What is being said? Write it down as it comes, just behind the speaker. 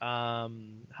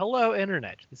Hello,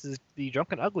 Internet. This is the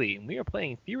Drunken Ugly, and we are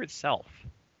playing Fear Itself.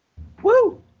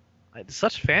 Woo! It's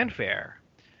such fanfare.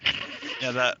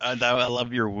 Yeah, that I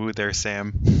love your woo there,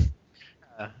 Sam.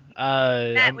 Uh,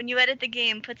 Matt, when you edit the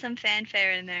game, put some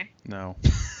fanfare in there. No.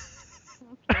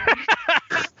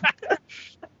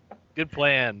 Good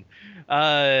plan.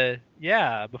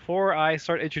 Before I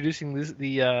start introducing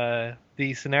the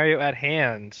scenario at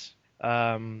hand,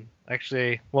 I'll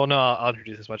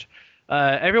introduce this much.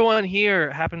 Everyone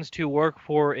here happens to work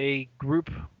for a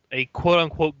group, a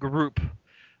quote-unquote group,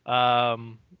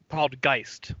 called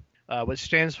Geist, which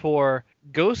stands for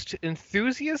Ghost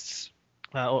Enthusiasts.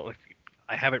 I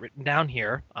have it written down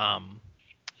here.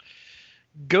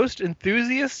 Ghost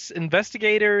Enthusiasts,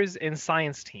 Investigators, and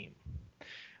Science Team.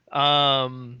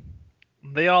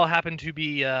 They all happen to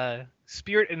be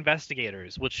Spirit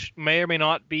Investigators, which may or may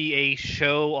not be a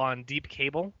show on Deep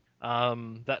Cable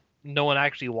that no one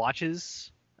actually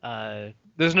watches.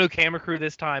 There's no camera crew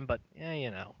this time, but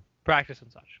practice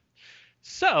and such.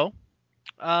 So,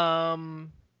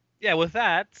 with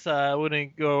that, we're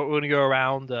gonna go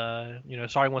around,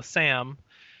 starting with Sam,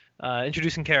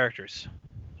 introducing characters.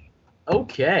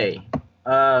 Okay.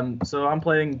 So I'm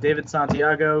playing David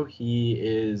Santiago. He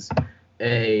is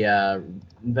a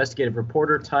investigative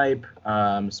reporter type.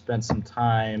 Spent some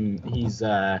time. He's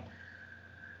trying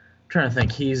to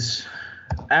think. He's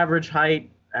average height,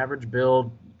 average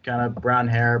build, kind of brown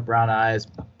hair, brown eyes,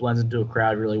 blends into a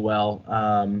crowd really well.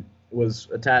 Was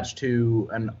attached to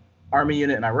an army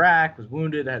unit in Iraq, was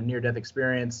wounded, had a near-death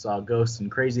experience, saw ghosts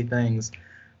and crazy things.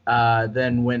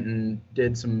 Then went and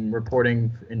did some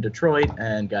reporting in Detroit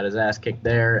and got his ass kicked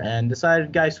there and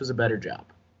decided Geist was a better job.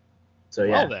 So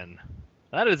yeah. Well then,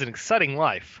 that is an exciting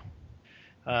life.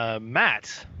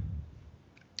 Matt.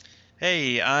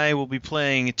 Hey, I will be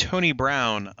playing Tony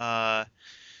Brown.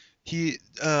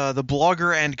 The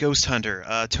blogger and ghost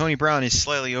hunter. Tony Brown is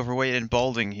slightly overweight and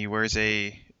balding. He wears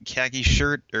a khaki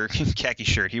shirt.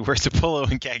 He wears a polo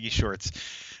and khaki shorts.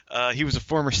 He was a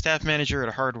former staff manager at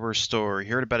a hardware store. He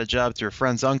heard about a job through a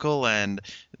friend's uncle and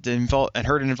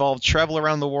heard it involved travel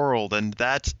around the world,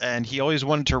 and he always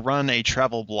wanted to run a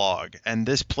travel blog. And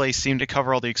this place seemed to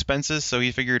cover all the expenses, so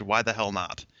he figured, why the hell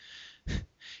not?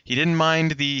 He didn't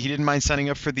mind signing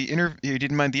up for the He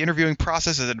didn't mind the interviewing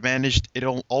process, as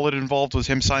all it involved was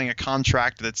him signing a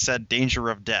contract that said danger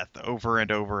of death over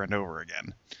and over and over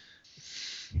again.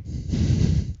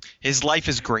 His life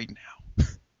is great now.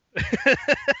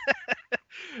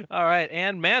 All right,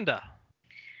 and Manda.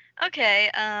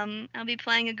 Okay, I'll be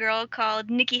playing a girl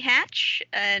called Nikki Hatch,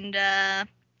 and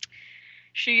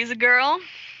she's a girl.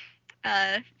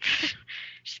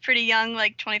 She's pretty young,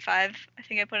 like 25, I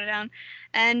think I put it down.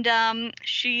 And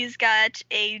she's got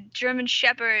a German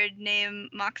Shepherd named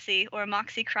Moxie, or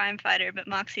Moxie Crime Fighter, but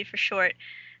Moxie for short.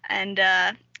 And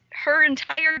her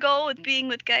entire goal with being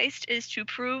with Geist is to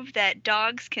prove that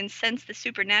dogs can sense the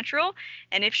supernatural,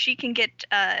 and if she can get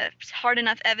hard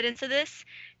enough evidence of this,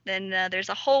 then there's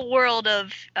a whole world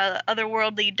of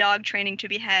otherworldly dog training to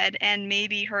be had, and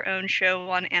maybe her own show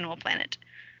on Animal Planet.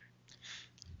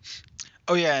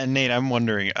 Oh yeah, and Nate, I'm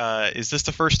wondering, is this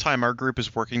the first time our group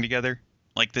is working together?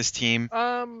 Like this team?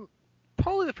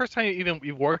 Probably the first time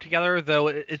you've worked together, though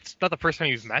it's not the first time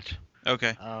you've met.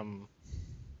 Okay.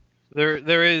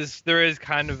 There is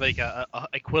kind of like a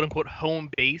quote unquote home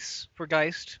base for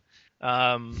Geist,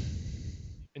 and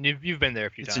you've been there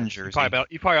a few times. It's in Jersey.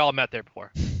 You probably all met there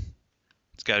before.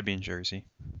 It's got to be in Jersey,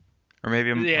 or maybe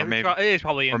it is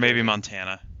probably in maybe Jersey.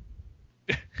 Montana.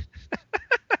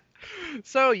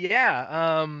 So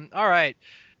yeah, all right.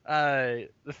 The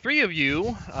three of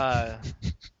you,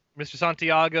 Mr.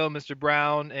 Santiago, Mr.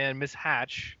 Brown, and Miss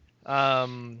Hatch,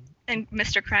 And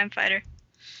Mr. Crime Fighter.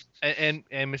 and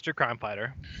Mr. Crime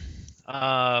Fighter,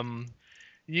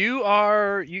 you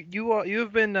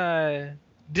have been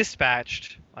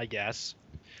dispatched, I guess,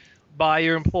 by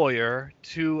your employer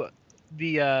to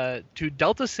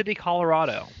Delta City,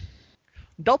 Colorado.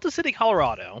 Delta City,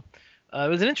 Colorado,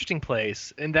 is an interesting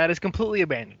place, and that is completely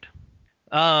abandoned.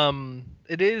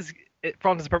 It is, for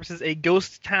all intents and purposes, a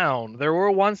ghost town. There were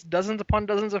once dozens upon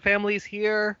dozens of families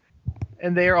here,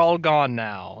 and they are all gone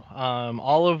now.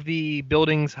 All of the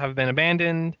buildings have been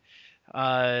abandoned,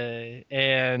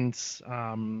 and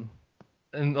a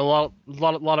lot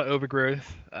of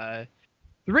overgrowth. The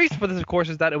reason for this, of course,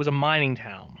 is that it was a mining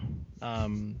town.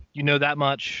 You know that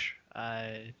much.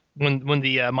 When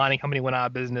the mining company went out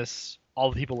of business, all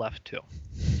the people left too.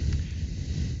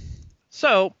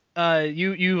 So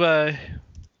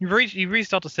you've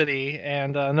reached Delta City,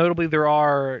 and notably there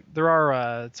are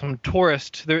some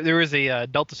tourist. There is a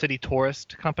Delta City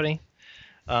tourism company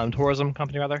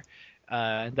rather,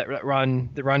 that run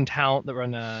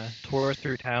tours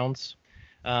through towns.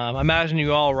 I imagine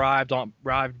you all arrived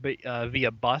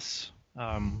via bus,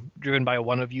 driven by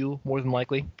one of you, more than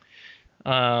likely.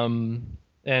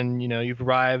 And you've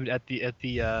arrived at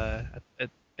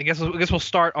I guess we'll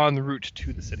start on the route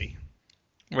to the city.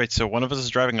 Wait, so one of us is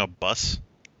driving a bus?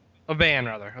 A van,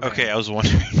 rather. Okay, I was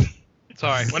wondering.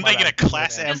 Sorry. When my did I get bad. a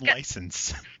Class My M bad.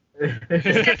 license?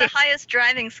 He's got the highest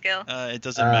driving skill. It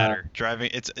doesn't matter.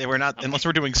 Driving, we're not unless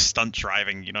we're doing stunt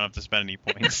driving. You don't have to spend any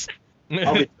points.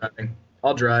 I'll be driving.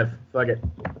 I'll drive. Fuck it.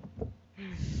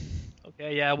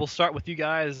 Okay, yeah, we'll start with you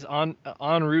guys en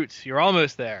route. You're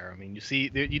almost there. I mean,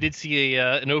 you did see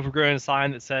an overgrown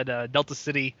sign that said Delta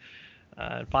City,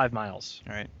 5 miles.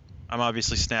 All right. I'm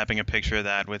obviously snapping a picture of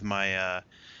that with my,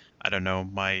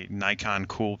 my Nikon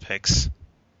Coolpix,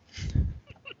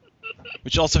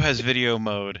 which also has video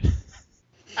mode.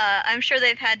 I'm sure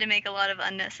they've had to make a lot of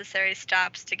unnecessary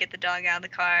stops to get the dog out of the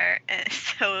car,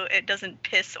 so it doesn't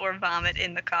piss or vomit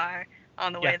in the car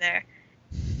on the way there.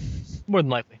 More than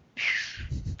likely.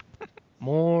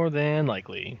 More than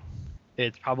likely.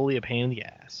 It's probably a pain in the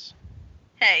ass.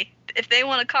 Hey, if they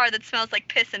want a car that smells like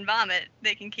piss and vomit,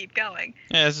 they can keep going.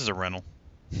 Yeah, this is a rental.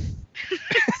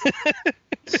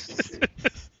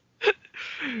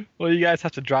 Well, you guys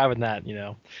have to drive in that,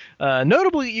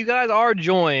 Notably, you guys are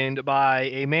joined by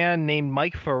a man named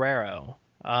Mike Ferrero.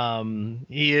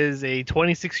 He is a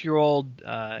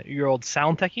 26-year-old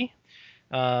sound techie,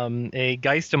 a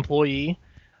Geist employee,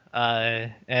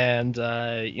 and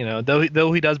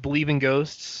though he does believe in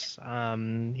ghosts,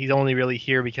 he's only really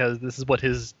here because this is what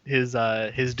his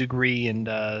degree and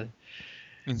sound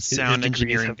his degrees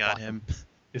engineering have got bought him.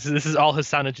 This is all his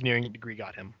sound engineering degree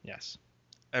got him. Yes.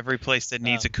 Every place that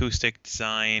needs acoustic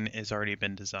design has already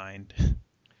been designed.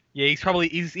 Yeah,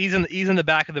 he's in the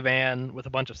back of the van with a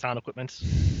bunch of sound equipment.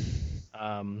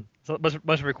 So a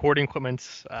bunch of recording equipment.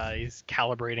 He's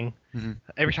calibrating. Mm-hmm.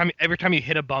 Every time you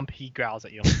hit a bump, he growls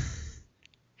at you.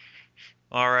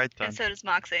 All right then. And so does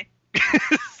Moxie. I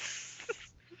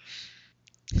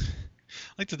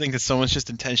like to think that someone's just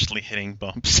intentionally hitting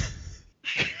bumps.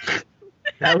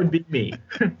 That would be me.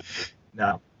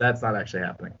 No, that's not actually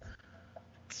happening.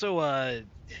 So,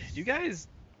 do you guys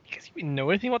even know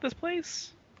anything about this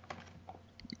place?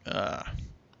 I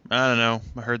don't know.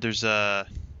 I heard there's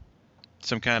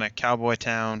some kind of cowboy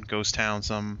town, ghost town,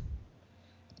 some.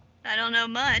 I don't know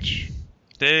much.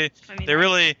 They I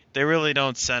mean, they really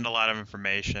don't send a lot of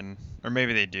information, or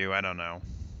maybe they do. I don't know.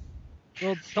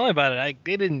 Well, tell me about it.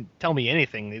 They didn't tell me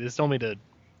anything. They just told me to,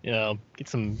 get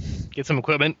some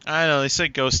equipment. I don't know. They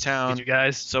said ghost Get town, you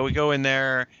guys. so we go in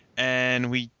there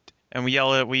and we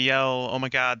yell, oh my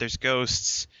God, there's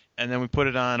ghosts, and then we put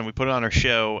it on our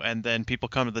show, and then people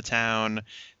come to the town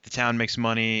makes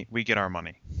money, we get our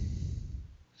money.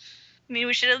 I mean,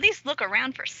 we should at least look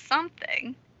around for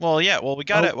something. Well, yeah, we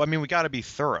gotta be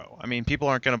thorough. I mean, people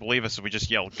aren't gonna believe us if we just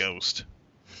yell ghost.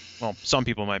 Well, some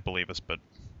people might believe us, but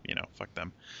fuck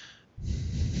them.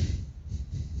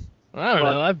 I don't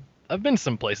know. I've been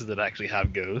some places that actually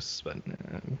have ghosts, but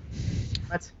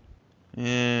What?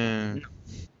 Yeah.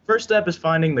 First step is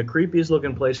finding the creepiest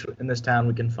looking place in this town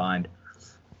we can find.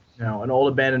 An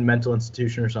old abandoned mental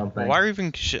institution or something. Why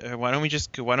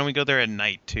don't we go there at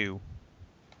night too?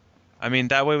 I mean,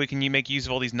 that way we can make use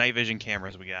of all these night vision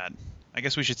cameras we got. I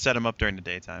guess we should set them up during the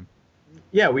daytime.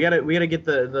 Yeah, we gotta get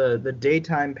the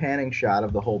daytime panning shot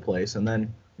of the whole place, and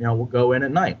then we'll go in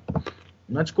at night.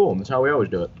 And that's cool. That's how we always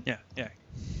do it. Yeah.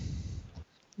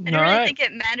 I don't really think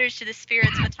it matters to the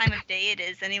spirits what time of day it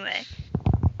is, anyway.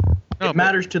 No, It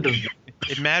matters to the.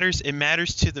 It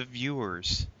matters to the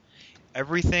viewers.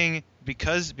 Everything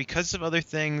because of other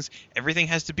things, everything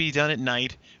has to be done at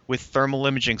night with thermal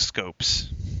imaging scopes.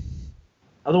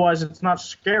 Otherwise, it's not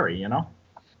scary, If Wouldn't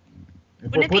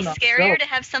it be we're putting on a scarier show- to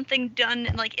have something done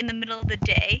like in the middle of the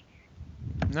day?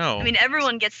 No. I mean,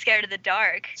 everyone gets scared of the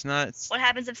dark. it's not. What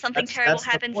happens if something That's- terrible that's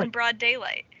the happens in point. broad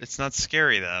daylight? It's not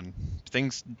scary then.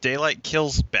 Daylight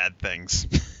kills bad things.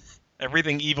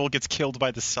 Everything evil gets killed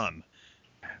by the sun.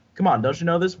 Come on, don't you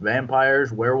know this?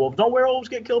 Vampires, werewolves. Don't werewolves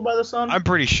get killed by the sun? I'm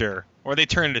pretty sure. Or they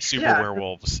turn into super Yeah.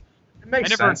 werewolves. It makes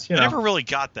I sense, never really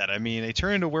got that. I mean, they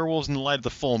turn into werewolves in the light of the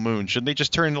full moon. Shouldn't they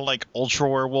just turn into like ultra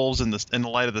werewolves in the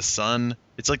light of the sun?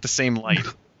 It's like the same light.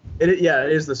 It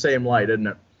is the same light, isn't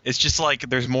it? It's just like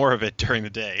there's more of it during the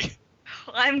day.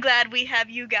 Well, I'm glad we have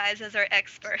you guys as our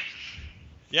expert.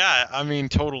 Yeah, I mean,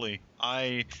 totally.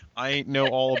 I know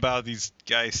all about these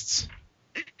geists.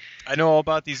 I know all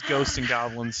about these ghosts and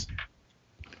goblins.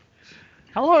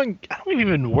 How long have you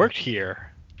even worked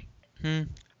here? Yeah,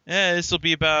 this will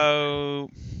be about,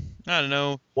 I don't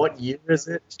know, What year is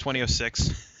it? it's 2006.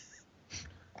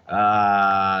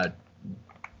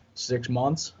 6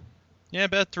 months. Yeah,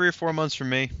 about 3 or 4 months from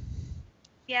me.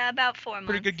 Yeah, about 4 months.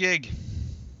 Pretty good gig.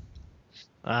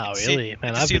 Oh, See- really?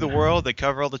 Man, get to see the world. They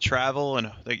cover all the travel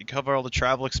and they cover all the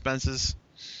travel expenses.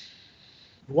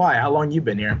 Why? How long you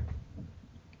been here?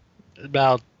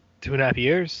 about 2.5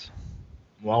 years.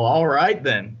 Well, all right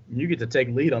then. You get to take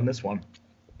lead on this one.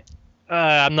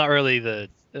 I'm not really the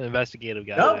investigative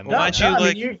guy. No, I'm- Well, why don't you I mean,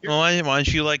 like? you're- well, why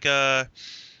don't you like?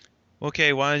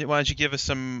 Okay, why don't you give us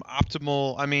some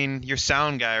optimal? I mean, you're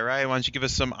sound guy, right? Why don't you give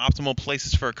us some optimal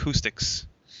places for acoustics?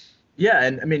 Yeah,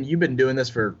 and I mean, you've been doing this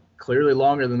for clearly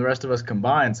longer than the rest of us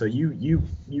combined, so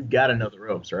you've got to know the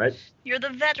ropes, right? You're the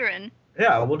veteran.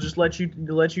 Yeah, we'll just let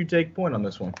you take point on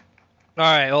this one. All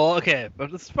right. Well, okay.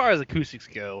 But as far as acoustics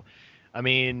go, I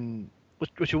mean,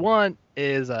 what you want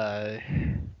is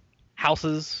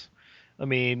houses. I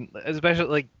mean, especially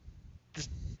like just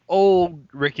old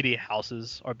rickety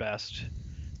houses are best.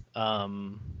 I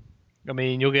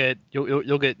mean, you'll get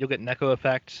an echo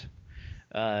effect,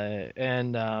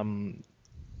 and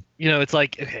it's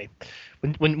like, okay,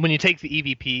 when you take the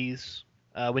EVPs,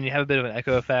 when you have a bit of an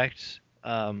echo effect,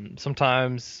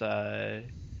 sometimes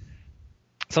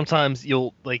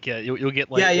you'll like you'll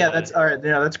get like Yeah, that's all right.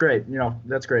 Yeah, that's great.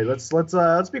 That's great.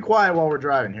 Let's be quiet while we're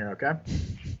driving here, okay?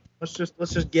 Let's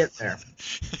just get there.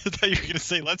 I thought you were gonna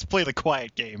say, let's play the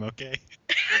quiet game, okay?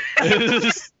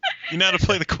 You know how to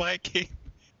play the quiet game?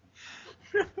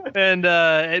 and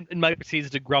Mike proceeds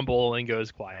to grumble and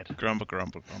goes quiet. Grumble,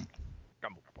 grumble, grumble.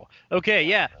 Grumble, grumble. Okay,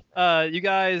 yeah. You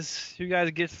guys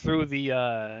get through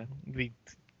the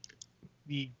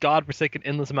godforsaken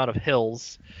endless amount of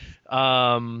hills,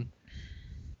 and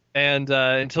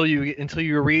until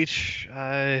you reach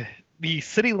the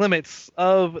city limits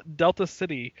of Delta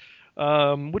City,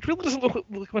 which really doesn't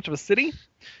look much of a city.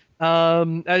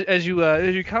 As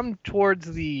you come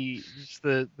towards the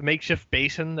makeshift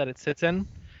basin that it sits in,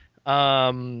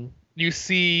 you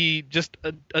see just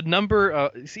a number.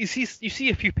 You see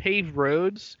a few paved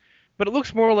roads, but it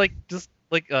looks more like just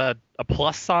like a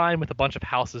plus sign with a bunch of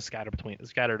houses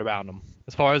scattered around them,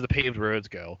 as far as the paved roads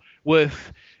go, with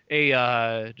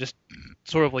a just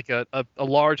sort of like a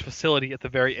large facility at the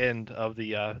very end of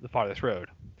the farthest road.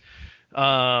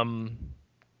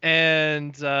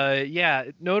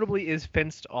 It notably is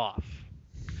fenced off.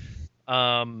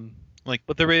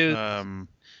 But there is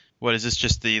What is this?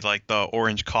 Just the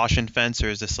orange caution fence, or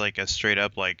is this like a straight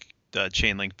up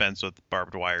chain link fence with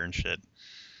barbed wire and shit?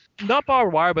 not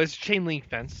barbed wire, but it's chain link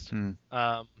fenced.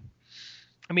 I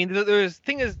mean, there's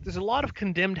a lot of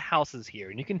condemned houses here,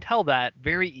 and you can tell that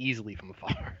very easily from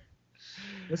afar.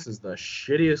 This is the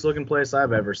shittiest looking place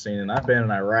I've ever seen, and I've been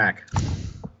in Iraq.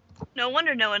 No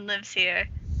wonder no one lives here.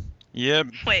 Yep.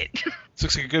 Wait. This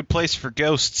looks like a good place for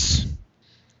ghosts.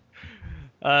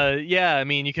 Yeah, I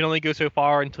mean, you can only go so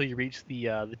far until you reach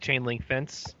the chain link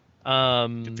fence.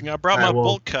 Good thing I brought Alright, my well-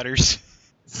 bolt cutters.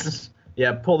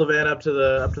 Yeah, pull the van up to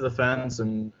the fence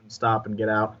and stop and get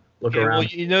out. Look Okay, around. well,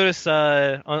 you notice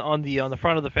on the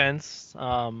front of the fence,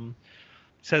 it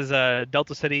says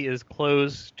Delta City is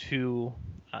closed to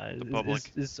The public.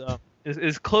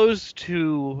 is closed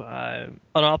to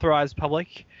unauthorized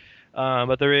public,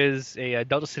 but there is a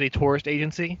Delta City tourist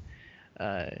agency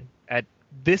at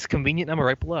this convenient number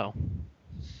right below.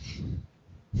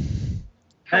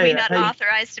 Are we not hey,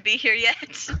 authorized to be here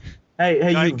yet?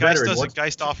 hey, you Geist veteran.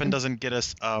 Geist often doesn't get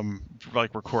us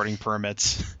recording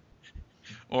permits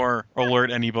or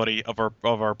alert anybody of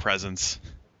our presence.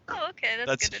 Oh, okay,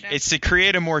 that's good to know. It's to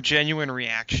create a more genuine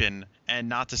reaction and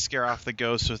not to scare off the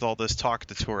ghosts with all this talk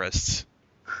to tourists.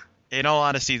 In all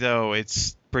honesty, though,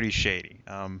 it's pretty shady.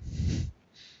 I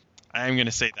am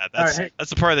gonna say that. That's All right, hey.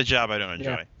 that's the part of the job I don't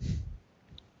enjoy.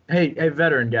 Hey,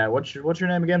 veteran guy. What's your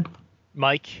name again?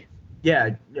 Mike.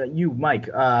 Yeah, you, Mike.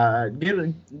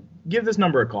 Give this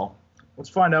number a call. Let's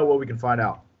find out what we can find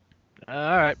out.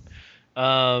 All right.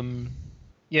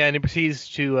 Yeah, and he proceeds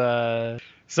to.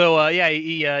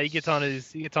 He gets on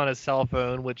his cell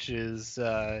phone, which is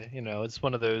it's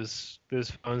one of those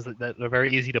phones that are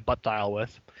very easy to butt dial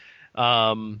with.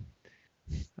 Ring.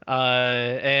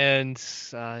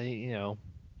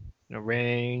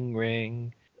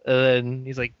 And then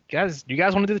he's like, guys, do you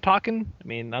guys want to do the talking? I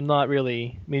mean, I'm not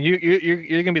really. I mean,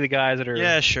 you're gonna be the guys that are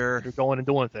Yeah, sure. that are going and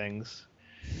doing things.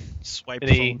 Swipe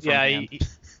And phone from hand.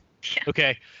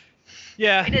 Okay.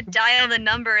 Yeah. Way to dial the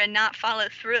number and not follow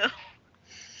through.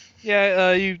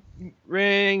 Yeah, you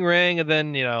ring, and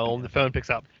then the phone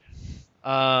picks up,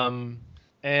 and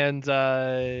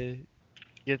you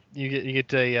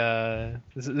get a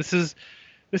this is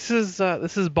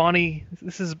Bonnie.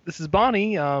 This is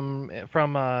Bonnie from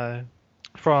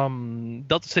from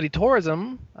Delta City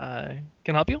Tourism. Can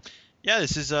I help you? Yeah,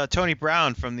 this is Tony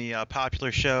Brown from the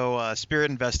popular show Spirit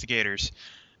Investigators.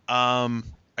 I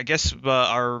guess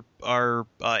our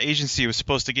agency was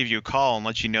supposed to give you a call and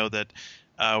let you know that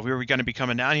we were going to be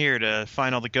coming down here to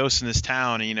find all the ghosts in this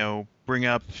town and, bring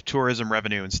up tourism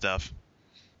revenue and stuff.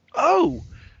 Oh,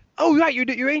 right.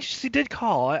 Your agency did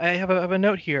call. I have a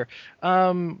note here.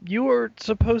 You were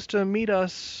supposed to meet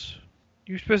us.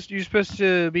 You're supposed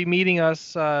to be meeting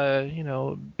us.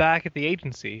 Back at the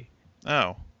agency.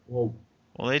 Oh. Well,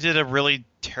 Well, they did a really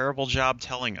terrible job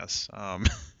telling us. I'm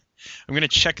gonna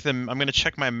check them. I'm gonna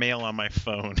check my mail on my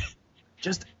phone.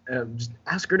 just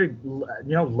ask her to,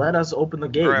 let us open the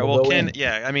gate. All right. We'll Well, go in.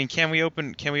 can we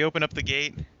open up the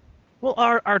gate? Well,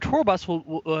 our tour bus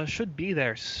should be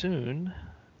there soon.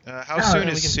 How Yeah, soon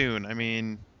we is can- soon? I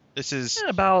mean, this is. Yeah,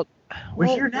 about. We're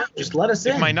well, here now. Just let us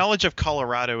If in. my knowledge of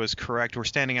Colorado is correct, we're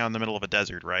standing out in the middle of a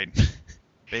desert, right?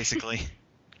 Basically.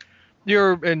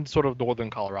 You're in sort of northern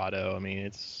Colorado. I mean,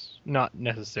 it's not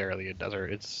necessarily a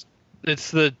desert. It's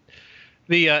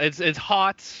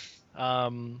hot,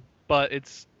 but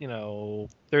it's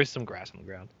there's some grass on the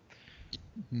ground.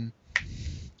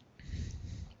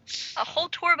 A whole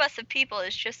tour bus of people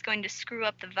is just going to screw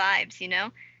up the vibes,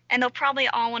 And they'll probably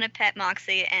all want to pet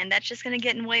Moxie, and that's just going to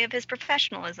get in the way of his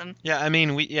professionalism. Yeah, I mean,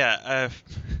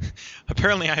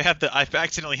 apparently I've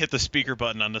accidentally hit the speaker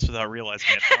button on this without realizing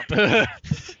it.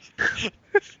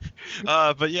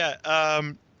 But yeah,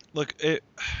 look,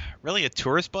 really a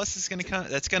tourist bus is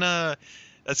that's gonna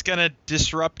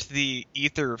disrupt the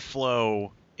ether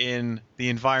flow in the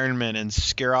environment and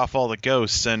scare off all the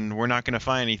ghosts, and we're not gonna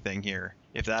find anything here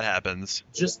if that happens.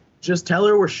 Just tell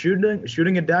her we're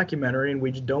shooting a documentary and we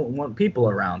just don't want people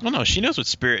around. Well, no, she knows what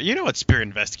Spirit. You know what Spirit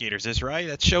Investigators is, right?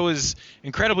 That show is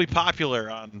incredibly popular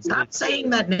on. Stop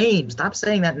saying that name. Stop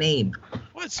saying that name.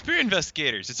 What Spirit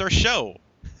Investigators? It's our show.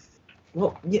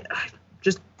 Well, yeah,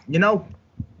 just don't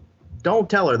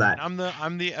tell her that. I'm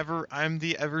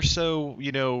the ever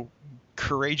so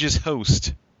courageous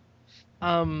host.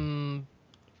 I'm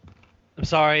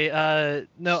sorry.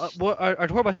 No. Our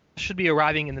tour bus should be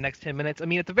arriving in the next 10 minutes. I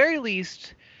mean, at the very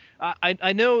least,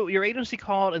 I know your agency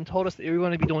called and told us that you were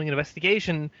going to be doing an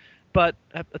investigation, but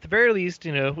at the very least,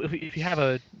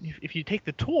 if you take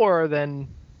the tour, then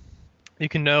you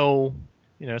can know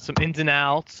some ins and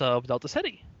outs of Delta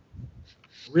City.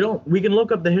 We can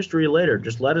look up the history later.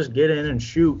 Just let us get in and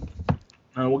shoot,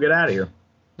 and we'll get out of here.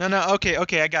 No, okay,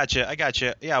 I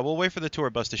gotcha. Yeah, we'll wait for the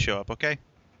tour bus to show up, okay?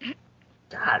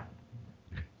 God.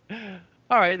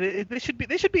 All right, they should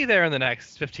be there in the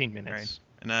next 15 minutes. Right.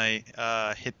 And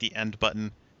I hit the end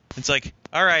button. It's like,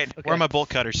 all right, Okay. where are my bolt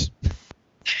cutters?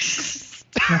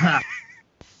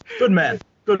 Good man.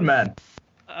 Give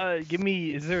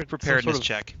me. Is there Preparedness some sort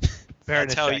check. of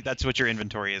preparedness check? That's what your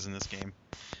inventory is in this game.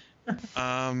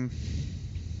 Let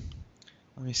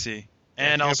me see.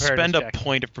 And Yeah, I'll spend preparedness a check.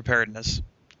 point of preparedness.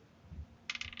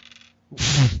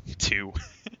 2.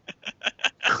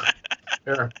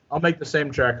 Here, I'll make the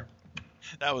same check.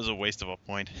 That was a waste of a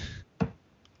point.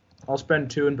 I'll spend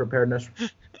 2 in preparedness.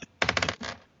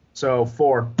 So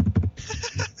 4.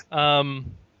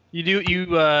 You do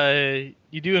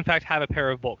in fact have a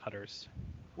pair of bolt cutters.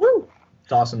 Woo!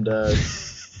 Toss him to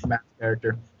Matt's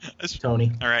character,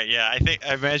 Tony. All right, yeah.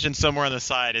 I imagine somewhere on the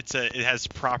side it has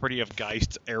property of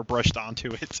Geist airbrushed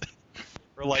onto it,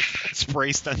 or like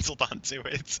spray stenciled onto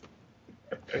it.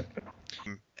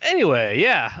 Anyway,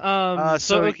 yeah.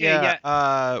 Okay,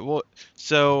 yeah.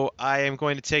 So I am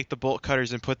going to take the bolt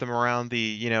cutters and put them around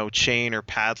the chain or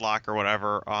padlock or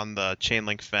whatever on the chain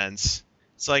link fence.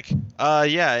 It's like,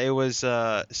 it was.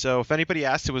 So if anybody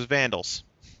asked, it was vandals.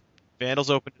 Vandals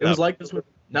opened it It was up. like this when.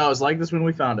 No, it was like this when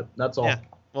we found it. That's all. Yeah.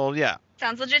 Well, yeah.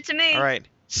 Sounds legit to me. All right.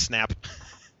 Snap.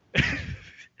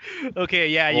 Okay,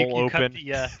 yeah. You Roll cut open.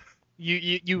 the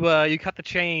you cut the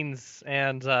chains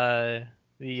and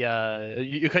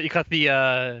you cut the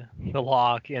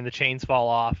lock and the chains fall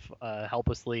off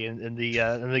helplessly and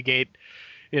the gate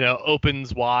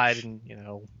opens wide and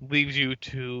leaves you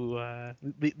to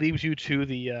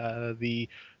the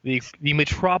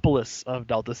metropolis of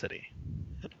Delta City.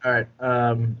 All right.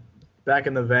 Back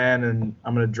in the van, and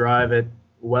I'm gonna drive it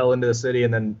well into the city,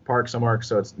 and then park somewhere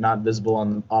so it's not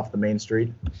visible off the main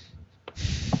street.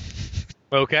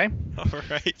 Okay. All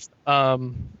right. I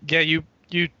guess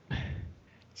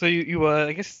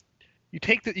you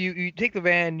take the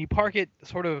van, you park it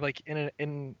sort of like in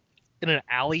an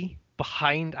alley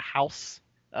behind a house,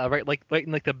 right in like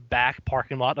the back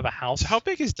parking lot of a house. So how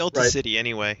big is Delta Right. City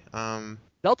anyway?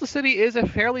 Delta City is a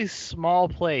fairly small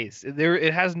place.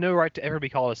 It has no right to ever be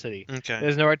called a city. It Okay.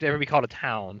 has no right to ever be called a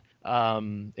town.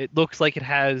 It looks like it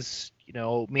has,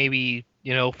 maybe,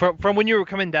 from when you were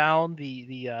coming down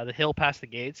the hill past the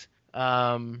gates.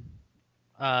 When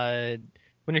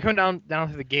you're coming down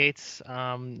through the gates,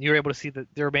 you're able to see that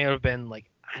there may have been like,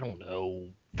 I don't know,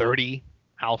 30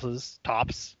 houses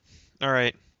tops. All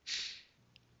right.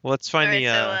 Well, let's find Alright,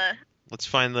 the. Let's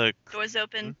find the. doors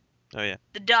open. Oh yeah.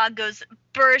 The dog goes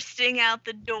bursting out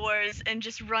the doors and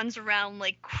just runs around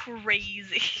like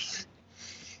crazy.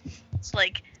 It's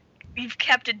like you've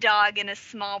kept a dog in a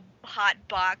small hot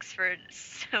box for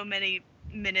so many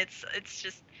minutes.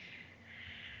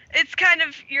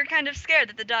 You're kind of scared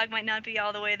that the dog might not be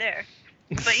all the way there.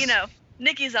 But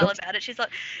Nikki's all about it. She's like,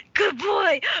 "Good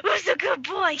boy, who's a good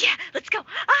boy? Yeah, let's go."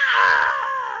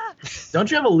 Ah! Don't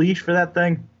you have a leash for that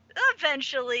thing?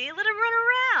 Eventually, let him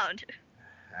run around.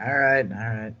 All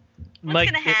right.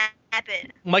 What's gonna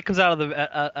happen? Mike comes out of the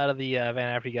van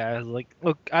after you guys. Like,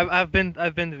 look, I've been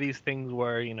to these things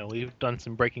where we've done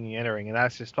some breaking and entering, and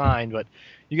that's just fine. But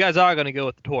you guys are gonna go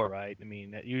with the tour, right? I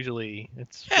mean, usually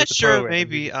it's Yeah, with the sure, program.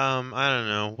 maybe. I don't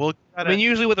know. We'll. I mean,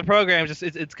 usually with the program,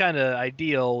 it's kind of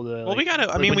ideal. Well, we gotta.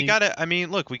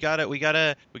 Look, we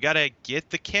gotta get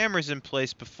the cameras in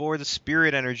place before the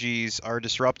spirit energies are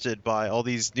disrupted by all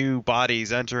these new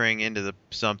bodies entering into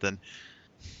something.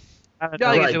 Yeah, I get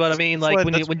Right. you, but I mean, like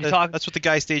when you talk. That's what the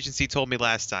Geist Agency told me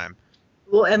last time.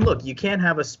 Well, and look, you can't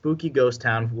have a spooky ghost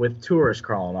town with tourists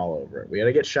crawling all over it. We got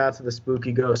to get shots of the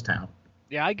spooky ghost town.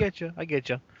 Yeah, I get you.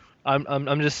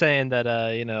 I'm just saying that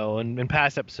in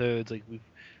past episodes, like we've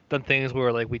done things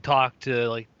where like we talk to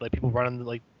like people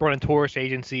running tourist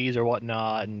agencies or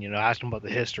whatnot, and ask them about the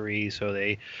history, so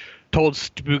they told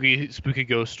spooky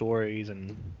ghost stories,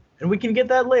 and And we can get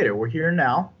that later. We're here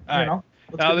now. All right.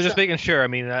 Let's I get was the just shot. making sure. I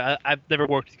mean, I've never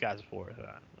worked with you guys before. So.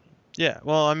 Yeah.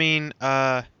 Well, I mean,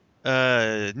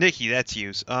 Nikki, that's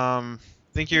you.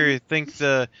 Think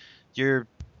your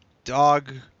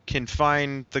dog can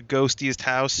find the ghostiest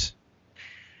house.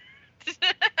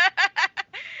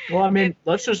 Well, I mean,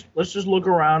 let's just look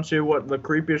around, see what the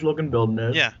creepiest looking building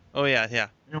is. Yeah. Oh yeah.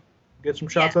 Get some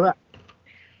shots of that.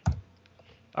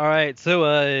 All right,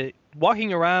 so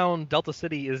walking around Delta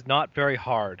City is not very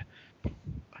hard.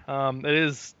 It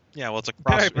is, Yeah. Well, it's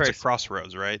Very, a very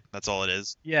crossroads, right? That's all it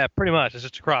is. yeah, pretty much. It's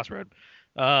just a crossroad.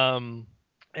 And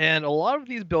a lot of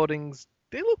these buildings,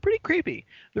 they look pretty creepy.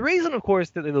 The reason, of course,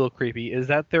 that they look creepy is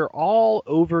that they're all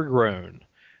overgrown.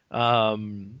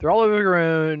 They're all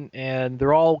overgrown and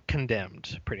they're all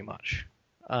condemned, pretty much.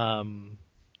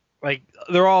 Like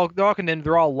they're all condemned.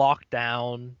 They're all locked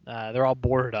down. They're all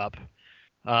boarded up.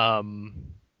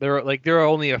 There are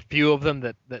only a few of them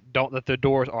that their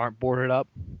doors aren't boarded up,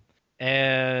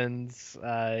 and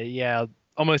yeah,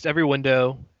 almost every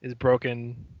window is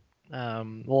broken. A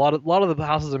lot of the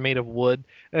houses are made of wood.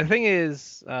 And the thing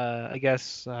is, I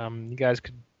guess you guys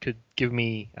could give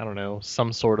me, I don't know,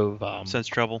 some sort of Sense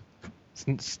trouble.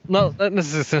 not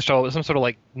necessarily sense trouble, but some sort of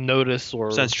like notice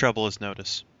or Sense trouble is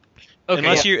notice.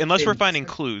 okay. Unless we're finding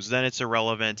clues, then it's a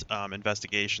relevant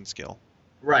investigation skill.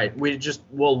 Right.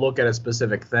 We'll look at a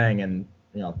specific thing and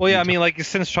Well, yeah, I mean, like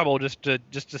sense trouble just to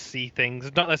see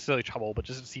things, not necessarily trouble, but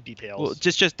just to see details. Well,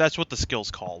 just that's what the skill's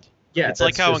called. yeah, It's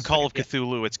like that's how in just- Call of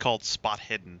Cthulhu it's called spot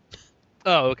hidden.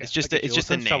 Oh, okay. It's just I a, get it's you.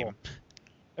 just a Sense trouble.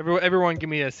 name. Everyone, give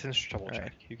me a sense trouble check.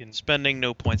 Alright. You can. Spending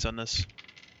no points on this.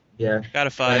 Yeah. Got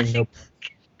a 5. Nope.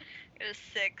 It was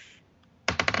 6.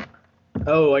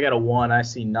 Oh, I got a 1. I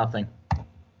see nothing.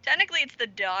 Technically, it's the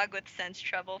dog with sense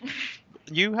trouble.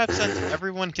 You have sense.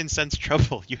 Everyone can sense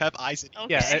trouble. You have eyes. And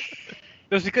Okay. Yeah,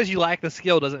 just because you lack the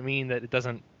skill doesn't mean that it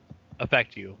doesn't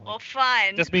affect you. Well,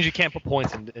 fine. Just means you can't put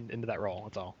points into that roll.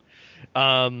 That's all.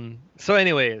 So,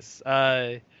 anyways,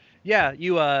 yeah,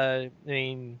 you. I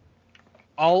mean,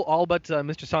 all but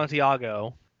Mr.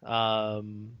 Santiago.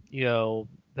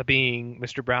 That being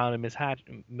Mr. Brown and Miss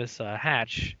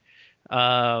Hatch.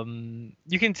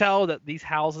 You can tell that these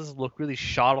houses look really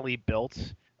shoddily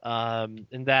built. And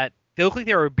that they look like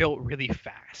they were built really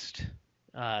fast.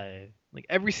 Like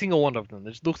every single one of them,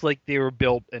 it just looks like they were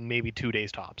built in maybe 2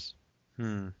 days tops.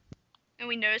 And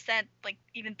we noticed that, like,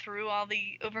 even through all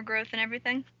the overgrowth and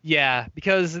everything. Yeah,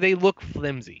 because they look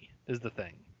flimsy is the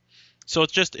thing. So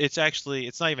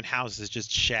it's not even houses. It's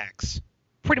just shacks.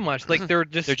 Pretty much, like they're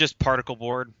just particle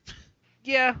board.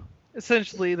 yeah.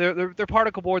 Essentially, they're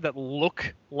particle board that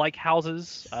look like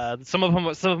houses. Some of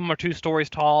them are 2 stories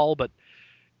tall, but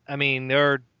I mean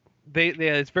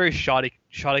it's very shoddy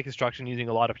construction using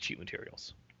a lot of cheap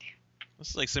materials. This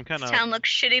is like some kind This of town looked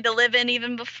shitty to live in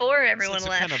even before everyone some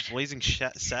left. kind of Blazing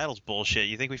Saddles bullshit.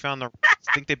 You think we found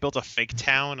think they built a fake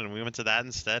town and we went to that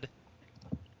instead?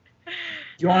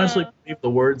 Do you honestly believe the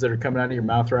words that are coming out of your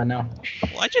mouth right now?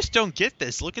 Well, I just don't get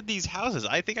this. Look at these houses.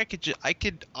 I think I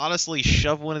could honestly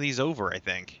shove one of these over. I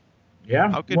think.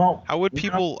 Yeah. How would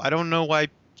people? I don't know why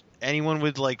anyone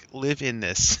would like live in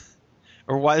this,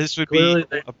 or why this would Clearly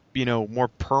be more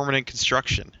permanent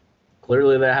construction.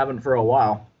 Clearly they haven't for a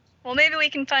while. Well, maybe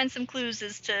we can find some clues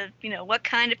as to, what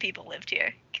kind of people lived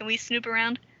here. Can we snoop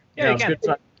around? Yeah, you let's can.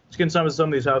 get some of some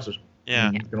of these houses. Yeah.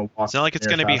 You're gonna walk It's not like it's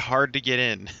near going to be house. hard to get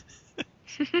in.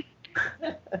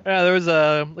 Yeah, there was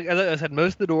like as I said,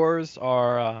 most of the doors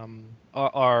are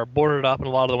boarded up, and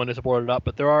a lot of the windows are boarded up.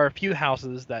 But there are a few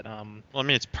houses that Well, I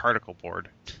mean, it's particle board.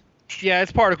 yeah,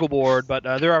 it's particle board, but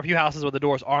there are a few houses where the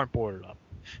doors aren't boarded up.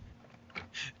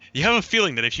 You have a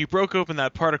feeling that if you broke open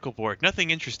that particle board,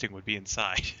 nothing interesting would be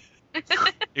inside.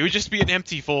 It would just be an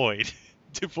empty void,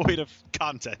 devoid of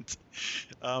content.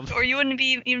 Or you wouldn't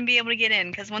even be able to get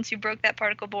in, because once you broke that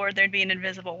particle board, there'd be an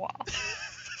invisible wall.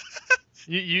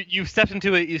 You stepped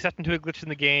into it. You stepped into a glitch in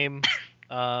the game.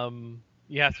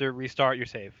 You have to restart your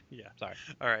save. Yeah, sorry.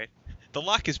 All right, the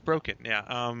lock is broken. Yeah.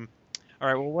 All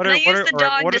right. Well, what Can are I what use are the all right,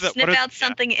 dog what to are the sniff what are, out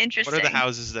something interesting? What are the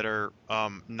houses that are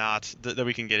not that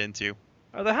we can get into?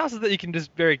 The houses that you can just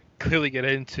very clearly get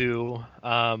into,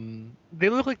 they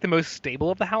look like the most stable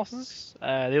of the houses.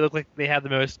 They look like they have the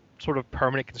most sort of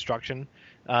permanent construction.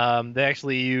 They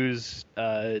actually use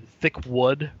thick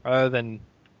wood rather than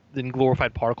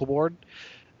glorified particle board.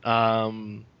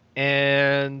 And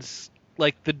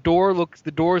like the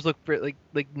doors look like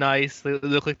nice. They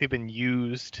look like they've been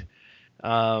used.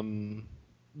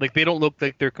 Like they don't look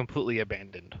like they're completely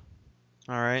abandoned.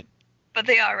 All right. But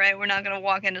they are, right? We're not going to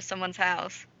walk into someone's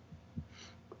house.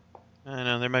 I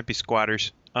know there might be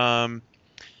squatters. In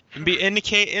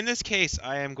this case,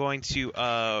 I am going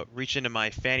to reach into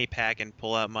my fanny pack and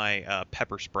pull out my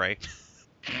pepper spray.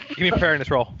 Give me a preparedness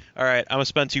roll. All right, I'm gonna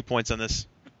spend 2 points on this.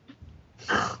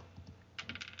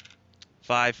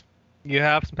 5. You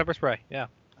have some pepper spray. Yeah,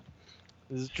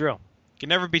 this is true. Can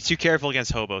never be too careful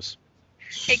against hobos.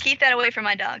 Hey, keep that away from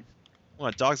my dog.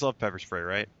 Well, dogs love pepper spray,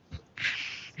 right?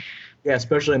 Yeah,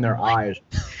 especially in their eyes.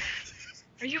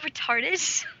 Are you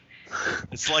retarded?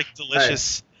 It's like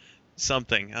delicious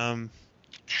something. I'm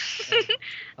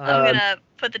gonna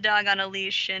put the dog on a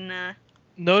leash and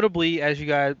Notably, as you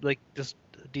guys like, just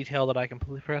a detail that I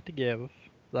completely forgot to give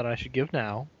that I should give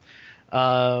now.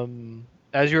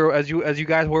 As you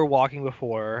guys were walking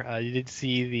before, you did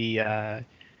see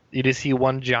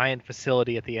one giant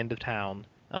facility at the end of town,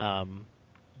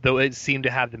 though it seemed to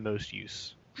have the most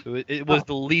use. So it was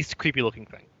the least creepy looking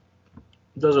thing.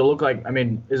 Does it look like? I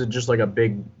mean, is it just like a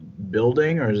big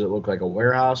building, or does it look like a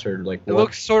warehouse, or like? It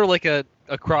looks sort of like a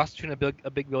cross between a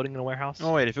big building and a warehouse.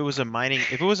 Oh wait, if it was a mining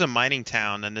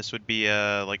town, then this would be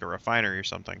like a refinery or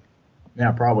something.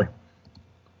 Yeah, probably.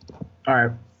 All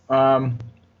right.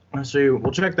 Let's see.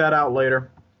 We'll check that out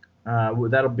later.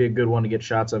 That'll be a good one to get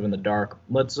shots of in the dark.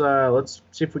 Let's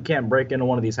see if we can't break into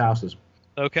one of these houses.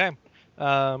 Okay.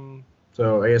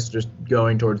 So I guess just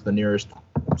going towards the nearest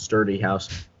sturdy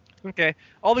house. Okay.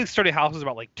 All these sturdy houses are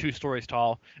about like 2 stories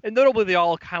tall, and notably they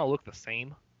all kind of look the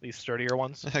same. These sturdier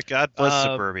ones. God bless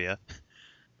suburbia.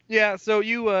 Yeah. So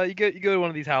you go to one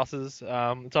of these houses.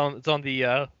 It's on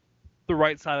the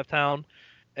right side of town,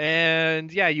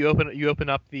 and yeah, you open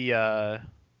up the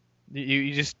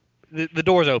the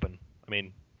door's open. I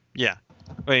mean. Yeah.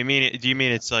 Wait, do you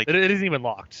mean it's like it isn't even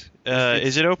locked?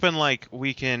 Is it open like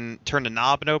we can turn the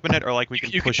knob and open it, or like we can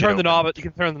you push can turn it the open? knob. You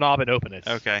can turn the knob and open it.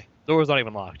 Okay. The door's not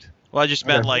even locked. Well, I just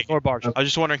meant like Or barge. I was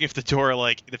just wondering if the door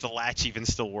if the latch even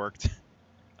still worked.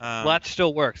 Latch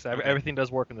still works. Okay. Everything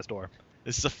does work in this door.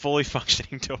 This is a fully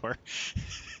functioning door.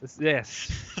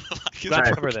 Yes. Lock is Let's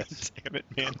broken. cover this. Damn it,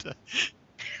 Manta.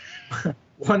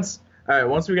 Once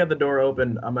we got the door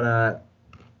open, I'm gonna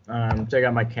take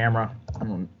out my camera.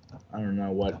 I don't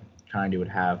know what kind you would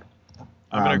have.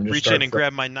 I'm gonna just reach start in and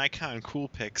grab my Nikon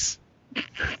Coolpix.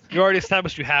 You already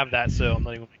established you have that, so I'm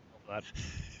not even going to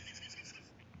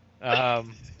that.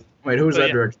 Wait, who's So, that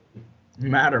yeah. direction?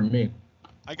 Matt or me?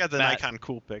 I got the Matt. Nikon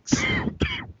Coolpix.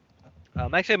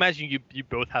 Actually, I imagine you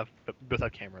both have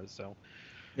cameras, so.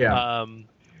 Yeah.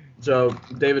 So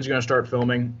David's gonna start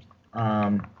filming,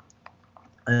 and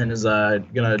is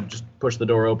gonna just push the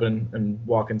door open and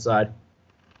walk inside.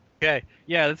 Okay.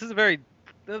 Yeah, this is the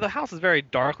house is very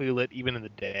darkly lit even in the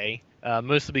day,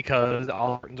 mostly because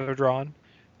all the curtains are drawn.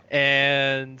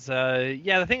 And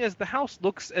yeah, the thing is, the house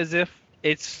looks as if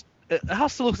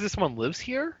someone lives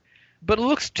here, but it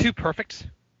looks too perfect.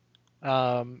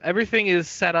 Everything is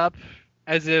set up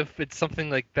as if it's something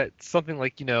like a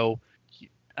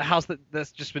house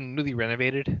that's just been newly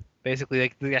renovated, basically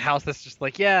like a house that's just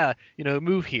like, yeah,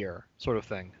 move here sort of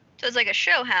thing. So it's like a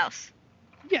show house.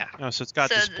 Yeah. Oh, so it's got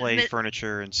So display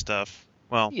furniture and stuff.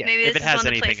 Well, Yeah. Maybe if this it is has one of the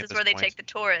anything at places this where they point. take the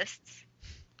tourists.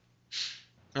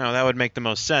 No, that would make the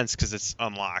most sense because it's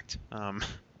unlocked.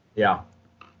 Yeah.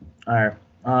 All right.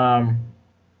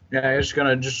 Yeah, I'm just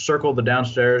gonna circle the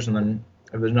downstairs, and then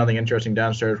if there's nothing interesting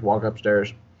downstairs, walk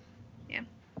upstairs.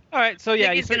 All right. So I yeah,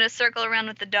 think you he's gonna circle around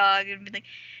with the dog and be like,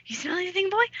 "You smell anything,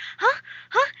 boy? Huh?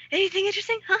 Huh? Anything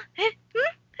interesting? Huh? Anything?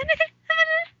 Anything?"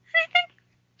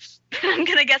 I'm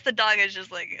gonna guess the dog is just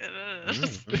like.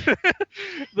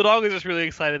 the dog is just really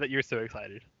excited that you're so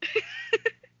excited.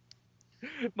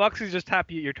 Moxie's just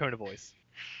happy at your tone of voice.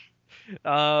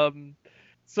 Yeah,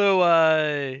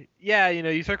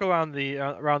 you circle around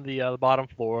the bottom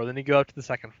floor, then you go up to the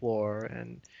second floor,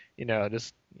 and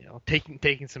just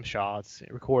taking some shots,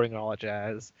 recording and all that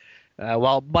jazz,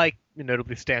 while Mike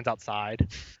notably stands outside.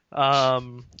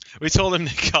 We told him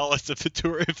to call us if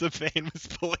the van was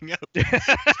pulling up.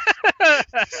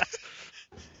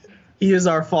 He is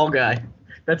our fall guy.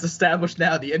 That's established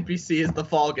now. The NPC is the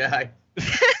fall guy.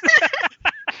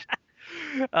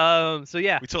 So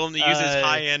yeah, We told him to use his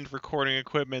high-end recording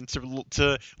equipment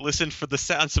to listen for the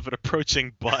sounds of an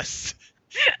approaching bus.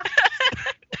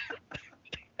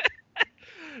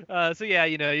 So yeah,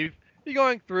 you're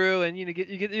going through and you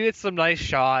get some nice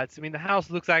shots. I mean, the house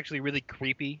looks actually really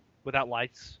creepy without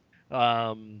lights.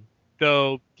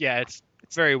 Though yeah, it's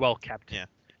very well kept. Yeah.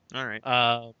 All right.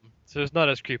 So it's not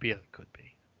as creepy as it could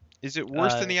be. Is it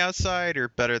worse than the outside or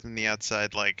better than the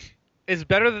outside? Like, It's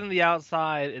better than the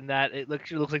outside in that it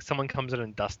looks like someone comes in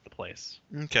and dusts the place.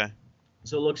 okay.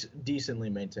 So it looks decently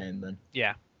maintained then.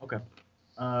 Yeah. Okay.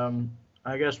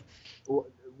 I guess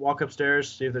walk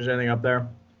upstairs, see if there's anything up there.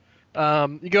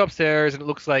 You go upstairs and it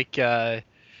looks like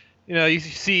you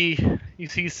see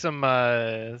some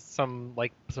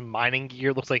mining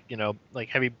gear. Looks like like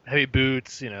heavy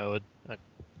boots. The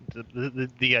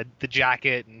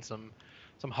jacket and some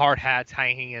hard hats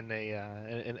hanging in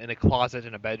a closet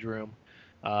in a bedroom.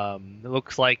 It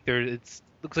looks like there's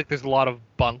a lot of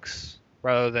bunks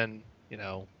rather than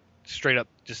straight up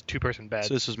just 2-person beds.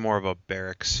 So this is more of a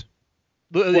barracks.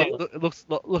 It looks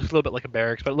a little bit like a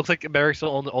barracks, but it looks like a barracks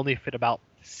will only fit about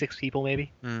 6 people maybe.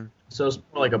 So it's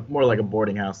more like a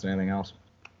boarding house than anything else.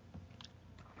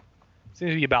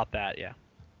 Seems to be about that, yeah.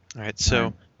 All right. So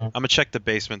Alright. I'm gonna check the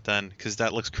basement then, because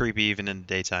that looks creepy even in the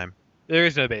daytime. There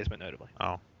is no basement, notably.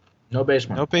 No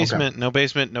basement. No Okay. basement. No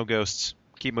basement. No ghosts.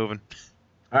 Keep moving.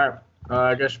 All right.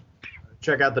 I guess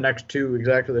check out the next two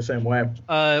exactly the same way.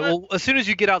 Well, as soon as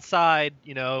you get outside,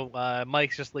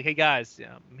 Mike's just like, "Hey guys,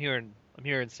 yeah, I'm hearing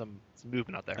some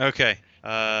movement out there." Okay.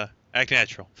 Act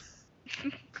natural.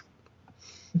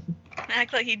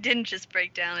 Act like he didn't just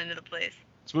break down into the place.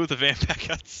 Let's move the van back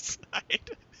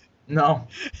outside. No.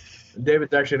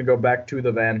 David's actually gonna go back to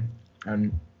the van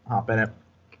and hop in it,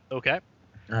 Okay.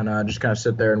 and just kind of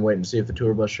sit there and wait and see if the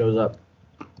tour bus shows up.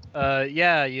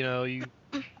 Yeah,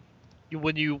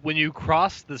 when you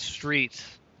cross the street,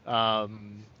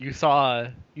 you saw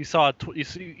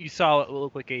what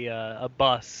looked like a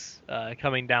bus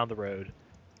coming down the road.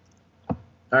 All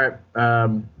right. I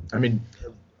mean,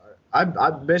 I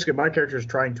basically my character is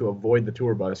trying to avoid the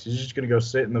tour bus. He's just gonna go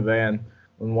sit in the van,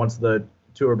 and once the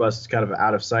tour bus is kind of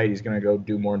out of sight, he's gonna go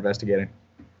do more investigating.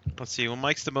 Let's see. Well,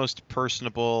 Mike's the most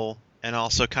personable and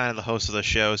also kind of the host of the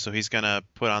show, so he's gonna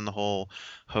put on the whole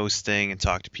host thing and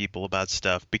talk to people about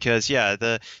stuff. Because yeah,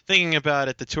 the thinking about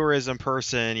it, the tourism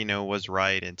person, was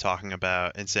right in talking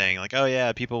about and saying like, oh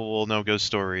yeah, people will know ghost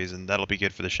stories and that'll be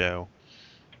good for the show.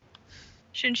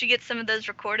 Shouldn't you get some of those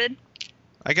recorded?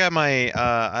 I got my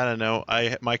I don't know.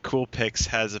 My Cool Pics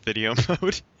has a video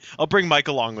mode. I'll bring Mike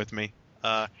along with me.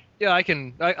 Yeah, I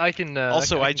can.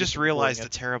 Also, I just realized a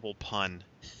terrible pun.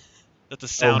 That the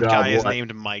sound guy is what?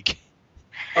 named Mike.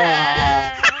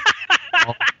 Oh.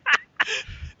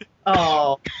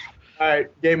 All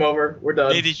right, game over. We're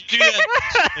done. Hey, did you do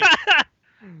that?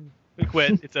 We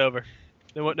quit. It's over.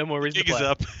 No more reason Gig to is play.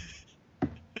 up.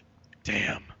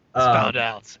 Damn. Found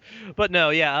out. But no,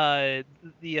 yeah.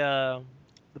 The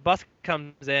bus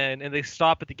comes in and they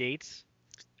stop at the gates.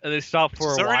 And they stop for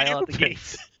It's a already while at the open.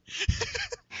 gates.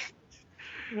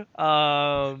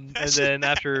 And then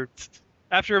after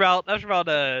about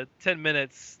 10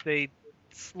 minutes, they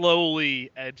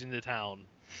slowly edge into town.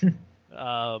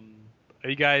 Are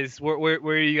you guys where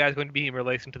are you guys going to be in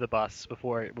relation to the bus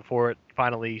before it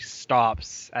finally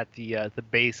stops at the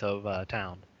base of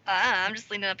town? I'm just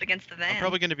leaning up against the van. I'm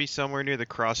probably going to be somewhere near the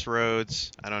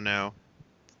crossroads. I don't know.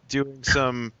 Doing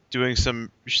some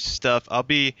stuff.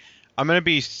 I'm going to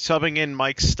be subbing in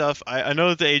Mike's stuff. I know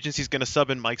that the agency's going to sub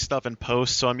in Mike's stuff in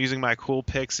post, so I'm using my Cool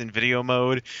Pics in video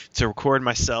mode to record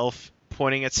myself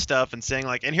pointing at stuff and saying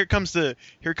like, and here come the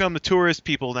tourist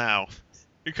people now.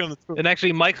 Here come the. And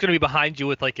actually, Mike's gonna be behind you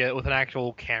with with an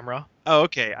actual camera. Oh,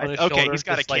 okay. on his Okay, shoulder, he's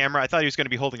got a just like- camera. I thought he was going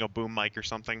to be holding a boom mic or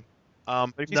something.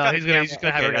 But if he's No, got he's a gonna- camera, he's just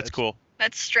gonna have okay, it- that's cool.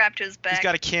 That's strapped to his back. He's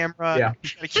got a camera. Yeah.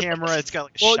 He's got a camera. It's got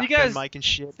like a Well, you shotgun guys- mic and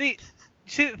shit. The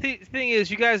thing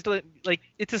is, you guys like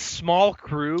it's a small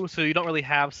crew, so you don't really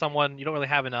have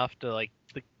enough to like.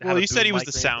 have Well, a you said boom he was mic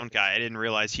the or anything. sound guy. I didn't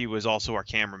realize he was also our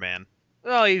cameraman.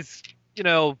 Well, he's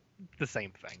the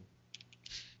same thing.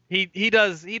 He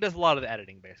does a lot of the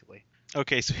editing basically.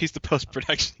 Okay, so he's the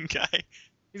post-production guy.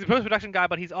 He's a post production guy,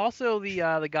 but he's also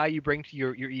the guy you bring to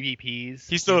your EVPs. He's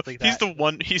things the like he's that.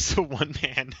 the one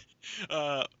man.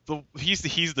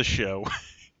 He's the show.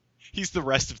 He's the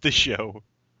rest of the show.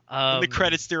 In the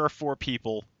credits there are 4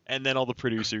 people and then all the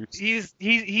producers. He's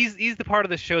the part of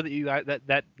the show that you guys,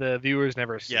 that the viewers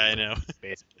never see. Yeah, I know.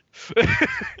 Basically.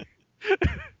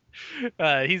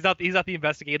 He's not the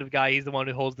investigative guy. He's the one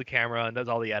who holds the camera and does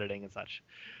all the editing and such.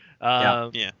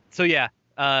 Yeah. So yeah.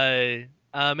 In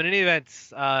any event,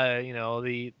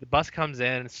 the bus comes in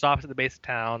and stops at the base of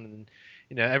town,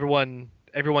 and everyone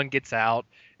gets out,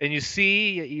 and you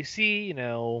see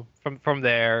from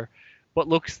there what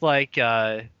looks like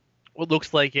a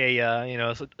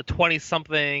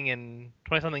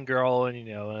 20-something girl and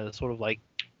a sort of like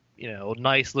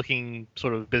nice looking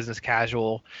sort of business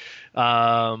casual.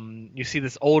 You see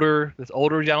this older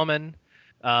gentleman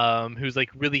who's like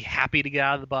really happy to get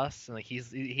out of the bus, and like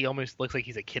he almost looks like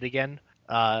he's a kid again.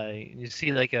 You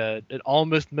see like an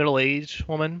almost middle-aged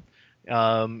woman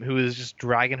who is just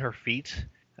dragging her feet.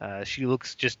 She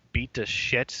looks just beat to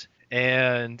shit.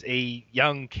 And a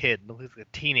young kid, looks like a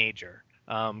teenager,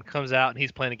 comes out and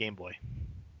he's playing a Game Boy.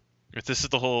 If this is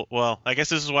the whole, well, I guess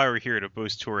this is why we're here, to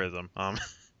boost tourism. And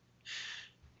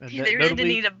They really didn't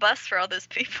need a bus for all those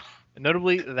people.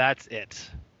 Notably, that's it.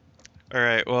 All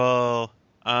right, well,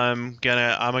 I'm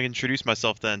gonna introduce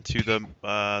myself then to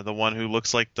the one who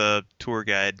looks like the tour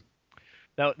guide.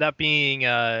 That being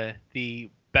the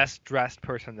best dressed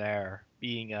person there,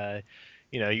 being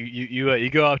you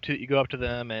go up to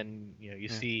them and you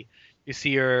see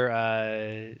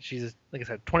her. She's like I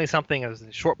said, 20-something, has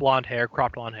short blonde hair,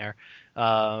 cropped blonde hair,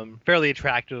 fairly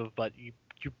attractive, but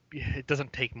it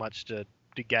doesn't take much to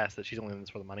guess that she's only in this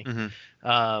for the money.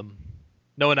 Mm-hmm.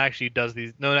 No one actually does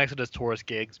tourist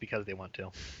gigs because they want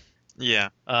to. Yeah.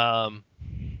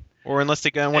 Or unless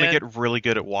they want to get really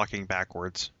good at walking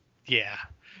backwards. Yeah.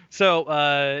 So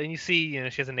and you see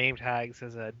she has a name tag that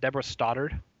says Deborah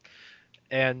Stoddard.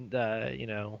 And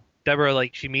Deborah,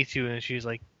 like, she meets you and she's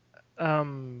like,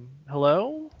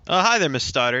 hello? Hi there, Miss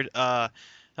Stoddard. Hi,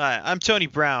 I'm Tony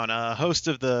Brown, host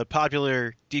of the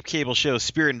popular deep cable show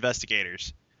Spirit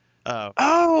Investigators.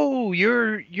 Oh,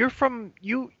 you're from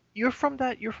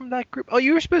that group. Oh,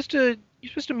 you're supposed to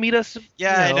meet us.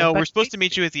 Yeah, I know. We're backstage? supposed to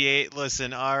meet you at the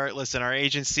our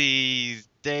agency.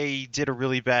 They did a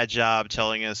really bad job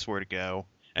telling us where to go.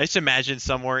 I just imagine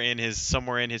somewhere in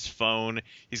his phone,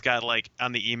 he's got like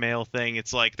on the email thing,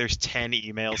 it's like there's 10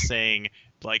 emails saying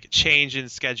like change in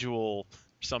schedule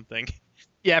or something.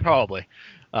 Yeah, probably.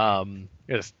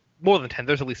 There's more than 10.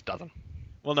 There's at least a dozen.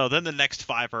 Well, no, then the next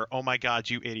 5 are, oh my god,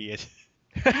 you idiot.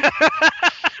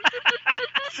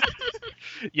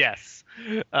 Yes.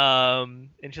 And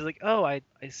she's like, oh, I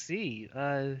see.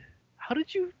 How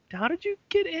did you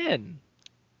get in?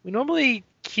 We normally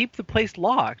keep the place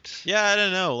locked. Yeah, I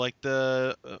don't know. Like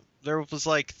there was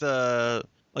like the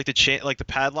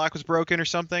padlock was broken or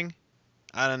something.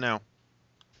 I don't know.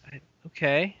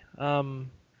 Okay.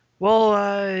 Well,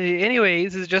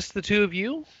 anyways, is it just the two of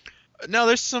you? No,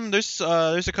 there's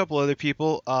a couple other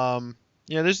people.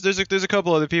 There's a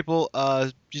couple other people.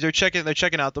 They're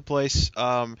checking out the place.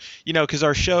 Because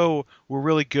our show, we're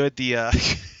really good.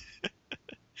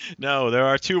 No, there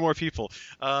are 2 more people.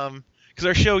 Because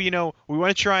our show, we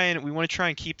want to try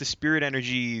and keep the spirit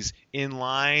energies in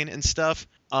line and stuff.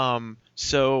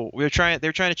 So they're trying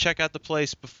to check out the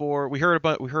place before we heard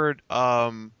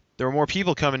there were more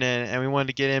people coming in, and we wanted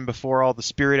to get in before all the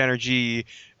spirit energy,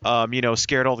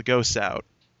 scared all the ghosts out.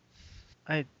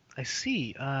 I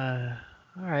see. All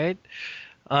right.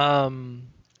 Well,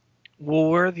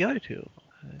 where are the other 2?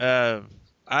 I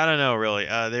don't know really.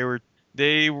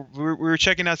 We were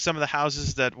checking out some of the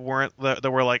houses that were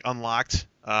like unlocked.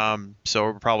 So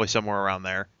we're probably somewhere around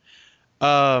there.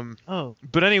 Oh.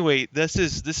 But anyway, this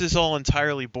is all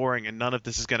entirely boring, and none of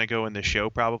this is going to go in the show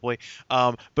probably.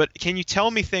 But can you tell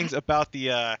me things about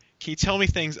this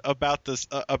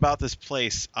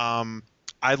place?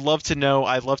 I'd love to know.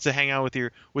 I'd love to hang out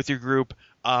with your group.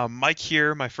 Mike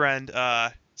here, my friend.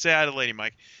 Say hi to Lady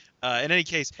Mike. In any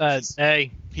case,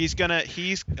 Hey, he's if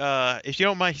you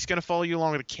don't mind, he's gonna follow you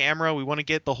along with the camera. We want to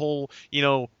get the whole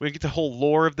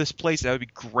lore of this place. That would be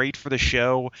great for the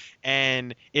show,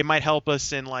 and it might help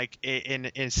us in like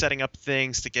in setting up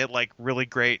things to get really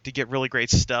great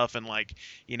stuff, and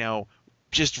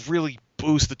just really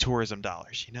boost the tourism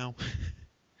dollars.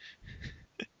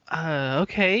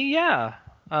 okay, yeah.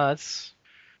 It's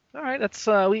all right. That's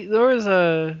there was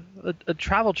a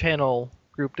travel channel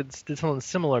group that did something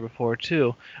similar before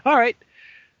too. All right.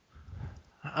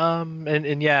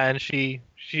 And yeah, and she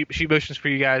motions for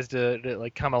you guys to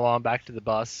like come along back to the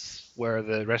bus where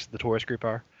the rest of the tourist group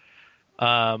are.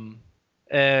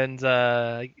 And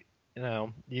I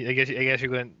guess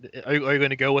you're going. Are you going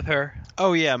to go with her?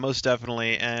 Oh yeah, most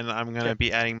definitely, and I'm gonna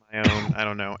be adding my own. I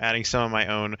don't know, adding some of my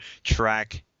own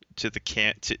track to the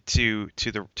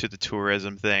to the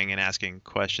tourism thing and asking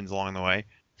questions along the way.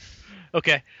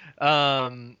 Okay. All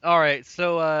right.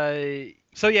 So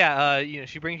yeah.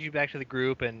 She brings you back to the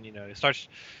group and starts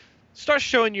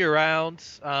showing you around.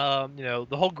 The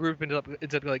whole group ends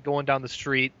up like going down the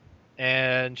street,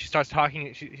 and she starts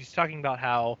talking. She's talking about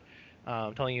how,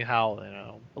 telling you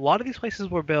how a lot of these places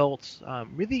were built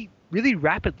really really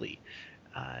rapidly,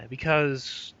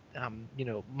 because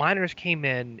miners came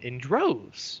in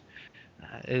droves.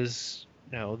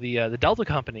 The Delta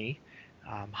Company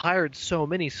hired so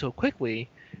many so quickly,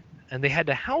 and they had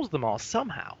to house them all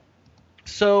somehow.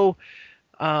 So,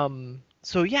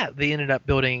 yeah, they ended up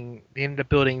building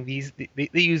these. They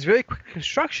use very quick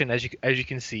construction, as you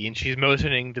can see, and she's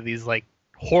motioning to these like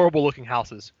horrible looking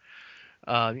houses.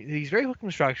 These very quick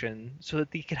construction so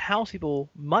that they could house people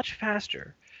much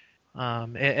faster.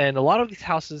 And a lot of these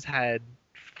houses had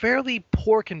fairly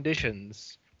poor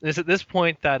conditions. And it's at this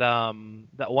point that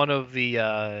one of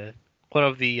the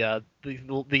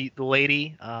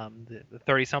lady, the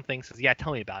 30 something, says, "Yeah,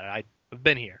 tell me about it. I've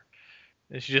been here."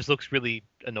 And she just looks really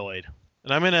annoyed.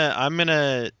 And I'm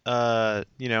gonna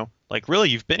really,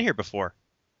 you've been here before.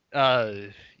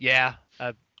 Yeah.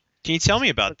 Can you tell me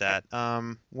about that?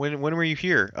 When were you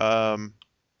here? And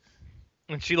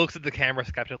she looks at the camera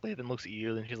skeptically, then looks at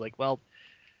you, and she's like, "Well,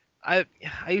 I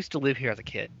used to live here as a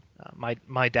kid.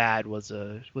 My dad was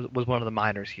one of the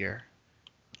miners here."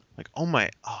 Like,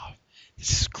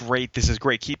 this is great. This is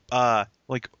great. Keep well,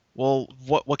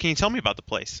 what can you tell me about the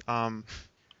place?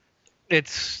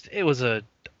 It was a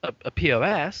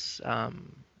POS. Well,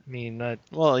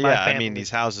 yeah, family, these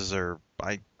houses are.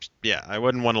 I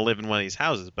wouldn't want to live in one of these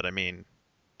houses, but this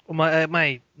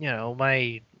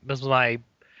was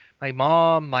my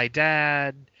mom, my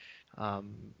dad,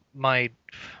 my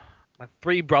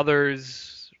three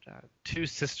brothers, two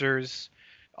sisters,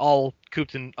 all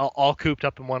cooped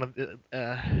up in one of the.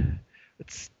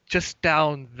 It's just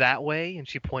down that way, and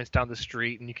she points down the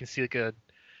street, and you can see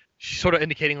she's sort of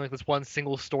indicating like this one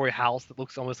single story house that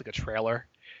looks almost like a trailer.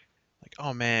 Like,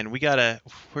 oh man, we're gonna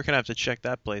have to check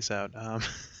that place out.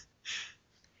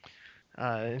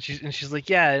 And she's like,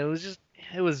 yeah, it was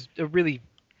a really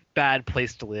bad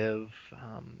place to live.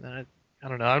 And I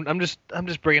don't know. I'm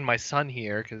just bringing my son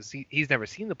here because he's never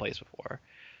seen the place before.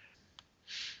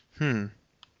 Is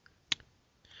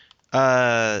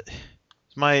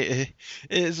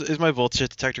my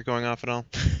bullshit detector going off at all?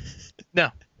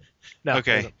 No.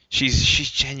 Okay,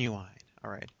 she's genuine. All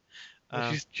right.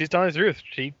 She's telling the truth.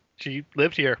 She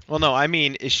lived here. Well, no,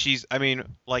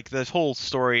 like this whole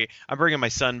story. I'm bringing my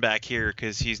son back here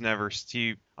because I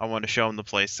want to show him the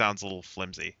place. Sounds a little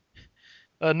flimsy.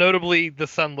 Notably, the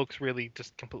son looks really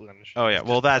just completely uninterested. Oh yeah,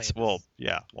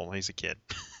 well he's a kid.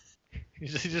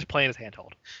 he's just playing his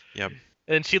handhold. Yep.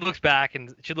 And she looks back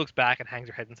and hangs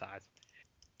her head in sighs.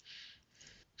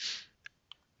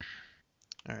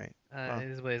 All right.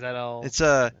 Is that all? It's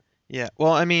yeah.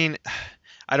 Well, I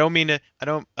don't mean to.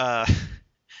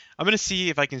 I'm gonna see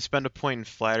if I can spend a point in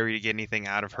flattery to get anything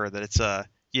out of her. That it's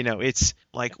it's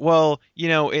like, well,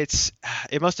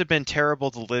 it must have been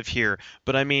terrible to live here,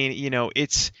 but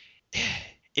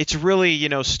it's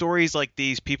really, stories like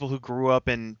these, people who grew up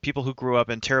in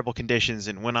terrible conditions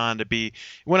and went on to do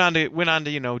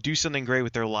something great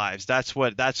with their lives. That's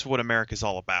what America's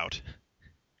all about.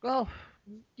 Well,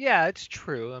 yeah, it's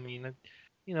true. I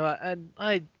a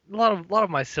lot of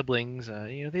my siblings,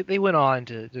 they went on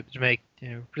to make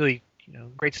really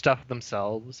great stuff of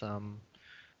themselves.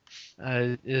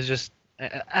 It was just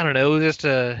I don't know. It was just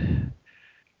a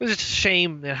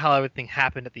shame how everything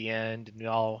happened at the end, and we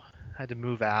all had to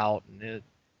move out, and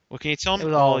Well, can you tell me? It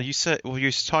was Well, all. you said. Well,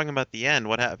 you're talking about the end.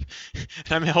 What happened?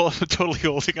 And I'm totally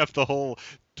holding up the whole.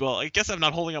 Well, I guess I'm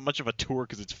not holding up much of a tour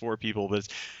because it's 4 people, but it's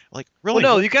like Well, really.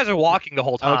 no, you guys are walking the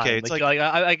whole Okay, time. it's Like,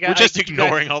 like we're I just you guys-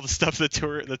 ignoring all the stuff the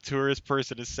tourist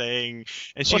person is saying,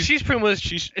 and Well, she's she's pretty much.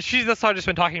 she's She's that's just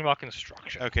been talking about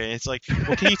construction. okay. It's like,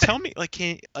 well, can you tell me?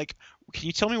 Can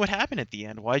you tell me what happened at the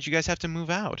end? Why did you guys have to move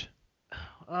out?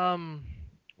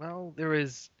 Well, there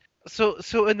is so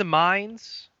in the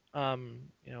mines,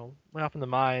 way off in the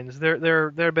mines,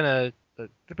 there have been a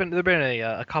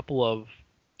couple of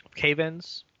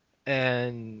cave-ins,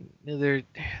 and there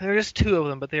are just two of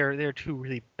them, but they're two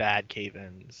really bad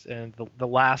cave-ins, and the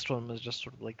last one was just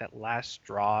sort of like that last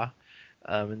straw,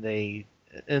 and they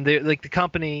like the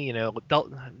company,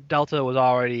 Delta was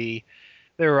already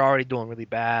they were already doing really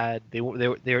bad.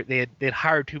 They'd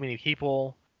hired too many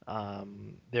people.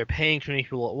 They're paying too many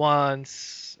people at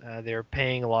once. They're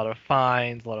paying a lot of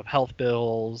fines, a lot of health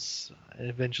bills. And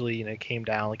eventually, it came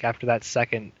down. Like after that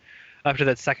second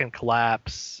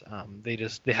collapse,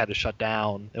 they had to shut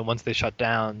down. And once they shut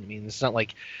down, I mean, it's not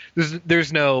like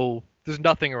there's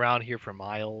nothing around here for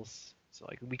miles. So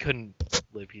like we couldn't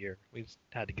live here. We just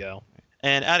had to go.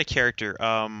 And out of character,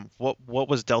 what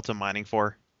was Delta mining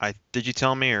for? Did you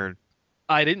tell me, or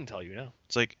I didn't tell you, no.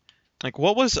 it's like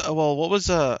what was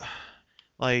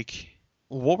like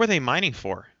what were they mining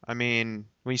for? I mean,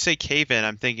 when you say cave-in,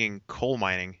 I'm thinking coal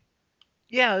mining.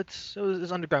 Yeah, it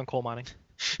was underground coal mining.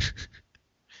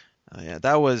 Yeah,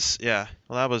 that was Well,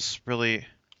 that was really.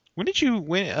 When did you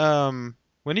live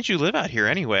out here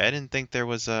anyway? I didn't think there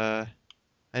was I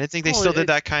didn't think they Well, still did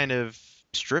that kind of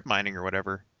strip mining or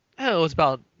whatever. Oh, it was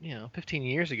about 15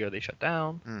 years ago they shut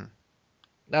down. Hmm.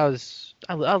 I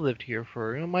lived here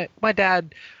for my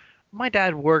dad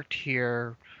worked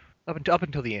here up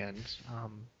until the end,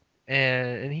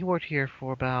 and he worked here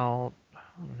for about I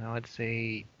don't know, I'd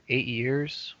say 8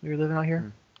 years. We were living out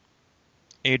here.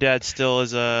 And your dad still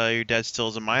is a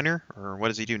miner, or what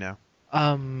does he do now?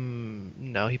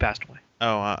 No, he passed away.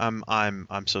 Oh,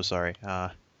 I'm so sorry.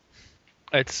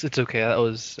 It's okay. That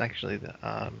was actually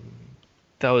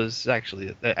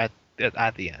at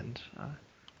the end.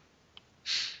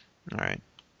 All right.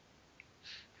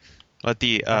 But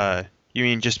you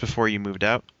mean just before you moved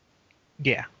out?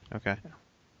 Yeah. Okay. All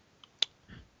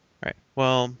right.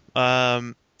 Well,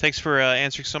 thanks for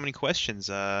answering so many questions.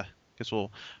 Guess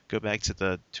we'll go back to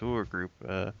the tour group.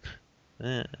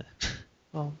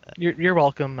 Well, you're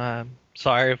welcome.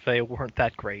 Sorry if they weren't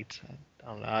that great. I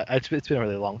don't know. It's been a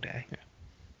really long day. Yeah.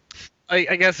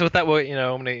 I guess with that,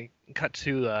 I'm gonna cut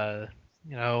to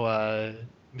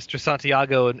Mr.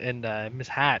 Santiago and Miss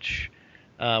Hatch.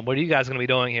 What are you guys gonna be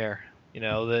doing here?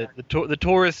 The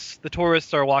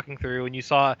tourists are walking through, and you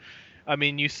saw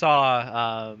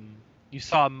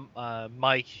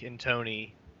Mike and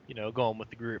Tony, going with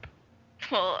the group.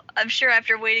 Well, I'm sure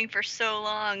after waiting for so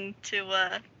long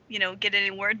to, get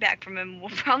any word back from him, we'll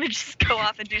probably just go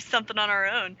off and do something on our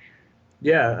own.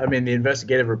 Yeah, I mean the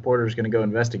investigative reporter is going to go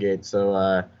investigate,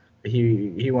 so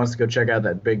he wants to go check out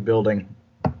that big building,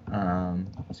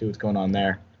 see what's going on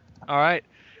there. All right.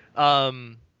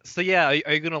 So yeah,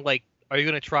 are you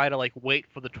gonna try to wait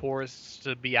for the tourists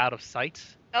to be out of sight?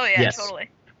 Oh yeah, Yes. totally.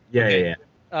 Yeah, Okay. yeah,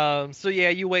 yeah. So yeah,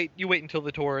 you wait until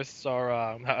the tourists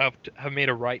are have made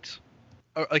a right,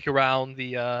 around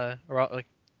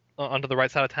onto the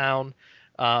right side of town,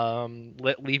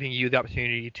 leaving you the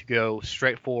opportunity to go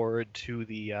straight forward to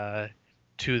the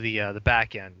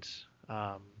back end.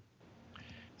 The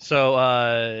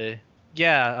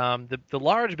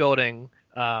large building,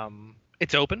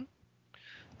 it's open.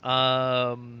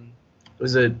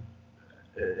 Is it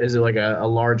like a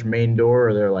large main door, or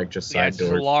are there like just side It's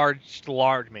doors? a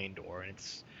large main door, and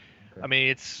Okay. I mean,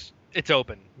 it's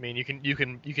open. I mean, you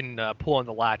can pull on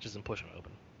the latches and push them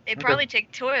open. They Okay. probably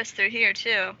take tourists through here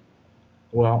too.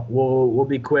 Well, we'll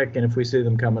be quick, and if we see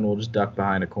them coming, we'll just duck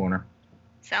behind a corner.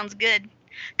 Sounds good.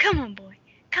 Come on, boy.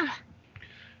 Come on.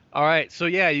 All right, so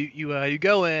yeah, you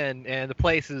go in, and the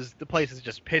place is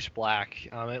just pitch black.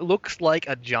 It looks like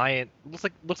a giant, looks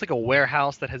like a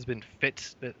warehouse that has been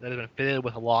fitted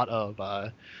with a lot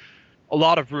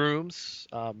of rooms,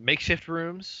 makeshift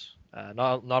rooms.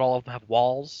 Not all of them have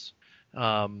walls,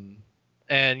 and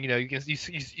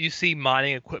you see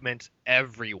mining equipment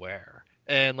everywhere,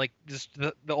 and like just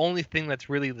the only thing that's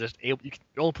really the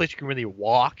only place you can really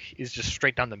walk is just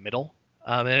straight down the middle,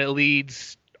 and it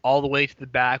leads all the way to the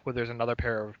back where there's another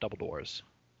pair of double doors.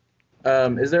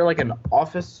 Is there like an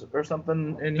office or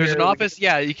something in here? There's an office,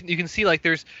 yeah. You can see like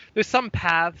there's some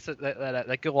paths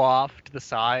that go off to the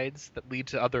sides that lead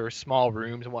to other small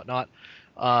rooms and whatnot.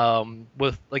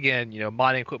 With again,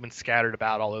 mining equipment scattered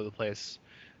about all over the place.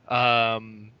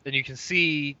 And you can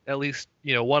see at least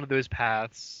one of those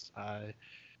paths.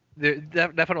 There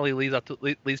definitely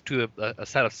leads to a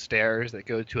set of stairs that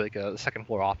go to like a second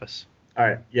floor office. All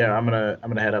right. Yeah, I'm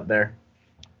gonna head up there.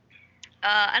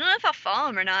 I don't know if I'll follow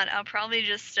him or not. I'll probably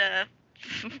just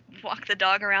walk the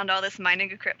dog around all this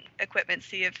mining equipment,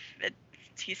 see if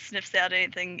he sniffs out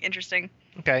anything interesting.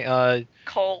 Okay.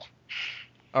 Coal.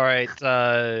 All right.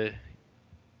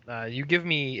 You give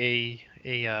me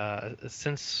a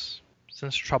sense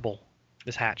trouble,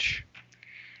 Miss Hatch.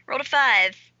 Rolled a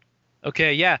 5.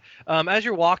 Okay. Yeah. As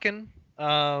you're walking,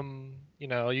 you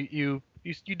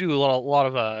do a lot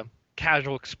of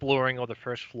casual exploring of the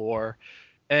first floor,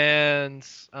 and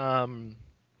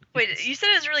Wait, you said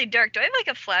it was really dark. Do I have like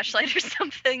a flashlight or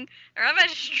something? Or am I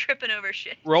just tripping over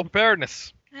shit? roll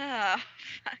preparedness. Oh,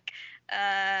 fuck.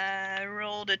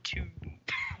 Rolled a 2.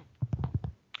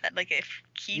 That like a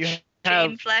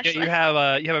keychain flashlight? You have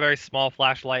a very small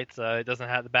flashlight. It doesn't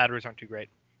have, the batteries aren't too great.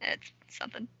 It's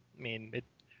something. I mean,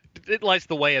 it lights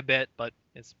the way a bit, but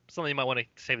it's something you might want to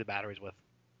save the batteries with.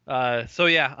 So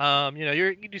yeah,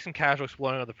 you do some casual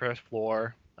exploring on the first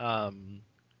floor,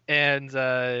 and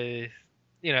while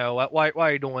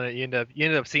you're doing it, you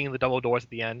end up seeing the double doors at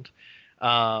the end,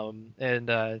 and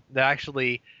that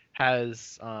actually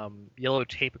has yellow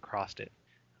tape across it,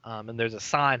 and there's a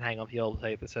sign hanging on the yellow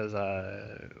tape that says,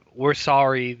 "We're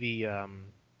sorry, the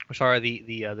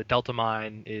Delta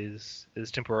mine is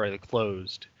temporarily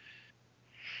closed."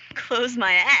 Close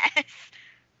my ass.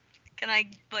 Can I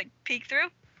like peek through?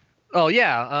 Oh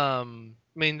yeah. I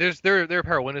mean, there are a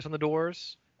pair of windows on the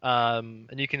doors, and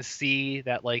you can see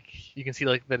that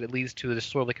that it leads to this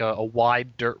sort of like a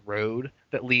wide dirt road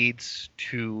that leads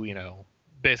to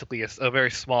basically a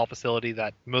very small facility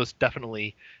that most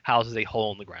definitely houses a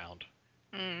hole in the ground.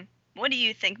 What do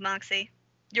you think, Moxie?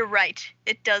 You're right.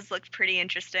 It does look pretty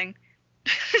interesting.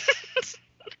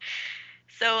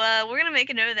 So we're gonna make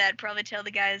a note of that. Probably tell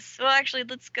the guys. Well, actually,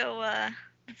 let's go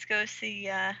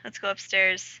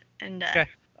upstairs and. Okay.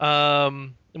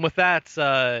 And with that,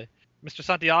 Mr.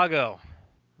 Santiago,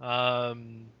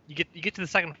 you get to the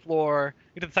second floor.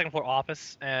 You get to the second floor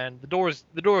office, and the door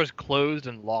is closed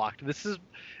and locked.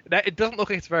 It doesn't look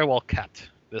like it's very well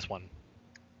kept. This one.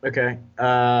 Okay.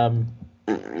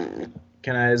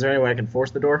 Is there any way I can force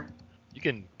the door? You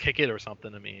can kick it or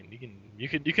something. I mean, you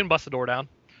can bust the door down.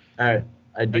 All right.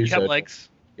 I do You so. have legs.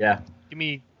 Yeah. Give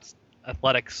me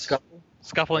athletics.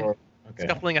 Scuffling. Okay.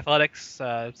 Scuffling athletics.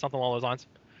 Something along those lines.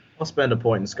 I'll spend a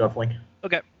point in scuffling.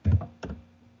 Okay.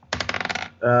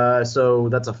 So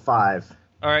that's a 5.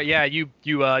 All right. Yeah. You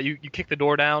kick the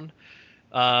door down.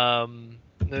 Not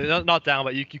down,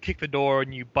 but you kick the door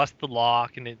and you bust the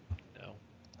lock and it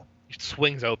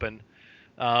swings open.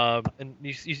 And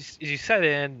as you set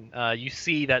in, you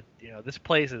see that this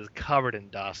place is covered in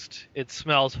dust. It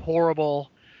smells horrible.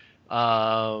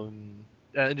 And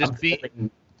just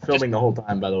filming the whole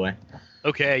time, by the way.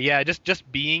 Okay, yeah,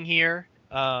 just being here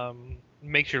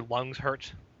makes your lungs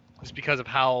hurt, just because of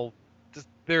how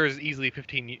there is easily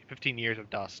 15 years of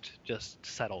dust just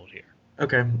settled here.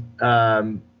 Okay.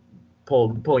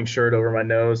 Pulling shirt over my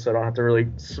nose so I don't have to really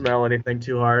smell anything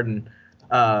too hard, and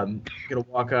gonna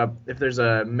walk up. If there's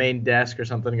a main desk or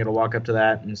something, I'm gonna walk up to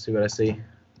that and see what I see.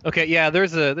 Okay, yeah,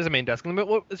 there's a main desk.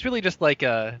 It's really just like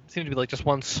seems to be like just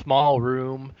one small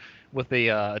room with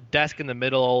a desk in the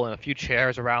middle and a few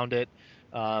chairs around it.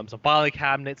 Some filing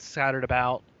cabinets scattered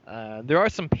about. There are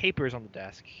some papers on the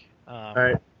desk. All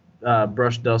right.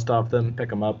 Brush dust off them, pick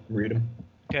them up, read them.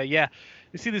 Okay, yeah.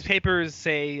 You see these papers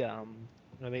say,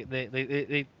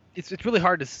 it's really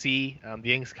hard to see.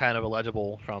 The ink's kind of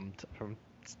illegible from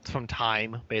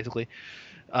time, basically.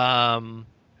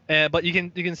 But you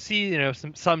can see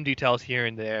some details here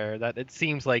and there that it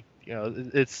seems like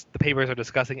it's the papers are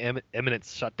discussing imminent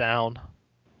shutdown.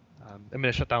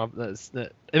 Imminent shutdown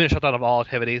of all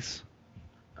activities.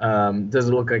 Does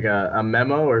it look like a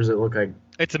memo, or does it look like?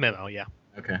 It's a memo, yeah.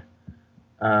 Okay.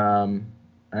 All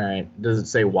right. Does it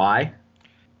say why?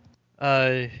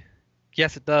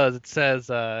 Yes, it does. It says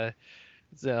imminent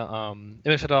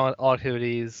shutdown of all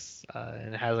activities,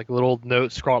 and it has like a little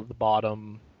note scrawled at the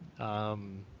bottom.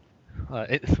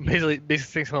 It basically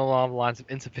thinks along the lines of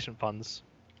insufficient funds.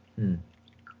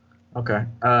 Okay.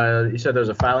 You said there's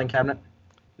a filing cabinet?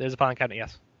 There's a filing cabinet,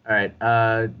 yes. All right.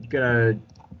 Gonna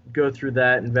go through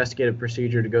that investigative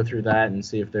procedure to go through that and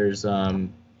see if there's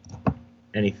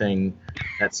anything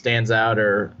that stands out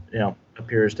or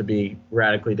appears to be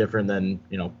radically different than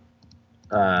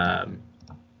I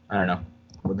don't know,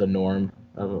 the norm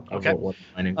of what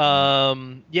mining.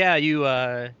 Yeah, you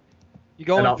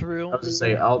going through. I'll just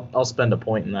say I'll spend a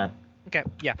point in that. Okay,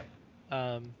 yeah.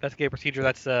 Investigative procedure.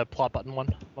 That's plot button one.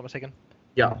 If I'm not mistaken.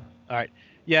 Yeah. All right.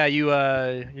 Yeah,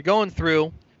 you're going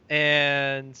through,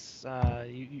 and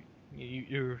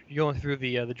you're going through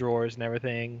the drawers and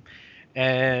everything,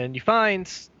 and you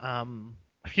find a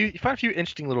few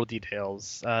interesting little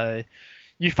details.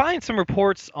 You find some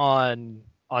reports on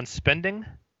spending,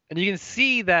 and you can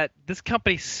see that this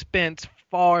company spent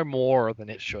far more than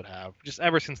it should have, just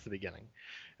ever since the beginning.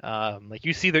 Like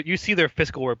you see their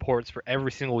fiscal reports for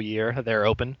every single year that they're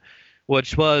open,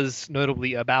 which was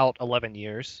notably about 11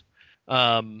 years.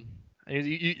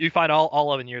 You find all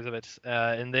 11 years of it,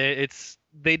 and they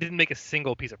didn't make a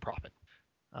single piece of profit.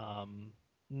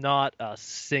 Not a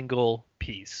single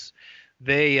piece.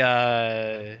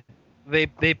 They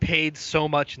paid so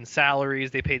much in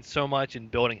salaries. They paid so much in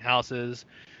building houses.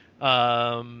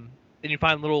 And you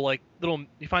find you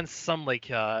find some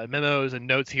memos and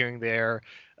notes here and there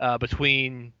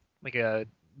between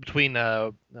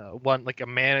one like a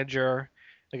manager,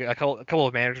 like a couple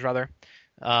of managers rather,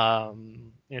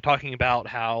 talking about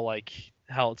how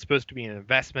it's supposed to be an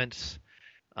investment,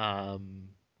 and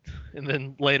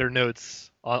then later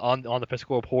notes on the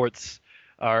fiscal reports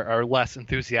are less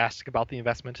enthusiastic about the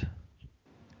investment.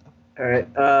 All right.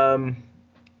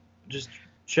 Just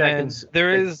checking. And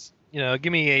there is,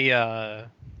 give me a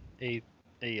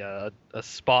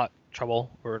spot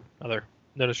trouble or other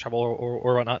notice trouble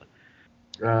or whatnot.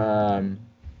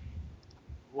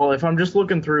 Well, if I'm just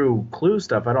looking through clue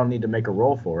stuff, I don't need to make a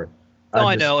roll for it. No,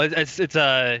 I know. It's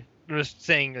I'm just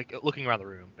saying, like, looking around the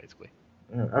room, basically.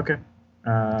 Okay.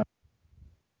 I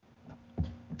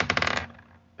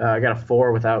got a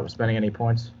 4 without spending any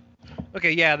points.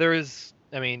 Okay, yeah, there is.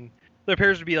 I mean, there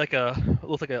appears to be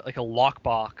looks like a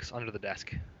lockbox under the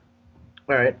desk.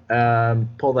 All right.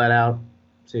 Pull that out.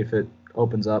 See if it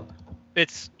opens up.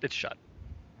 It's shut.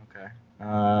 Okay.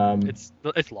 It's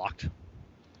locked.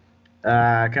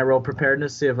 Can I roll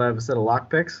preparedness? See if I have a set of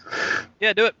lockpicks.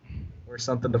 Yeah, do it. Or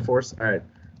something to force. All right.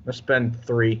 Let's spend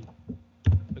 3.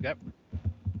 Okay.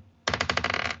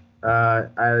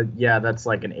 Yeah, that's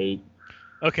like an 8.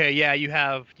 Okay, yeah, you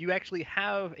actually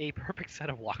have a perfect set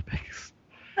of lockpicks.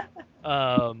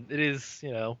 It is, in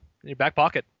your back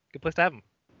pocket. Good place to have them.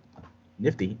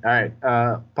 Nifty. All right.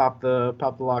 Pop the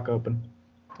lock open.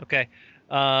 Okay.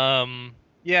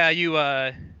 Yeah, you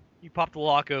pop the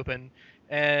lock open,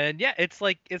 and yeah, it's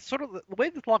sort of the way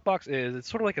this lockbox is. It's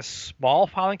sort of like a small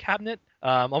filing cabinet,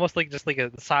 almost like just like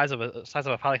the size of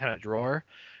a filing cabinet drawer.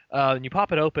 And you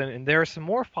pop it open, and there are some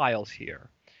more files here.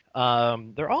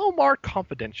 They're all marked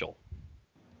confidential.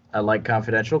 I like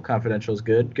confidential. Confidential is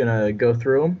good. Gonna go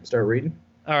through them. Start reading.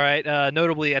 All right.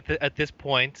 Notably, at this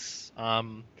point,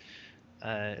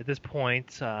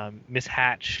 Miss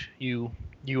Hatch, you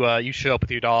show up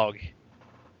with your dog.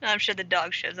 I'm sure the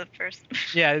dog shows up first.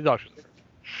 Yeah, the dog shows up first.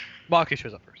 Moxie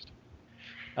shows up first.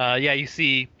 Yeah, you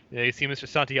see Mr.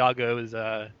 Santiago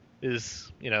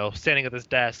is standing at this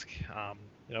desk,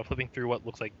 flipping through what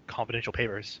looks like confidential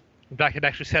papers. In fact, it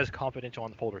actually says confidential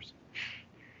on the folders.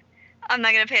 I'm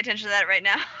not gonna pay attention to that right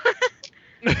now.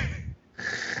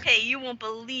 Hey, you won't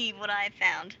believe what I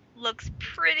found. Looks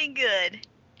pretty good.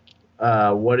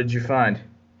 What did you find?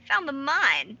 Found the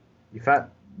mine. You found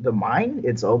the mine?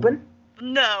 It's open?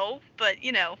 No, but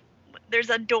there's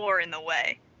a door in the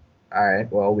way. All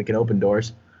right. Well, we can open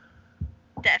doors.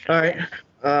 Definitely.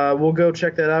 All right. We'll go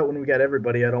check that out when we got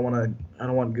everybody. I don't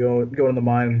want to go in the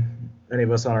mine, any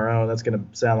of us on our own. That's gonna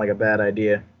sound like a bad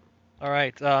idea. All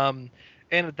right.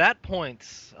 And at that point,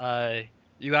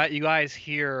 you guys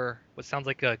hear what sounds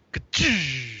like a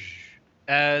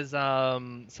as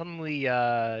suddenly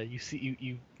you see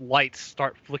you lights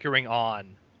start flickering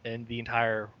on in the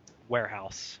entire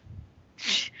warehouse.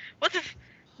 What?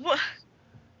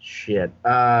 Shit.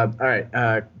 All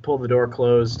right. Pull the door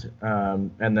closed,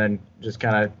 and then just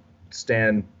kind of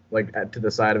stand to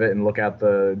the side of it and look out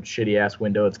the shitty ass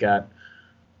window it's got.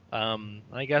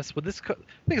 I guess I think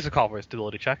it's a call for a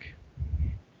stability check.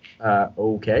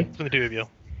 Okay. It's from the two of you.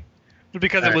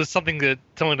 Because All it was something to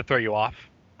throw you off.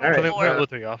 All right. Something that would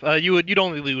throw you off. You'd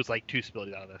only lose like 2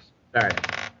 stabilities out of this. All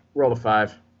right. Roll a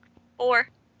 5. 4.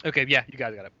 Okay, yeah, you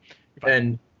guys got it. You're fine.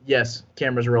 And yes,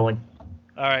 camera's rolling.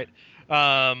 All right.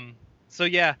 So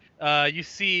yeah, you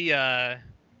see. Okay.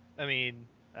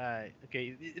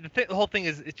 The whole thing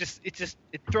is it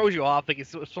throws you off. Like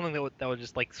it's something that would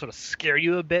just like sort of scare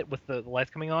you a bit with the lights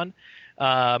coming on.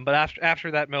 But after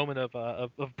that moment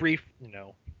of brief,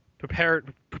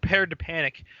 prepared to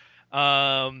panic,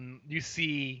 you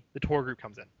see the tour group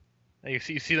comes in. You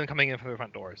see them coming in from the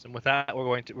front doors, and with that,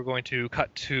 we're going to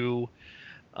cut to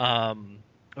Mr.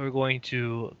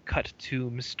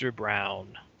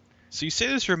 Brown. So you say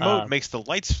this remote Um, makes the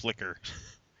lights flicker?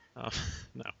 Oh,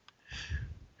 no.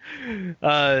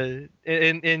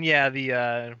 And yeah,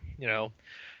 the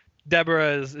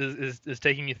Deborah is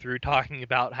taking you through talking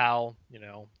about how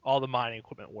all the mining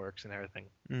equipment works and everything,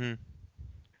 Hmm.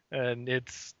 and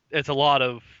it's a lot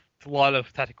of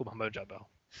tactical mumbo jumbo.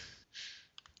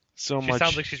 So She sounds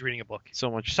like much. she's reading a book.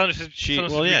 So much. She sounds like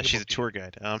Well, yeah, reading she's a book to you. tour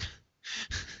guide.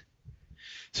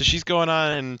 So she's going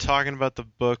on and talking about the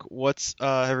book. What's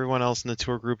everyone else in the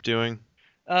tour group doing?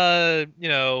 The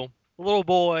little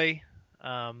boy,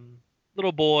 um,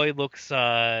 little boy looks,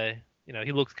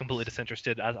 he looks completely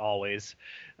disinterested as always.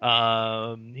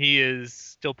 He's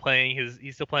still playing his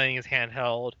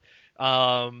handheld.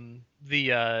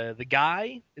 The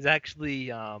guy is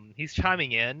actually, he's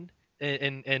chiming in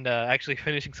and actually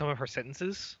finishing some of her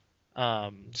sentences.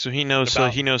 So he knows. So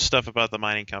About, he knows stuff about the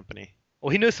mining company. well,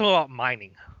 he knows some about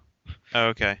mining Oh,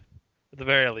 okay. at the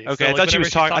very least. Okay. So, I like, thought she whenever was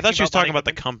she's talking. I thought she was talking mining about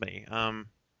the equipment. company.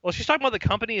 Well, she's talking about the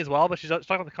company as well, but she's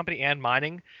talking about the company and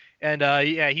mining. And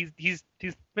yeah, he's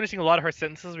finishing a lot of her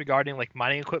sentences regarding like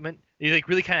mining equipment. He's like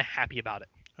really kind of happy about it.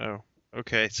 Oh.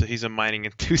 Okay. So he's a mining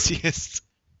enthusiast.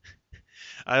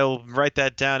 I'll write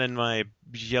that down in my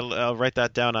yellow. I'll write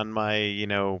that down on my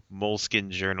moleskin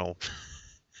journal.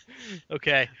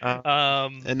 Okay.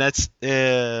 And that's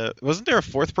wasn't there a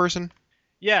fourth person?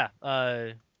 Yeah.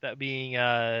 That being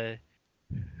that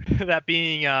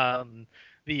being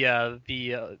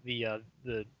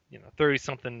the 30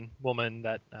 something woman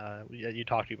that you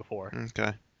talked to before.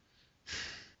 Okay.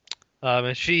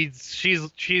 And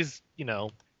she's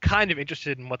kind of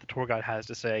interested in what the tour guide has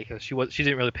to say because she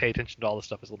didn't really pay attention to all this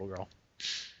stuff as a little girl.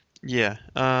 Yeah.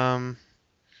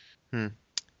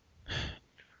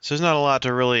 So there's not a lot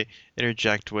to really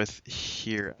interject with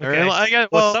here. Or, Okay. I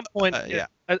got Well, well. at some point, Yeah.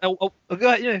 go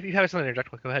ahead. Yeah, if you have something to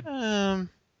interject with, go ahead.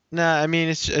 Nah. I mean,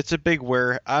 it's a big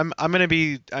where I'm gonna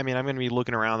be. I mean, I'm gonna be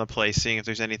looking around the place, seeing if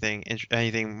there's anything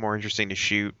more interesting to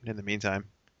shoot in the meantime.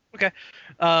 So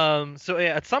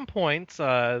yeah, at some point,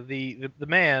 the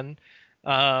man,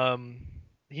 the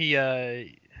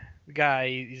guy,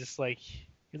 he's like,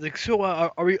 so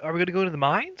are we gonna go to the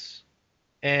mines?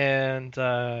 And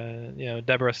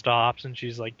Deborah stops and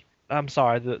she's like, I'm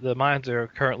sorry, the mines are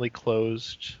currently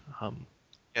closed.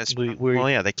 Yes. We Well,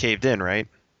 yeah, they caved in, right?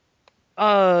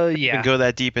 You yeah. can go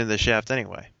that deep into the shaft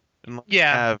anyway. Unless you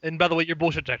Yeah. have- And by the way, your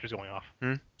bullshit detector's going off.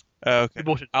 Oh, okay. Your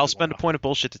bullshit I'll detector's spend a going point of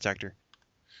bullshit detector.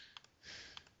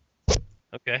 off.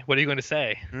 Okay. What are you going to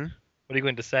say? What are you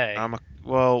going to say?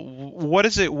 Well, what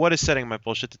is it? What is setting my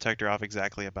bullshit detector off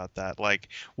exactly about that? Like,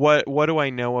 what do I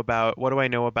know about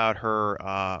her?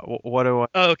 What do I?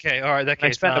 Okay. All right. That I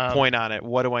case. spent a point on it.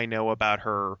 What do I know about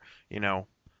her?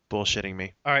 Bullshitting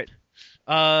me. All right.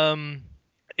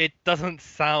 It doesn't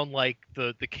sound like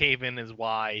the cave-in is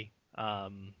why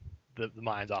the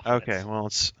mine's off limits. Okay, well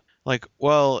it's like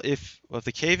if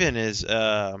the cave-in is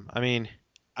I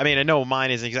know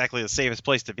mine isn't exactly the safest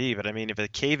place to be, but I mean if the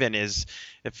cave-in is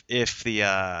if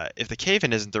the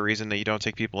cave-in isn't the reason that you don't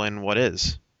take people in, what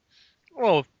is?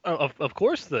 Well, of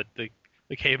course the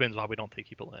cave-in's why we don't take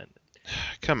people in.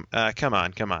 Come on.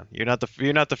 You're not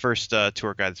the first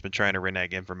tour guide that's been trying to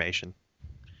renege information.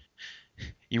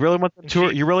 You really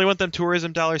want them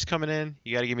tourism dollars coming in?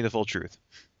 You got to give me the full truth.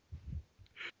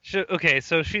 Okay,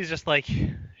 so she's like,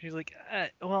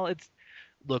 well,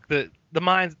 look, the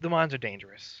mines are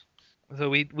dangerous. So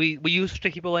we used to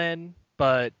take people in,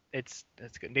 but it's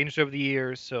gotten dangerous over the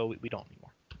years, so we don't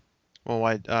anymore. Well,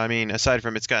 why? I mean, aside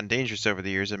from it's gotten dangerous over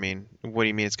the years, I mean, what do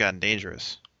you mean it's gotten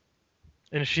dangerous?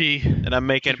 And I'm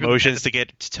making really motions to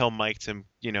tell Mike to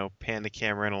pan the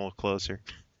camera in a little closer.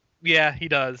 Yeah, he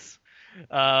does.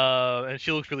 And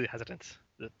she looks really hesitant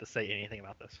to say anything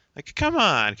about this. Like, come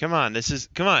on. Come on. And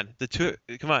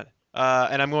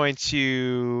I'm going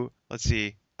to let's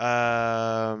see.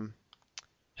 I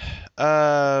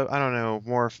don't know,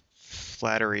 more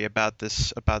flattery about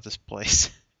this place.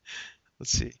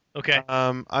 Let's see. Okay.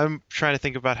 I'm trying to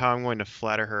think about how I'm going to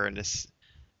flatter her, and it's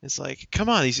like, come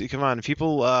on,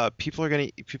 people are gonna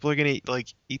like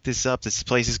eat this up. This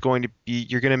place is going to be,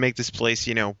 you're gonna make this place,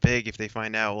 big if they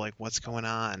find out like what's going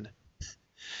on.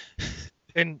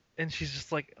 And she's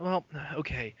just like, well,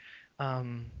 okay.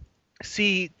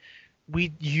 See,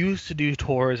 we used to do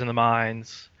tours in the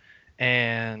mines,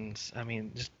 and I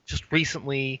mean, just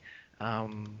recently,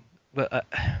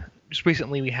 just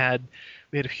recently we had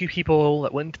a few people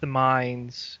that went into the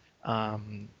mines.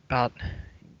 About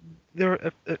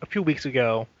a few weeks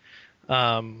ago,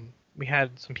 we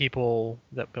had some people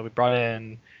that we brought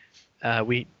in.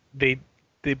 They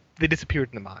disappeared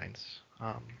in the mines.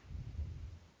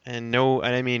 And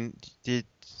I mean,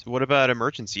 what about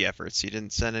emergency efforts? You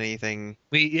didn't send anything.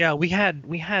 We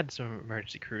had some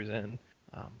emergency crews in.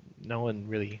 No one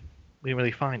really, we didn't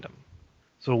really find them.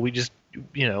 So we just,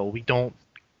 we don't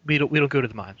go to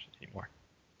the mines anymore.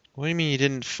 What do you mean you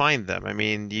didn't find them? I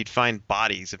mean, you'd find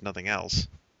bodies if nothing else.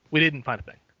 We didn't find a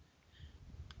thing.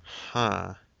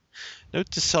 Huh.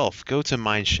 Note to self: go to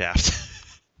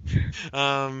mineshaft.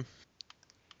 um.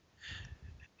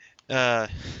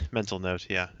 Mental note.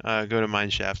 Yeah. Go to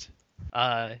mineshaft.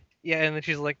 Yeah, and then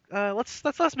she's like,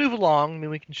 let's move along. I mean,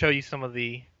 we can show you some of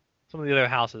the other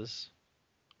houses.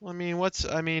 Well,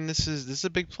 I mean, this is a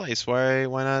big place. Why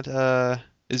not?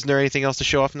 Isn't there anything else to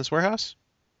show off in this warehouse?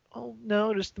 Oh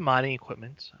no, just the mining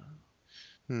equipment.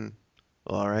 Well,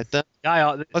 all right then.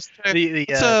 Yeah, Let's check,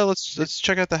 let's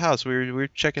check out the house. We were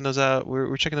checking those out. We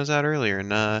were checking those out earlier,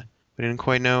 and we didn't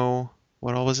quite know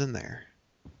what all was in there.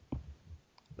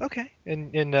 Okay,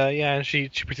 and she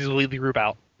proceeds to lead the group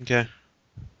out. Okay.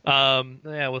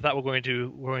 Yeah, with that we're going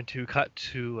to cut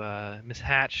to Miss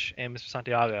Hatch and Mr.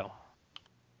 Santiago.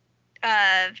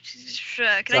 Can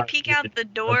I peek out the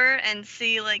door and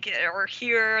see or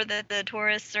hear that the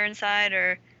tourists are inside,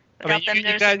 or without them you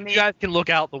noticing me? guys can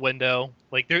look out the window.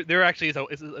 Like there actually is a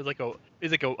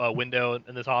window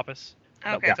in this office.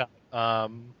 that Okay. looks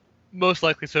out. Most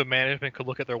likely, so management could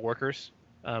look at their workers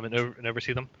and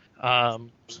oversee them.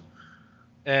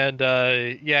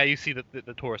 Yeah, you see that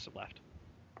the tourists have left.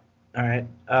 All right.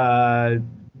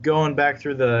 Going back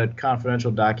through the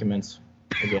confidential documents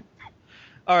again.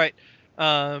 All right.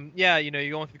 Yeah,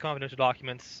 you're going through the confidential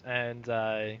documents, and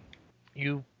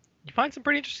you find some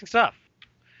pretty interesting stuff.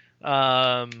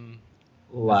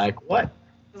 Like what?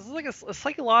 This is like a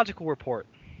psychological report,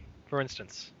 for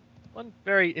instance. One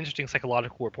very interesting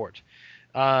psychological report.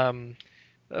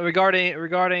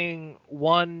 Regarding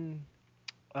one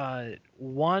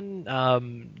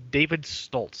David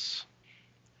Stoltz.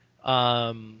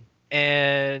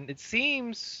 And it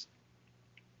seems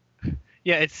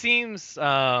this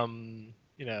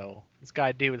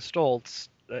guy David Stoltz,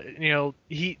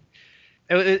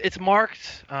 it's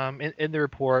marked in the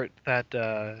report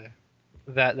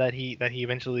that he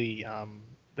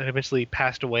eventually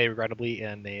passed away regrettably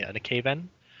in a cave-in.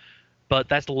 But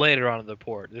that's later on in the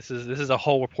report. This is a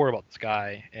whole report about this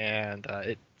guy, and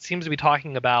it seems to be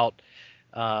talking about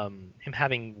him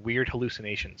having weird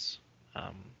hallucinations.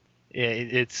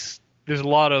 There's a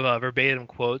lot of verbatim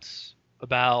quotes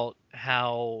about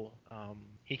how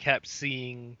he kept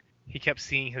seeing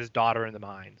his daughter in the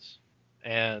mines,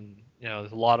 and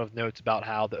there's a lot of notes about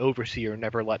how the overseer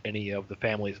never let any of the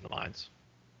families in the mines.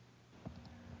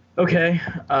 Okay.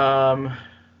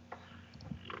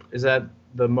 Is that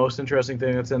the most interesting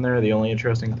thing that's in there? The only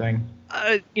interesting thing?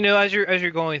 As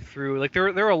you're going through, like there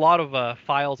are a lot of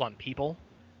files on people,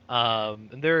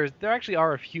 and there actually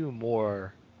are a few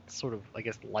more sort of, I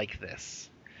guess, like this.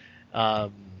 A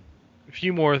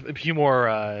few more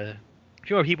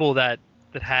people that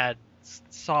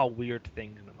saw weird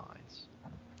things in the mines.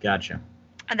 Gotcha.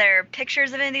 Are there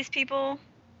pictures of any of these people?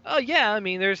 Oh yeah, I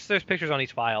mean there's pictures on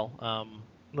each file.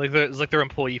 Like their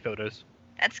employee photos.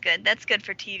 That's good. That's good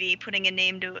for TV. Putting a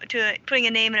name putting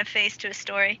a name and a face to a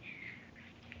story.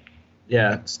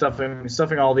 Yeah,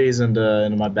 stuffing all these into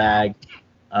my bag,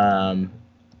 and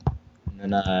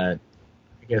then I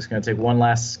guess gonna take one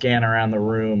last scan around the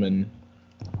room and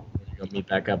go meet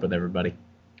back up with everybody.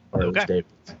 Or Okay. David.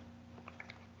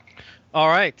 All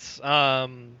right. So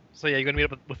yeah, you're gonna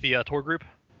meet up with the tour group.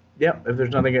 Yep. If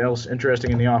there's nothing else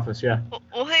interesting in the office, yeah.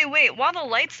 Well, hey, wait. While the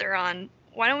lights are on,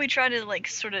 why don't we try to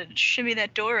sort of shimmy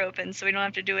that door open so we don't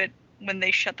have to do it when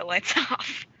they shut the lights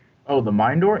off? Oh, the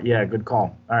mine door? Yeah, good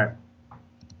call. All right.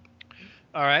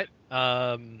 All right.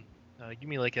 Give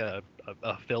me like a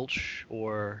filch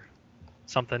or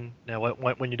something.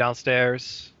 When you're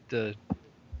downstairs to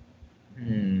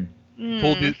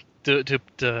pull to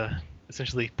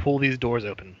essentially pull these doors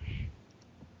open.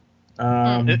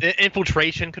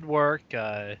 Infiltration could work.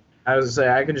 I was gonna say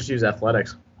I can just use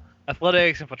athletics.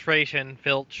 Athletics, infiltration,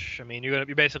 filch. I mean, you're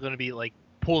basically gonna be like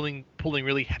pulling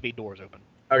really heavy doors open.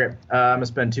 Okay. I'm gonna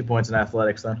spend 2 points in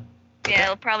athletics then. Yeah,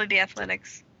 it'll probably be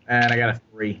athletics. And I got a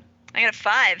 3. I got a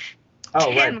 5.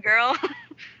 Oh, Damn, right. girl.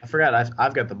 I forgot.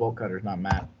 I've got the bolt cutters, not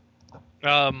Matt.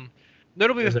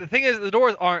 Notably, the thing is, the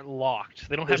doors aren't locked.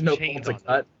 They don't There's have no chains bolts to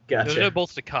on them. cut. Gotcha. There's no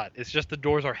bolts to cut. It's just the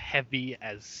doors are heavy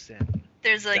as sin.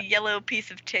 There's a yellow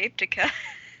piece of tape to cut.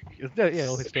 Yeah,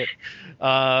 let's do it.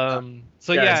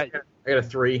 So Guys, yeah, I got a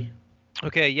 3.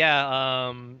 okay,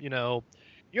 yeah.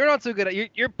 You're not so good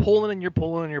at you're pulling and you're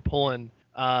pulling and you're pulling.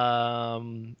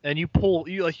 And you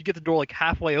get the door like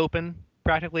halfway open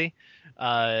practically.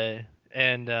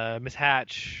 and Miss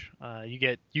Hatch,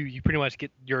 you pretty much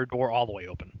get your door all the way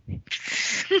open.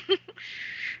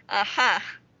 Uh-huh.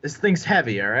 This thing's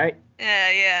heavy, all right?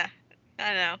 Yeah.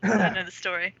 I know. I know the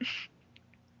story.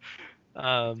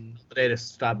 Today to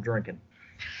stop drinking.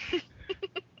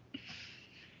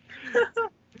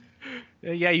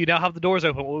 Yeah, you now have the doors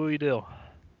open. What will you do?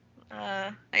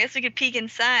 I guess we could peek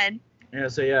inside. Yeah,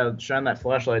 so yeah, shine that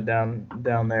flashlight down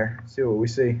there. See what we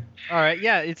see. All right,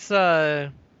 yeah, it's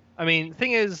I mean,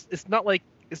 thing is, it's not like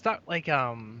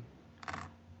all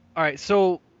right,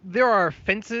 so there are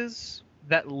fences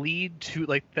that lead to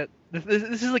like that.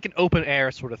 This is like an open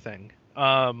air sort of thing.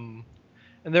 And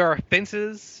there are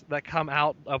fences that come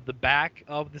out of the back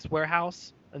of this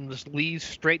warehouse and just leads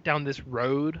straight down this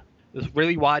road, this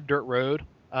really wide dirt road,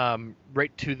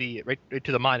 right to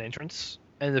the mine entrance.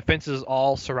 And the fences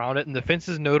all surround it, and the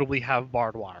fences notably have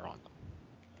barbed wire on them,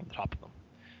 on the top of them.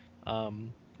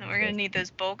 And we're gonna need those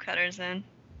bolt cutters then.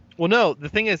 Well, no, the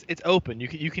thing is, it's open.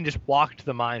 You can just walk to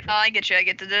the mine. Oh, I get you.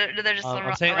 They're just I'm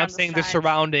around saying the they're sides.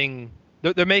 surrounding.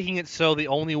 They're making it so the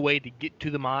only way to get to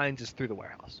the mines is through the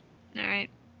warehouse. All right.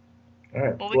 All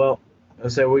right. Well, Well, I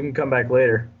say we can come back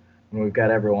later when we've got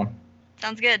everyone.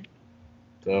 Sounds good.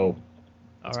 So,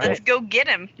 All Let's right. go get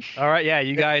him. All right. Yeah,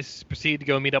 you guys proceed to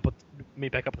go meet back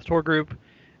up with the tour group,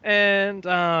 and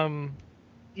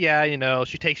yeah,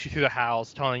 she takes you through the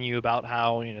house, telling you about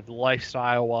how the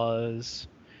lifestyle was,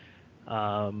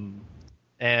 and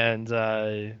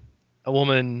a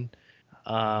woman,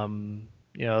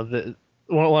 the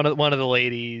one of the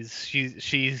ladies,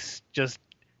 she's just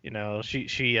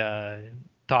she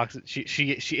talks,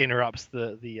 she interrupts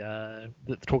the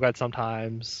tour guide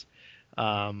sometimes.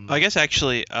 I guess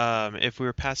actually, if we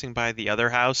were passing by the other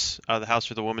house, the house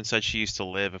where the woman said she used to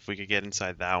live, if we could get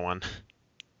inside that one.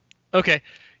 Okay,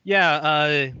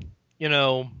 yeah,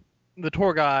 the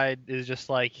tour guide is just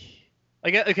like,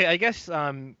 I guess,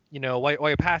 while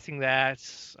you're passing that,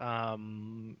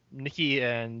 Nikki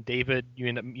and David, you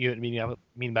end up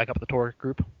meeting back up with the tour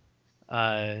group,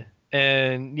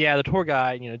 and yeah, the tour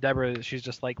guide, Deborah, she's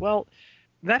just like, well,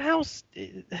 that house.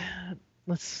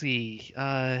 Let's see.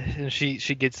 And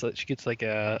she gets like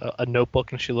a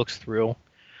notebook and she looks through,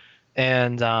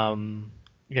 and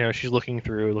she's looking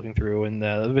through, and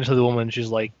eventually the woman, she's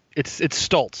like, it's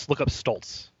Stoltz. Look up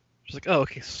Stoltz. She's like, oh,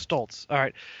 okay, Stoltz. All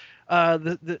right.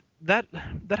 That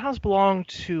house belonged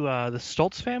to the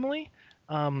Stoltz family.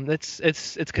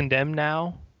 It's condemned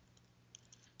now.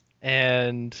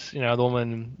 And the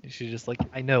woman, she's just like,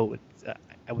 I know.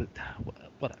 I would,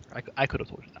 whatever. I could have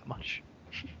told you that much.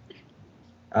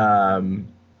 all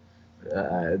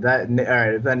right.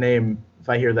 If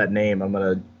I hear that name, I'm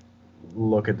gonna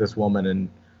look at this woman and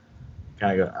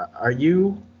kind of go, are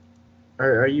you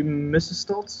Mrs.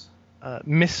 Stoltz?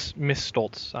 Miss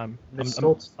Stoltz. I'm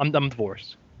Stoltz? I'm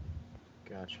divorced.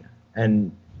 Gotcha.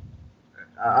 And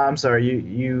I'm sorry,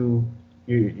 you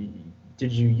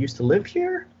did you used to live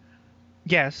here?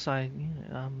 Yes,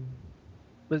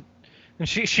 but and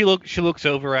she looks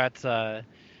over at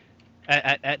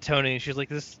Tony, and she's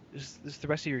like, is this the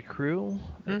rest of your crew?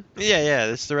 Yeah,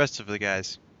 that's the rest of the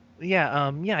guys.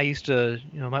 Yeah, I used to,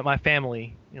 my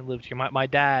family lived here. My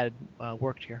dad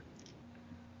worked here.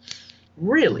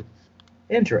 Really?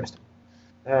 Interesting.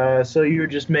 So you were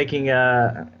just making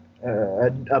a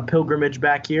pilgrimage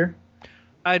back here?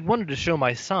 I'd wanted to show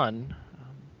my son,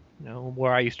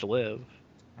 where I used to live.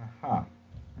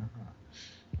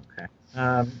 Okay.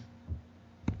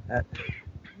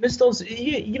 Miss Stoltz,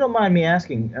 you don't mind me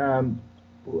asking,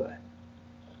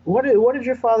 what did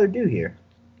your father do here?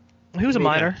 He was a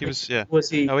miner. Yeah, he was. Yeah. Was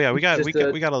he? Oh yeah, we got just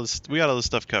all this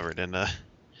stuff covered, and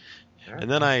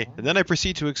then I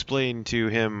proceed to explain to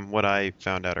him what I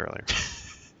found out earlier.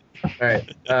 All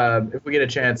right. If we get a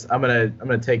chance, I'm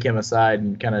gonna take him aside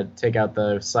and kind of take out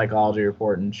the psychology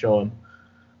report and show him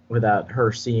without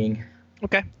her seeing.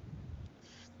 Okay.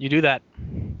 You do that.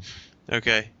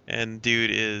 Okay, and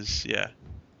dude is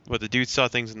the dude saw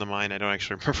things in the mine. I don't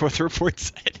actually remember what the report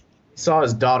said. He saw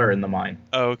his daughter in the mine.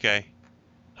 Oh, okay.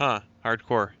 Huh.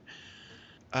 Hardcore.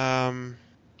 I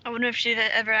wonder if she'd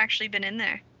ever actually been in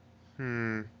there.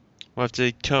 We'll have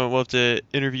to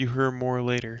interview her more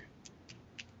later.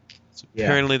 So Yeah.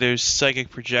 apparently there's psychic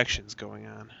projections going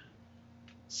on.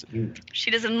 So,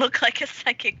 She doesn't look like a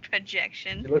psychic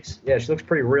projection. She looks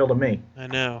pretty real to me. I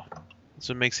know. That's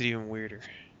what makes it even weirder.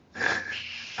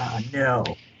 No.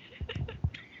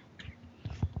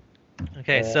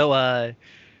 Okay, so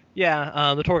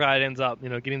the tour guide ends up,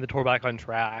 getting the tour back on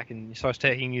track, and he starts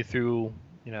taking you through,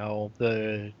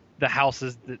 the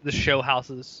houses, the show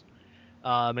houses,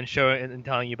 and showing and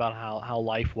telling you about how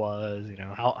life was,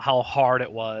 how hard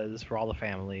it was for all the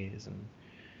families, and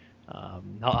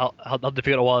how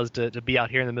difficult it was to be out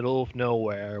here in the middle of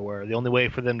nowhere, where the only way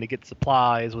for them to get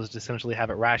supplies was to essentially have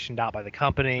it rationed out by the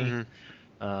company.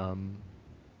 Mm-hmm.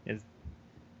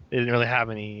 They didn't really have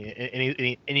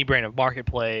any brand of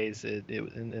marketplace. It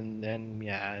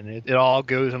all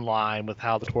goes in line with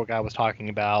how the tour guide was talking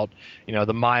about,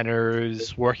 the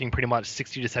miners working pretty much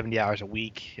 60 to 70 hours a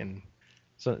week, and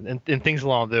things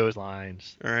along those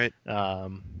lines. All right.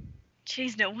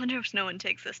 Jeez, no wonder no one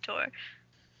takes this tour.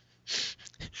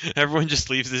 Everyone just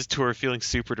leaves this tour feeling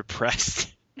super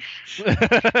depressed.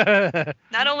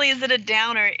 Not only is it a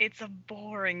downer, it's a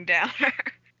boring downer.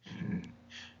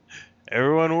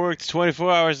 Everyone worked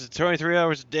 24 hours to 23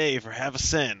 hours a day for half a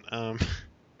cent.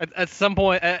 At some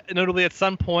point, notably at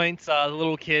some points, the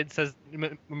little kid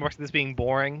remarks this being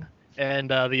boring, and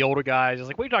the older guy is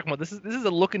like, "What are you talking about? This is a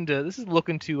look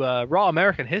into raw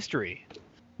American history."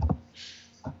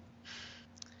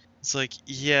 It's like,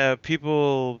 yeah,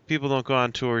 people don't go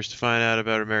on tours to find out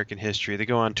about American history. They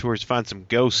go on tours to find some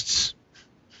ghosts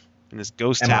in this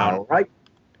ghost town. Right?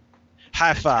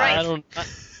 High five.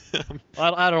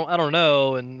 I don't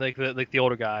know, and like the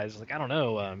older guys, like, I don't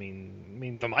know. I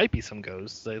mean, there might be some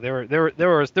ghosts. Like, there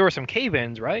were some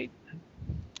cave-ins, right?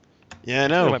 Yeah, I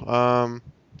know.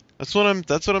 That's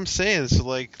what I'm saying. So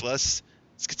like, let's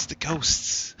get to the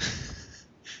ghosts.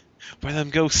 Where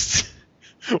them ghosts?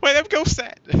 Where them ghosts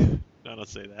at? No, don't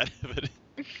say that. But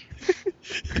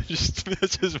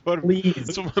that's just what.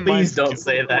 Please don't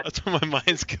say that. That's what my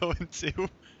mind's going to.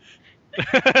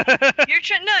 You're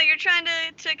trying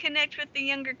to connect with the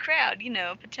younger crowd,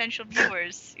 potential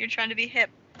viewers. You're trying to be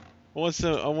hip. I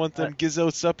want them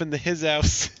gizzos up in his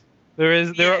house.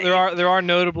 There are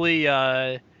notably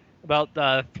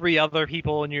about 3 other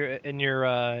people in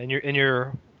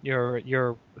your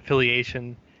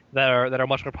affiliation that are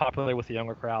much more popular with the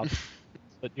younger crowd,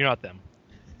 but you're not them.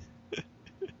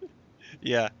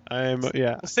 Yeah,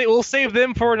 Yeah. We'll save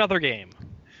them for another game.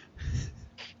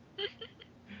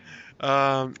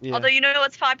 Yeah. Although you know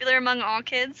what's popular among all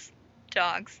kids?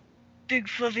 Dogs. Big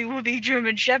fluffy whoopee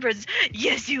German shepherds.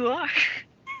 Yes, you are.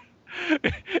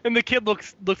 And the kid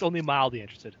looks only mildly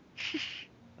interested.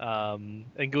 And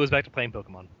goes back to playing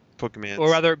Pokemon. Pokemon.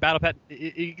 Or rather, Battle Pet.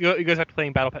 He goes back to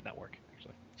playing Battle Pet Network.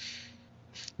 Actually.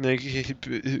 No,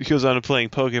 he goes on to playing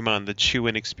Pokemon: The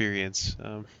Chew-In Experience.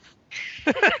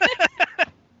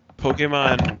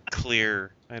 Pokemon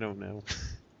Clear. I don't know.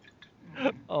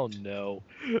 Oh no.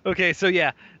 Okay, so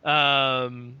yeah,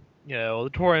 the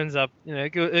tour ends up,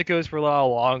 it goes for a little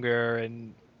longer,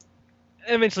 and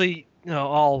eventually,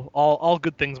 all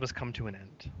good things must come to an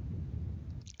end.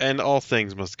 And all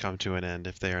things must come to an end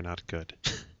if they are not good.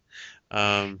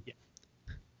 Yeah.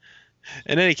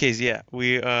 In any case, yeah,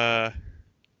 we. All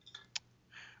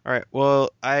right.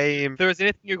 Well, If there's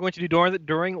anything you're going to do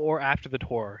during or after the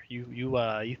tour,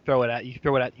 you throw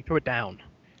it down.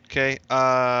 Okay.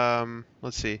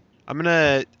 Let's see. I'm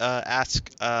gonna ask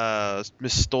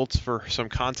Miss Stoltz for some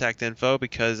contact info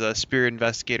because Spirit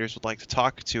investigators would like to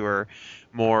talk to her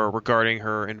more regarding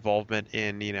her involvement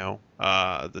in the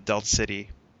Delta City.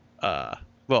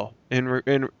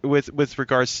 With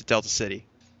regards to Delta City.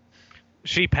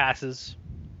 She passes.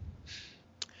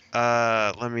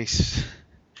 Let me.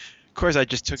 Of course, I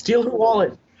just took. Steal her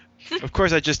wallet. Of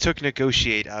course, I just took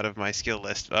negotiate out of my skill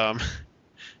list.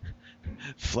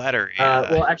 Flattery.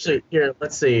 Well, actually, here,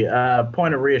 let's see.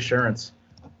 Point of reassurance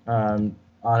on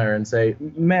her and say,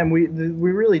 ma'am, we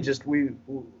really just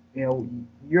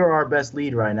you're our best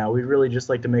lead right now. We'd really just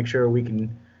like to make sure we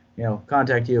can,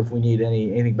 contact you if we need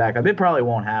anything back up. It probably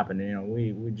won't happen.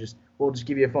 We'll just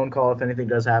give you a phone call if anything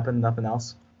does happen. Nothing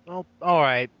else. Well, all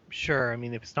right, sure. I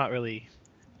mean, if it's not really,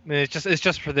 it's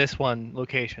just for this one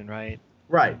location, right?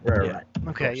 Right.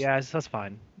 Okay, yeah, that's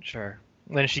fine. Sure.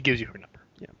 And then she gives you her number.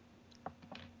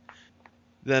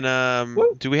 Then,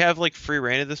 do we have free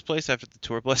reign of this place after the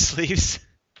tour bus leaves?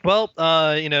 Well,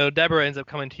 Deborah ends up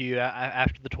coming to you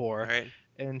after the tour, right.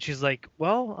 And she's like,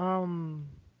 "Well,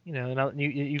 now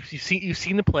you've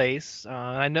seen the place.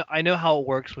 I know how it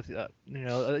works with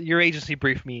your agency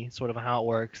briefed me sort of on how it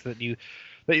works that you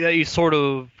sort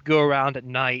of go around at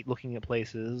night looking at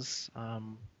places.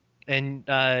 And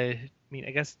I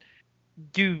guess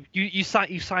you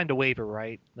signed a waiver,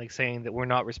 right? Like saying that we're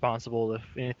not responsible if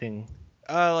anything."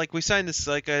 We signed this,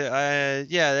 yeah,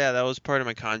 that was part of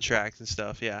my contract and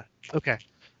stuff, yeah. Okay.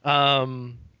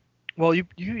 Well, you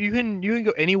can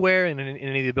go anywhere in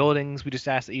any of the buildings. We just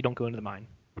ask that you don't go into the mine.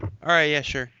 All right, yeah,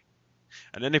 sure.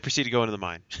 And then they proceed to go into the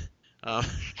mine.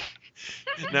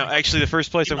 No, actually, the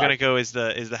first place I'm Eli. gonna go is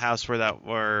the house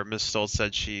where Miss Stoltz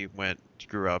said she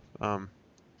grew up.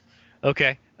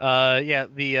 Okay.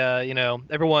 Yeah.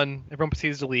 Everyone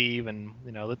proceeds to leave, and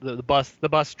the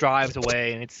bus drives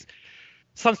away, and it's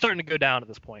sun's starting to go down at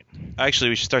this point. Actually,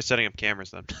 we should start setting up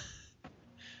cameras then.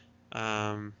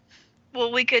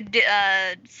 Well, we could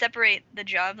separate the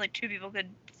job. Like 2 people could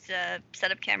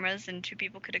set up cameras, and 2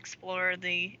 people could explore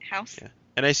the house. Yeah.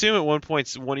 And I assume at one point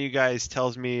one of you guys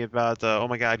tells me about the oh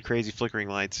my god crazy flickering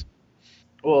lights.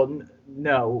 Well,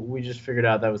 no, we just figured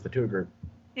out that was the tour group.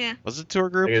 Was it tour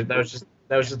group? Like, that was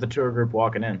just the tour group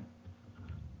walking in.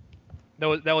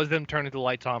 That was them turning the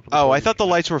lights on. For the Oh, tour I thought the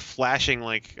group. lights were flashing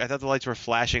like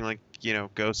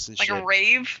ghosts and Like shit. a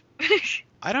rave.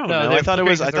 I don't No, know. they're I thought it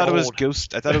was old.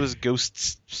 ghost. I thought it was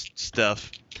ghost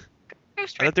stuff.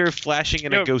 Ghost I thought they were flashing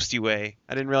in a No. ghosty way.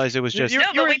 I didn't realize it was just. You're-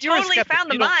 No, but we you're a totally skeptic. found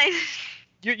the You don't- mine.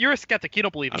 You're a skeptic. You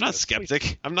don't believe. I'm in not this.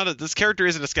 skeptic. I'm not. This character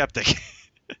isn't a skeptic.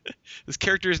 This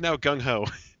character is now gung ho.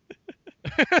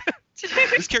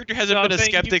 This character hasn't No, been I'm a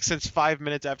saying skeptic since 5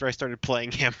 minutes after I started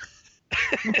playing him.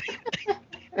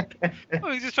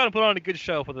 Well, he's just trying to put on a good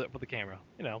show for the camera,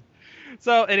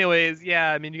 So, anyways,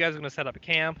 yeah, I mean, you guys are gonna set up a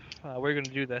camp. We're gonna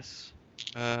do this.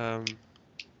 Well,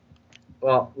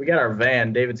 we got our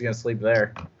van. David's gonna sleep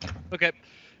there. Okay.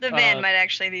 The van Uh, might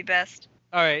actually be best.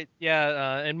 All right.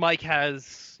 Yeah. And Mike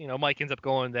Mike ends up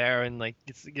going there and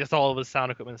gets all of his sound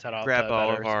equipment set up. Grab all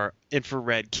better. of our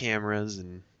infrared cameras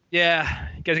and Yeah.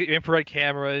 You guys get your infrared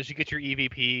cameras. You get your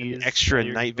EVPs. extra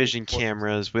your night vision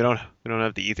cameras. We don't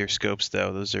have the ether scopes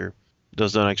though. Those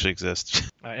don't actually exist.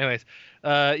 All right, anyways,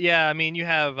 yeah, I mean, you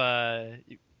have,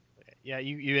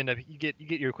 you end up you get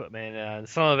your equipment.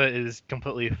 Some of it is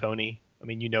completely phony. I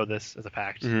mean, you know this as a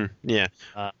fact. Yeah.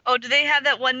 Oh, do they have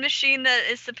that one machine that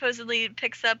is supposedly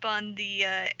picks up on the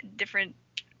different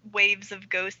waves of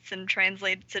ghosts and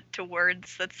translates it to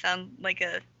words that sound like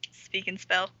a speak and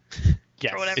spell?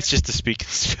 Yes. Or whatever. It's just a speak and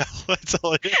spell. That's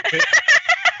all it is.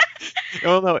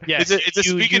 Oh no! Yes, it's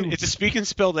a speak and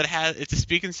spell that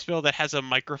has a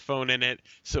microphone in it,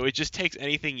 so it just takes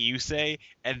anything you say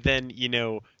and then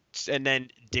and then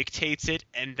dictates it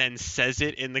and then says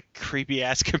it in the creepy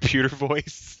ass computer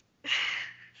voice.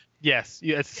 Yes,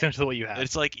 yeah, that's essentially what you have.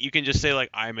 It's like you can just say like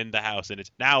I'm in the house and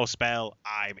it's now spell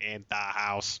I'm in the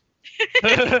house.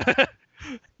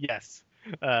 Yes,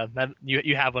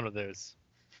 you have one of those.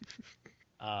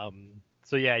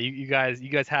 So yeah, you guys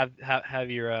have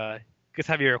your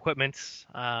equipment.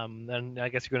 Then I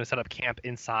guess you're going to set up camp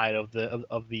inside of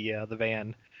the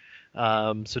van.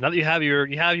 So now that you have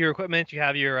your equipment, you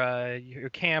have your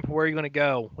camp. Where are you going to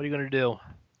go? What are you going to do?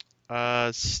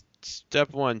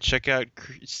 Step 1, check out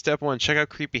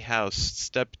creepy house.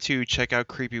 Step 2, check out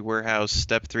creepy warehouse.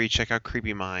 Step 3, check out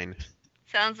creepy mine.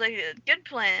 Sounds like a good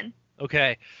plan.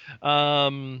 Okay. All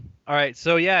right.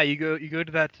 So yeah, you go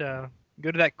to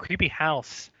that creepy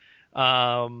house.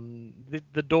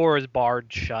 The door is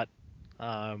barred shut.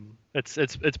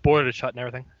 It's boarded shut and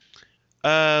everything.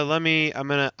 I'm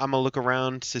gonna look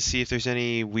around to see if there's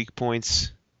any weak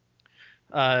points.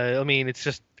 I mean,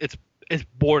 it's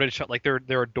boarded shut. Like there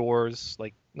are doors.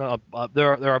 Like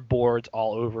there are boards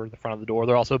all over the front of the door.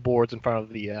 There are also boards in front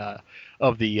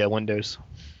of the windows.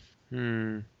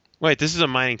 Wait, this is a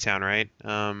mining town, right?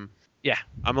 Yeah.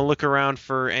 I'm gonna look around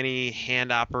for any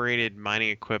hand-operated mining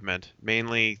equipment,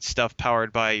 mainly stuff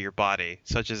powered by your body,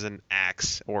 such as an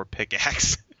axe or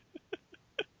pickaxe.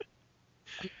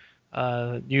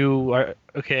 You are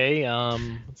okay.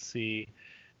 Let's see.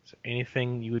 Is there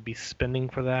anything you would be spending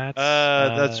for that?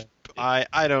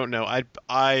 I don't know.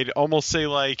 I'd almost say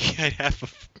like I'm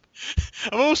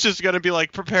almost just gonna be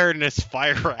like preparedness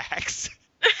fire axe.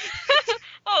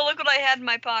 Oh, look what I had in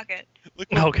my pocket.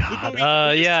 Oh, God.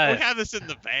 Yeah. We have this in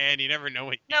the van. You never know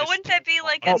what. No, wouldn't that be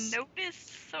like a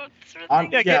notice sort of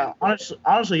thing? Yeah,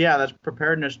 honestly, yeah, that's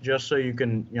preparedness just so you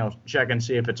can, check and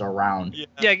see if it's around.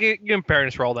 Yeah, give him a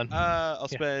preparedness roll then. I'll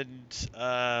spend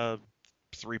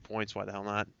 3 points. Why the hell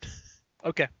not?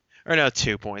 Okay. Or no,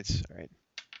 2 points. All right.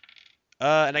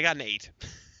 And I got an 8.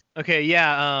 Okay,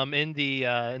 yeah. In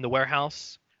the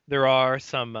warehouse, there are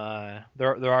some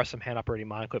there are some hand operated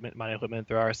mine equipment.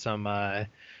 There are some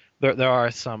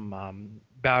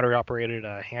battery operated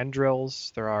hand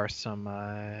drills. There are some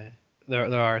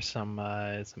some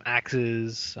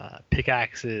axes,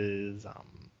 pickaxes. All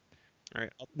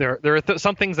right. There are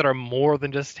some things that are more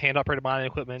than just hand operated mining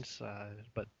equipment,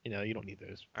 but you don't need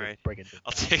those. All right. Break into.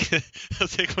 I'll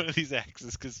take one of these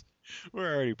axes because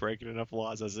we're already breaking enough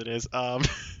laws as it is.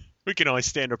 We can always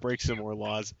stand to break some more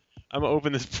laws. I'm gonna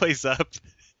open this place up.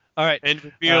 All right. And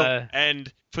reveal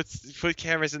and put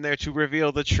cameras in there to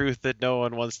reveal the truth that no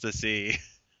one wants to see.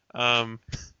 And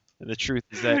the truth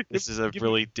is that this is a Give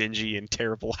really dingy and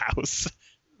terrible house.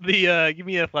 Give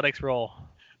me an athletics roll.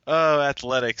 Oh,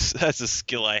 athletics. That's a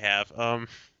skill I have.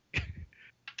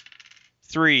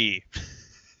 3.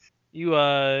 You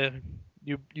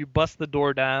bust the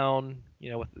door down.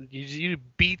 You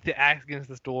beat the axe against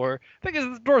this door. The thing is,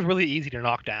 this door is really easy to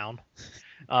knock down.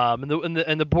 And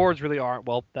the boards really aren't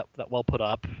that well put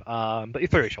up. But you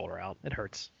throw your shoulder out. It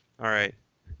hurts. All right.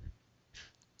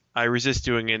 I resist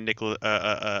doing a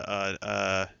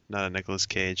not a Nicolas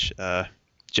Cage,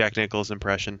 Jack Nicholson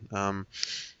impression.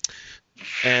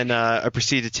 And I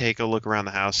proceed to take a look around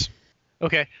the house.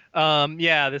 Okay.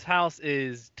 Yeah, this house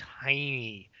is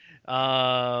tiny.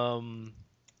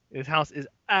 This house is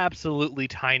absolutely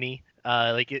tiny.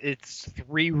 It's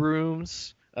 3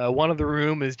 rooms. One of the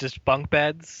room is just bunk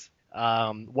beds.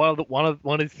 One of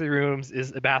the 3 rooms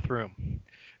is a bathroom.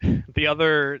 The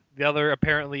other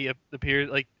apparently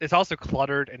appears like it's also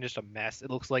cluttered and just a mess.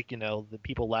 It looks like the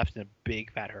people left in a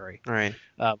big fat hurry. All right.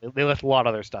 They left a lot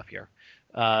of their stuff here.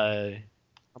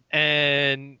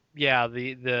 And yeah,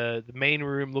 the main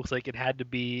room looks like it had to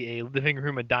be a living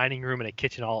room, a dining room, and a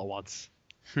kitchen all at once.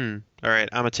 All right.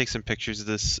 I'm gonna take some pictures of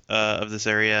this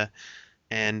area,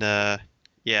 and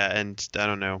and I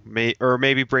don't know,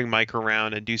 maybe bring Mike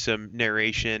around and do some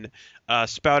narration,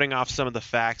 spouting off some of the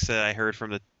facts that I heard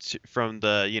from the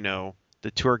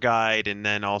the tour guide, and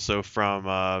then also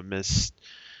from Miss.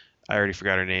 I already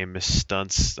forgot her name, Miss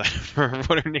Stunts. I don't remember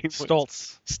what her name was.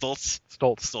 Stoltz.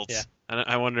 Stoltz. Yeah.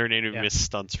 I wanted her name to be Yeah. Miss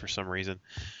Stunts for some reason.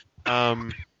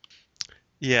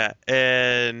 Yeah,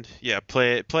 and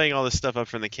playing all this stuff up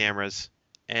from the cameras,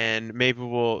 and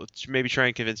maybe try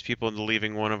and convince people into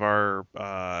leaving one of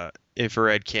our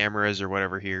infrared cameras or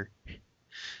whatever here.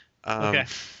 Okay.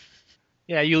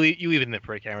 Yeah, you leave an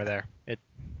infrared camera there.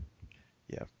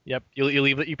 Yeah. Yep. You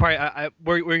leave it. You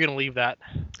probably. We're gonna leave that.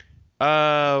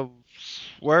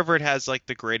 Wherever it has like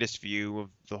the greatest view of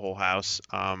the whole house.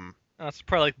 It's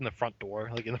probably like in the front door,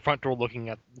 looking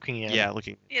in. Yeah,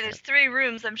 looking. Yeah, there's 3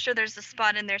 rooms. I'm sure there's a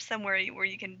spot in there somewhere where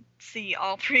you can see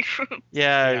all 3 rooms.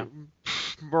 Yeah,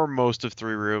 or most of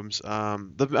 3 rooms.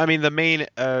 The main,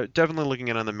 definitely looking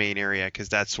in on the main area because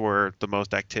that's where the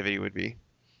most activity would be.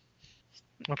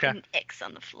 Okay. An X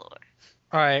on the floor.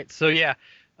 All right. So yeah.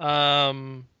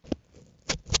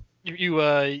 You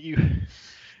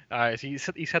all right. So you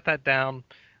set that down.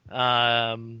 You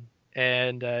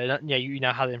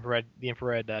now have the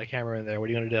infrared camera in there. What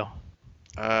are you gonna do?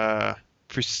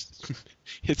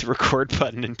 Hit the record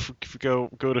button and go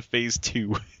to phase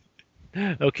 2.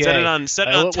 Okay. Set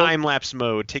it on time lapse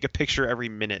mode. Take a picture every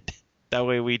minute. That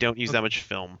way we don't use that much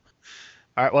film.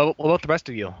 All right. Well, what about the rest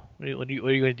of you? What are you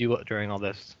going to do during all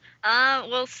this?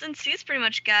 Well, since he's pretty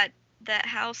much got that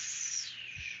house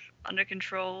under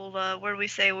control, where do we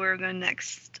say we're going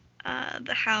next?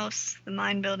 The house, the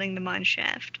mine building, the mine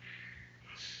shaft.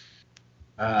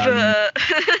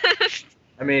 I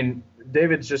mean,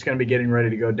 David's just going to be getting ready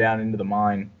to go down into the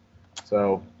mine.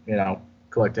 So,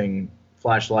 collecting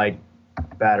flashlight,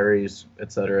 batteries,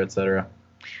 etc., etc.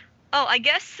 Oh, I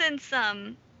guess since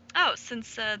that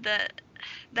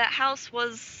house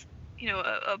was,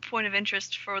 a point of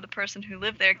interest for the person who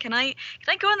lived there, can I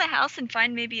go in the house and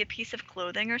find maybe a piece of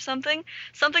clothing or something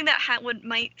that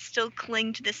might still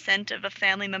cling to the scent of a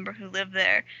family member who lived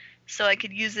there, so I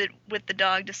could use it with the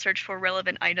dog to search for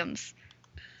relevant items?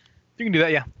 You can do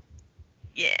that. Yeah.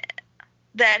 Yeah,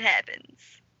 that happens.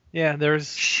 Yeah.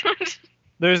 There's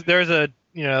a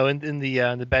in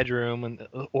the bedroom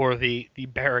or the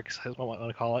barracks, is what I want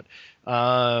to call it.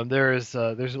 There's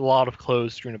a lot of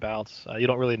clothes strewn about. You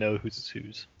don't really know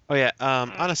whose. Oh yeah.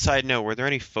 On a side note, were there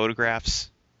any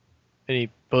photographs? Any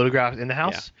photographs in the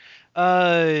house?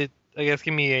 I guess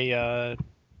give me a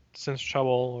sense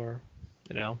trouble or.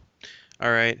 All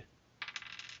right.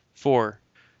 4.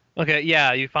 Okay.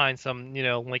 Yeah, you find some.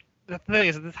 The thing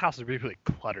is, this house is really, really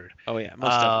cluttered. Oh yeah.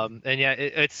 Most definitely. And yeah,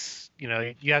 it's you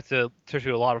have to search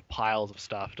through a lot of piles of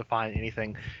stuff to find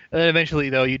anything. And then eventually,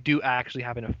 though, you do actually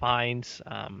happen to find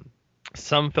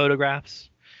some photographs.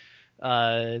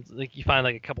 You find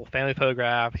like a couple family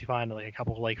photographs. You find like a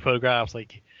couple like photographs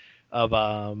of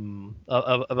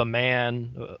a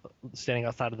man standing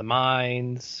outside of the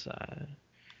mines.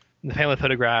 The family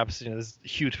photographs. This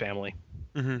huge family.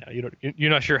 Mm-hmm.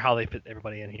 You're not sure how they fit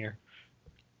everybody in here.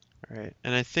 All right.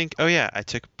 And I think. Oh yeah.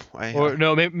 Or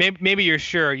no, maybe you're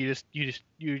sure. You're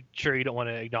sure you don't want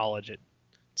to acknowledge it.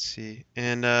 Let's see.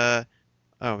 And oh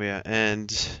yeah.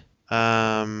 And if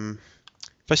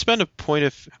I spend a point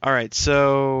of. All right.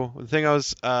 So the thing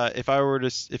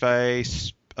if I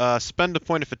spend a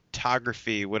point of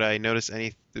photography, would I notice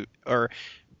any or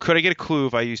Could I get a clue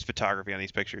if I used photography on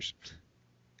these pictures?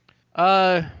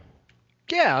 Yeah,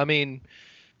 I mean,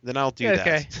 Then I'll do Yeah, that.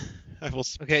 okay. I will.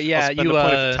 okay, yeah, I'll spend you a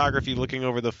point of photography looking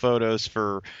over the photos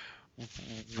for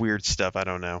weird stuff. I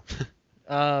don't know.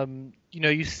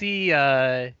 you see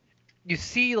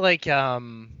like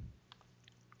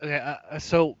okay,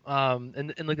 so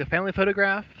in like the family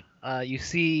photograph, you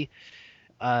see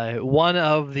one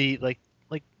of the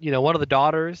one of the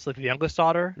daughters, like the youngest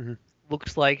daughter, Mhm.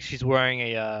 looks like she's wearing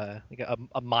a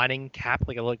mining cap,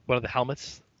 like one of the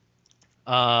helmets.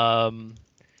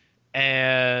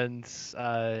 And that's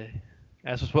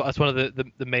one of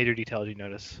the major details you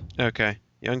notice. Okay.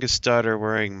 Youngest daughter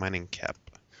wearing mining cap.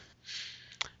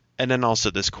 And then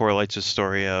also this correlates a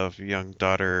story of young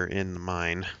daughter in the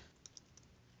mine.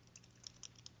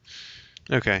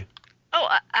 Okay. Oh,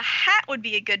 a hat would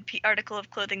be a good article of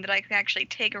clothing that I can actually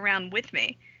take around with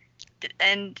me,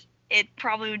 and it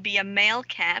probably would be a male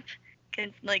cap,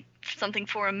 like something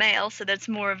for a male. So there's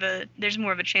more of a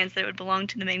chance that it would belong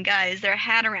to the main guy. Is there a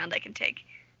hat around I can take?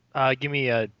 Give me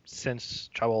a sense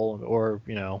trouble or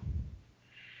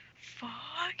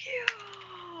Fuck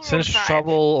you. sense Five.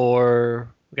 trouble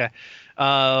or okay.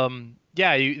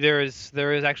 Yeah, there is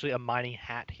actually a mining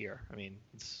hat here. I mean,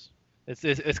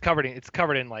 it's covered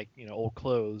in like old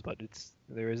clothes, but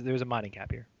there's a mining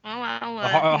cap here. Well, I'll,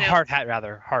 A hard hat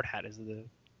rather. Hard hat is the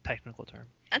technical term.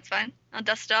 That's fine. I'll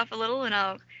dust it off a little and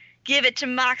I'll give it to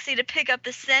Moxie to pick up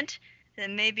the scent.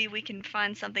 Then maybe we can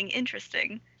find something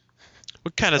interesting.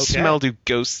 What kind of Okay. smell do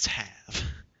ghosts have?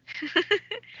 What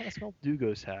kind of smell do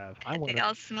ghosts have? I think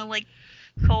I'll smell like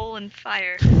coal and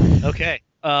fire. Okay.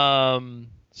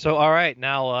 So all right,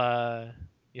 now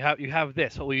you have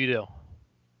this. What will you do?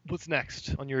 What's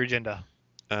next on your agenda?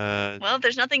 Well, if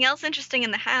there's nothing else interesting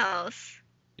in the house.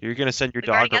 You're gonna send your We've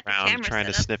already dog got the around camera trying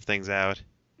to set up. sniff things out.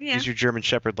 Yeah. Use your German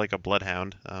Shepherd like a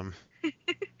bloodhound.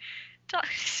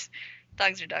 Dogs.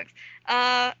 Dogs are dogs.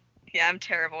 Yeah, I'm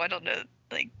terrible. I don't know.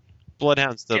 Like,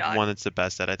 Bloodhound's the Dog. one that's the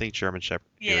best at. I think German Shepherd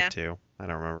do Yeah. it too. I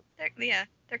don't remember.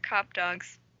 they're cop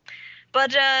dogs.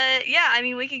 But yeah, I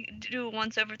mean, we could do a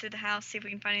once over through the house, see if we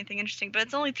can find anything interesting. But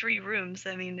it's only 3 rooms.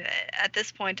 I mean, at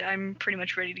this point, I'm pretty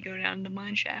much ready to go down the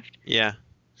mine shaft. Yeah.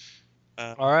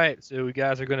 All right, so you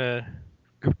guys are gonna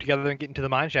group together and get into the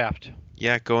mine shaft.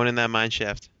 Yeah, going in that mine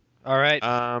shaft. All right.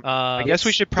 I guess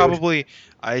we should probably.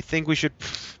 I think we should.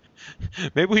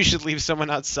 Maybe we should leave someone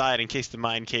outside in case the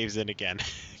mine caves in again.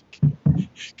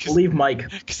 We'll leave Mike.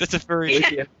 Because that's a very.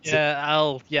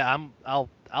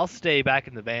 I'll stay back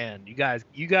in the van. You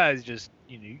guys just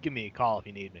you give me a call if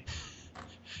you need me.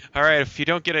 All right. If you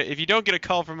don't get a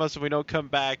call from us and we don't come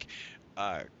back,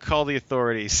 call the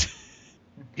authorities.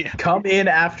 Yeah. Come in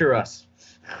after us.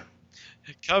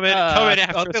 Come in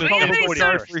after us. do Do we have any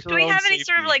sort of- Do we have any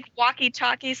sort of like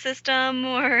walkie-talkie system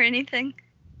or anything?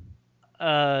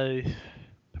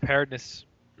 Preparedness.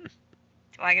 Am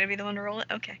I gonna be the one to roll it?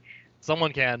 Okay.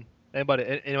 Someone can.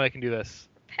 Anybody can do this.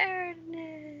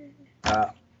 Preparedness.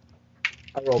 I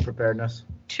roll preparedness.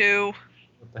 2.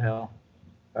 What the hell?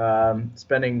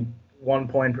 Spending 1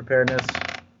 point preparedness.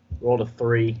 Rolled a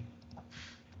 3.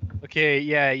 Okay,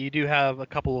 yeah, you do have a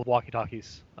couple of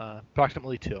walkie-talkies.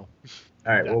 Approximately 2. All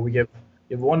right. Okay. Well, we give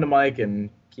 1 to Mike and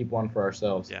keep 1 for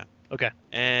ourselves. Yeah. Okay.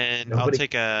 And Nobody- I'll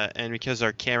take and because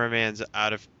our cameraman's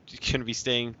gonna be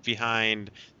staying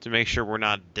behind to make sure we're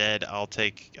not dead, I'll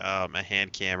take a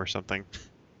hand cam or something.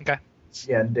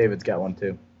 Yeah, and David's got 1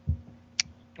 too.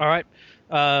 All right.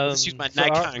 Let's use my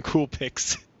Nikon cool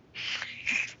pics.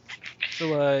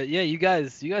 So yeah, you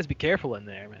guys be careful in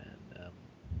there, man.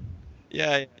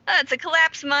 Yeah. It's a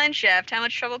collapsed mine shaft. How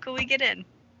much trouble could we get in?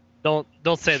 Don't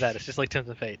say that. It's just like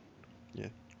Tempting Fate.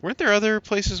 Weren't there other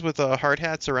places with hard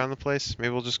hats around the place?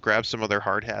 Maybe we'll just grab some other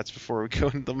hard hats before we go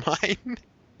into the mine.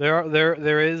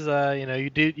 There is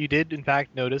you did in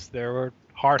fact notice there were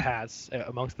hard hats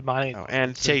amongst the mining. Oh,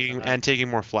 and taking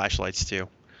more flashlights too.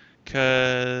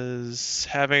 Because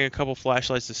having a couple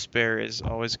flashlights to spare is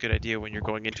always a good idea when you're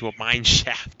going into a mine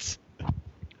shaft.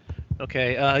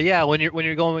 Okay. Yeah. When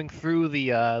you're going through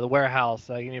the warehouse,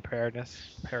 give me a preparedness.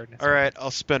 All right,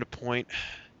 I'll spend a point,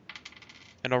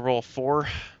 and I'll roll a 4.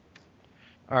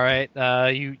 All right.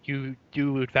 You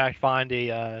do in fact find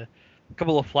a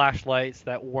couple of flashlights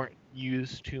that weren't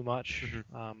used too much.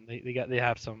 Mhm. They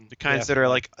have some. The kinds that are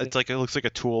like it looks like a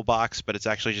toolbox, but it's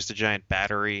actually just a giant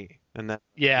battery, and then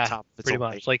yeah, on top it's pretty a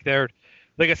much. light. Like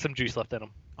they got some juice left in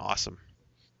them. Awesome.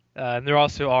 And there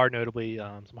also are notably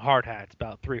some hard hats,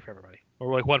 about 3 for everybody,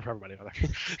 or like 1 for everybody. Rather.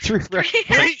 3 for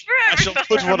Yes, for I shall put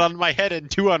everybody. 1 on my head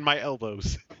and 2 on my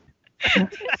elbows.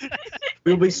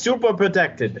 We'll be super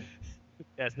protected.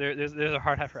 Yes, there's a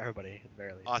hard hat for everybody at the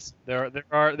very least. Awesome.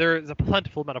 There's a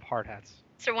plentiful amount of hard hats.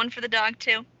 Is there one for the dog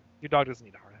too? Your dog doesn't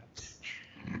need a hard hat.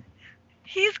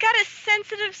 He's got a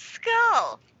sensitive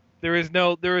skull. There is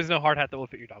no hard hat that will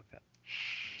fit your dog's head.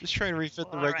 Just try and refit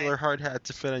the Well, all regular hard hat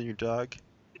to fit on your dog.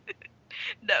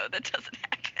 No, that doesn't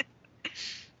happen.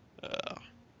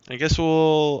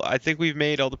 I think we've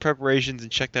made all the preparations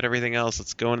and checked out everything else.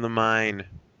 Let's go into the mine.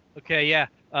 Okay, yeah.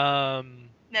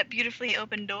 That beautifully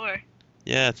open door.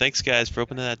 Yeah, thanks guys for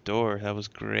opening that door. That was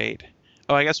great.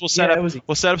 Oh, I guess we'll set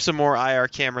up some more IR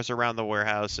cameras around the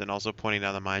warehouse and also pointing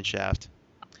down the mine shaft.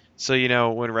 So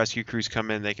when rescue crews come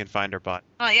in, they can find our bot.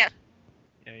 Oh yeah.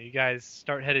 You guys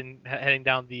start heading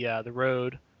down the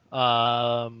road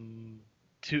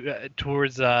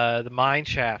towards the mine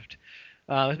shaft.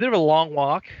 It's a bit of a long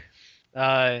walk,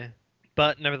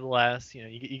 but nevertheless,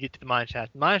 you get to the mine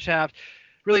shaft. The mine shaft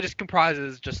really just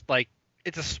comprises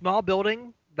it's a small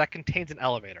building that contains an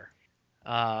elevator,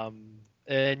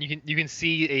 and you can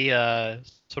see a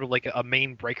sort of like a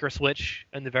main breaker switch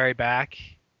in the very back,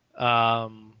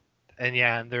 and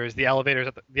there's the elevators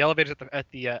at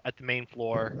the main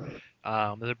floor.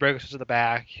 There's a breaker switch at the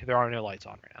back. There are no lights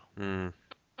on right now.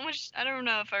 I don't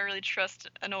know if I really trust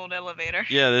an old elevator.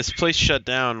 Yeah, this place shut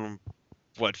down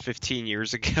 15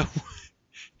 years ago.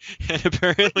 And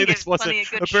apparently this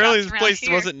place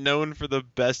wasn't known for the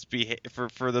best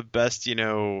for the best,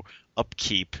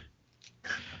 upkeep.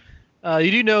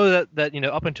 You do know that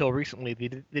up until recently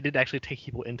they did actually take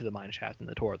people into the mine shaft in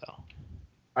the tour though.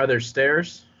 Are there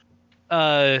stairs?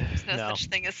 There's no No. such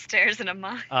thing as stairs in a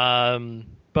mine.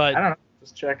 But I don't know.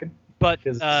 Just checking. But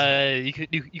 'Cause-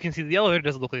 you can see the elevator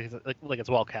doesn't look like it's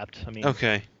well kept. I mean,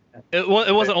 Okay. it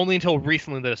wasn't only until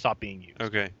recently that it stopped being used.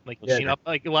 Okay. Yeah.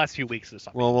 Like the last few weeks it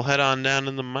stopped. Well, we'll head on down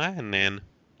in the mine then.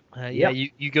 Yeah,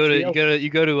 Yep. you go to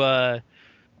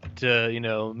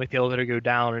make the elevator go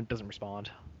down and it doesn't respond.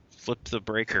 Flip the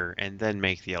breaker and then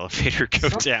make the elevator go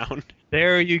down.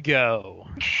 There you go.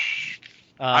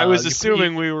 I was you-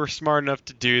 assuming we were smart enough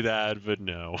to do that, but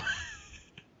no.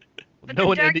 But no the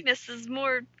one darkness is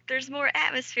more. There's more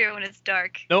atmosphere when it's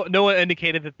dark. no one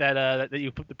indicated that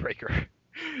you flipped the breaker.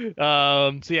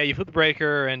 So yeah, you flip the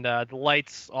breaker and the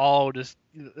lights all just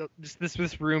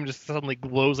this room just suddenly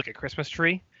glows like a Christmas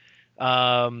tree,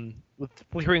 with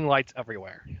flickering lights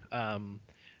everywhere.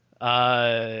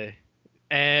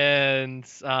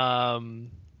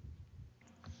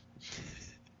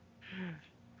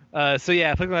 So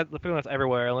yeah, flickering lights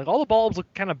everywhere. Like all the bulbs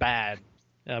look kind of bad.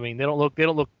 I mean, they don't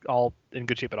look all in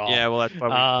good shape at all. Yeah, well, that's why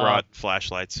we brought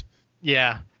flashlights.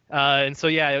 Yeah, and so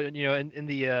yeah, in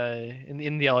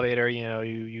the elevator,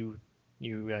 you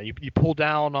pull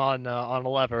down on a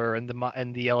lever,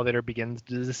 and the elevator begins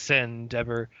to descend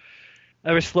ever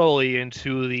slowly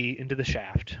into the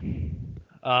shaft.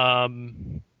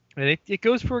 And it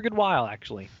goes for a good while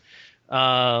actually.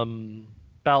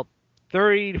 About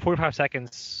 30 to 45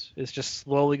 seconds is just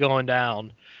slowly going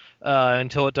down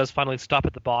until it does finally stop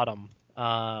at the bottom.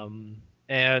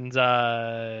 And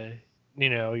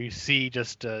you see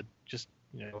just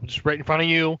right in front of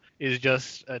you is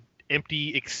just an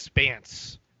empty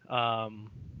expanse.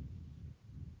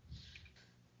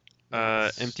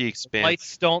 Empty expanse.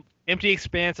 Lights don't. Empty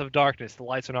expanse of darkness. The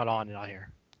lights are not on out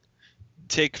here.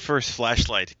 Take first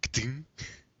flashlight.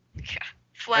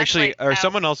 Flashlight Actually, or out.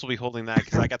 someone else will be holding that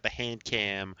because I got the hand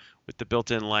cam with the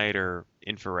built-in light or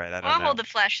infrared. I don't I'll know. hold the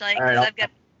flashlight All right, because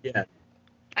Yeah.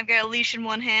 I've got a leash in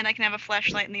one hand. I can have a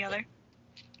flashlight in the other.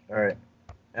 All right.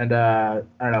 And I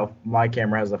don't know. My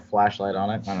camera has a flashlight on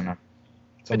it. I don't know.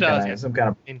 It does, yeah. Some kind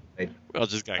of. Well,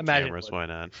 just got Imagine it cameras. would. Why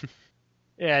not?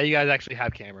 Yeah, you guys actually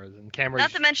have cameras and cameras.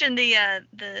 Not to mention the.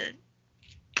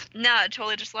 No, I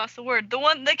totally just lost the word.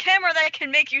 The camera that can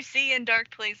make you see in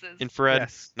dark places. Infrared,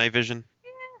 Yes. night vision.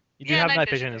 You do Yeah, have night night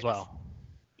vision vision as is. well.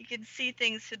 You can see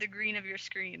things through the green of your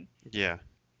screen. Yeah.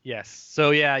 Yes.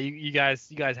 So yeah, you guys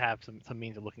have some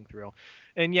means of looking through,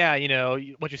 and yeah,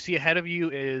 what you see ahead of you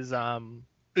is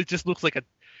it just looks like it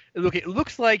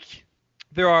looks like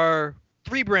there are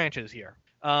 3 branches here.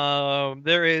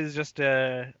 There is just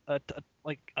the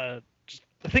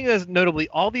thing is notably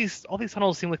all these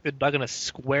tunnels seem like they're dug in a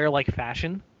square-like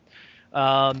fashion.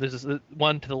 There's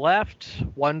one to the left,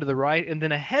 one to the right, and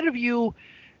then ahead of you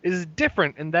is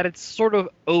different in that it's sort of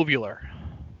ovular.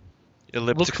 Looks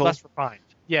Elliptical. less refined.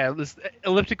 Yeah, this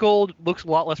elliptical looks a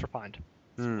lot less refined.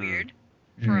 Weird.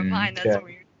 For a mine, that's yeah.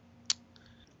 weird.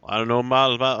 I don't know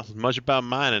much about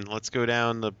mining. Let's go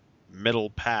down the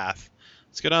middle path.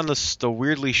 Let's go down the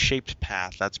weirdly shaped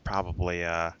path. That's probably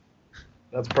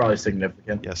That's probably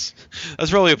significant. yes. That's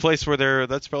probably a place where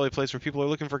people are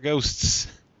looking for ghosts.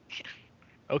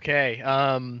 Okay.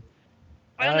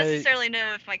 I don't I- necessarily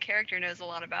know if my character knows a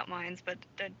lot about mines, but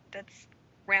that's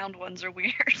round ones are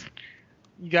weird.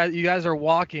 You guys are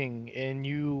walking, and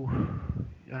you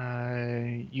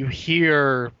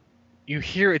hear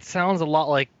it sounds a lot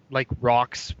like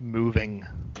rocks moving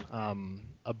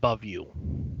above you.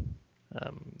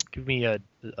 Give me a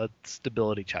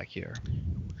stability check here.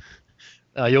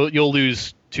 You'll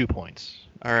lose 2 points.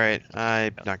 All right,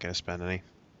 I'm not gonna spend any.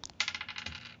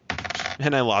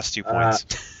 And I lost 2 Uh, points.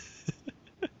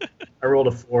 I rolled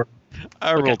a 4.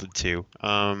 I okay. rolled a 2.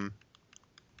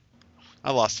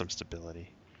 I lost some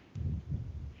stability.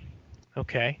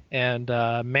 Okay, and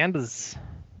Manda's.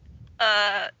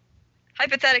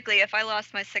 Hypothetically, if I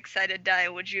lost my six-sided die,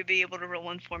 would you be able to roll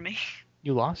one for me?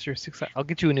 You lost your 6. I'll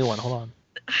get you a new one. Hold on.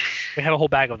 We have a whole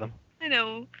bag of them. I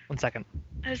know. 1 second.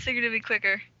 I just figured it'd be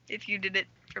quicker if you did it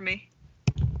for me.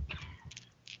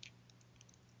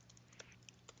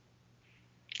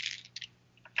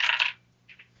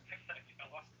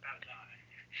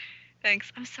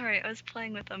 Thanks. I'm sorry. I was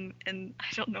playing with them and I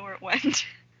don't know where it went.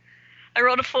 I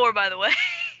rolled a 4, by the way.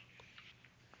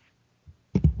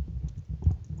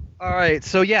 All right,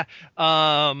 so yeah,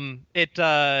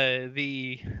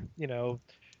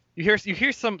 you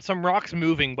hear some rocks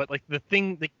moving, but like the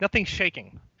thing, like nothing's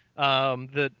shaking.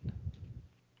 The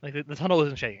tunnel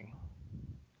isn't shaking.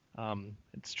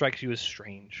 It strikes you as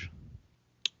strange.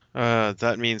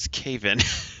 That means cave in.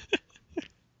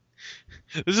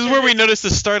 This is where we notice the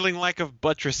startling lack of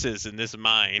buttresses in this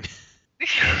mine.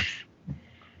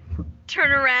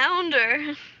 Turn around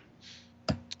or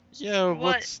Yeah,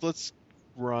 What? let's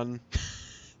run.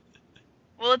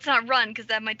 well, let's not run because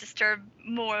that might disturb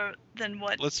more than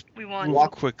what Let's we want. move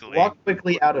Walk- quickly. Walk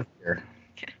quickly out of here.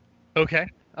 Okay.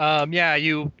 Yeah,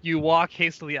 you walk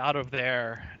hastily out of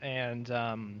there, and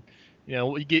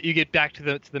you get back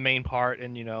to the main part,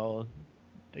 and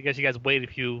I guess you guys waiting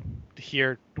to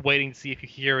see if you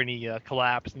hear any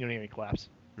collapse, and you don't hear any collapse.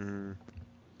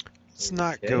 Let's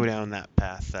not Okay. go down that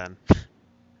path then.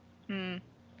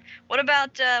 What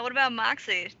about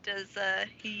Moxie? Does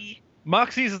he?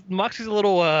 Moxie's a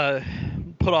little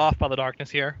put off by the darkness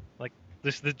here, like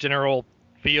just the general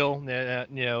feel.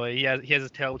 He has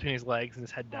his tail between his legs and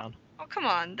his head down. Oh, come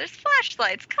on. There's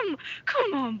flashlights. Come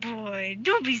on, boy.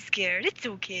 Don't be scared. It's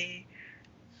okay.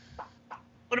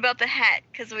 What about the hat?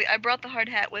 Because I brought the hard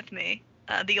hat with me,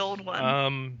 the old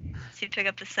one. See if pick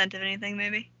up the scent of anything,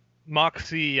 maybe.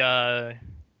 Moxie,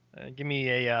 give me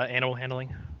a animal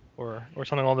handling or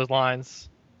something along those lines.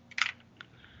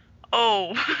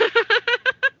 Oh.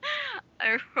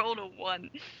 I rolled a 1.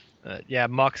 Yeah,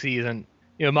 Moxie isn't.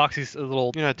 Moxie's a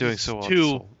little. You're not doing so well with too. this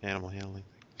whole animal handling.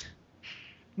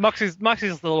 Moxie's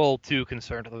a little too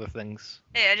concerned with other things.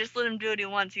 Hey, I just let him do what he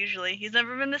wants usually. He's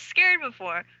never been this scared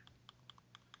before.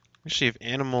 Actually, if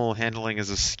animal handling is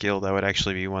a skill, that would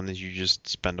actually be one that you just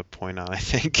spend a point on, I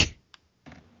think.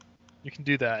 You can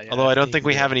do that. Yeah, Although I don't you think can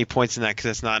we do have that. any points in that because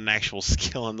it's not an actual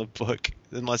skill in the book,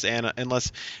 unless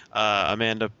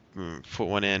Amanda put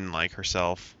one in like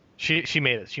herself. She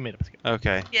made it. She made it.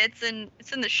 Okay, Yeah, it's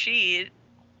in the sheet.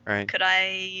 right. Could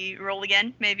I roll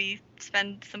again? Maybe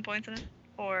spend some points in it?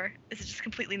 Or is it just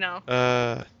completely no?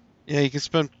 Yeah, you can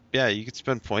spend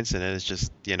points in it. It's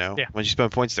just once you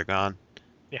spend points, they're gone.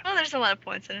 Oh, there's a lot of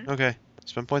points in it. Okay,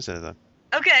 spend points in it then.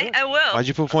 Okay, Yeah. I will. Why'd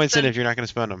you put points in spend- if you're not going to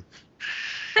spend them?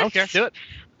 I don't care. Do it.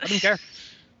 I don't care.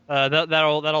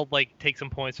 That'll like take some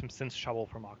points from Sin's trouble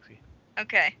for Moxie.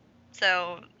 Okay,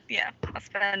 so yeah, I'll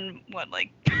spend what,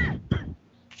 like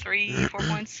 3, 4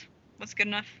 points? What's good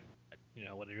enough?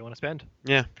 Whatever you want to spend.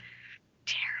 Yeah,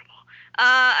 Terrible.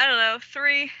 I don't know,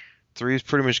 3. 3 is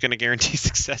pretty much going to guarantee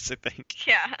success, I think.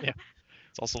 Yeah. Yeah.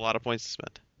 It's also a lot of points to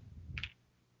spend.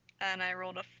 And I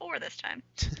rolled a 4 this time.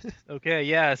 Okay,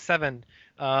 yeah, 7.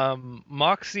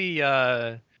 Moxie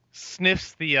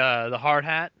sniffs the hard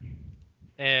hat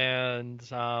and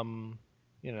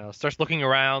starts looking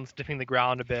around, sniffing the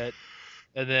ground a bit,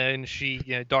 and then she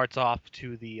darts off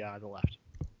to the left.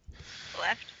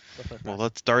 Left. Well,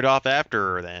 let's start off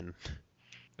after her then.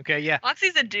 Okay, yeah,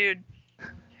 Moxie's a dude.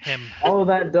 him. Follow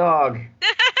that dog.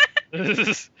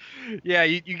 Yeah,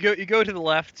 you go to the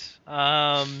left,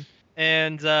 and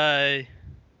as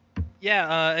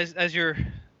you're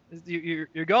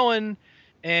going,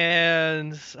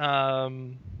 and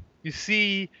you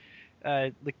see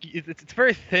like it's a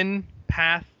very thin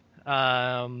path.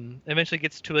 Eventually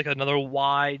gets to like another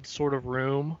wide sort of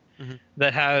room Mhm.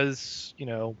 that has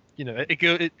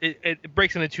it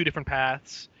breaks into 2 different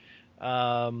paths.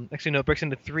 Actually, no, it breaks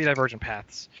into 3 divergent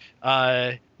paths.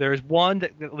 There's one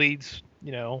that leads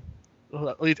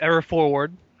ever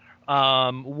forward.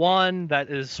 One that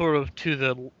is sort of to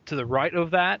the right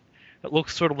of that, that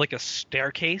looks sort of like a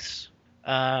staircase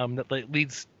that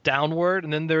leads downward,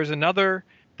 and then there's another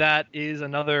that is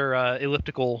another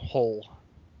elliptical hole.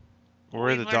 Where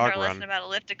We the learned dog our lesson run? about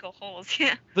elliptical holes.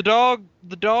 Yeah. The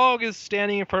dog is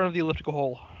standing in front of the elliptical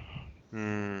hole.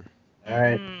 Hmm. All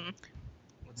right, Mm.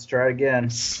 let's try it again.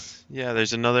 Yeah,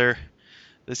 there's another.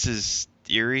 This is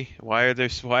eerie. Why are there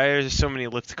so many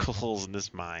elliptical holes in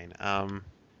this mine?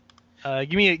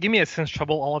 Give me a sense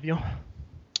trouble, all of you.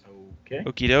 Okay.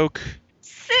 Okie doke.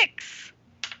 6.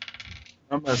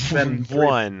 I'm gonna spend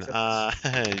 1.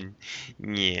 3.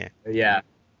 Yeah. Yeah.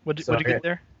 What'd So you here- get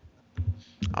there?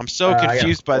 I'm so I got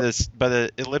confused by 4. by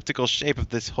the elliptical shape of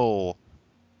this hole.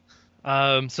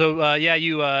 Yeah,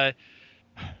 you let's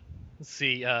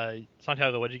see,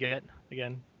 Santiago, what'd you get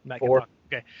again? Matt can 4. talk.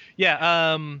 Okay.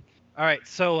 Yeah, all right.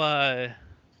 So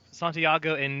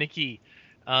Santiago and Nikki,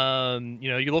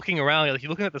 you're looking around, you're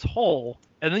looking at this hole,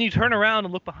 and then you turn around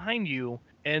and look behind you,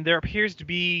 and there appears to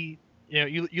be,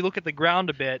 you look at the ground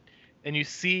a bit, and you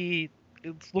see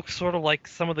it looks sort of like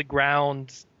some of the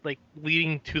ground like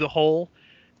leading to the hole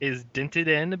is dented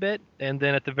in a bit, and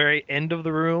then at the very end of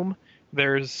the room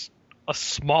there's a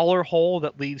smaller hole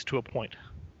that leads to a point.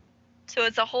 So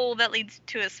it's a hole that leads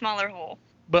to a smaller hole.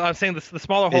 But I'm saying the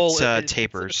smaller hole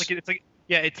tapers. It's like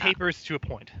it tapers to a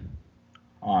point.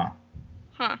 Ah.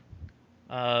 Huh.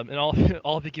 And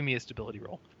all of you give me a stability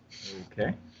roll.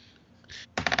 Okay.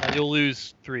 You'll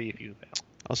lose 3 if you fail.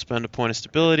 I'll spend a point of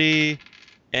stability,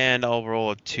 and I'll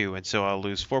roll a 2, and so I'll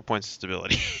lose 4 points of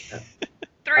stability.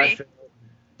 3. I failed.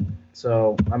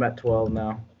 So I'm at 12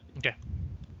 now.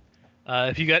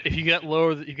 If you got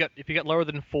lower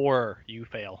than 4, you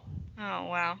fail. Oh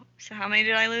wow. So how many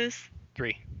did I lose?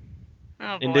 3.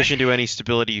 Oh boy. In addition to any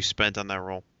stability you spent on that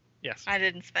roll. Yes. I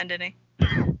didn't spend any.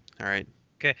 All right.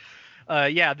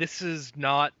 Yeah. This does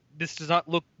not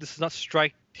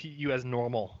strike to you as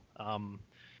normal.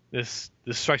 This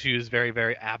strikes you as very,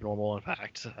 very abnormal. In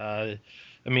fact, I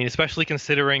mean, especially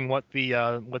considering what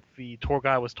the tour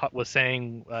guide was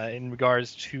saying in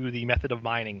regards to the method of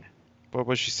mining. What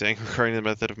was she saying regarding the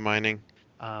method of mining?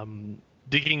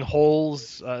 Digging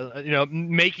holes,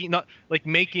 making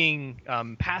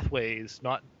pathways,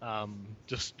 not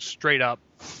just straight up,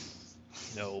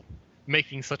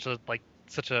 making such a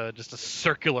just a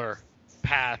circular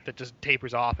path that just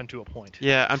tapers off into a point.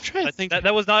 Yeah, I'm trying to think.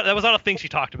 That was not a thing she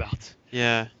talked about.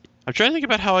 Yeah, I'm trying to think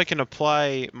about how I can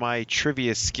apply my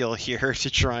trivia skill here to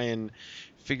try and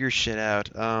figure shit out.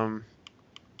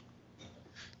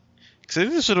 Because I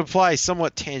think this would apply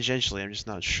somewhat tangentially. I'm just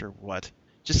not sure what.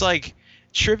 Just like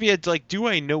trivia, like, do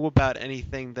I know about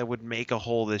anything that would make a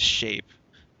hole this shape?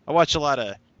 I watch a lot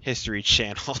of History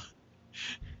Channel.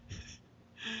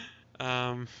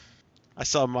 I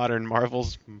saw Modern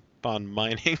Marvels on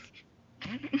mining.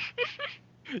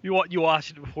 You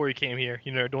watched it before you came here,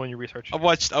 doing your research. I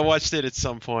watched it at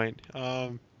some point.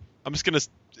 I'm just gonna.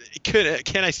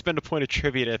 Can I spend a point of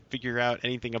trivia to figure out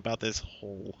anything about this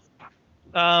hole?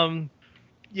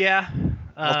 Yeah.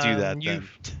 I'll do that then.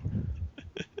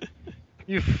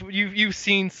 You've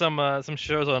seen some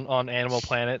shows on Animal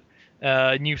Planet,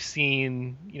 and you've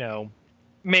seen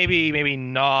maybe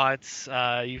not.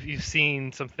 You've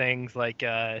seen some things like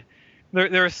there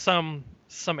are some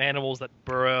animals that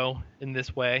burrow in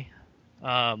this way,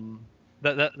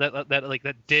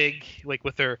 that dig like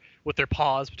with their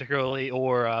paws particularly,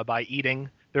 or by eating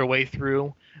their way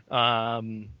through.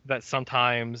 That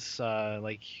sometimes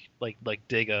like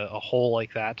dig a hole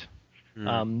like that.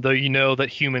 Though you know that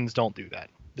humans don't do that.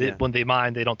 When they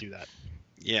mine, they don't do that.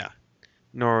 Yeah.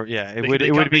 Nor yeah, it They- would they it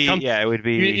come- would they be come- yeah, it would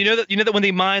be You know that when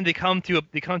they mine, they come to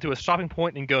a stopping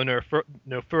point and go no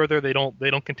further. They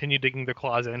don't continue digging their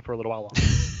claws in for a little while longer.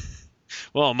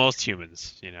 well, most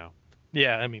humans,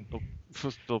 Yeah, I mean,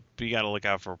 you got to look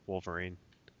out for Wolverine.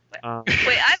 Wait,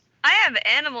 I have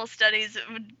animal studies.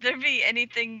 Would there be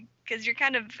anything? Because you're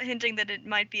kind of hinting that it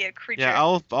might be a creature. Yeah,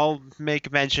 I'll make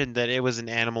mention that it was an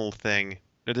animal thing.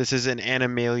 That this is an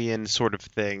animalian sort of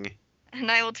thing. And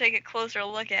I will take a closer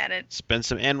look at it. Spend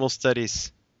some animal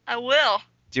studies. I will.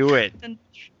 Do it. I'll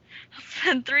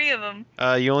spend 3 of them.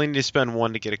 You only need to spend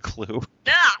 1 to get a clue.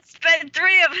 Spend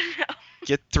 3 of them.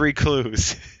 Get 3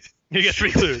 clues. you get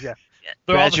 3 clues. Yeah,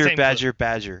 they're all the same clue.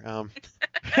 badger.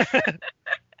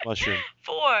 Mushroom.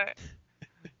 4.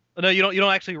 No, you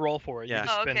don't actually roll for it. You Yeah.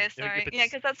 just Oh, spend- okay, if sorry. it's- Yeah,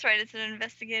 because that's right. It's an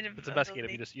investigative. it's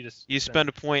investigative. ability. You just You spend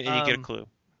a point and you get a clue.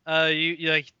 you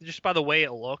like just by the way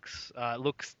it looks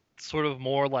sort of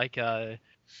more like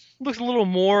looks a little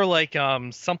more like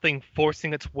something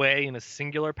forcing its way in a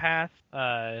singular path,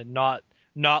 not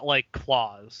like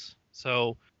claws.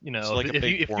 So So like a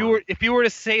big if worm. you were to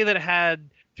say that it had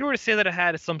if you were to say that it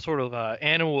had some sort of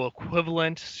animal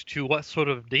equivalent to what sort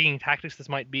of digging tactics this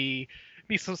might be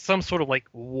some sort of like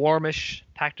warmish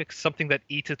tactics, something that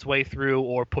eats its way through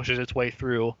or pushes its way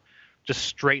through, just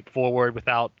straight forward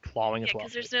without clawing Yeah, its way.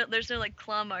 because there's no like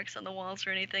claw marks on the walls or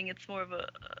anything. It's more of a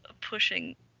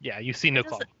pushing. Yeah, you see no That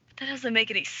claw. That doesn't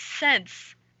make any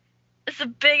sense. It's a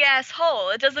big ass hole.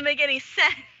 It doesn't make any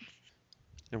sense.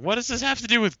 And what does this have to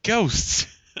do with ghosts?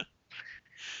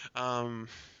 Let's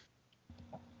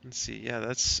see. Yeah,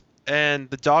 that's. And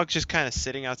the dog's just kind of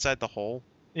sitting outside the hole.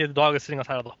 Yeah, the dog is sitting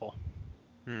outside of the hole.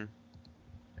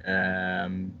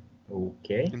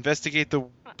 Okay. Investigate the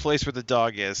place where the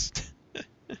dog is.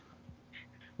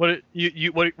 What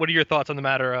are your thoughts on the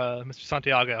matter, Mr.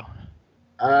 Santiago?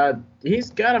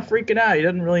 He's kind of freaking out. He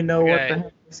doesn't really know what Okay. the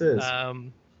heck this is. I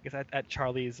guess at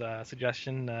Charlie's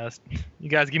suggestion, you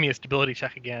guys give me a stability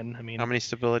check again. I mean, How many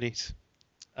stabilities?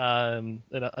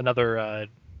 another, I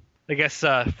guess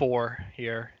 4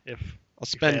 here. If I'll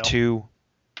spend fail. 2.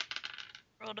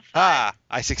 Roll to 5. Ah,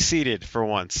 I succeeded for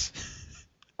once.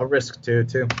 I'll risk 2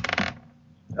 too.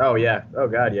 Oh yeah. Oh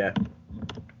god, yeah.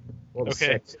 Rolled a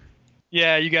Okay. 6.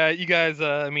 Yeah, you guys.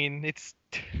 I mean, it's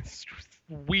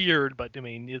weird, but I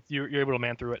mean, you're able to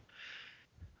man through it.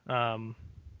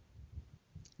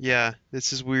 Yeah,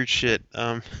 this is weird shit.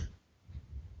 Well,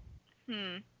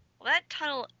 that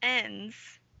tunnel ends.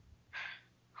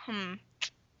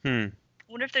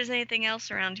 Wonder if there's anything else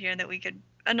around here that we could.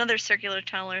 Another circular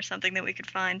tunnel or something that we could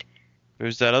find.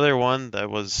 There's that other one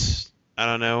that was, I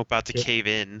don't know, about to Yeah. cave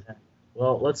in.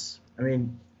 Well, do you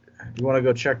want to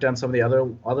go check down some of the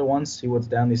other ones? See what's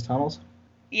down these tunnels?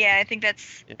 Yeah, I think Yeah.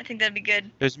 that'd be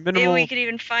good. There's Maybe minimal. we could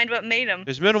even find what made them.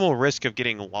 There's minimal risk of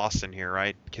getting lost in here,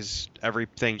 right? Because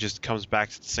everything just comes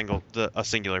back to a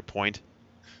singular point.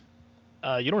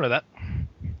 You don't know that.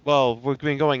 Well, we've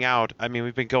been going out. I mean,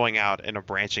 we've been going out in a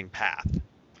branching path.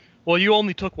 Well, you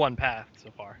only took one path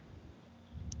so far.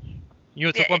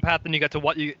 You took Yeah, one path, then you got to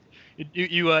what you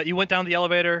went down the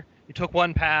elevator. You took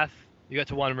one path. You got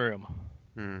to one room.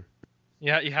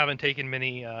 Yeah, you haven't taken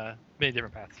many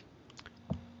different paths.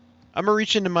 I'm gonna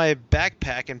reach into my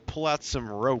backpack and pull out some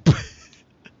rope.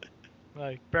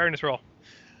 Baroness roll.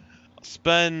 I'll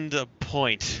spend a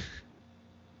point.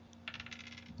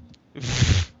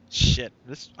 Shit,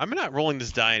 I'm not rolling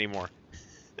this die anymore.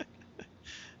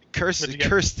 Curse What'd you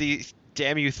get? the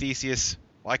damn you, Theseus.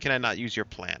 Why can I not use your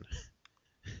plan?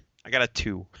 I got a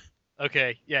 2.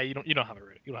 Okay, yeah, you don't have a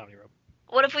rope. You don't have any rope.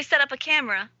 What if we set up a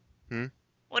camera? Hmm?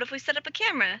 What if we set up a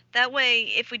camera? That way,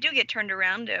 if we do get turned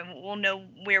around, we'll know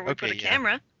where we Okay, put a yeah.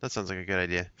 camera. That sounds like a good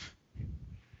idea.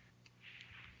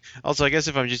 Also, I guess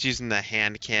if I'm just using the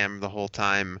hand cam the whole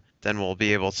time, then we'll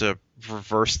be able to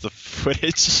reverse the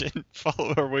footage and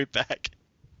follow our way back.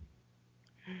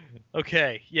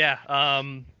 Okay, yeah.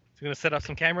 So gonna set up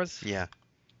some cameras. Yeah.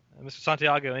 Mr.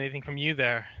 Santiago, anything from you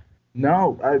there?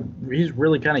 No, he's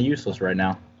really kind of useless right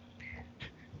now.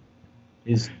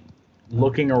 He's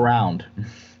looking around.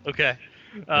 Okay.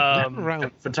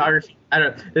 Photography. I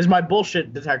don't. This is my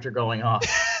bullshit detector going off.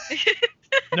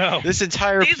 No. This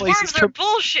entire These place worms is are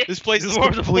bullshit. this place These is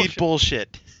worms are complete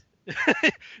bullshit.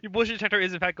 Your bullshit detector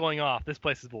is in fact going off. This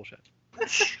place is bullshit.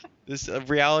 This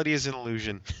reality is an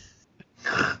illusion.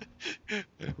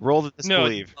 Roll to No.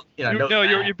 disbelieve. Yeah,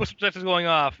 Your bullshit detector is going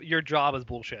off. Your job is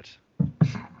bullshit.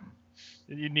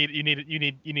 You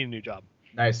need a new job.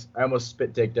 Nice. I almost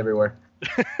spit taked everywhere.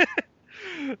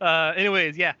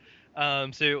 Anyways, yeah.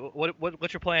 So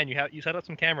what's your plan? You set up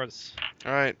some cameras.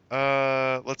 All right.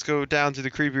 Let's go down to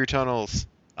the creepier tunnels.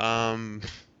 All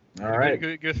right.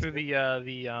 Go through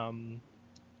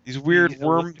These weird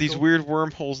elliptical?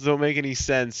 wormholes don't make any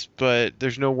sense, but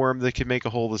there's no worm that can make a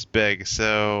hole this big.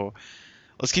 So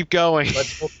let's keep going.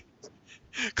 Let's hope,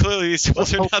 Clearly, these tools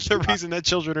let's are hope not the not. reason that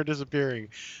children are disappearing.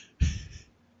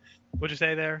 What'd you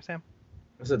say there, Sam?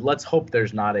 I said, let's hope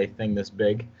there's not a thing this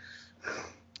big.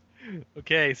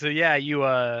 Okay, so yeah, you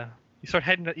start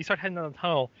heading down the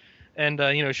tunnel,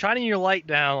 and shining your light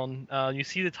down, you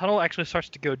see the tunnel actually starts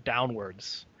to go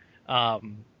downwards.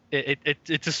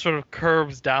 It just sort of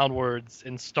curves downwards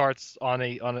and starts on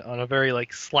a very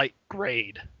like slight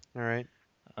grade. All right.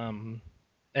 And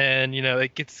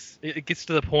it gets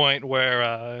to the point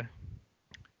where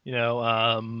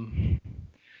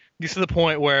gets to the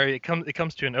point where it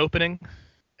comes to an opening,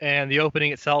 and the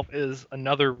opening itself is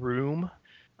another room.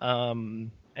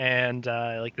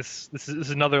 Like this is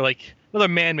another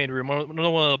man-made room, another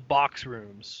one of the box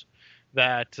rooms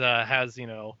that has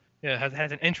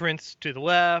has an entrance to the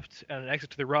left and an exit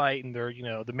to the right, and they're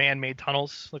the man-made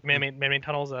tunnels, like man-made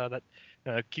tunnels that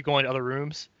keep going to other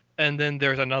rooms. And then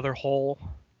there's another hole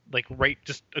like right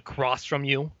just across from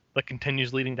you that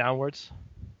continues leading downwards.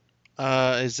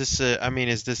 Is this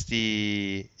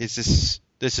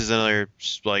this is another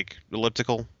like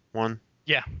elliptical one?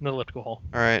 Yeah, an elliptical hole.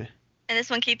 All right. And this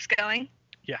one keeps going.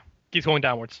 Keeps going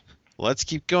downwards. Let's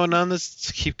keep going down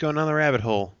the rabbit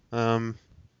hole.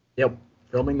 Yep,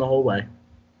 filming the whole way.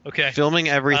 Okay. Filming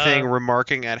everything,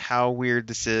 remarking at how weird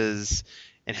this is,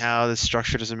 and how the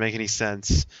structure doesn't make any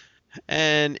sense.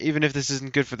 And even if this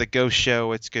isn't good for the ghost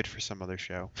show, it's good for some other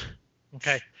show.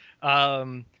 Okay.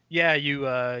 Yeah,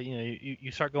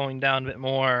 you start going down a bit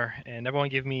more, and everyone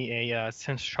give me a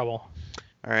sense trouble.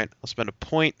 All right, I'll spend a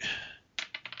point,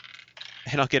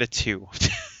 and I'll get a 2.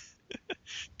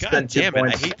 God Spend 2 damn it!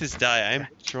 points. I hate this die. I'm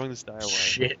throwing this die away.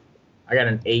 Shit. I got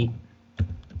an 8.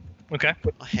 Okay.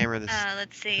 I'll hammer this.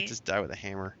 Let's see. Hit this die with a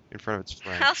hammer in front of its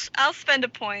friend. I'll spend a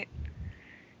point.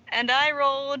 And I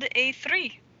rolled a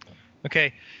 3.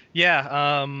 Okay.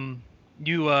 Yeah.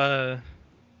 You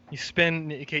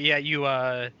spin. Okay.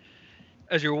 Yeah.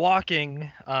 As you're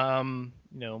walking,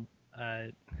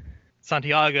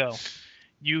 Santiago,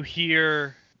 you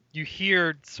hear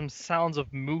some sounds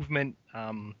of movement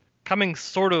coming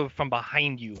sort of from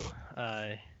behind you.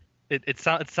 It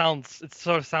sort of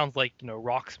sounds like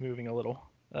rocks moving a little.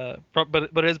 But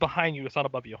it is behind you. It's not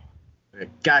above you. Okay,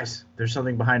 guys, there's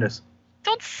something behind us.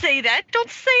 Don't say that. Don't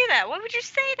say that. Why would you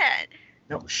say that?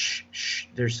 No, shh.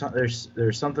 There's some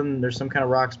kind of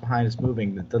rocks behind us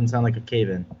moving. That doesn't sound like a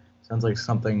cave-in. Sounds like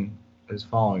something is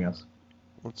following us.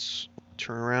 Let's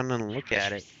turn around and look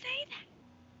at it. Say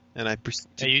that. And I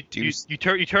proceed Yeah,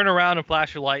 to you turn around and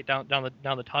flash your light down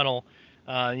the tunnel.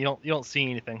 You don't see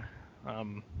anything.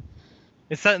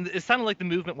 It sounded like the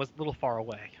movement was a little far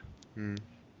away. I'm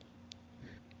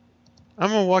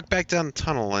gonna walk back down the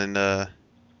tunnel and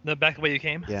The back the way you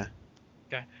came. yeah.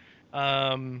 Okay.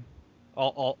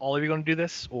 All of you going to do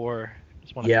this, or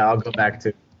just one? Yeah, I'll go back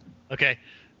to. Okay.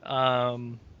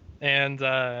 And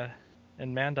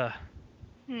Manda,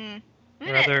 I'm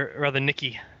rather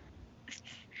Nikki.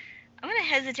 gonna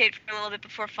hesitate for a little bit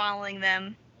before following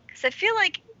them, because I feel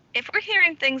like if we're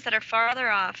hearing things that are farther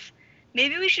off,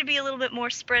 maybe we should be a little bit more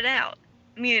spread out.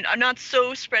 I mean, I'm not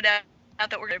so spread out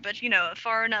that we're, but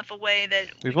far enough away that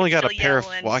We've we only can got a still pair of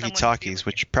yell and someone can walkie-talkies, be-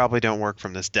 which probably don't work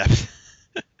from this depth.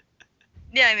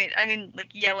 Yeah, I mean, like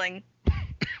yelling.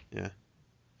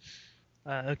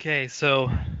 Okay, so, all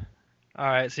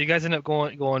right, so you guys end up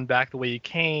going back the way you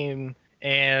came,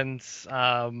 and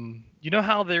you know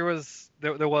how there was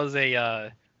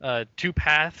a 2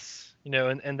 paths, in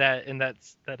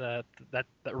that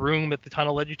room that the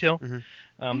tunnel led you to. Mhm.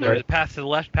 There was a path to the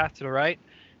left, path to the right.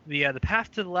 The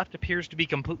path to the left appears to be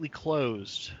completely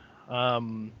closed.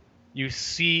 You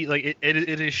see, like it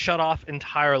is shut off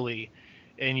entirely,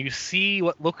 and you see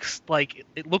what looks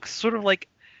sort of like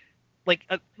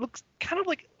looks kind of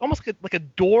like almost like a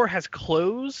door has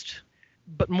closed,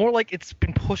 but more like it's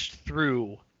been pushed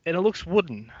through, and it looks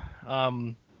wooden,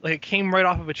 like it came right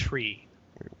off of a tree.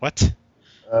 What?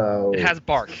 Oh. It has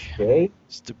bark. Okay.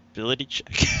 Stability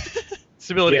check.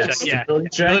 Stability Yeah, check, yeah. stability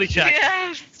check. Stability check.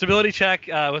 Yeah. Stability check.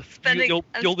 With Spending-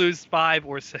 you'll lose 5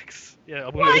 or 6. Yeah,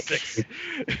 I'm gonna go What? 6.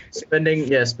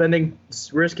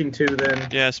 Risking 2 then.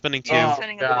 Yeah, spending 2. Oh,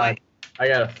 Spending a God. point. I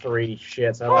got a 3.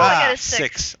 Shit. So Oh, I got Ah, a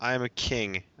 6. I am a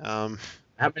king. how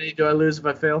many do I lose if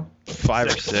I fail? 5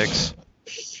 or 6.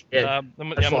 Shit. I'm I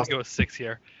gonna lost- go with 6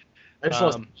 here. I just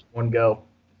lost 1 go.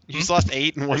 You just lost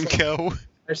 8 in one go.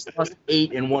 I just lost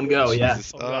 8 in 1 go. Yeah.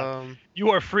 Jesus. Oh, God. You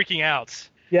are freaking out.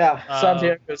 Yeah.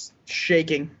 Santiago's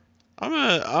shaking.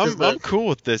 I'm cool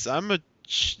with this. I'm a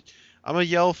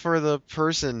yell for the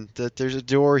person that there's a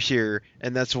door here,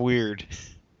 and that's weird.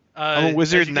 I'm a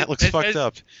wizard, and that looks fucked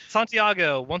up.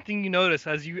 Santiago, one thing you notice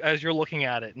as you're looking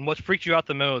at it, and what freaked you out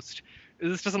the most,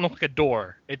 is this doesn't look like a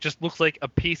door. It just looks like a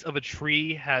piece of a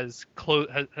tree has closed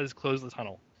the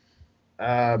tunnel.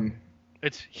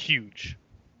 It's huge.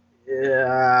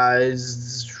 Yeah.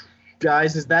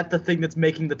 Guys, is that the thing that's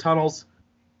making the tunnels?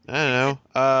 I don't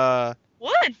know.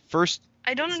 What? First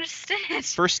I don't understand.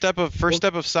 step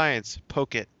of science.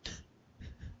 Poke it.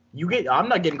 I'm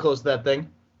not getting close to that thing.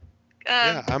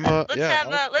 Yeah, I'm a. Let's yeah,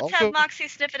 I'll have go- Moxie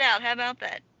sniff it out. How about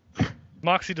that?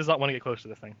 Moxie does not want to get close to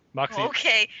this thing. Moxie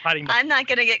Okay, hiding behind. I'm not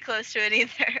gonna get close to it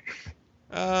either.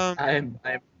 I'm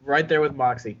right there with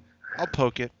Moxie. I'll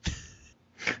poke it.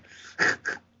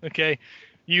 Okay,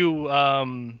 you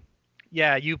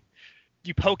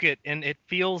you poke it, and it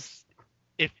feels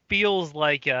like it feels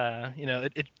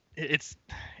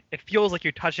like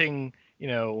you're touching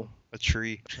A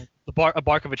tree. a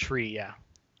bark of a tree. Yeah.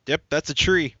 Yep, that's a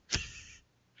tree.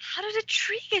 How did a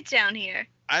tree get down here?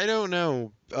 I don't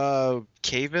know.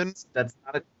 Cave-in?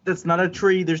 That's not a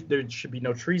tree. There should be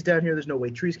no trees down here. There's no way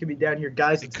trees can be down here,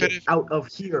 guys. Let's get could've- out of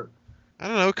here. I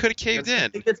don't know. It could have caved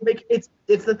in.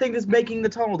 It's the thing that's making the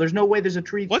tunnel. There's no way there's a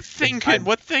tree. What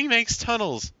thing makes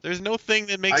tunnels? There's no thing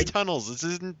that makes tunnels.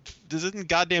 This isn't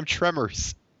goddamn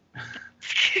Tremors.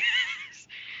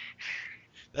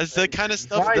 That's the kind of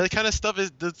stuff. Why- That kind of stuff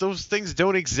is those things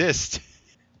don't exist.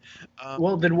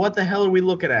 Well, then what the hell are we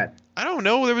looking at? I don't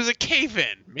know. There was a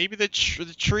cave-in. Maybe the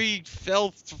tree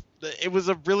fell. It was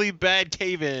a really bad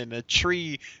cave-in. A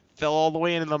tree fell all the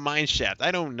way into the mine shaft.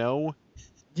 I don't know.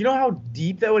 Do you know how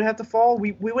deep that would have to fall?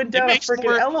 We went down a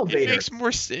freaking elevator.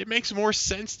 It makes more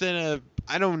sense than a.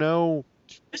 I don't know.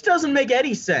 This doesn't make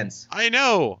any sense. I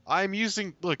know.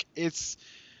 Look.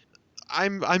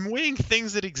 I'm weighing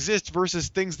things that exist versus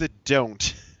things that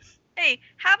don't. Hey,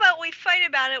 how about we fight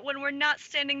about it when we're not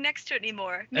standing next to it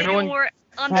anymore? Maybe Everyone- when we're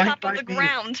on Fine top by of the me.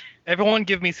 ground. Everyone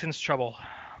give me Sin's trouble.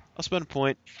 I'll spend a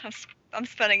point. I'm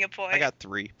spending a point. I got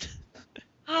 3.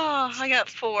 Oh, I got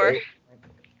 4.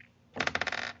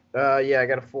 Yeah, I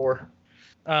got a 4.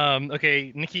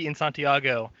 Okay, Nikki and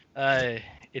Santiago.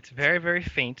 It's very, very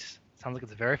faint. Sounds like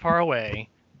it's very far away,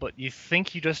 but you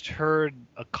think you just heard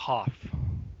a cough.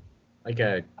 Like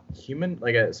a human,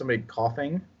 somebody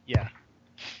coughing. Yeah.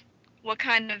 What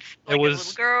kind of? It Like was- a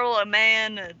little girl, a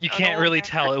man? You an can't old really guy?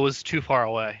 tell. It was too far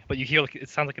away, but you hear it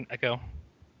sounds like an echo.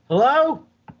 Hello?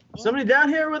 Somebody down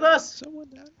here with us? Someone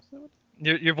down.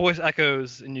 Your voice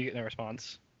echoes and you get no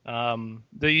response.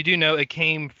 Though you do know it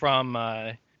came from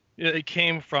the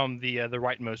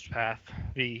rightmost path,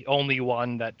 the only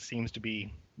one that seems to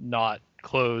be not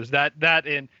closed. That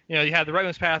and you have the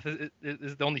rightmost path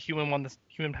is the only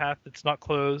human path that's not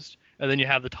closed, and then you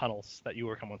have the tunnels that you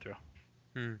were coming through.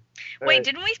 Wait,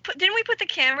 didn't we put the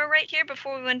camera right here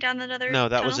before we went down that other? No,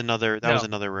 that was tunnel? another. That No. was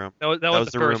another room. That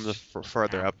was the room first.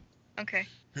 further up. Okay.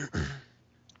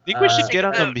 Think we should Uh, get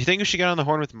on Take a the. You think we should get on the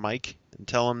horn with Mike and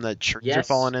tell him that trees are Yes.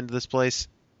 falling into this place?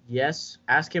 Yes.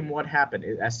 Ask him what happened.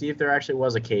 I see if there actually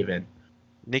was a cave in.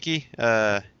 Nikki,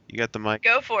 you got the mic.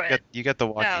 Go for it. You got the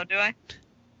walkie. No, do I?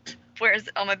 Where is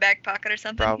it? On my back pocket or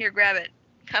something? Prob- Here, grab it.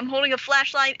 I'm holding a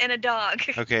flashlight and a dog.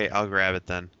 Okay, I'll grab it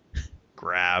then.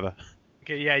 Grab.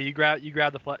 Okay, yeah, you grab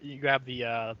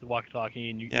the walkie-talkie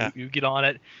and Yeah. you get on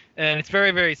it, and it's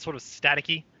very, very sort of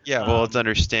staticky. Yeah, well, it's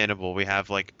understandable. We have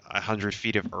like 100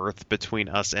 feet of earth between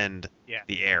us and Yeah.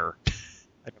 the air.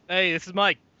 Hey, this is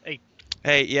Mike. Hey,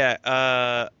 Hey,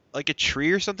 yeah, like a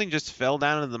tree or something just fell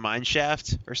down into the mine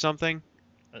shaft or something.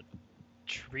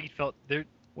 tree felt there.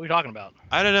 What are you talking about?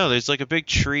 I don't know. There's like a big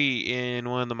tree in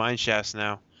one of the mine shafts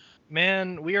now.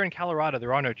 Man, we are in Colorado.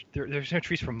 There's no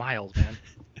trees for miles, man.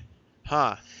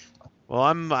 Huh. Well,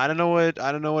 I don't know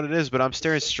what it is, but I'm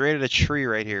staring straight at a tree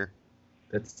right here.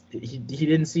 He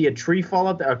didn't see a tree fall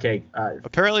up there. Okay.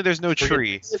 Apparently, there's no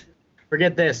tree.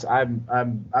 Forget this. I'm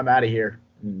out of here.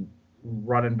 I'm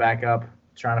running back up,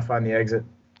 trying to find the exit.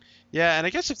 Yeah, and I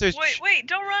guess if there's Wait,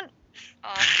 don't run.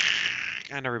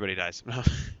 and everybody dies.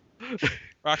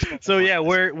 Rocks fall So down. yeah,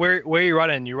 where are you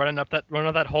running? You running up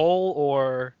that hole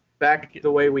or? Back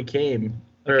the way we came.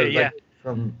 Or Okay, yeah.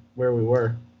 from where we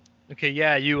were. Okay,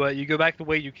 yeah, you go back the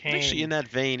way you came. Actually, in that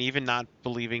vein, even not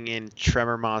believing in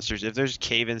tremor monsters, if there's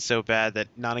cave-ins so bad that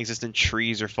non-existent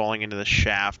trees are falling into the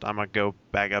shaft, I'm gonna go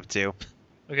back up too.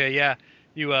 Okay, yeah,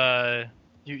 you No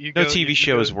go, TV you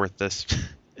show go, is worth this.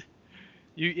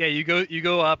 you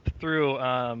go up through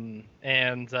and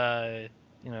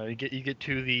you get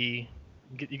to the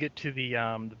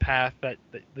path that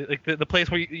the place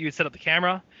where you set up the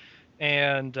camera,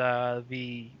 and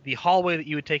the hallway that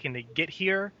you had taken to get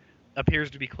here appears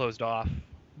to be closed off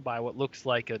by what looks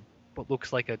like a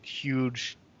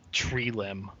huge tree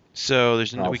limb. So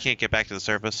Oh. we can't get back to the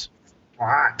surface.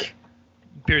 Fuck.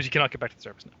 Appears you cannot get back to the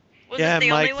surface now. Was Yeah, this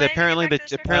the Mike, only way to get apparently back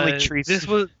to the apparently surface?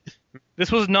 trees.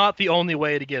 This was not the only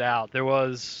way to get out. There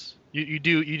was you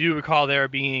do recall there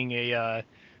being a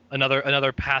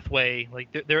another pathway.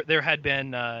 Like there had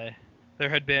been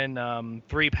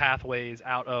 3 pathways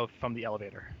out from the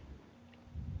elevator.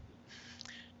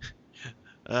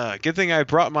 Good thing I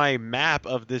brought my map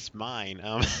of this mine.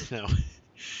 No.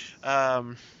 I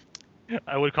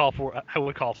would call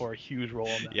for a huge roll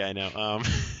on that. Yeah, I know.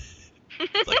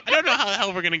 It's like, I don't know how the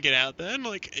hell we're gonna get out then.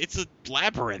 Like, it's a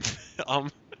labyrinth.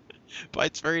 By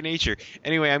its very nature.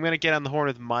 Anyway, I'm gonna get on the horn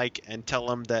with Mike and tell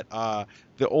him that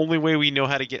the only way we know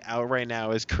how to get out right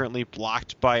now is currently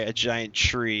blocked by a giant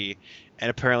tree, and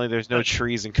apparently there's no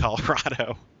trees in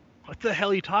Colorado. What the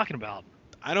hell are you talking about?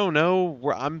 I don't know.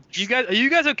 Are you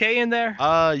guys okay in there?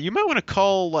 You might want to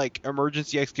call like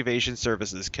emergency excavation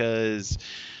services, cause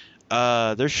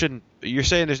there shouldn't. You're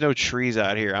saying there's no trees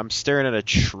out here. I'm staring at a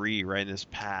tree right in this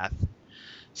path.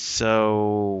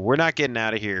 So we're not getting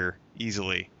out of here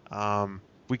easily.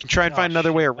 We can try and Oh, find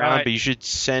another way shit. around, Alright. but you should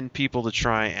send people to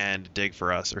try and dig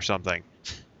for us or something.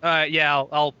 Yeah,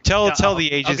 I'll Tell yeah, tell I'll-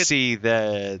 the I'll get- agency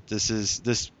that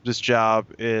this job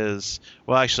is.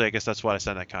 Well, actually, I guess that's what I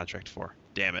signed that contract for.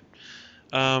 Damn it.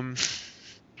 But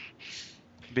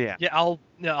yeah. I'll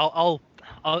get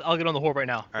on the horn right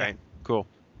now. All right. Cool.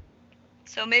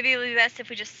 So maybe it would be best if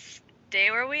we just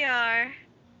stay where we are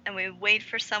and we wait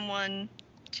for someone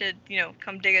to,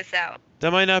 come dig us out.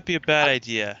 That might not be a bad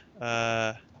idea.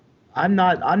 I'm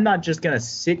not just gonna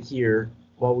sit here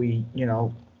while we,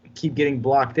 keep getting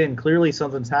blocked in. Clearly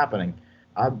something's happening.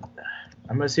 I'm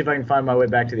gonna see if I can find my way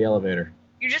back to the elevator.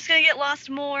 You're just gonna get lost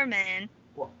more, man.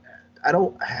 I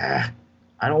don't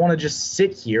want to just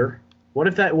sit here. What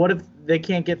if they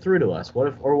can't get through to us? What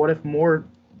if more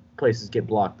places get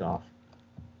blocked off?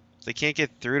 If they can't get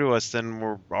through to us, then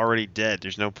we're already dead.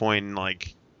 There's no point in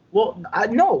Well,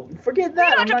 no, forget You that.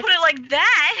 don't have to put it like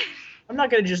that. I'm not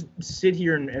gonna just sit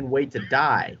here and wait to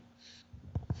die.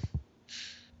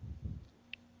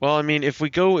 Well, I mean, if we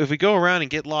go around and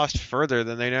get lost further,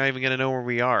 then they're not even gonna know where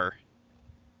we are.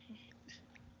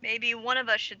 Maybe one of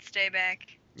us should stay back.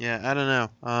 Yeah, I don't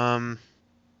know.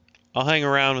 I'll hang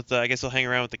around with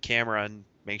the camera and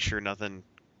make sure nothing.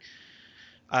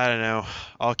 I don't know.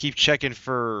 I'll keep checking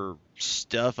for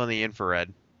stuff on the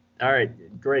infrared. All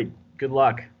right, great. Good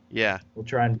luck. Yeah. We'll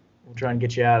try and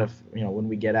get you out of when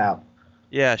we get out.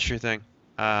 Yeah, sure thing.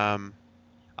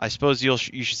 I suppose you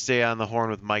should stay on the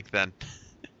horn with Mike then.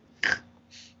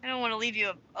 I don't want to leave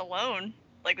you alone,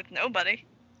 like with nobody.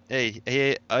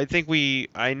 Hey, I think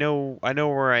I know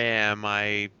where I am.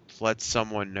 I let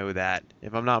someone know that.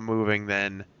 If I'm not moving,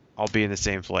 then I'll be in the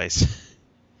same place.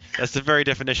 That's the very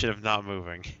definition of not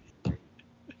moving.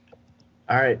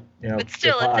 All right, But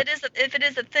still, good luck. if it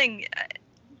is a thing,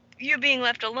 you being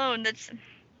left alone, that's.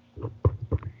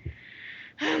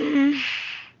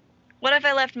 What if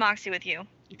I left Moxie with you?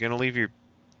 You're gonna leave your.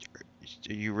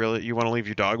 You want to leave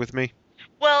your dog with me?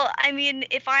 Well, I mean,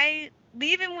 if I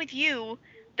leave him with you,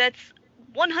 that's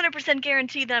 100%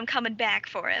 guaranteed that I'm coming back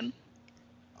for him.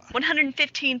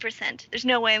 115%. There's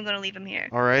no way I'm going to leave him here.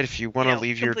 All right, if you want to No,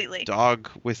 leave completely. your dog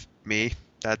with me,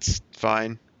 that's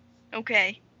fine.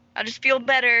 Okay. I'll just feel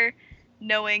better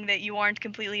knowing that you aren't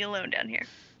completely alone down here.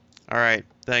 All right,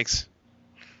 thanks.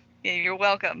 Yeah, you're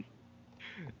welcome.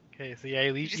 Okay, so yeah, you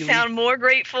You leave. just sound more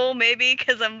grateful, maybe,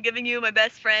 because I'm giving you my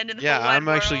best friend in the Yeah, whole wide I'm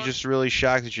actually world. just really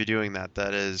shocked that you're doing that.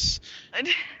 That is.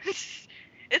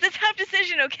 It's a tough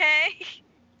decision, okay?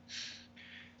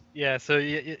 Yeah, so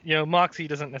Moxie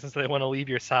doesn't necessarily want to leave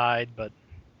your side, but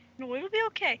No, it'll be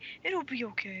okay. It'll be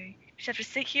okay. You just have to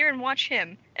sit here and watch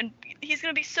him. And he's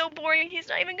gonna be so boring, he's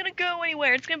not even gonna go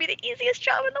anywhere. It's gonna be the easiest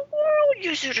job in the world.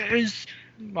 Yes, it is.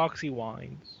 Moxie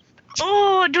whines.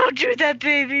 Oh, don't do that,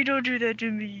 baby. Don't do that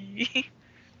to me.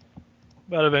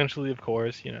 But eventually, of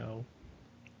course, when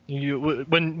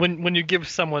you give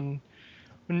someone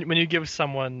when you give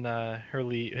someone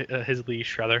his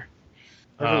leash rather.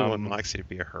 I really want um, Moxie to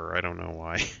be a her. I don't know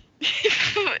why.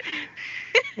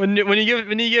 when you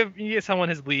give someone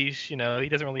his leash, he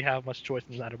doesn't really have much choice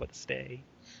in the matter but to stay.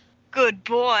 Good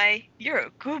boy. You're a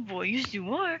good boy. Yes,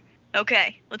 you are.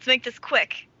 Okay, let's make this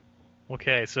quick.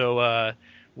 Okay, so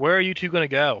where are you two gonna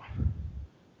go?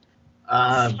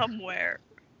 Somewhere.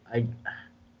 I'm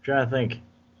trying to think.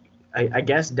 I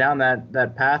guess down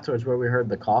that path towards where we heard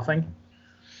the coughing.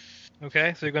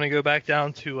 Okay, so you're gonna go back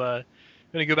down to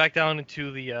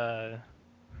into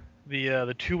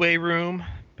the two-way room,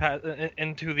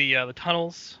 into the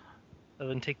tunnels, and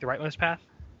then take the rightmost path.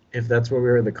 If that's where we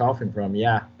heard the coughing from,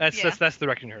 yeah. That's Yeah. that's the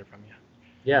direction you heard from.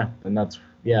 Yeah, and that's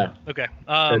yeah. Okay.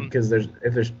 Because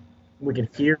we can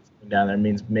hear something down there. It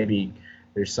means maybe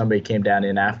there's somebody came down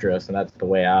in after us, and that's the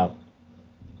way out.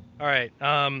 All right.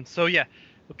 So yeah.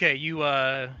 Okay. You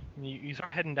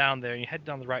start heading down there. You head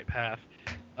down the right path.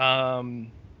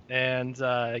 And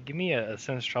give me a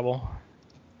sense trouble.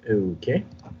 Okay.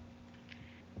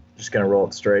 Just gonna roll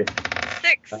it straight.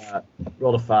 6.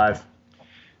 Roll a 5.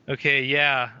 Okay.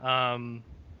 Yeah.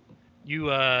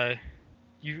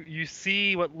 You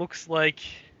see what looks like.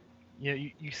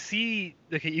 You see.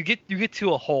 Okay. You get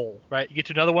to a hole, right? You get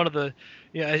to another one of the.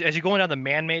 As you're going down the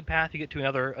man-made path, you get to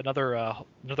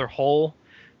another hole.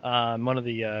 One of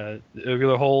the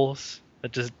irregular holes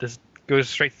that just goes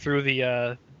straight through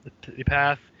the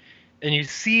path, and you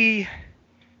see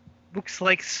looks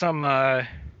like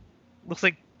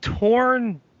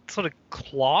torn sort of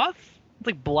cloth,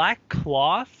 like black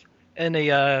cloth, and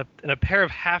a pair of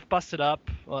half busted up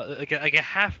like a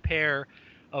half pair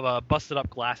busted up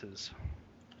glasses.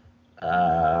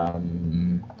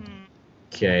 Um. Hmm.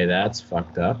 Okay, that's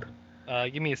fucked up.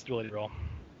 Give me a stability roll.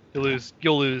 You'll lose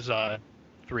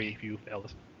 3 if you fail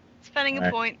this. Spending a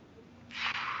Alright. point.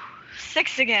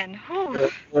 6 again. Whew.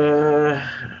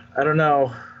 I don't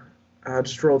know. I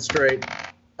just rolled straight.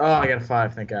 Oh, I got a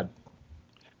 5. Thank God.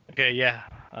 Okay, yeah.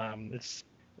 It's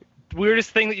the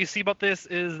weirdest thing that you see about this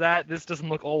is that this doesn't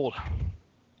look old.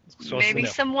 It's supposed to Maybe know.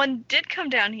 someone did come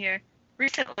down here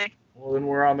recently. Well, then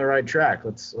we're on the right track.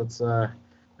 Let's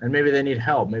and maybe they need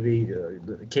help. Maybe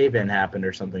the cave-in happened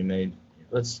or something.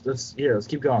 Let's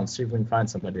keep going. Let's see if we can find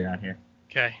somebody down here.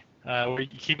 Okay. Were you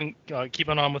keeping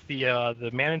on with the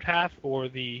Manon path or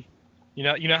the, you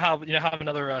know how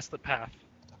another split path.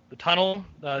 The tunnel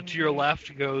to your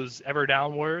left goes ever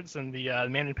downwards, and the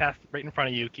Manon path right in front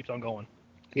of you keeps on going.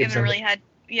 We haven't really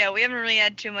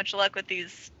had too much luck with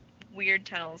these weird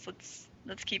tunnels.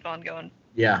 Let's keep on going.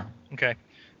 Yeah. Okay.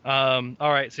 All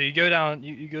right. So you go down.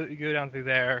 You go down through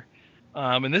there,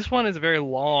 and this one is a very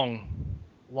long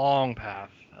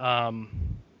path.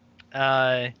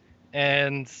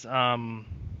 And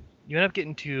you end up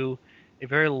getting to a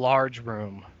very large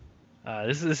room.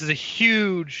 This is a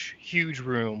huge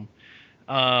room,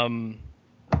 and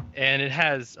it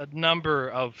has a number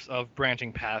of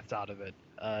branching paths out of it.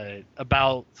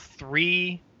 About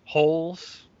 3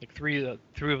 holes, like three of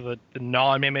the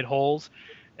non-man-made holes,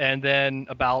 and then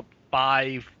about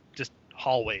 5 just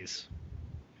hallways.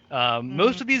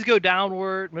 Most of these go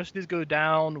downward. Most of these go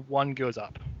down. One goes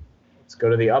up. Let's go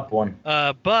to the up one.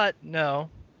 But no,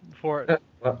 before.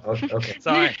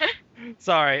 Okay.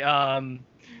 Sorry.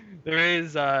 There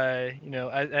is,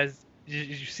 as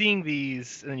you're seeing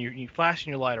these, and you're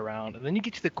flashing your light around, and then you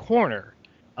get to the corner,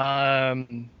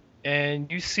 and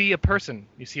you see a person.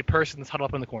 You see a person that's huddled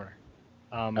up in the corner.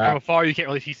 From afar, you can't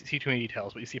really see too many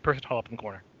details, but you see a person huddled up in the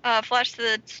corner. Flash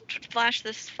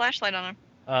this flashlight on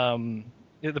him.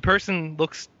 The person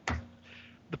looks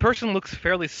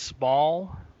fairly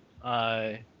small,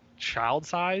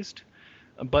 child-sized,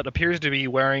 but appears to be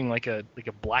wearing like a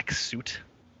black suit.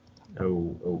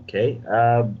 Oh, okay.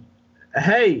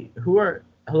 Hey,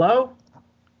 hello?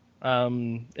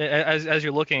 As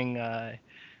you're looking,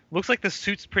 looks like the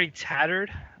suit's pretty tattered,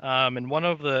 and one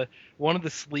of the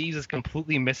sleeves is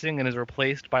completely missing and is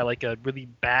replaced by like a really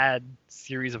bad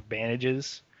series of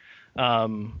bandages.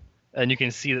 And you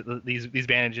can see that these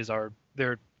bandages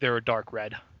they're a dark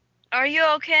red. Are you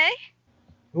okay?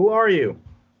 Who are you?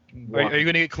 Are you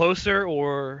going to get closer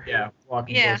or? Yeah,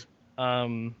 walking Yeah.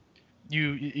 close. As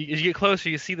you get closer,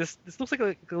 you see this. This looks like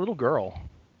a little girl.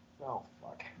 Oh,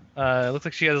 fuck. It looks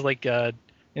like she has like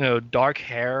dark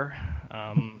hair.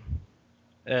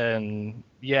 And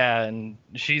yeah, and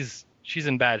she's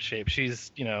in bad shape.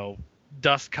 She's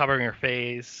dust covering her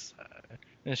face,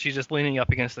 and she's just leaning up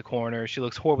against the corner. She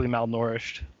looks horribly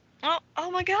malnourished. Oh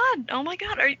my god.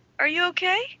 Are you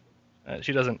okay?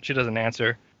 She doesn't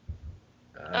answer.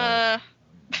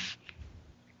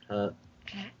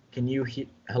 Can you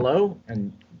hello?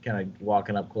 And kind of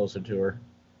walking up closer to her.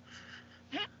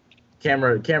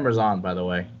 Camera's on, by the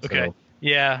way. So. Okay.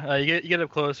 Yeah, you get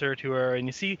up closer to her, and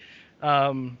you see,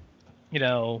 I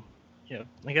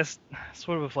guess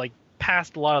sort of like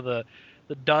past a lot of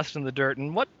the dust and the dirt,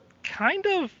 and what kind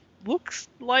of looks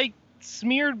like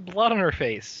smeared blood on her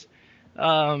face.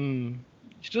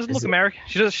 She doesn't look American.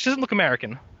 She doesn't look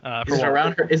American. Is it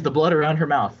around her? Is the blood around her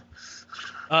mouth?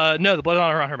 No, the blood's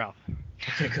not around her mouth.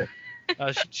 Okay, good.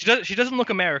 She doesn't look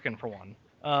American for one.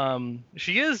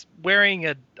 She is wearing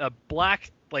a black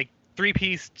like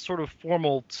 3-piece sort of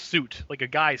formal suit, like a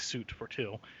guy's suit for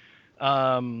 2.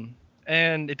 And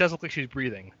it does look like she's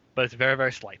breathing, but it's very,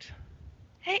 very slight.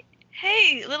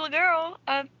 Hey, little girl.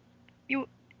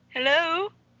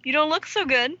 Hello? You don't look so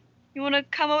good. You want to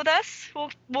come with us?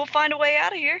 We'll find a way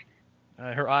out of here.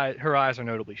 Her eyes are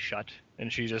notably shut,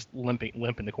 and she's just limp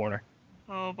in the corner.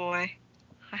 Oh boy.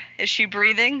 Is she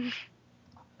breathing?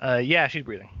 Yeah, she's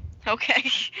breathing.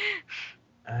 Okay.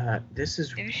 This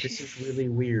is Maybe really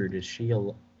weird.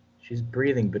 She's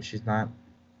breathing, but she's not.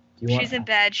 She's in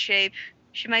bad shape.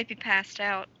 She might be passed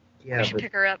out. Yeah, We should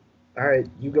pick her up. All right,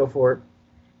 you go for it.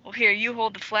 Well, here, you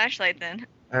hold the flashlight then.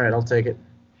 All right, I'll take it.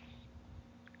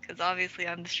 Because obviously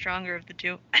I'm the stronger of the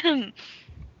two.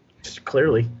 Just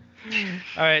clearly.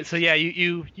 All right, so yeah,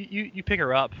 you pick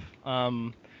her up.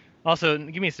 Also,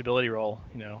 give me a stability roll.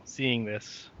 Seeing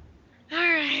this,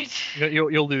 Alright.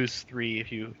 you'll lose 3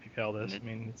 if you fail this. I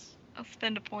mean, it's I'll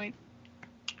spend a point.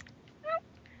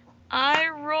 I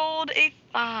rolled a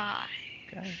 5.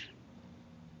 okay.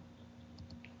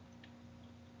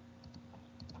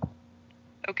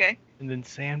 Okay. And then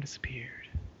Sam disappeared.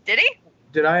 Did he?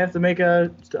 did I have to make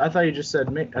a? I thought you just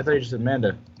said me. I thought you just said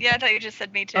Amanda. Yeah, I thought you just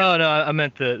said me too. Oh no, I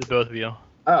meant the both of you.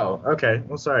 Oh, okay.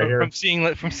 Well, sorry. Here. From seeing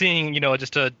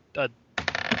just a.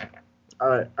 All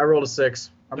right. I rolled a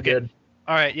 6. I'm Okay. good.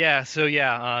 All right, yeah. So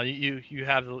yeah, you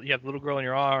have the little girl in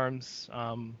your arms.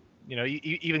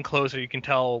 Even closer, you can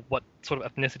tell what sort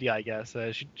of ethnicity, I guess.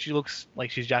 She looks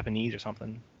like she's Japanese or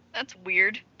something. That's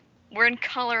weird. We're in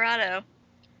Colorado.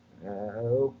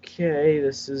 Okay,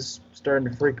 this is starting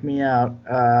to freak me out.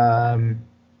 All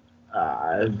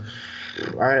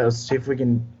right, let's see if we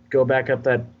can go back up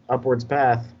that upwards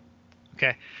path.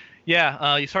 Okay,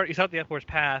 yeah. You start the upwards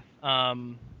path,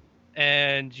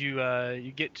 and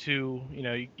you get to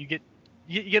you get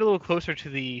a little closer to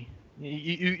the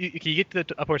you get to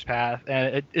the upwards path,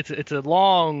 and it's a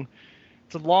long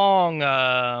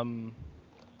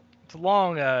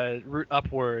route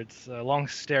upwards, a long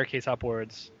staircase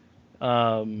upwards,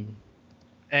 and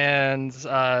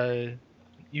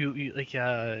you like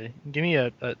give me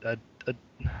a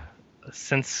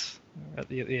sense.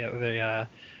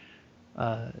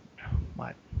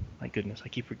 My goodness, I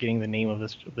keep forgetting the name of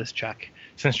this check.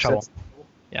 Sense trouble.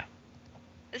 Yeah.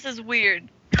 This is weird.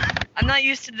 I'm not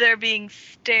used to there being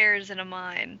stairs in a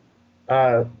mine.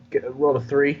 Rolled a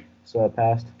 3, so I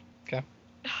passed.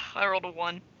 I rolled a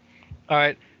 1. All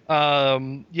right.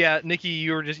 Yeah, Nikki,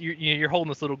 you're holding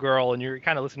this little girl and you're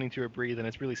kind of listening to her breathe, and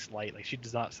it's really slight. Like she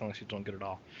does not sound like she's doing good at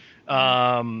all.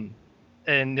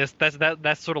 And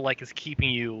that's sort of like is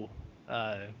keeping you,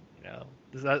 that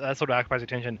sort of occupies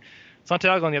attention.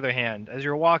 Santiago, on the other hand, as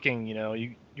you're walking,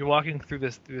 you're walking through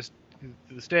the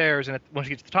stairs, and once you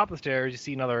get to the top of the stairs, you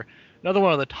see another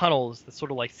one of the tunnels that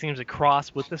sort of like seems to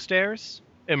cross with the stairs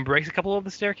and breaks a couple of the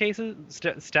staircases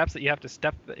steps that you have to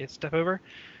step over,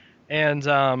 and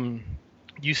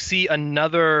you see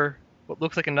what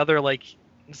looks like another like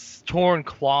torn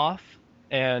cloth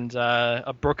and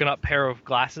a broken up pair of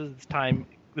glasses. This time,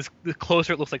 the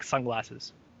closer it looks like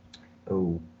sunglasses.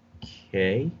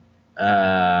 Okay.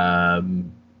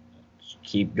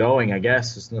 Keep going, I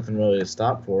guess. There's nothing really to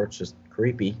stop for. It's just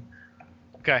creepy.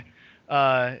 Okay.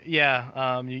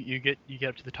 Yeah. You get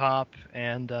up to the top,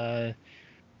 and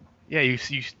you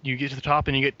get to the top,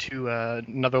 and you get to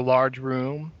another large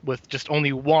room with just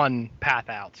only one path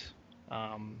out,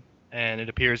 and it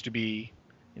appears to be,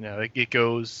 it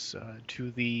goes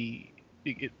to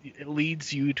it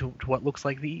leads you to what looks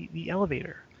like the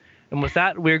elevator, and with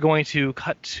that, we're going to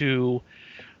cut to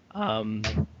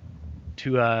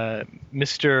Mr.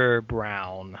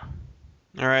 Brown.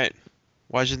 All right.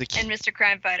 Watching the And Mr.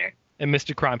 Crime Fighter. And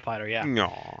Mr. Crime Fighter, yeah.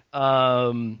 No.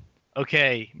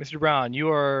 Okay, Mr. Brown, you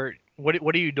are.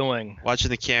 What are you doing? Watching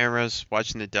the cameras.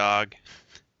 Watching the dog.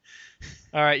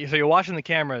 All right, so you're watching the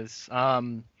cameras.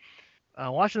 Watching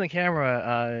the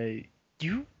camera,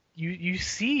 you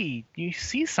see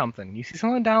something. You see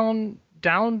something down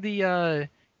the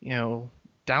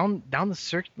down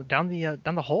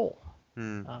the hole.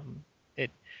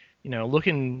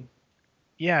 Looking,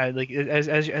 yeah, like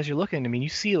as you're looking, I mean, you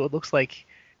see what looks like,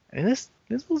 I mean, this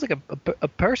looks like a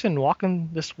person walking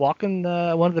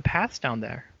one of the paths down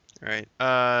there. Right.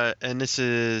 And this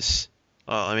is,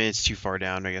 well, I mean, it's too far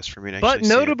down, I guess, for me to But actually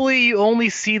see it. notably, you only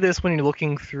see this when you're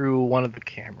looking through one of the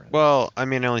cameras. Well, I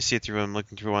mean, I only see it through when I'm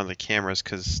looking through one of the cameras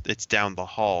because it's down the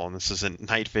hall, and this isn't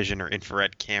night vision or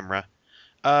infrared camera.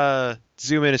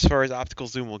 Zoom in as far as optical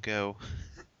zoom will go.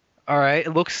 All right,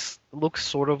 it looks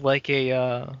sort of like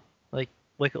a like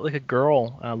a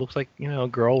girl. Looks like a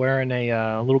girl wearing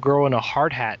a little girl in a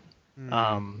hard hat.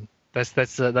 That's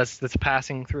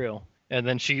passing through, and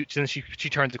then she turns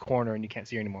the corner and you can't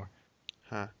see her anymore.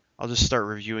 Huh. I'll just start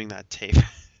reviewing that tape.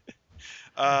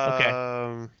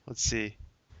 Okay. Let's see.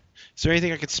 Is there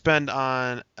anything I could spend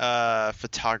on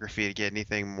photography to get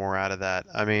anything more out of that?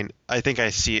 I mean, I think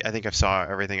I saw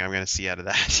everything I'm going to see out of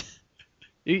that.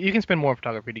 You can spend more on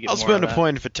photography to get I'll more spend out a of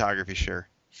point in photography, sure.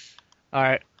 that. All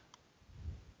right.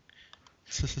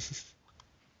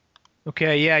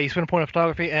 Okay, yeah, you spend a point on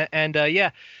photography, and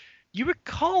yeah, you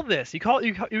recall this. You recall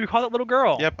that little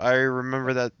girl. Yep, I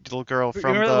remember that little girl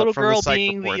from remember the little from girl the psych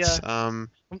being reports. From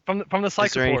the psych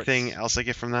is there reports. anything else I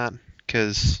get from that?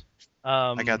 Because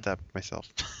I got that myself.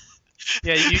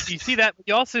 Yeah, you see that. But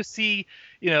you also see,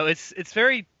 it's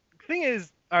very. Thing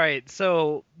is, all right.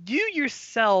 So you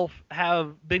yourself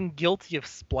have been guilty of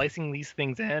splicing these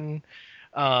things in.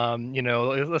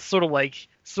 It's sort of like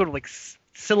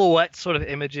silhouette sort of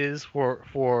images for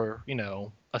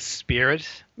a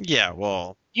spirit. Yeah,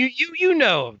 well. You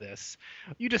know of this.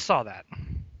 You just saw that.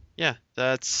 Yeah,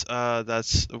 that's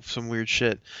some weird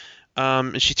shit.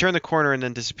 And she turned the corner and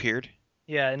then disappeared.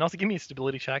 Yeah, and also give me a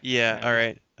stability check. Yeah, all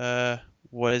right.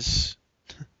 What is?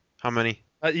 How many?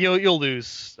 You'll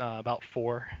lose about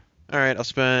 4. All right, I'll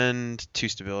spend 2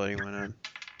 stability. Why not?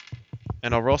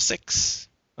 And I'll roll 6.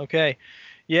 Okay.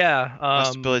 Yeah. My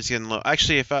stability's getting low.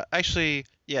 Actually,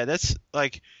 yeah, that's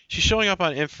like she's showing up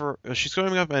on She's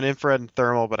showing up on infrared and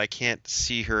thermal, but I can't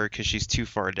see her because she's too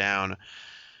far down.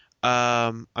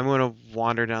 I'm going to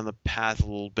wander down the path a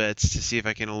little bit to see if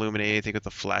I can illuminate anything with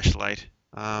the flashlight.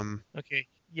 Okay.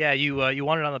 Yeah, you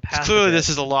wandered on the path. Clearly, this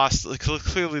is a lost.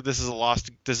 Clearly, this is a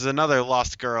lost. This is another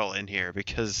lost girl in here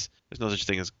because there's no such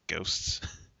thing as ghosts.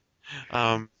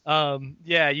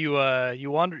 Yeah, you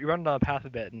run down the path a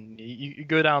bit, and you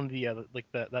go down the like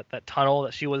that tunnel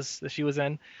that she was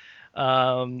in,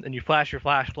 and you flash your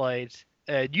flashlight.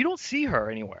 You don't see her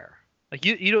anywhere. Like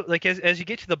you don't like as you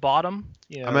get to the bottom.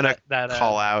 You know, I'm gonna that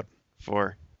call out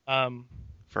for um.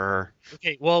 her.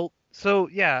 Okay, well, so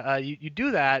yeah, you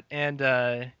do that, and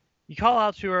you call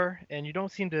out to her, and you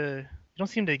don't seem to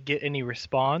get any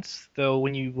response. Though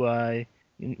when you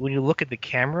look at the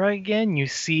camera again, you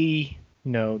see,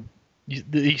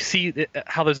 you see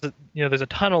how there's a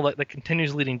tunnel that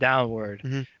continues leading downward,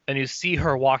 Mhm. and you see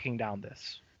her walking down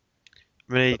this.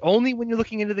 I mean, But only when you're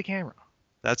looking into the camera.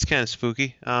 that's kind of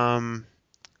spooky. I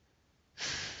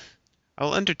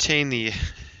will entertain the.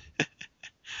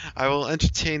 I will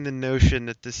entertain the notion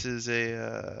that this is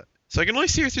a. So I can only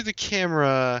see her through the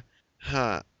camera.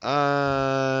 Huh.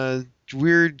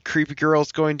 Weird, creepy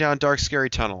girls going down dark, scary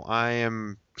tunnel. I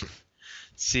am. Let's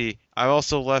see. I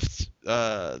also left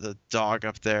the dog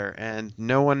up there, and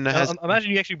no one has.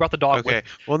 Imagine you actually brought the dog Okay. with.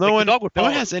 Well, Like, the dog would no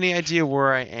one follow. has any idea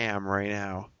where I am right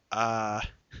now.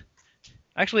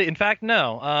 Actually, in fact,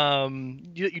 no.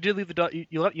 You did leave the dog.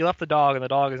 You left the dog, and the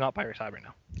dog is not by your side right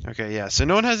now. Okay, yeah. So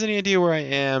no one has any idea where I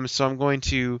am, so I'm going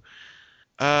to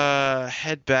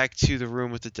head back to the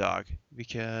room with the dog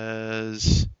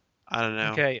because I don't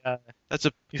know. Okay. That's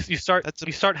a You start That's a-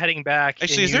 you start heading back.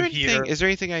 actually. And Is there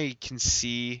anything I can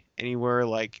see anywhere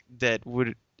like that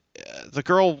would the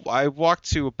girl I walked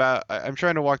to about? I'm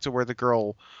trying to walk to where the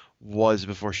girl was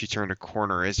before she turned a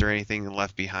corner. Is there anything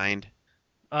left behind?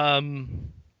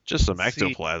 Just some let's see.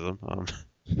 ectoplasm.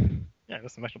 Yeah,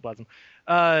 that's some ectoplasm.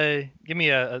 Give me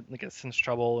a sense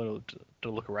trouble to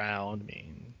look around. I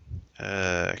mean,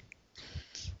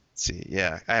 Let's see.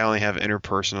 Yeah, I only have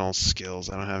interpersonal skills.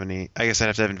 I don't have any. I guess I'd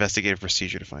have to have investigative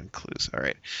procedure to find clues. All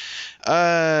right.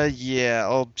 Yeah,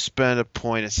 I'll spend a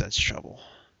point of sense trouble,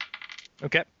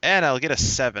 okay. and I'll get a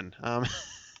 7. All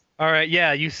right.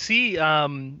 Yeah, you see,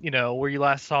 where you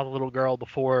last saw the little girl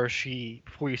before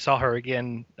you saw her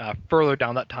again, further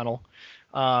down that tunnel.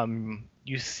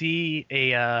 You see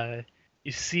a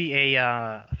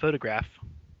photograph.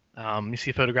 You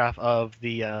see a photograph of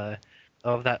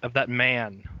of that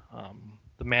man.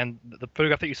 The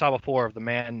photograph that you saw before of the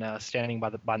man standing by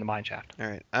the mine shaft. All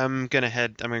right. I'm gonna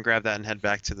grab that and head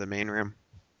back to the main room.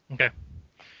 Okay.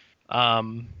 All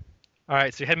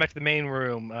right. So you head back to the main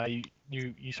room.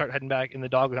 You start heading back, and the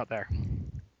dog is out there.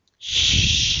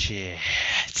 Shit.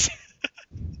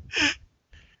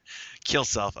 Kill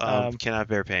self. Cannot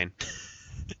bear pain.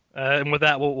 And with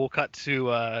that, we'll cut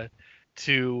to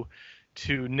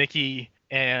Nikki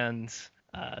and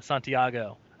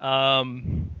Santiago.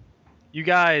 You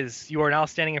guys, you are now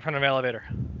standing in front of an elevator.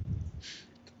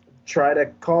 Try to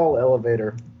call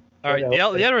elevator. All right, What the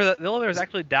else? elevator is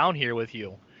actually down here with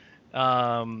you.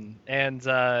 And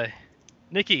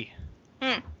Nikki,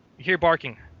 Hmm. you hear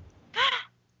barking.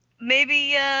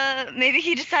 Maybe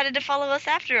he decided to follow us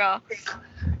after all.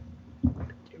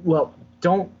 Well,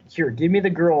 give me the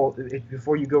girl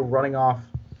before you go running off.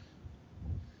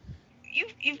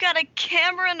 You've got a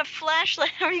camera and a flashlight.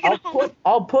 How are you gonna hold?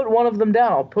 I'll put one of them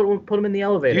down. I'll put them in the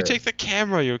elevator. You take the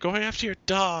camera. You're going after your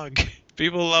dog.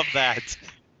 People love that.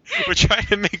 We're trying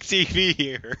to make TV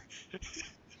here.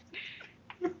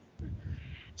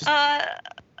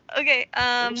 Okay.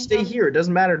 Stay here. It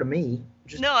doesn't matter to me.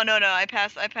 Just, No. I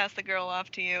pass the girl off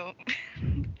to you.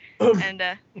 And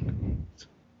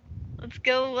let's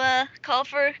go call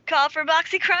for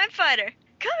Moxie Crime Fighter.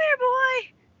 Come here,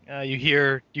 boy. You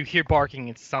hear barking.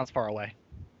 It sounds far away.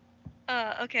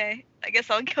 Okay. I guess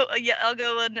I'll go. Yeah, I'll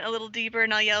go in a little deeper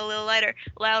and I'll yell a little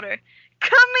louder.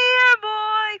 Come here,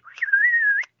 boy.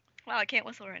 Wow, I can't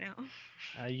whistle right now.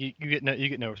 You get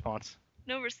no response.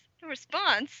 No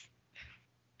response.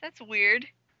 That's weird.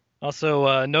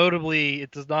 Also, notably,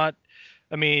 it does not.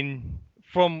 I mean,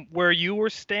 from where you were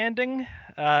standing,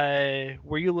 where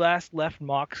you last left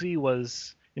Moxie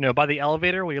was, by the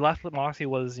elevator. Where you last left Moxie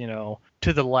was,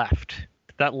 to the left,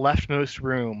 that leftmost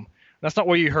room. That's not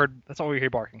where you heard. That's not where you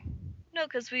heard barking. No,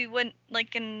 because we went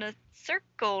like in a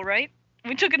circle, right?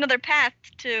 We took another path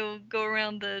to go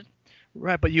around the.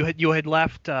 Right, but you had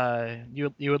left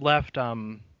you had left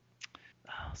oh,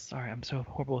 sorry, I'm so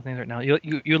horrible with things right now.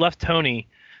 You left Tony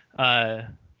uh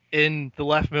in the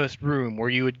leftmost room where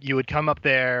you would come up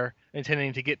there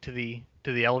intending to get to the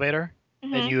elevator,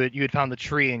 and Hmm. you had found the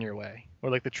tree in your way, or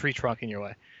like the tree trunk in your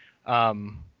way.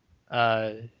 Um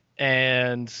uh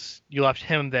and you left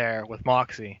him there with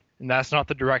Moxie. And that's not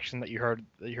the direction that you heard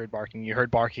barking. You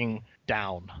heard barking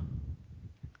down.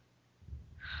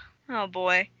 Oh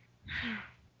boy.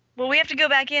 Well, we have to go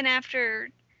back in after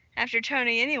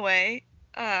Tony anyway.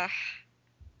 Uh.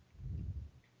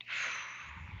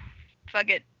 Fuck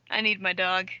it. I need my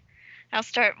dog. I'll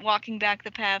start walking back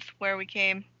the path where we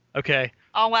came, Okay.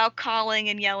 all while calling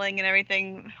and yelling and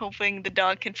everything, hoping the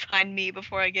dog can find me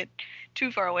before I get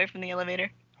too far away from the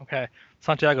elevator. Okay.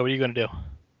 Santiago, what are you going to do?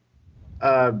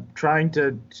 Trying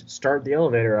to start the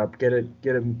elevator up, get it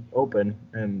open,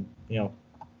 and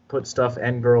put stuff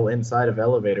and girl inside of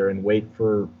elevator and wait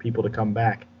for people to come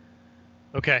back.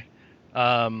 Okay.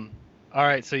 All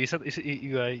right. So you said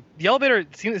the elevator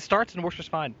it starts and works just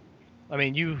fine. I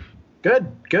mean,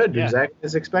 Good, Yeah. exactly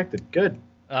as expected. Good.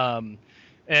 and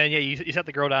yeah, you set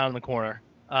the girl down in the corner.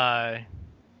 And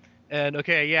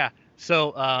okay, yeah.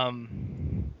 So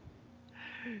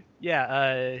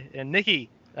yeah. And Nikki,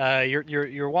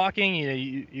 you're walking.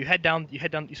 You head down. You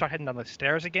start heading down the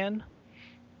stairs again.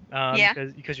 Yeah.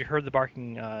 Because you heard the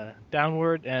barking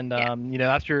downward, and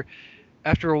Yeah.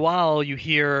 after a while you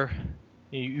hear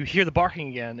the barking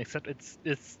again, except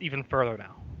it's even further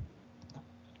now.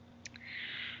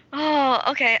 Oh,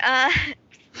 okay.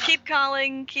 Keep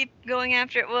calling, keep going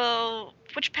after it. Well,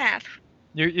 which path?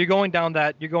 You're going down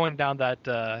that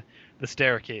the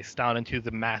staircase down into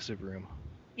the massive room.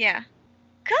 Yeah.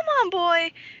 Come on,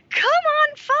 boy. Come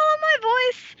on, follow my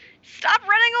voice. Stop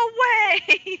running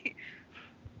away.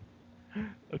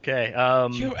 Okay.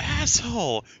 You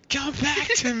asshole! Come back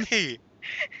to me!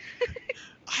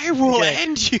 I will Okay.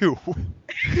 end you!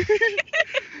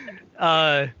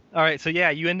 All right. So yeah,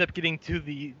 you end up getting to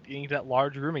that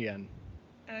large room again,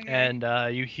 Okay.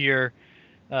 and you hear.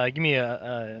 Give me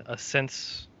a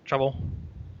sense trouble.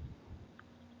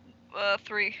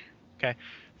 3.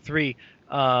 3.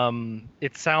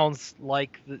 It sounds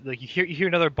like you hear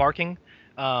another barking.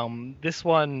 This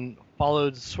one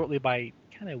followed shortly by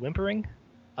kind of whimpering.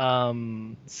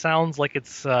 Sounds like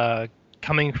it's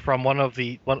coming from one of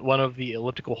the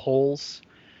elliptical holes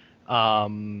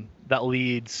that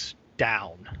leads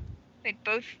down. Wait,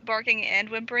 both barking and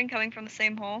whimpering coming from the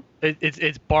same hole?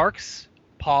 It's barks,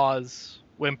 pause,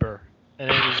 whimper, and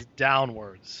it is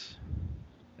downwards.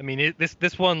 I mean,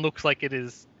 this one looks like it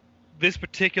is. This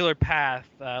particular path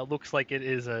looks like it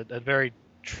is a very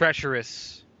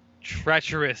treacherous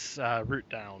route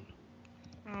down,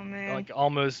 Oh man, like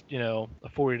almost a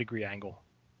 40-degree angle.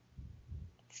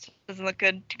 this doesn't look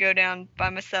good to go down by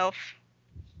myself.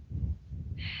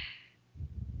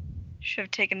 Should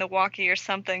have taken the walkie or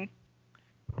something.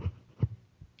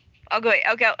 I'll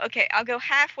go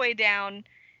halfway down,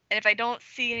 and if I don't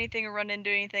see anything or run into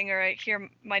anything or I hear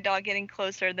my dog getting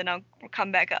closer, then I'll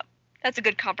come back up. That's a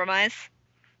good compromise.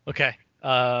 Okay.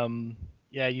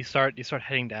 Yeah, you start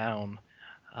heading down.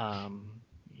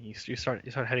 You start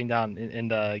heading down, and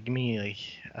give me like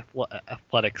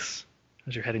athletics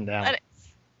as you're heading down. Athletics.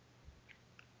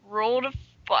 Roll to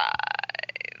 5.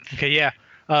 Okay, yeah.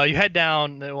 You head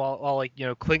down while like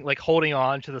like holding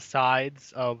on to the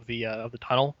sides of the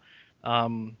tunnel,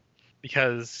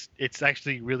 because it's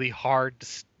actually really hard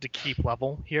to keep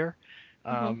level here,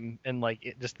 and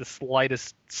like just the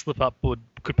slightest slip up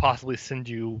could possibly send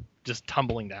you just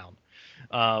tumbling down.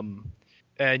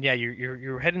 And yeah,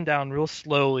 you're heading down real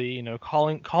slowly,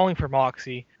 calling for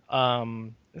Moxie.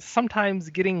 Sometimes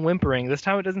getting whimpering. This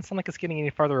time it doesn't sound like it's getting any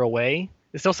farther away.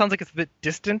 It still sounds like it's a bit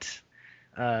distant,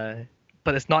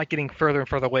 but it's not getting further and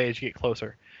further away as you get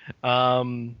closer.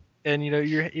 And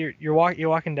you're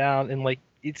walking down, and like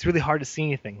it's really hard to see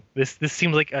anything. This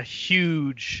seems like a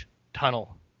huge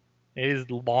tunnel. It is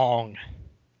long.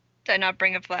 Did I not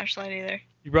bring a flashlight either?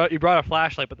 You brought a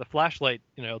flashlight, but the flashlight,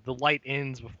 the light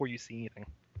ends before you see anything.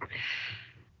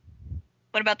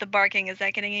 What about the barking? Is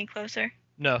that getting any closer?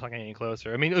 No, it's not getting any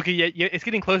closer. I mean, okay, yeah, it's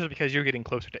getting closer because you're getting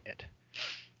closer to it.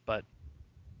 But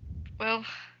Well,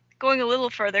 going a little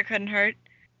further couldn't hurt.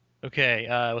 okay,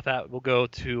 with that, we'll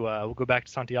go back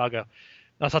to Santiago.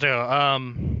 No,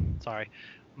 Santiago. Sorry,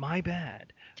 my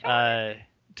bad.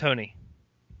 Tony.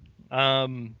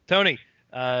 Tony.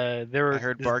 I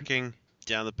heard barking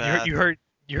down the path.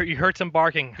 You heard some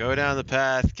barking. Go down the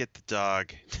path, get the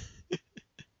dog.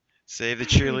 Save the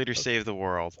cheerleader, save the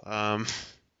world. All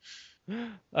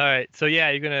right, so yeah,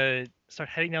 you're gonna start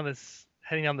heading down this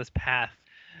path,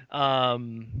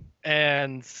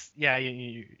 And yeah,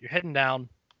 you're heading down,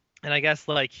 and I guess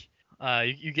like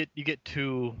you get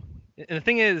to, and the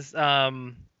thing is,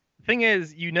 the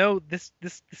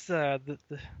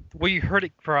where you heard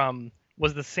it from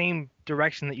was the same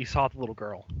direction that you saw the little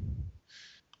girl.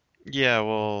 Yeah,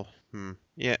 well,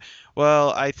 yeah. Well,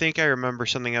 I think I remember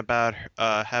something about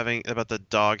about the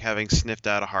dog having sniffed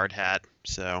out a hard hat.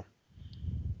 So,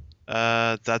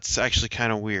 that's actually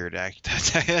kind of weird.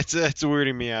 That's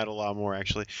weirding me out a lot more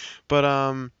actually. But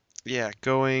yeah,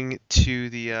 going to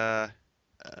the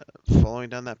following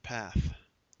down that path.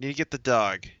 Need to get the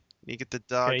dog. Need to get the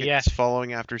dog. Okay, yeah. It's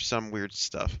following after some weird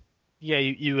stuff. Yeah,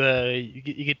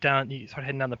 you get down, you start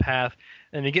heading down the path,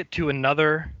 and you get to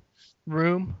another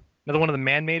room, another one of the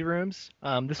man-made rooms.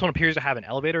 This one appears to have an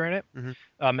elevator in it. Mhm.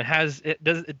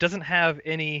 It doesn't have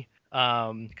any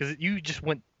because you just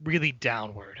went really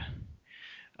downward.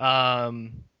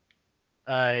 You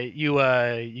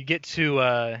get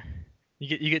to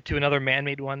you get to another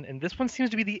man-made one, and this one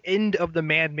seems to be the end of the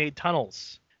man-made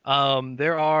tunnels.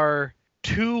 There are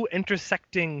two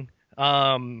intersecting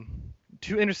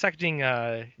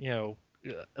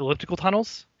elliptical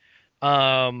tunnels,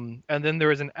 and then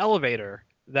there is an elevator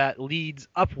that leads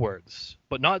upwards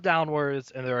but not downwards,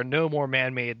 and there are no more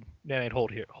man-made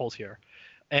holes here,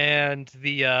 and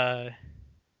the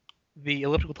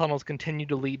elliptical tunnels continue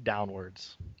to lead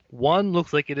downwards. One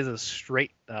looks like it is a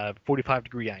straight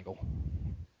 45-degree angle.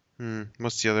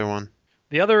 What's the other one?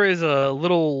 The other is a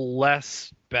little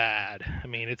less bad. I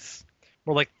mean, it's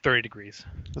more like 30 degrees.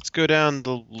 Let's go down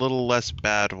the little less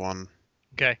bad one.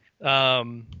 Okay.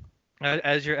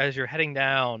 As you're heading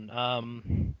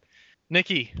down,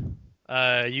 Nikki,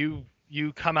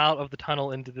 you come out of the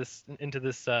tunnel into this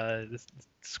this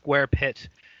square pit.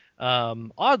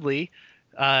 Oddly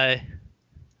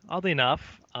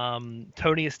enough,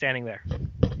 Tony is standing there.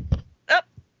 Oh,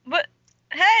 but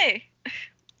hey,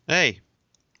 Hey,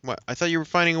 what? I thought you were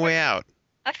finding a way out.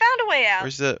 I found a way out.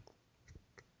 Where's the?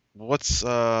 What's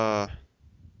Why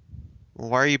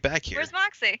are you back here? Where's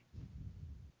Moxie?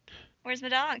 Where's my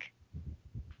dog?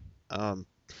 I don't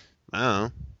know.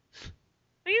 What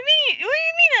do you mean? What do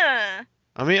you mean?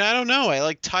 I mean, I don't know. I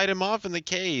like tied him off in the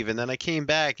cave, and then I came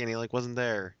back, and he like wasn't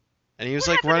there, and he was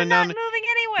What like happened running to not down. moving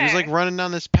anywhere? He was like running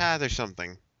down this path or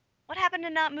something. What happened to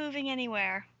not moving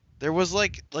anywhere? There was I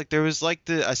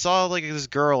saw like this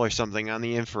girl or something on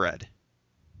the infrared.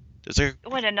 There's like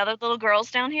What, another little girl's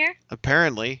down here?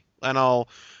 apparently, and I'll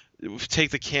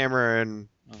take the camera and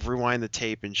rewind the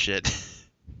tape and shit.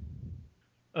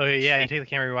 Oh yeah, you take the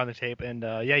camera, rewind the tape, and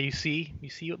yeah, you see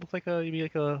what looks like a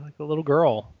little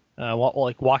girl,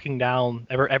 like walking down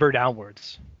ever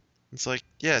downwards. It's like,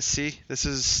 yeah, see,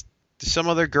 there's some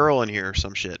other girl in here or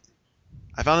some shit.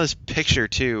 I found this picture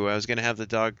too. I was gonna have the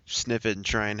dog sniff it and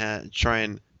try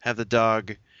and have the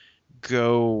dog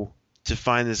go to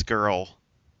find this girl,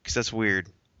 'cause that's weird.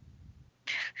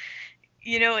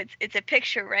 You know, it's a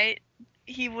picture, right?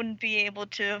 He wouldn't be able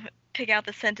to pick out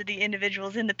the scent of the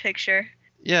individuals in the picture.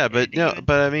 Yeah, but no,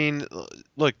 but I mean,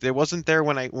 look, it wasn't there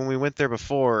when we went there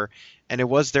before, and it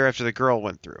was there after the girl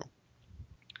went through.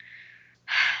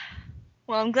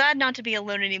 Well, I'm glad not to be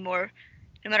alone anymore.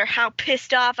 No matter how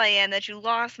pissed off I am that you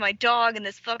lost my dog in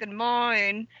this fucking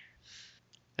mine.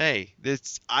 Hey,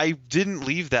 I didn't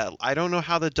leave that. I don't know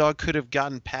how the dog could have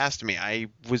gotten past me. I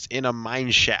was in a mine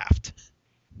shaft.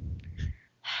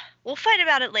 We'll fight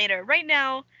about it later. Right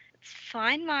now, let's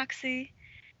find Moxie,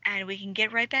 and we can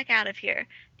get right back out of here.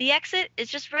 The exit is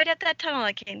just right up that tunnel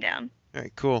I came down. All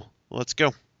right, cool. Let's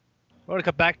go. We're gonna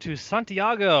cut back to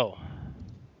Santiago.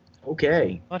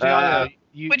 Okay. Santiago,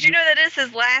 But you know that is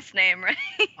his last name, right?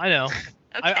 I know.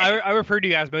 Okay. I refer to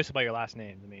you guys mostly by your last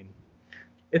names. I mean.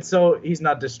 It's so he's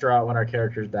not distraught when our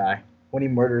characters die. When he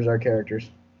murders our characters.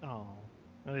 Oh,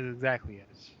 that is exactly it.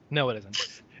 No, it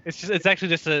isn't. It's actually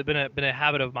just been a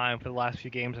habit of mine for the last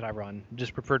few games that I've run.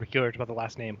 Just prefer to characters by the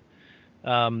last name,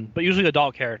 but usually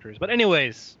adult characters. But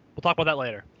anyways, we'll talk about that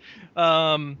later.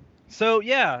 So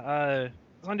yeah,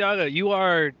 Santiago, you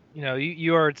are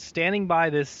you are standing by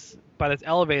this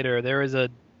elevator. There is a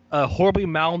horribly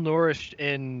malnourished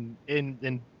and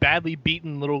badly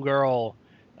beaten little girl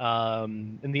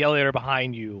in the elevator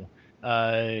behind you.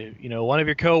 One of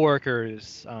your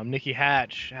coworkers, Nikki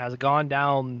Hatch, has gone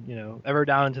down,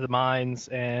 down into the mines,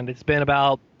 and it's been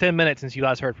about 10 minutes since you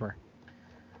last heard from her.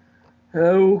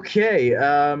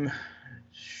 Okay.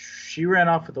 She ran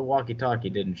off with the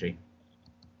walkie-talkie, didn't she?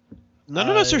 None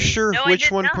of us are sure No, I which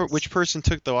did one, not. which person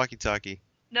took the walkie-talkie.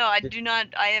 No, I do not.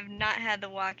 I have not had the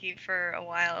walkie for a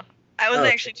while. I wasn't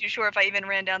Okay. actually too sure if I even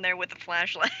ran down there with a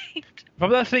flashlight. If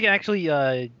I'm not mistaken, actually,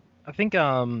 I think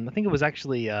it was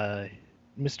actually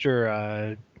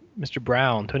Mr.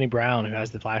 Brown, Tony Brown, who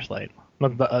has the flashlight.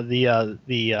 Not the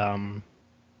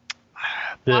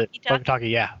Walkie-talkie? walkie-talkie.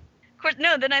 Yeah. Of course,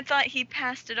 no. Then I thought he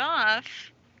passed it off.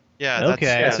 Yeah, Okay,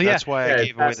 that's so yeah. that's why Yeah, I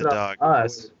gave away pass the it dog. off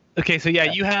us. Okay, so yeah,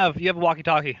 you have a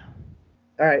walkie-talkie.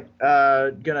 All right,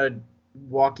 gonna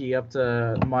walkie up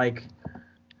to Mike.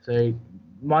 Say,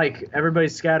 Mike,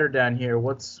 everybody's scattered down here.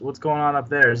 What's going on up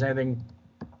there? Is anything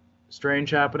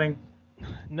strange happening?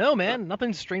 No, man,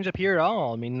 nothing strange up here at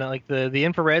all. I mean, like the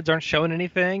infrareds aren't showing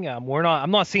anything. I'm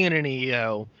not seeing any.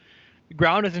 The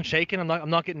ground isn't shaking. I'm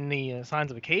not getting any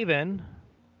signs of a cave-in.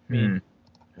 All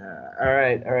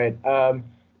right.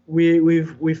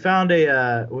 We found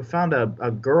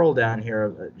a girl down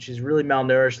here. She's really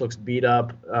malnourished, looks beat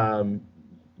up,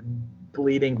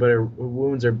 bleeding, but her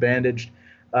wounds are bandaged.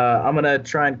 I'm gonna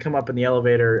try and come up in the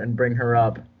elevator and bring her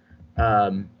up.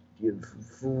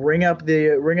 Ring up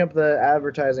the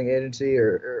advertising agency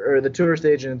or the tourist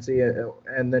agency,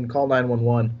 and then call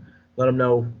 911. Let them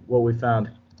know what we found.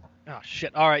 Oh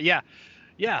shit! All right, yeah,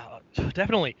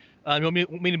 definitely. You want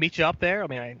me to meet you up there? I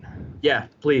mean, Yeah,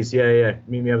 please. Yeah.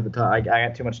 Meet me up at the top. I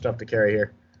got too much stuff to carry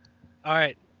here. all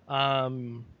right.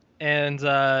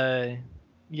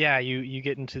 Yeah, you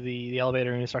get into the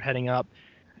elevator and you start heading up,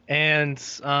 and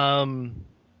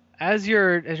as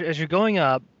you're going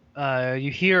up,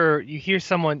 you hear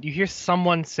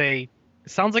someone say,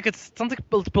 sounds like it's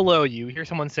below you. You hear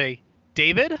someone say,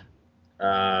 David. Who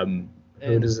And-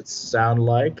 does it sound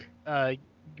like?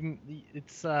 It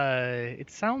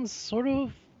sounds sort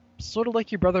of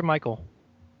like your brother Michael.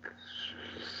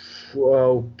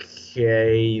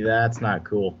 Okay, that's not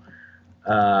cool.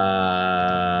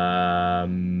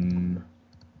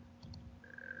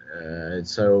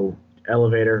 So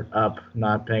elevator up,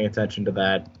 not paying attention to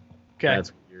that. Okay,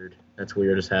 That's weird. That's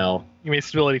weird as hell. give me a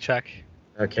stability check.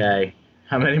 Okay,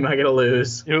 how many am I gonna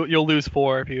lose? You'll lose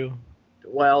 4 if you.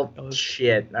 Well, Oh.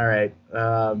 shit. All right.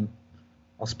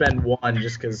 I'll spend 1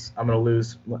 just because I'm gonna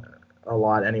lose a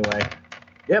lot anyway.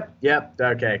 Yep.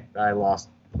 Okay, I lost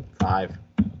 5.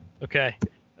 Okay,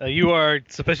 you are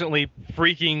sufficiently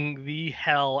freaking the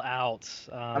hell out.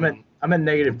 I'm at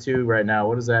 -2 right now.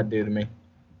 What does that do to me?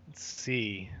 Let's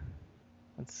see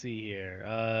here.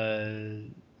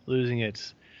 Losing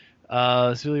it.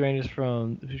 Severely ranges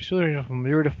from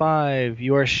 0 to 5.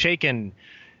 You are shaken.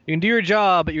 You can do your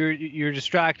job, but you're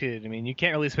distracted. I mean, you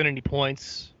can't really spend any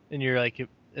points in your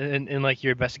in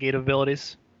your investigative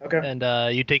abilities, Okay. and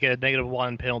you take a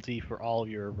 -1 penalty for all of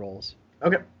your rolls.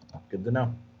 Okay. Good to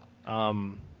know.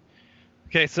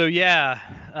 Okay, so yeah,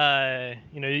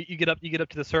 you get up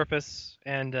to the surface,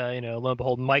 and lo and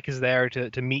behold, Mike is there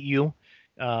to meet you,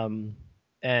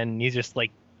 and he's just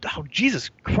like, oh Jesus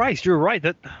Christ, you're right.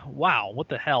 Wow, what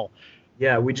the hell?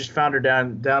 Yeah, we just found her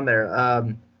down there.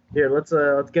 Here, let's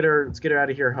get her out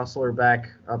of here. Hustle her back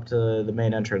up to the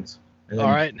main entrance. And then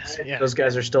All right, yeah. Those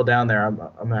guys are still down there. I'm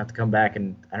gonna have to come back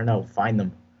and I don't know, find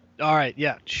them. All right,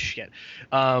 yeah, shit.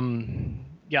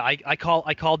 Yeah, I called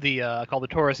the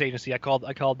tourist agency. I called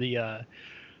the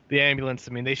ambulance.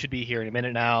 I mean, they should be here in a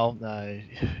minute now.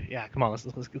 Yeah, come on,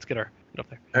 let's get her. Get up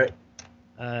there. All right.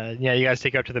 Yeah, you guys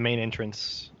take her up to the main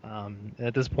entrance. And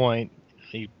at this point,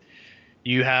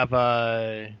 you have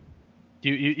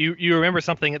you remember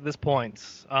something at this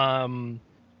point.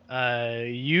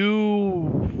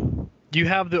 You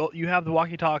have the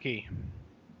walkie-talkie.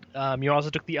 You also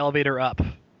took the elevator up.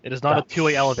 It is not a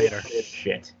two-way elevator.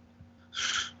 Shit.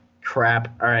 Crap.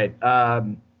 All right.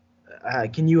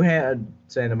 Can you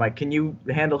saying to Mike? Can you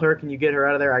handle her? Can you get her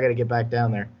out of there? I got to get back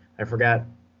down there. I forgot.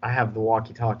 I have the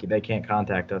walkie-talkie. They can't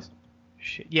contact us.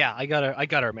 Shit. Yeah, I got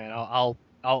her, man. I'll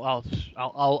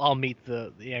meet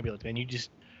the ambulance, man. You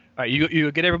just all right.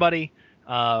 You get everybody.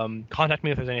 Contact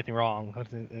me if there's anything wrong.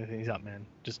 If anything's up, man.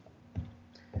 Just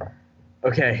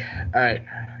Okay. All right.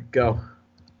 Go.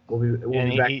 We'll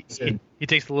be back soon. He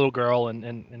takes the little girl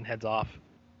and heads off.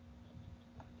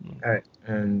 All right.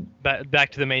 And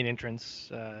Back to the main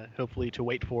entrance, hopefully to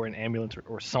wait for an ambulance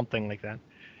or something like that.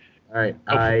 all right.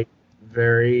 I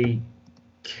very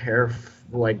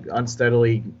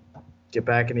unsteadily get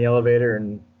back in the elevator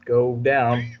and go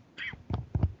down.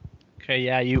 Okay,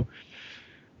 yeah, you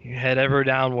head ever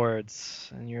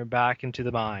downwards, and you're back into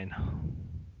the mine.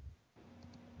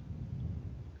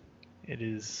 It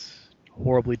is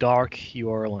horribly dark.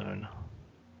 You are alone.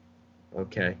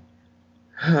 Okay.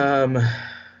 All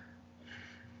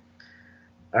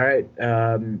right.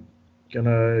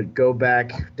 Gonna go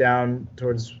back down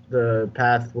towards the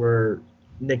path where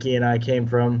Nikki and I came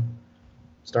from.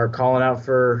 Start calling out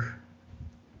for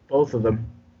both of them.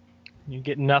 You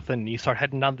get nothing. You start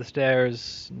heading down the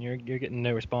stairs, and you're getting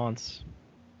no response.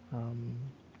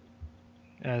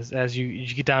 as you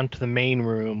get down to the main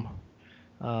room,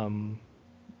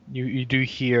 you do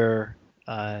hear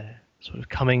sort of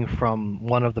coming from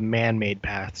one of the man-made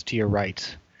paths to your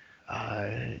right.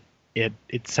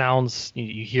 It sounds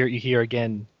you hear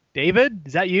again. David,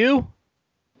 is that you?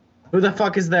 Who the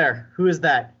fuck is there? Who is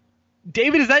that?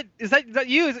 David, is that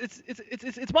you?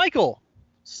 It's Michael.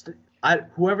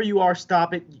 Whoever you are,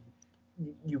 stop it.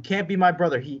 You can't be my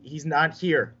brother. He's not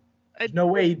here. There's no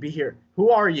way he'd be here. Who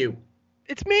are you?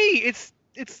 It's me.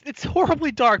 It's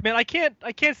horribly dark, man. I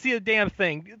can't see a damn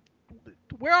thing.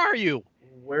 Where are you?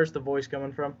 Where's the voice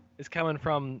coming from? It's coming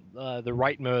from the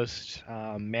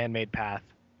rightmost man-made path.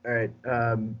 All right.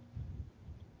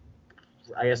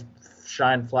 I guess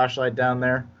shine flashlight down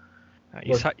there.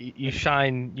 You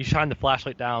shine the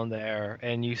flashlight down there,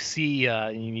 and you see a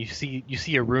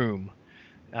room.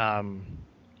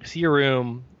 You see a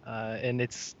room, and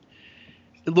it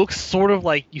looks sort of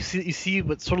like you see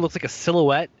what sort of looks like a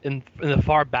silhouette in the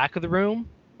far back of the room.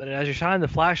 But as you shine the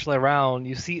flashlight around,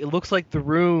 you see it looks like the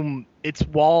room. Its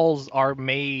walls are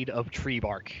made of tree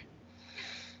bark.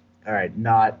 All right,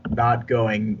 not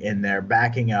going in there,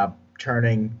 backing up,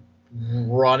 turning,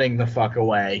 running the fuck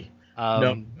away.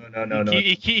 No.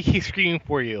 He's screaming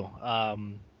for you.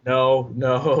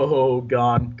 No,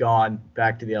 gone.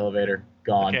 Back to the elevator.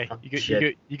 Gone.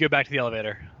 Okay, you go back to the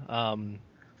elevator.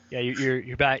 Yeah,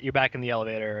 you're back in the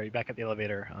elevator. You're back at the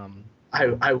elevator.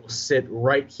 I will sit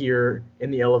right here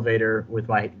in the elevator with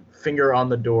my finger on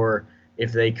the door.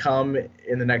 If they come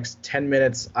in the next 10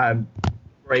 minutes, I'm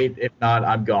great. If not,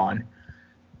 I'm gone.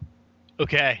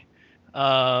 Okay.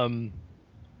 All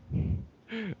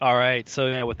right. So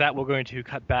yeah, with that, we're going to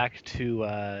cut back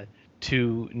to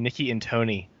Nikki and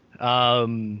Tony.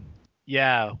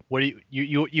 Yeah. What do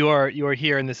you are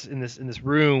here in this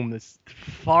room that's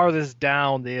farthest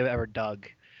down they have ever dug.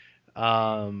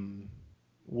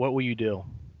 What will you do?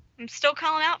 I'm still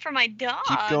calling out for my dog.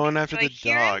 Keep going after Do I the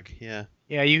hear dog. him? Yeah.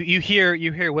 Yeah. You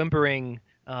hear whimpering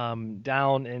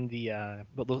down in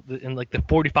in like the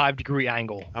 45-degree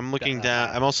angle. I'm looking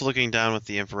down. I'm also looking down with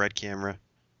the infrared camera.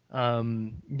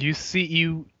 You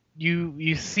see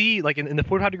like in the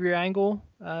 45-degree angle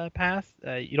path,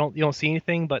 you don't see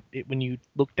anything, but when you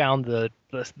look down the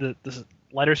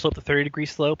lighter slope, the 30-degree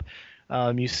slope,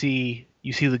 you see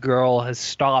the girl has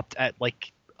stopped at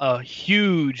like a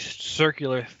huge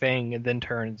circular thing and then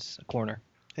turns a corner.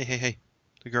 Hey,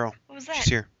 the girl. What was that? She's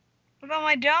here. What about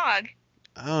my dog?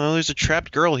 I don't know. There's a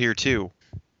trapped girl here too.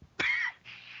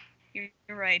 You're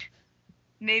right.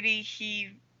 Maybe he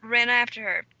ran after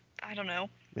her. I don't know.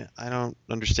 Yeah, I don't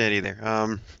understand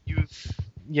either.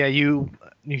 You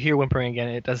hear whimpering again.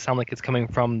 It does sound like it's coming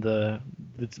from the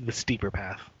steeper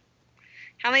path.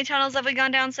 How many tunnels have we gone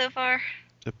down so far?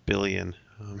 A billion.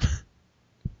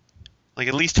 Like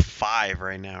at least 5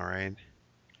 right now, right?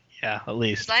 Yeah, at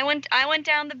least. 'Cause I went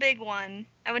down the big one.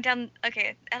 I went down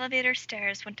elevator,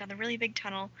 stairs, went down the really big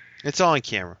tunnel. It's all on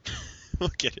camera. We'll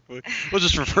get it. We'll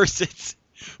just reverse it.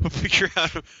 We'll figure it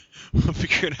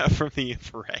out from the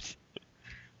infrared.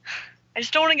 I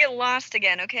just don't want to get lost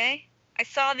again, okay? I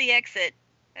saw the exit,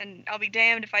 and I'll be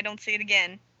damned if I don't see it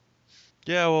again.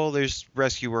 Yeah, well, there's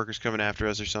rescue workers coming after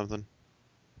us or something.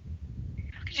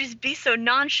 How could you just be so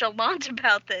nonchalant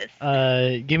about this?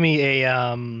 Give me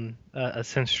a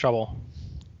sense trouble.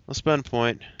 I'll spend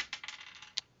point,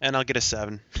 and I'll get a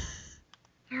 7.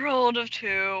 I rolled of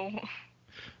 2.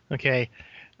 Okay.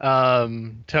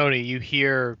 Tony, you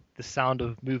hear the sound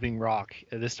of moving rock.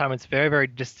 This time it's very, very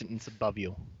distant and it's above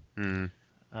you. And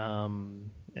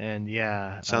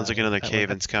yeah. Sounds like another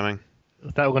cave-in's coming.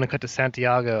 With that, we're going to cut to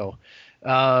Santiago.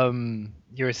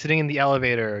 You're sitting in the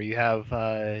elevator. You have,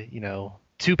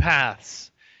 2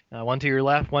 paths. One to your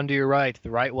left, one to your right.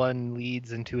 The right one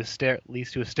leads to a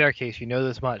staircase. You know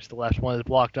this much. The left one is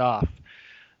blocked off.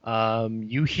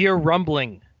 You hear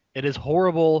rumbling. It is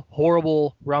horrible,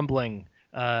 horrible rumbling.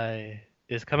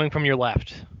 Is coming from your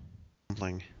left.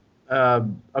 Rumbling.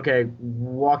 Okay,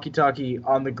 walkie-talkie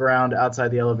on the ground outside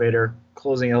the elevator,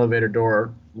 closing elevator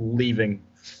door, leaving.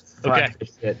 Okay.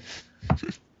 Shit.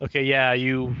 Okay, yeah,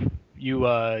 you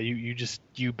bail. You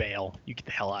get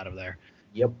the hell out of there.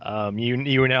 Yep.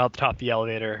 You are now at the top of the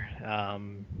elevator.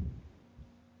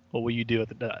 What will you do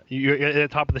you're at the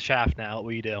top of the shaft now? What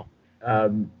will you do?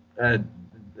 The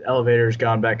elevator's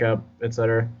gone back up,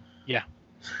 etc. Yeah.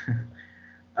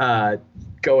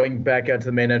 Going back out to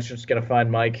the main entrance, gonna find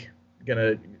Mike.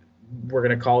 We're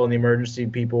gonna call in the emergency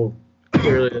people.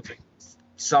 Clearly, there's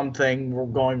something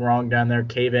going wrong down there.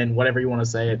 Cave in, whatever you want to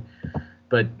say it.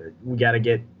 But we gotta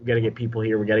get people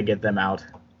here. We gotta get them out.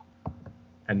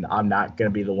 And I'm not gonna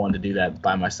be the one to do that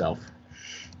by myself.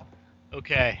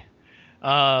 Okay.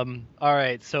 All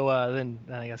right. So then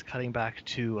I guess cutting back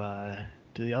to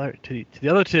the other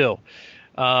two.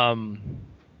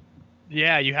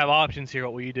 Yeah, you have options here.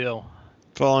 What will you do?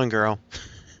 Following girl.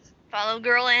 Follow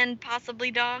girl and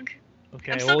possibly dog.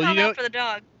 Okay. I'm still Well, calling out for the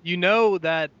dog. you know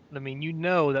that. I mean, you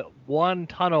know that one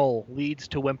tunnel leads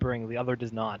to Whimpering, the other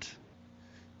does not.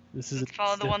 This is Let's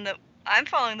follow the one that I'm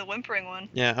following the whimpering one.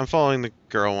 Yeah, I'm following the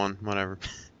girl one. Whatever.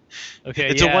 Okay.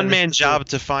 It's yeah, a one-man this is job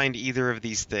to find either of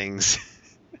these things.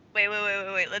 Wait.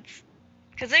 Let's.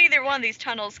 Because either one of these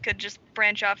tunnels could just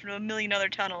branch off into a million other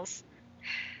tunnels.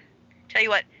 Tell you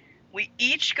what, we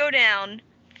each go down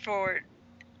for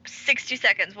 60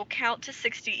 seconds. We'll count to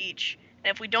 60 each.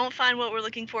 And if we don't find what we're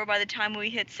looking for by the time we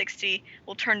hit 60,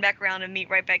 we'll turn back around and meet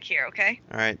right back here, okay?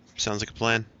 All right, sounds like a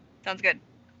plan. Sounds good.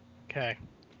 Okay.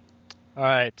 All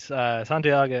right.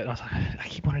 Santiago. I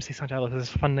keep wanting to say Santiago because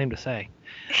it's a fun name to say.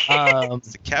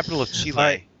 It's the capital of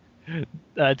Chile.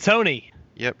 Tony.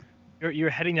 Yep. You're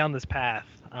heading down this path.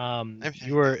 I'm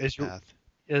You were heading down as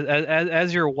this path.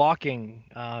 as you're walking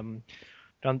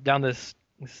down this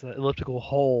elliptical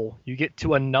hole, you get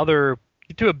to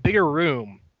a bigger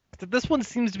room. This one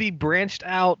seems to be branched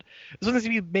out. This one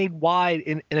seems to be made wide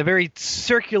in a very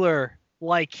circular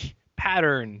like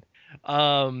pattern.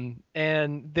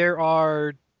 And there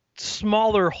are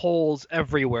smaller holes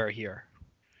everywhere here.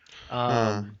 There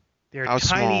are How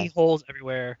tiny small? holes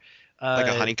everywhere. Like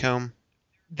a honeycomb.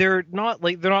 They're not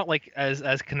like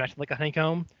as connected like a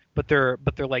honeycomb, but they're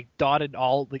like dotted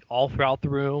all throughout the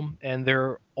room, and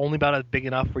they're only about as big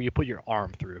enough where you put your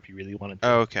arm through if you really wanted to.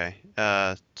 Oh, okay.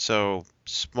 So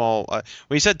small.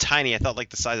 When you said tiny, I thought like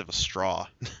the size of a straw.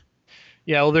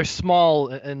 Yeah, well, they're small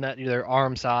in that they're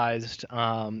arm sized,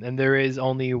 and there is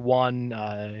only one.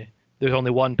 There's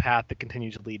only one path that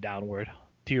continues to lead downward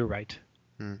to your right.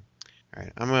 All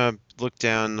right, I'm gonna look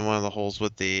down one of the holes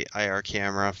with the IR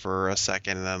camera for a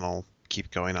second, and then I'll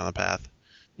keep going on the path.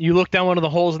 You look down one of the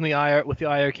holes in the IR with the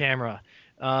IR camera.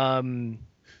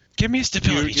 Give me a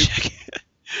stability check.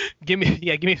 Give me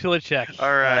a ability check.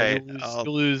 All right, You'll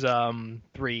lose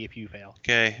 3 if you fail.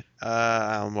 Okay,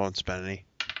 I won't spend any.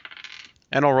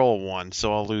 And I'll roll a 1,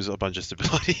 so I'll lose a bunch of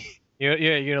stability. You're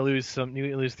gonna lose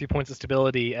You lose 3 points of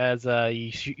stability as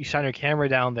you shine your camera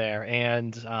down there,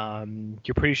 and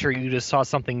you're pretty sure you just saw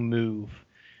something move.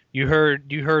 You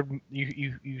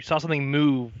saw something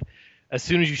move as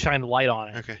soon as you shined the light on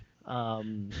it. Okay.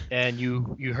 And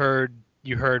you heard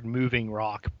moving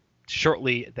rock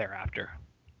shortly thereafter.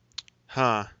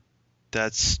 Huh.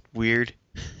 That's weird.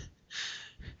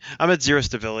 I'm at 0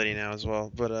 stability now as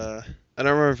well, but I don't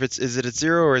remember if is it at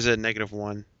 0 or is it at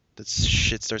 -1 that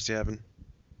shit starts to happen.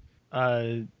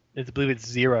 I believe it's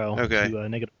 0 Okay. to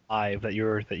 -5 that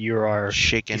you are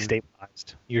Shaken.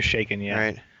 destabilized. You're shaken, yeah. All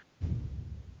right.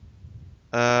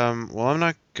 Well, I'm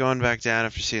not going back down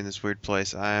after seeing this weird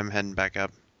place. I'm heading back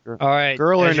up. All right.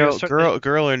 Girl or as you no start-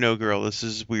 girl or no girl. This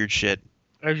is weird shit.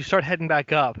 As you start heading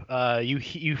back up,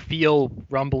 you feel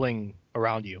rumbling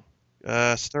around you.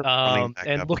 Start running back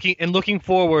And up. looking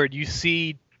forward, you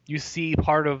see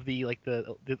part of the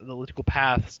elliptical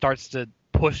path starts to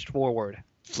push forward.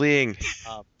 Fleeing.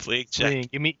 Um, Fleeing check.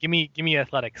 Fleeing. Give me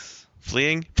athletics.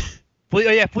 Fleeing.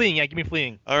 Fleeing. Yeah, give me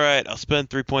fleeing. All right, I'll spend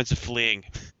 3 points of fleeing.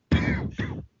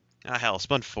 Hell, I'll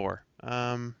spend 4.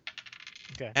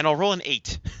 Okay. And I'll roll an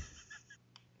 8.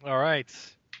 All right.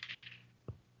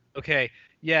 Okay.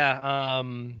 Yeah.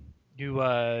 You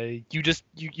go.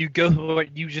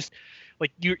 You just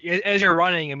like you as you're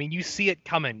running. I mean, you see it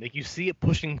coming. Like you see it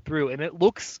pushing through, and it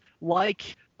looks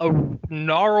like a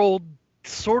gnarled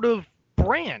sort of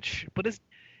branch, but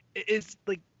it's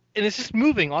like, and it's just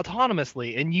moving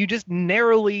autonomously, and you just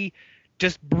narrowly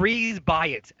just breeze by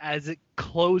it as it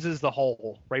closes the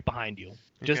hole right behind you,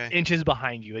 just Okay. inches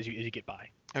behind you as you get by.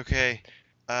 Okay.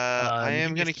 I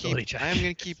am give me gonna a stability check. I am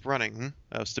gonna keep running.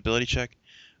 Oh, stability check.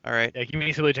 All right. Yeah, give me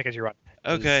a stability check as you run.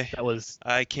 Okay. That was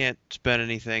I can't spend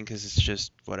anything because it's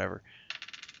just whatever.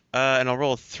 And I'll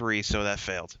roll a 3, so that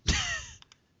failed.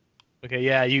 okay.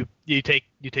 Yeah, you take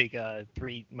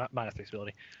 3 minus 3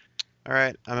 stability. All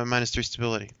right, I'm at -3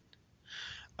 stability.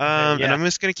 yeah. And I'm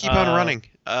just gonna keep on Uh, running.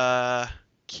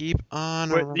 Keep on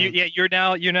running. You're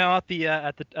now at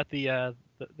that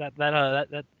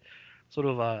sort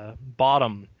of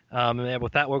bottom. And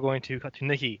with that, we're going to cut to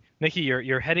Nikki. Nikki,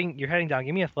 you're heading down.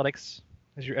 Give me athletics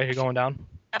as you're going down.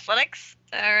 Athletics.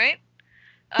 All right.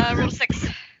 Roll 6.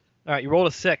 All right, you rolled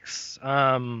a 6.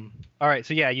 All right,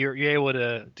 so yeah, you're able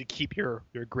to keep your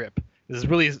grip. This is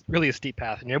really a steep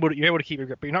path, and you're able to keep your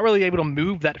grip, but you're not really able to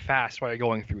move that fast while you're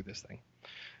going through this thing.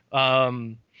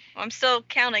 I'm still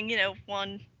counting.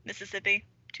 1 Mississippi,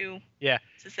 2 Yeah.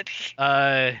 Mississippi.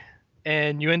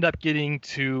 and you end up getting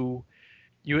to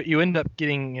you end up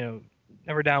getting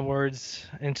ever downwards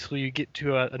until you get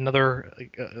to another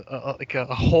like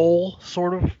a hole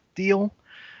sort of deal,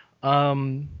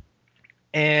 and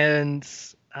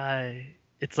it's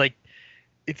like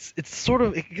it sort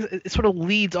of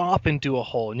leads off into a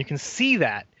hole, and you can see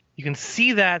that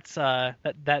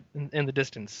that in the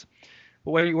distance.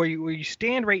 But where you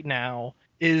stand right now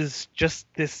is just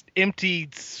this empty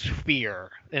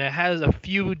sphere, and it has a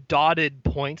few dotted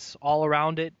points all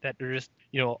around it that are just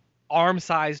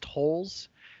arm-sized holes,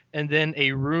 and then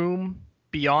a room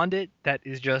beyond it that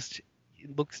is it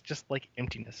looks just like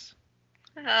emptiness.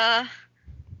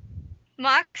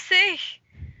 Moxie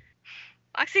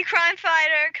Crime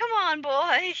Fighter, come on,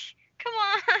 boy, come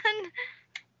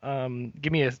on.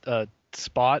 Give me a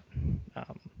spot.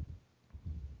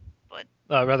 What?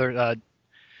 Rather,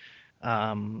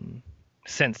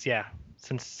 sense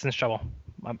trouble.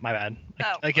 My bad.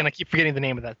 Again, I keep forgetting the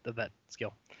name of that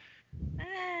skill.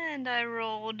 And I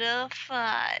rolled a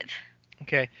 5.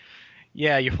 Okay.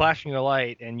 Yeah, you're flashing your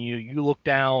light, and you look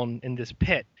down in this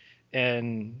pit,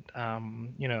 and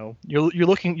you're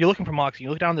looking for Moxie. You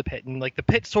look down the pit, and like the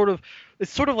pit sort of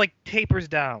like tapers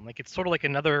down, like it's sort of like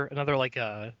another like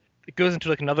it goes into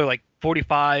like another like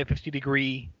 45, 50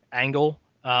 degree angle,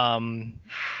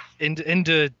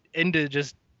 into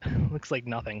just looks like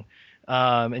nothing,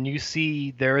 and you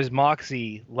see there is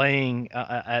Moxie laying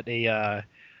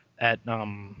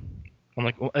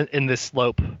in this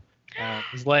slope.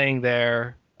 He's laying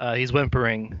there. He's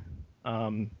whimpering,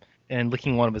 and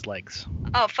licking one of his legs.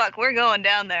 Oh fuck, we're going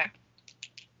down there.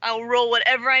 I'll roll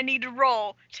whatever I need to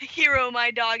roll to hero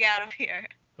my dog out of here.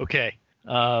 Okay.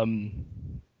 All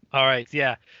right.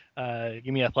 Yeah.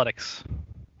 Give me athletics.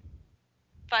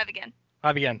 5 again.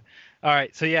 5 again. All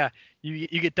right. So yeah,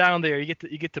 you get down there. You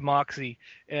get to Moxie,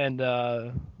 and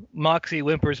Moxie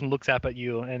whimpers and looks up at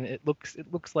you, and it looks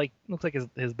like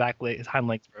his back leg, his hind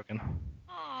leg's broken.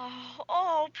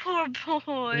 Oh, poor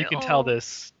boy. And you can tell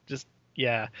this. Just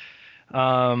yeah.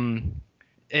 And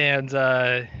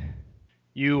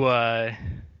you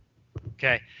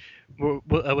okay.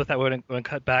 With that, we're gonna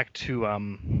cut back to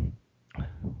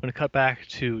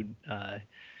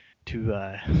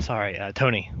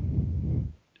Tony.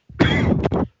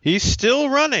 He's still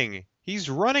running. He's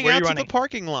running Where are out you to running? the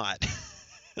parking lot.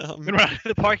 Been running to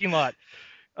the parking lot.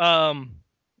 All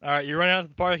right, you're running out to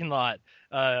the parking lot.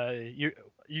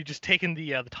 You just taking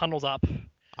the tunnels up.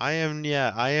 I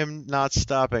am not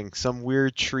stopping. Some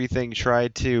weird tree thing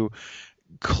tried to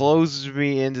close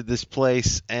me into this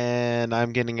place, and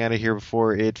I'm getting out of here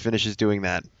before it finishes doing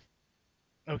that.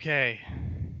 Okay.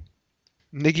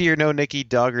 Nicky or no Nicky,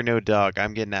 dog or no dog,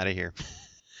 I'm getting out of here.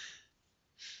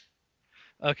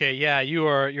 Okay, yeah,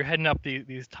 you're heading up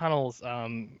these tunnels,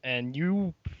 and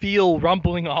you feel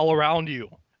rumbling all around you.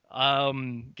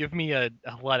 Give me a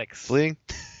athletics. Fleeing?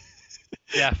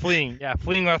 Yeah, fleeing. Yeah,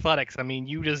 fleeing or athletics. I mean,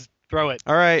 you just throw it.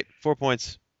 All right, 4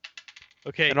 points.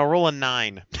 Okay. And I'll roll a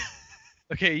 9.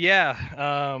 Okay,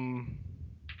 yeah.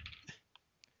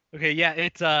 Okay, yeah.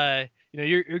 It's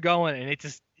you're going, and it's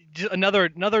just another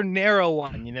narrow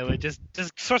one. It just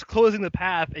starts closing the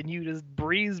path, and you just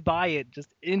breeze by it, just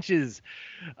inches.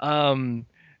 And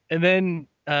then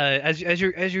as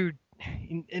you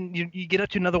get up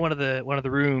to another one of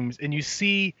the rooms, and you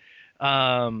see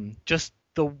just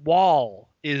the wall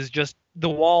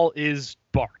is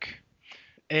bark.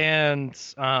 And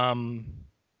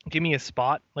give me a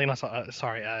spot. Like, no,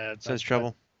 sorry. Sense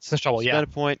trouble. Sense trouble. Yeah. Spend a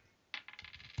point,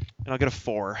 and I'll get a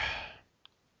 4.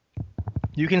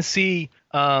 You can see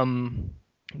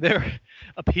there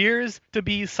appears to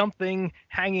be something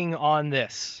hanging on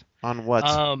this. On what?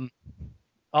 On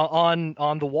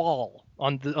the wall.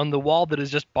 On the wall that is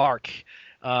just bark.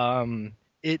 You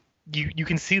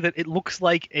can see that it looks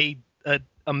like a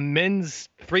men's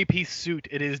 3-piece suit.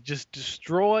 It is just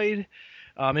destroyed.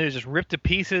 It is just ripped to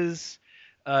pieces,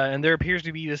 and there appears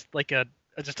to be just like a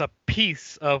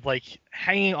piece of like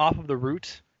hanging off of the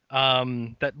root.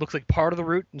 That looks like part of the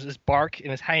root, and just bark,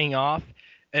 and it's hanging off,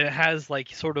 and it has like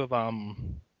sort of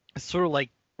like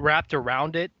wrapped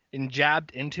around it and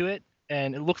jabbed into it,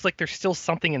 and it looks like there's still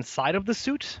something inside of the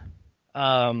suit,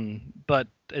 but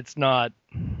it's not.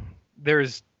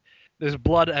 There's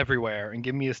blood everywhere, and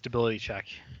give me a stability check.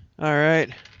 All right,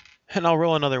 and I'll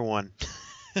roll another 1.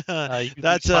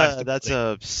 That's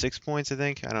 6 points, I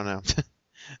think. I don't know.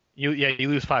 You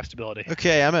lose 5 stability.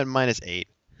 Okay, I'm at -8.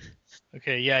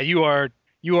 Okay, yeah, you are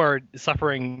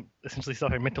essentially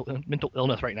suffering mental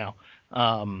illness right now.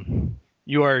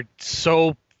 You are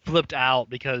so flipped out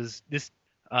because this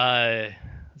let's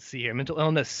see here, mental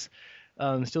illness.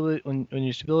 When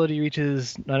your stability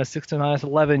reaches -6 to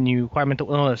 -11, you acquire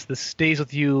mental illness. This stays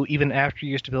with you even after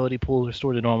your stability pool is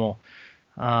restored to normal.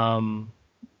 Furthermore,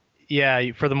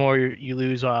 you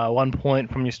lose 1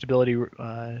 point from your stability. You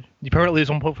permanently lose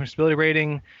 1 point from your stability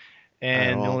rating,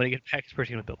 and well- nobody gets packed per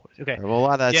team with build points. Okay. Well, a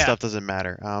lot of that Yeah. stuff doesn't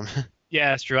matter.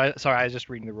 Yeah, that's true. I was just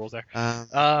reading the rules there.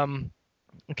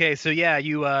 Okay, so yeah,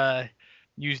 you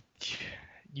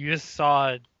just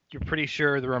saw. You're pretty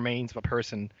sure the remains of a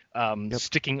person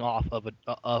sticking off of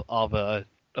a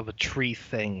tree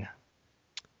thing.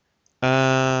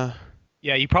 Yeah,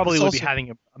 you probably It's would be also-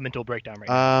 having a mental breakdown right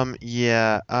now.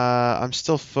 Yeah. I'm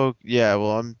still Yeah.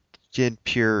 Well, I'm in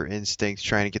pure instinct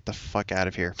trying to get the fuck out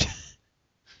of here.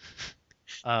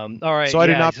 All right. So I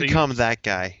do yeah, not so you- become that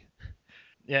guy.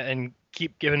 Yeah, and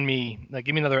keep giving me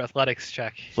give me another athletics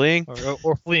check Fleeing.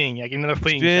 or fleeing. Yeah, give me another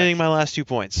fleeing Spending check. my last 2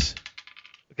 points.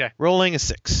 Okay. Rolling a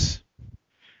 6.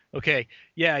 Okay,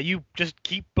 yeah, you just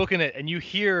keep booking it, and you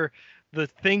hear the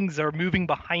things are moving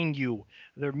behind you.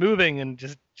 They're moving and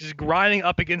just grinding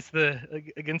up against the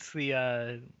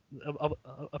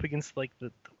up against like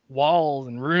the walls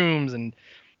and rooms and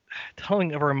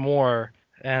telling ever more.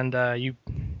 And you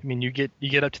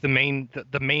get up to the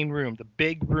main room, the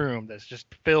big room that's just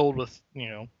filled with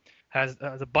has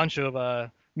a bunch of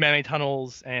man-made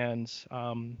tunnels and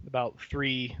about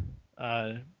 3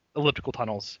 elliptical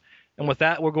tunnels. And with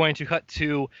that, we're going to cut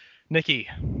to Nikki.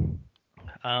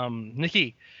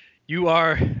 Nikki, you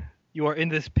are in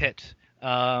this pit.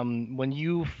 When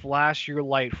you flash your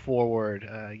light forward,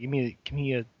 give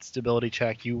me a stability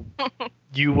check. You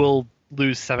will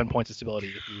lose 7 points of stability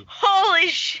if you. Holy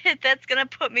shit, that's gonna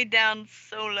put me down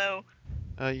so low.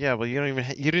 Yeah. Well, you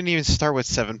didn't even start with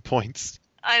 7 points.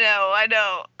 I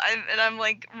know. I'm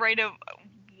like right at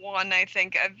 1, I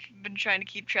think. I've been trying to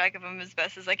keep track of them as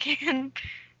best as I can.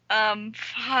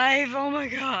 5. Oh my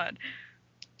god.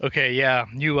 Okay, yeah.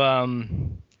 You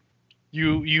when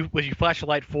you flash the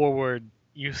light forward,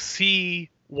 you see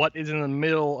what is in the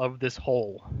middle of this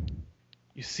hole.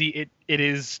 You see it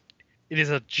is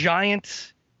a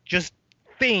giant just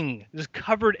thing just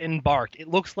covered in bark. It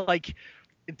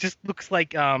just looks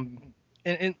like and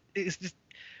it's just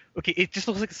okay, it just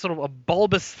looks like sort of a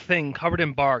bulbous thing covered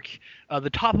in bark. The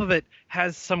top of it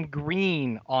has some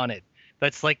green on it.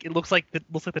 That's like it looks like the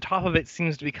top of it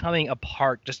seems to be coming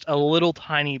apart just a little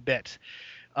tiny bit.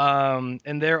 And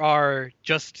there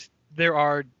just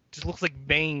looks like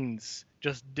veins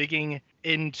just digging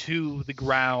into the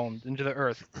ground, into the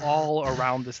earth, all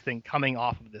around this thing, coming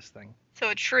off of this thing. So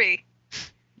a tree.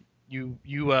 You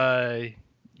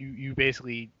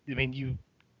basically, you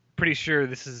pretty sure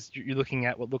you're looking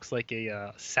at what looks like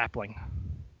a sapling.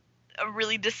 A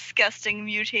really disgusting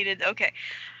mutated. Okay.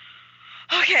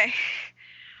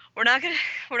 We're not gonna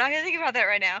think about that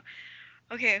right now.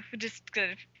 Okay, we're just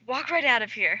gonna walk right out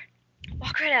of here.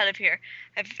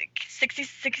 I think 60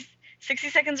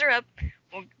 seconds are up.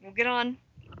 We'll get on.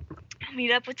 I'll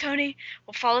meet up with Tony.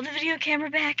 We'll follow the video camera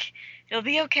back. It'll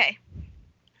be okay.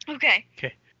 Okay. So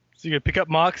you're gonna pick up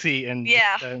Moxie and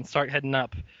Yeah. and start heading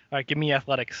up. All right, give me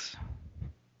athletics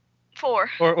 4.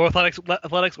 or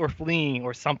athletics or fleeing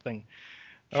or something.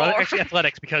 Or 4. actually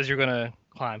athletics because you're gonna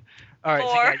climb. All right.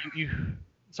 4. So yeah, you.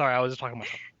 Sorry, I was just talking to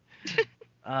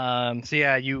myself. So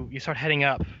yeah, you start heading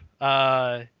up,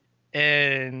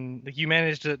 and like, you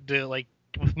manage to like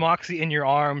with Moxie in your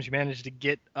arms, you manage to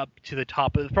get up to the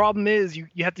top. But the problem is you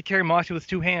have to carry Moxie with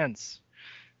 2 hands.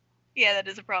 Yeah, that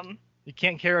is a problem. You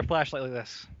can't carry a flashlight like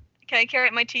this. Can I carry it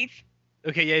in my teeth?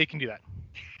 Okay, yeah, you can do that.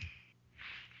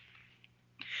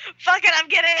 Fuck it, I'm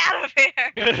getting out of here.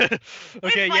 Okay,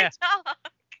 With my yeah. dog.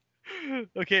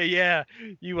 Okay, yeah.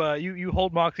 You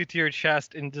hold Moxie to your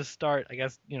chest and just start, I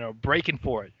guess, breaking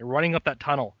for it. You're running up that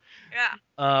tunnel. Yeah.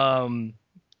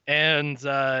 And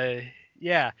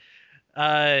yeah.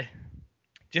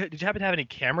 Did you happen to have any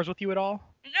cameras with you at all?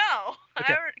 No,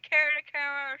 Okay. I haven't carried a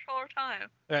camera this whole time.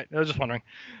 All right, I was just wondering.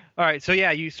 All right, so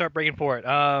yeah, you start breaking for it.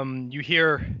 You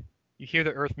hear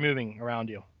the earth moving around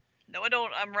you. No, I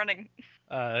don't. I'm running.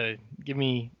 Give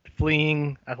me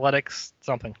fleeing, athletics,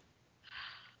 something.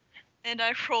 And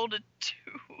I rolled a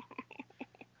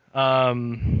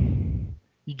 2.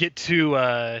 You get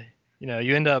to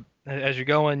you end up as you're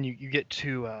going. You get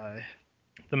to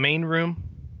the main room.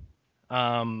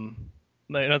 Not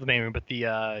the main room, but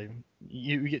the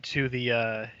you get to the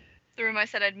The room I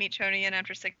said I'd meet Tony in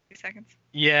after 60 seconds.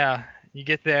 yeah. You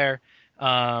get there,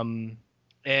 and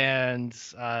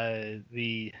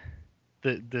the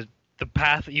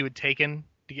path that you had taken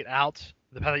to get out,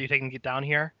 the path that you had taken to get down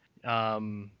here,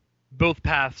 both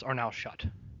paths are now shut.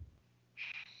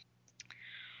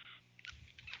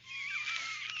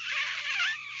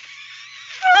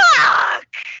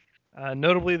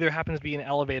 Notably, there happens to be an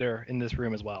elevator in this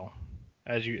room as well.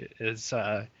 As you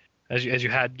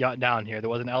had gotten down here, there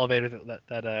was an elevator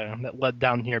that led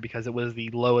down here because it was the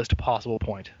lowest possible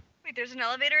point. Wait, there's an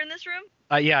elevator in this room?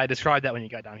 Yeah, I described that when you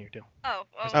got down here too. Oh.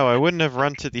 Oh, I wouldn't have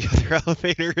run to the other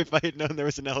elevator if I had known there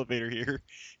was an elevator here.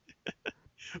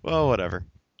 Well, whatever.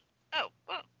 Oh,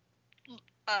 well.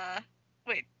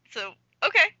 Wait. So,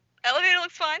 okay. Elevator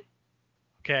looks fine.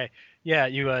 Okay, yeah,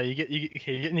 you get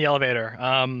in the elevator.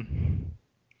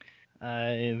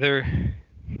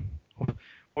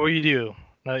 What do you do?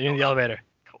 You're in the elevator.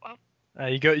 Cool.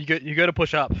 You go to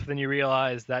push up, then you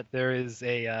realize that there is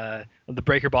the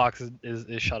breaker box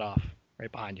is shut off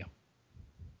right behind you.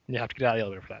 You have to get out of the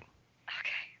elevator for that.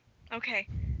 Okay.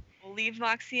 We'll leave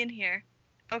Moxie in here.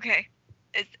 Okay.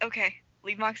 It's okay.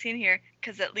 Leave Moxie in here,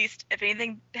 because at least if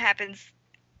anything happens,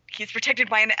 he's protected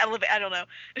by an elevator. I don't know.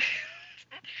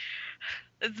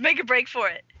 Let's make a break for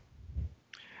it.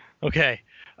 Okay.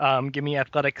 Give me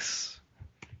athletics.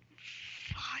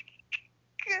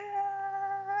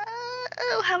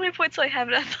 How many points do I have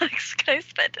in athletics? Can I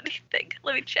spend anything?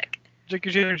 Let me check. Check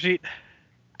your sheet.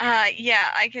 Yeah,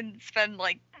 I can spend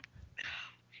like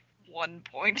 1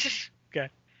 point. Okay.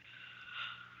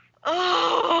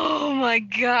 Oh my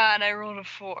god, I rolled a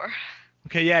 4.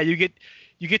 Okay, yeah, you get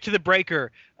to the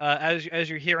breaker. As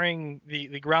you're hearing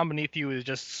the ground beneath you is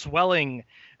just swelling.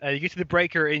 You get to the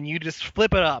breaker and you just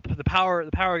flip it up. The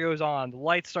power goes on. The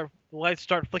lights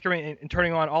start flickering and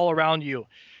turning on all around you,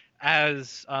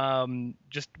 as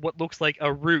just what looks like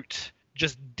a root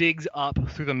just digs up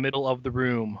through the middle of the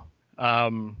room,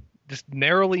 just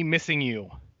narrowly missing you.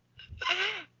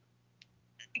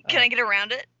 Can I get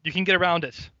around it? You can get around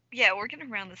it. Yeah, we're getting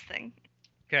around this thing.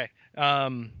 Okay.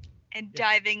 And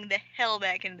diving the hell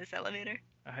back into this elevator.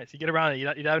 All right, so you get around it. You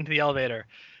dive into the elevator.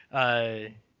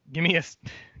 Give me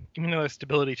another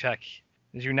stability check,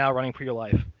 as you're now running for your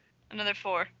life. Another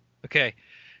 4. Okay.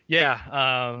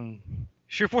 Yeah.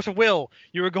 Sheer force of will.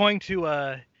 You were going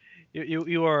to.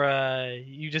 You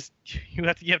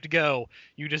have to go.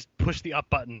 You just push the up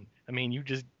button. I mean, you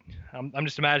just. I'm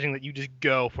just imagining that you just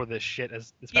go for this shit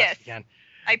as fast as you can.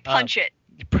 I punch it.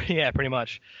 Yeah, pretty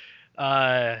much.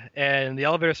 And the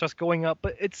elevator starts going up,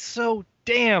 but it's so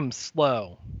damn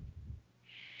slow.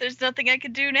 There's nothing I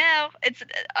can do now.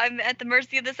 I'm at the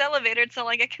mercy of this elevator. It's not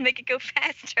like I can make it go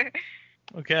faster.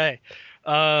 Okay.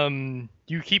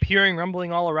 You keep hearing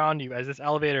rumbling all around you as this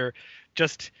elevator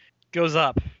just goes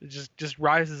up. It just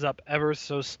rises up ever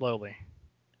so slowly.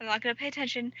 I'm not gonna pay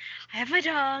attention. I have my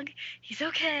dog. He's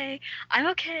okay. I'm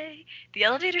okay. The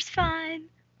elevator's fine.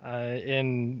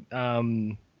 It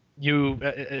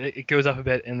goes up a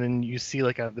bit, and then you see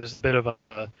there's a bit of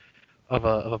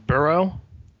a burrow.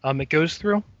 It goes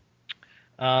through.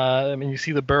 You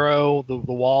see the burrow. The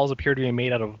walls appear to be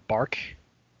made out of bark.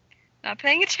 Not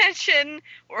paying attention.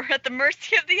 We're at the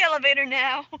mercy of the elevator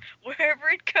now. Wherever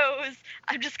it goes,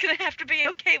 I'm just gonna have to be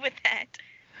okay with that.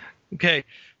 Okay.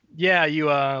 Yeah, you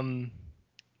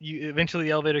eventually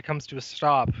the elevator comes to a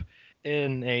stop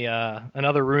in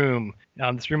another room.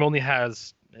 This room only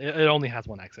has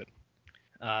one exit,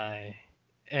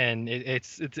 and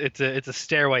it's a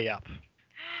stairway up.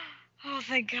 Oh,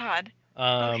 thank God.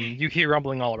 Okay. You hear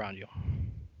rumbling all around you.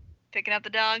 Picking up the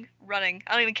dog, running.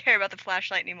 I don't even care about the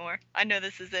flashlight anymore. I know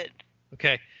this is it.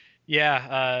 Okay.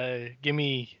 Yeah. Give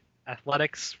me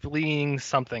athletics, fleeing,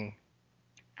 something.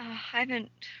 I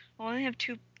only have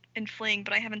 2 in fleeing,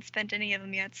 but I haven't spent any of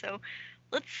them yet, so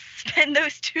let's spend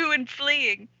those 2 in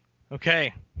fleeing.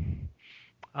 Okay.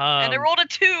 And I rolled a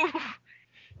 2.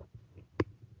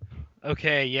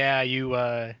 Okay, yeah, you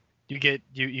get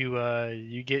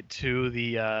to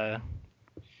the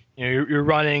you're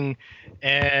running,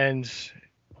 and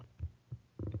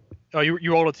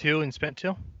you rolled a 2 and spent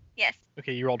 2? Yes.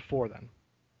 Okay, you rolled 4 then.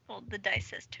 Well, the dice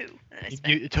says 2, and then I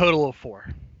spent. A total of 4.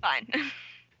 Fine.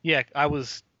 Yeah, I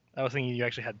was thinking you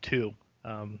actually had 2.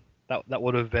 That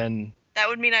would have been. That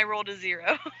would mean I rolled a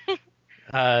 0.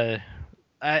 I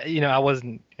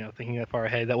wasn't thinking that far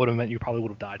ahead. That would have meant you probably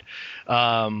would have died.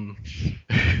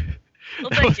 Well,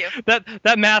 thank you.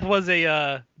 That math was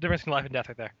a difference in life and death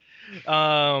right there.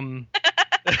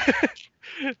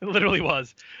 It literally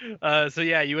was. So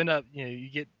yeah, you end up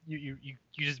you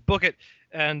just book it,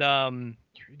 and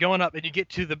you're going up, and you get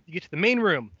to the main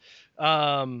room,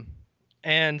 and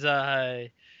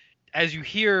as you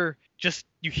hear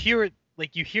it,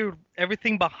 like you hear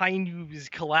everything behind you is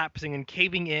collapsing and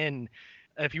caving in.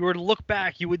 If you were to look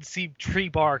back, you would see tree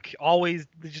bark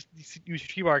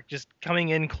just coming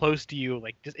in close to you,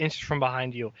 like just inches from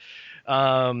behind you.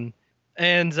 You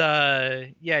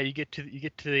get to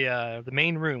the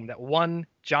main room, that one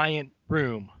giant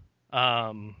room.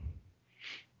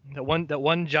 that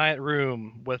one giant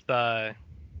room with that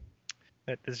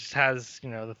just has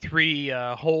the three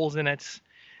holes in it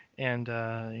and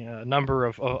a number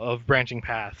of branching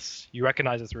paths. You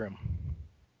recognize this room.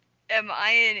 Am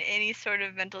I in any sort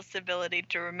of mental stability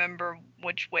to remember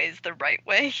which way is the right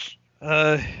way?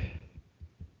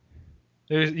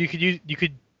 You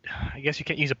could I guess you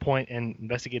can't use a point in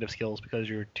investigative skills because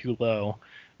you're too low.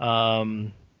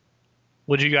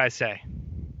 What did you guys say?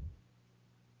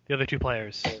 The other two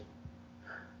players.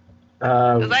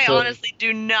 Because I honestly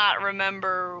do not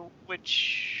remember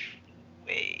which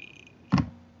way.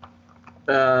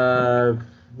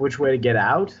 Which way to get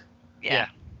out? Yeah.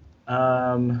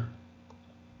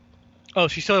 Oh,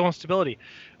 she still wants stability.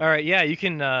 All right, yeah, you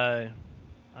can. No,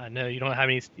 you don't have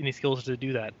any skills to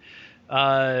do that.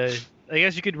 I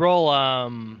guess you could roll.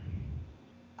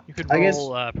 You could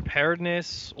roll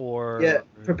preparedness or. Yeah,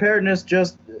 preparedness.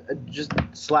 Just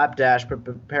slapdash, but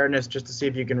preparedness just to see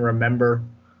if you can remember.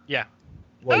 Yeah.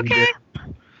 What you Okay.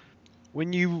 did.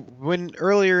 When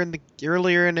earlier in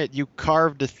it you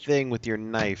carved a thing with your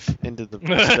knife into the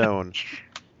stone,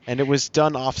 and it was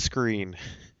done off screen.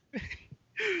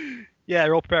 Yeah,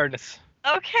 roll preparedness.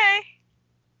 Okay.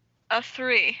 A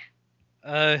 3.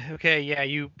 Okay, yeah,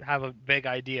 you have a vague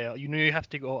idea. You know you have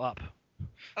to go up.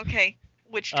 Okay.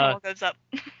 Which tunnel goes up?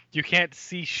 You can't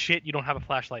see shit. You don't have a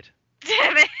flashlight.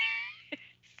 Damn it!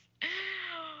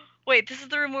 Wait, this is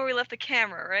the room where we left the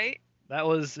camera, right? That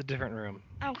was a different room.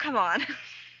 Oh, come on.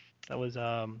 That was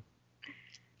yeah,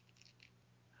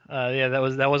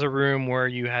 that was a room where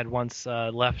you had once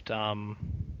left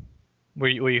where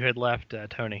you had left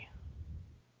Tony.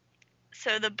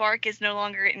 So the bark is no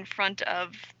longer in front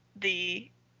of the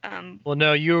Well,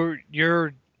 no, you're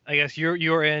I guess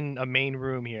you're in a main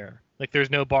room here. Like there's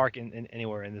no bark in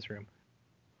anywhere in this room.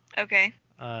 Okay.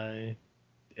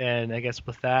 And I guess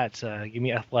with that, give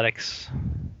me athletics.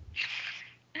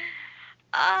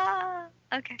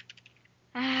 Okay.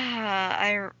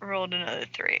 I rolled another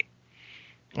 3.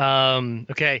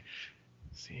 Okay.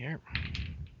 Let's see here.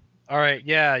 All right,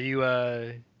 yeah,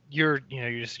 you're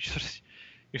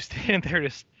standing there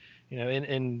just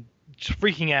in just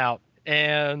freaking out,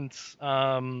 and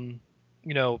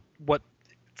what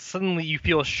suddenly you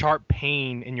feel a sharp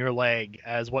pain in your leg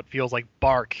as what feels like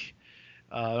bark,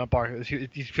 not bark.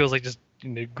 It feels like just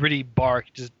gritty bark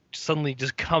just suddenly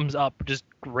just comes up, just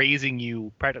grazing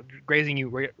you right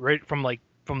from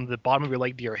the bottom of your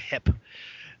leg to your hip,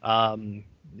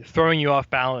 throwing you off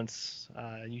balance.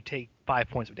 You take 5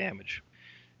 points of damage,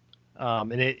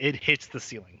 and it hits the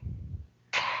ceiling.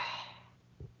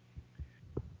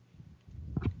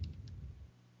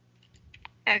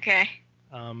 Okay.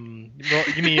 Well,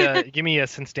 give me a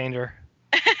sense danger.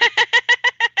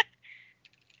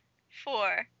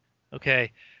 4.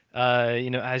 Okay. As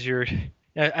you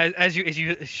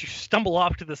stumble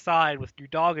off to the side with your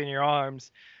dog in your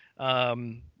arms,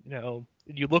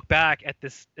 you look back at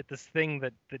this thing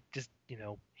that just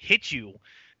hit you.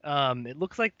 It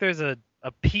looks like there's a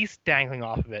piece dangling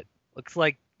off of it. Looks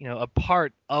like a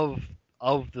part of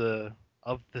the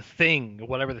thing,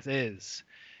 whatever this is.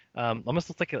 Almost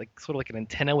looks like sort of like an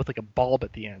antenna with like a bulb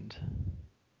at the end.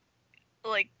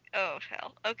 Like, oh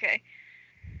hell. Okay.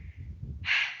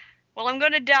 Well, I'm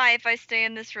gonna die if I stay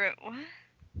in this room. What?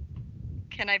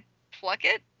 Can I pluck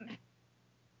it?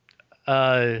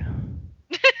 I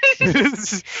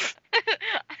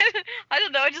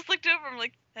don't know. I just looked over. I'm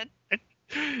like, that.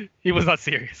 He was not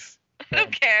serious. I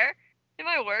don't care. It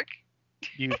might work.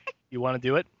 You want to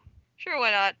do it? Sure,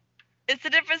 why not? It's the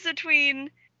difference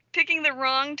between picking the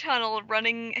wrong tunnel,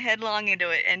 running headlong into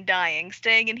it, and dying,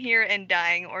 staying in here and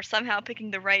dying, or somehow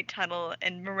picking the right tunnel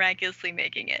and miraculously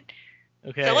making it.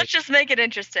 Okay. So let's just make it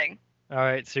interesting. All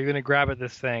right. So you're gonna grab at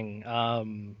this thing.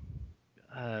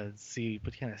 Let's see.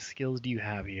 What kind of skills do you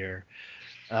have here?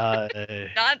 Not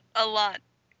a lot.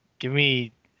 Give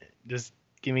me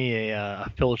a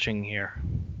filching here.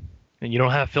 And you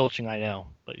don't have filching, I know,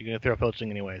 but you're gonna throw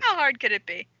filching anyways. How hard could it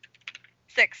be?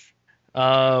 6.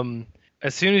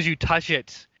 As soon as you touch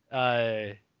it,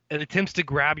 it attempts to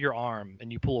grab your arm,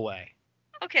 and you pull away.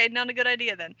 Okay, not a good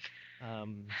idea then.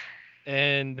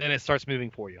 And then it starts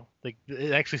moving for you. Like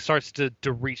it actually starts to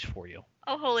reach for you.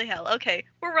 Oh, holy hell. Okay,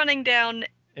 we're running down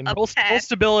And a roll path.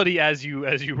 stability as you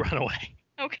run away.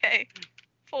 Okay.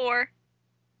 4.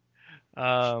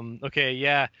 Okay,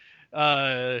 yeah.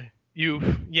 You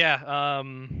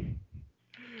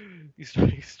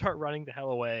start running the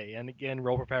hell away, and again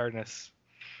roll preparedness.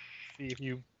 See if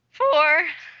you 4.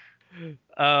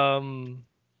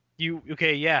 you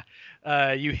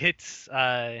hit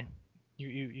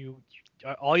you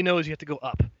all you know is you have to go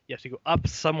up. You have to go up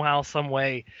somehow, some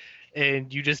way,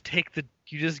 and you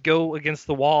just go against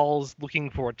the walls looking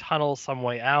for a tunnel some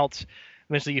way out.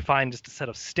 Eventually, you find just a set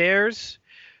of stairs,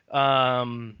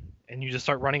 and you just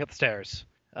start running up the stairs.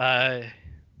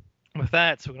 With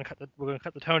that, so we're gonna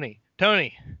cut to Tony.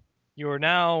 Tony, you are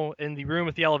now in the room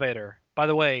with the elevator. By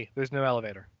the way, there's no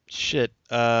elevator. Shit.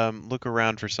 Look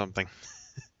around for something.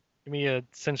 Give me a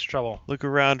sense trouble. Look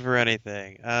around for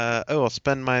anything. I'll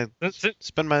spend my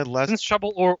last. Sense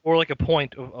trouble or like a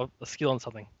point of a skill on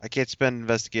something. I can't spend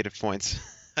investigative points.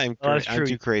 I'm that's true.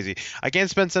 too crazy. I can't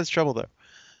spend sense trouble though.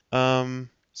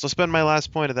 So spend my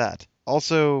last point of that.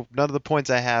 Also, none of the points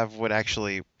I have would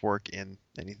actually work in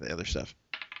any of the other stuff.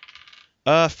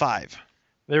 5.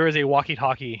 There is a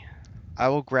walkie-talkie. I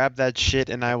will grab that shit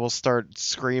and I will start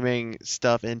screaming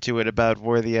stuff into it about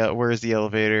where is the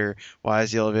elevator? Why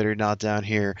is the elevator not down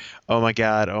here? Oh my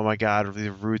god,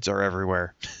 the roots are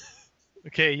everywhere.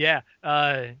 Okay, yeah.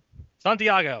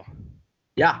 Santiago,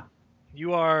 Yeah.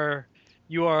 you are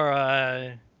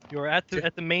at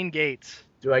the main gate.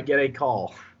 Do I get a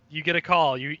call? You get a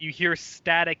call. You hear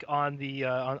static on the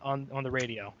on the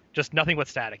radio. Just nothing but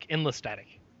static, endless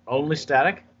static. Only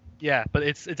static? Yeah, but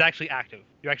it's actually active.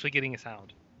 You're actually getting a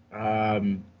sound.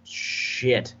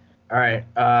 Shit. All right.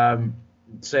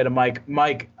 Say to Mike,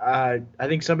 I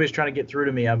think somebody's trying to get through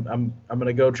to me. I'm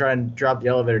gonna go try and drop the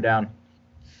elevator down.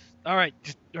 All right,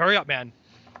 just hurry up, man.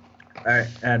 All right,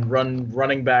 and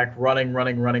running back,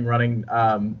 running.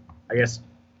 I guess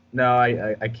no,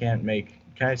 I can't make.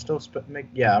 Can I still make?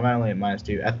 Yeah, I'm only at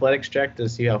 -2. Athletics check to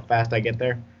see how fast I get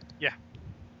there. Yeah.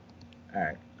 All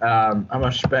right. I'm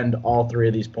gonna spend all 3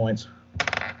 of these points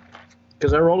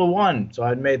because I rolled a 1, so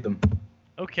I'd made them.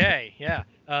 Okay, yeah.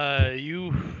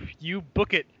 You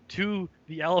book it to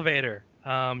the elevator.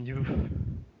 You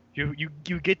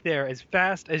get there as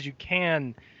fast as you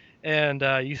can, and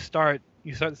you start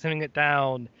sending it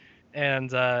down,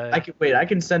 and I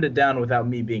can send it down without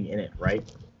me being in it, right?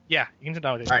 Yeah, you can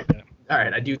send it down. All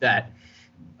right, I do that.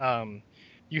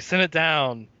 You send it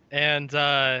down, and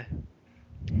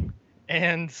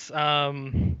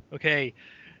okay,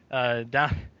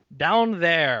 down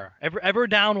there, ever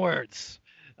downwards.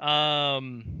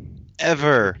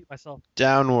 Ever repeat myself.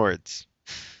 downwards.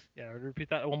 Yeah, I'll repeat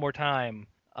that one more time.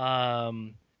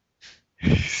 Doing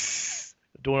it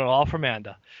all for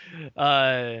Amanda.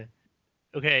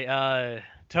 Okay,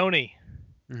 Tony.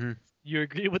 Mhm. You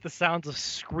agree with the sounds of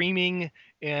screaming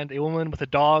and a woman with a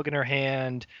dog in her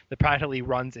hand that practically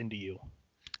runs into you.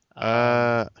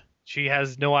 She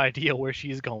has no idea where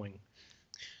she's going.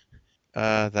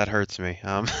 That hurts me.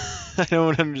 I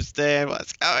don't understand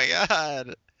what's going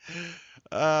on.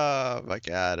 Oh my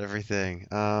god, everything.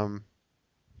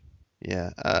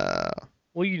 Yeah.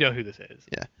 Well, you know who this is.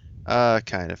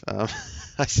 Kind of.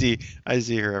 I see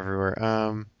her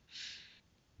everywhere.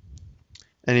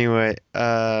 Anyway,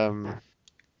 yeah.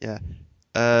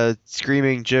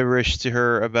 Screaming gibberish to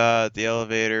her about the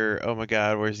elevator. Oh my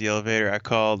god, where's the elevator? I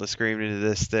called, I screamed into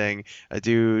this thing.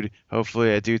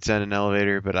 Hopefully a dude sent an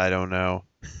elevator, but I don't know.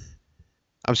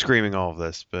 I'm screaming all of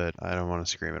this, but I don't want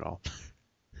to scream at all.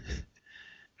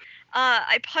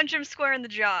 I punch him square in the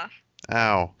jaw.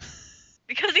 Ow.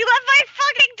 Because he left my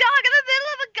fucking dog in the middle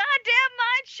of a goddamn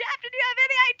mine shaft, and do you have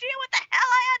any idea what the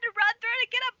hell I had to run through to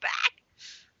get him back?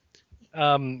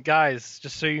 Guys,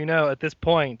 just so you know, at this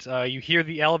point, you hear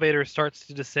the elevator starts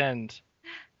to descend.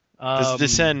 Does it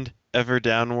descend ever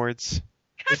downwards?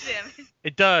 God damn it.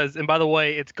 It does, and by the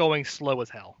way, it's going slow as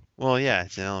hell. Well, yeah,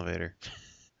 it's an elevator.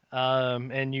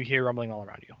 And you hear rumbling all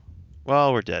around you.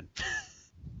 Well, we're dead.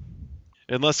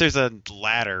 Unless there's a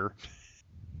ladder.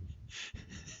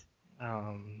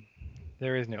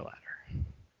 There is no ladder.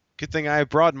 Good thing I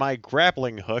brought my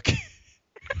grappling hook.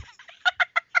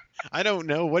 I don't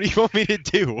know. What do you want me to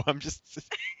do?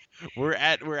 We're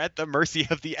at the mercy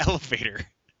of the elevator.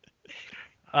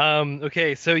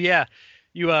 Okay, so yeah,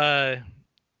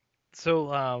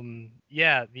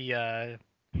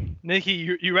 Nikki,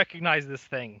 you recognize this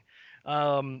thing.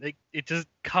 It just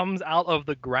comes out of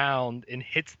the ground and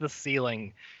hits the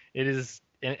ceiling. It just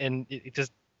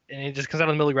comes out of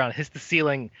the middle of the ground, hits the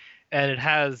ceiling, and it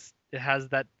has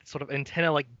that sort of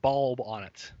antenna-like bulb on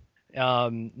it.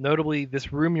 Notably,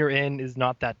 this room you're in is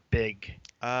not that big.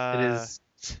 It is.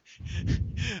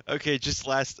 Okay, just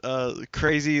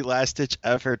crazy last-ditch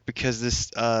effort because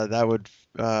this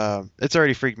it's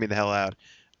already freaked me the hell out.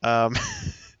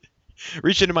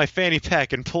 Reach into my fanny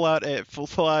pack and pull out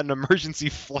an emergency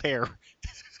flare.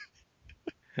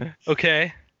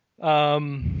 Okay. All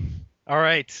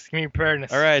right. Give me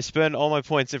preparedness. All right, spend all my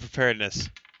points in preparedness,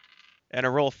 and I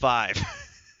roll 5.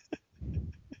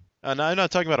 No, I'm not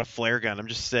talking about a flare gun. I'm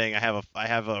just saying I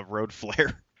have a road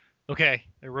flare. Okay,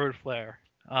 a road flare.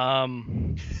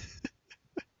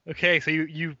 Okay, so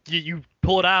you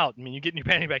pull it out. I mean, you get in your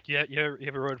panty back. You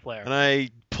have a road flare. And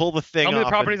I pull the thing Tell me off. the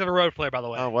properties of a road flare, by the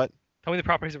way. Oh, what? Tell me the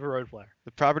properties of a road flare.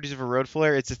 The properties of a road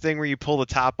flare? It's a thing where you pull the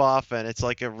top off, and it's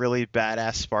like a really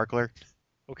badass sparkler.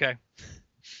 Okay,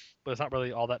 but it's not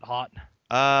really all that hot.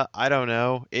 I don't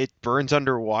know. It burns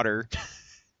underwater.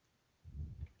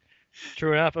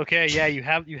 True enough. Okay, yeah, you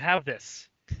have this.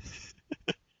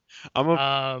 I'm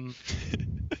a,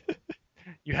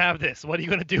 You have this. What are you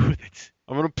gonna do with it?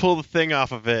 I'm gonna pull the thing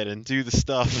off of it and do the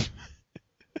stuff.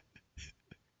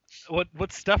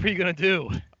 What stuff are you gonna do?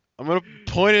 I'm gonna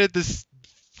point it at this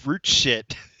fruit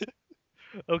shit.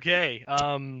 Okay.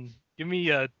 Give me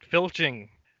a filching.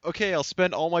 Okay, I'll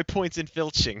spend all my points in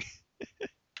filching.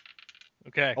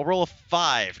 Okay. I'll roll a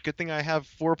 5. Good thing I have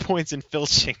 4 points in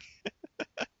filching.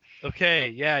 Okay.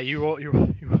 Yeah, you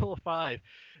roll a 5.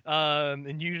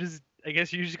 And I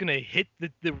guess you're just gonna hit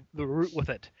the root with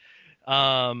it.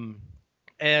 And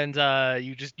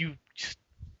you just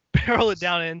barrel it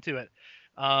down into it.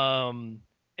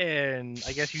 And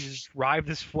I guess you just drive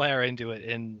this flare into it,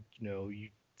 and you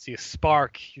see a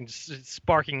spark, it's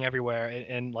sparking everywhere,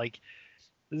 and like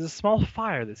there's a small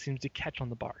fire that seems to catch on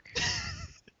the bark.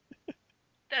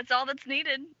 That's all that's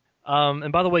needed.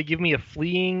 And by the way, give me a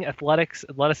fleeing,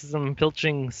 athleticism,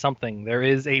 filching, something. There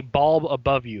is a bulb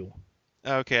above you.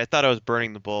 Okay, I thought I was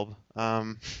burning the bulb.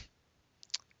 All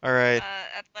right.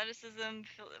 Athleticism,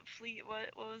 fleet. What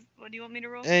do you want me to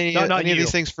roll? Any No, not of you.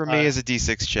 these things for me is a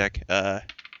D6 check. Okay.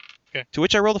 To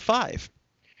which I rolled a 5.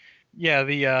 Yeah,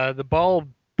 the bulb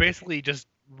basically just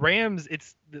rams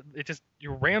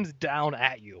rams down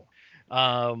at you,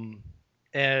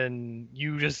 and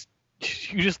you just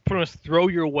pretty much throw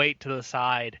your weight to the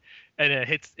side, and it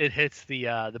hits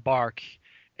the bark,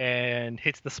 and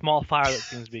hits the small fire that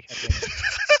seems to be catching.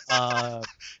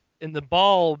 And the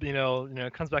bulb,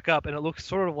 comes back up, and it looks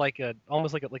sort of like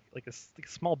almost like a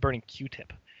small burning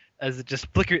Q-tip, as it just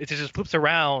flickers. It just flips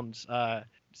around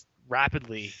just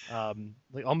rapidly,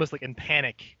 almost like in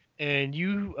panic, and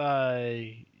you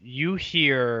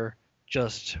hear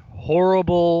just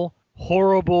horrible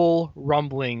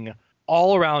rumbling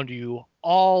all around you,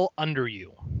 all under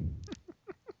you.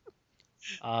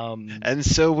 And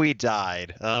so we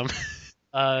died.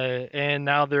 And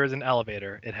now there is an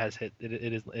elevator. It has hit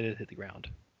the ground.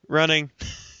 Running.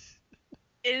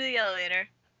 In the elevator.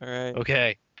 All right.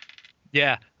 Okay.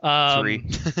 Yeah. 3.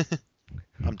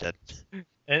 I'm dead.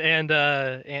 And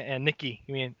Nikki,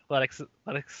 you mean athletics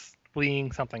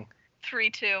fleeing something.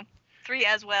 3-2. 3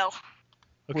 as well.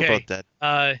 We're Okay. both dead.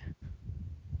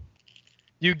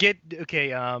 You get okay.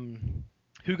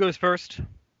 Who goes first?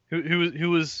 Who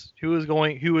was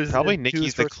Probably who Nikki's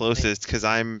was the first? closest because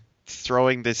I'm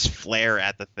throwing this flare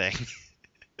at the thing.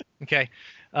 Okay.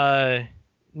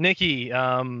 Nikki,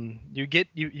 you get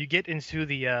into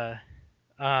the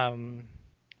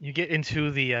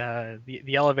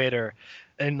the elevator,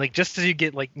 and like just as you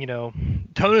get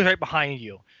Tony's right behind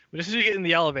you. But just as you get in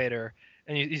the elevator,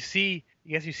 and you see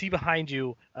behind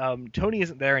you, Tony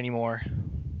isn't there anymore.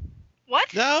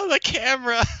 What? No, the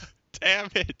camera. Damn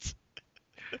it.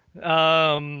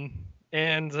 And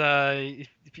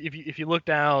if you look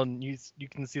down, you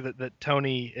can see that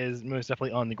Tony is most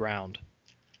definitely on the ground.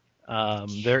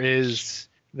 There is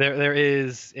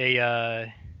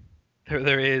a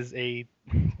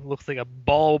looks like a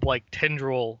bulb like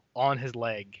tendril on his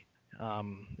leg.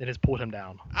 It has pulled him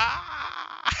down. Ah!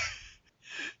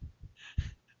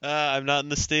 I'm not in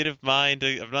the state of mind.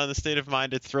 I'm not in the state of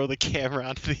mind to throw the camera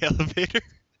onto the elevator.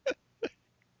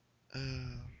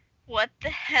 What the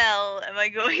hell am I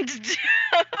going to do?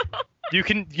 You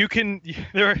can.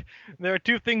 There are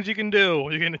two things you can do.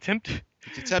 You can attempt.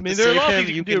 You can mean, to there are a save lot of him. things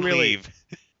you You can do, can really. leave.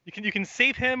 You can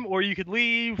save him, or you could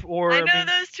leave, or I know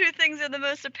those two things are the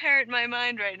most apparent in my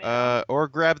mind right now. Or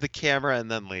grab the camera and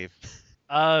then leave.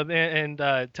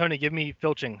 Tony, give me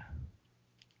filching.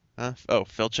 Huh? Oh,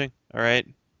 filching. All right.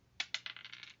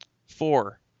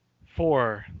 4.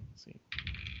 4. Let's see.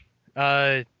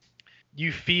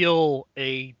 You feel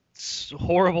a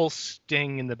horrible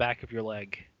sting in the back of your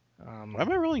leg. Why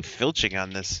am I rolling filching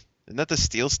on this? Isn't that the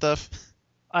steel stuff?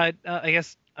 I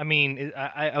guess. I mean,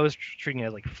 I was treating it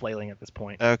as like flailing at this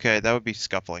point. Okay, that would be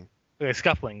scuffling. Okay,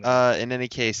 scuffling. In any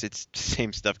case, it's the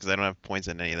same stuff because I don't have points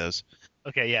in any of those.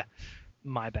 Okay, yeah.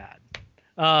 My bad.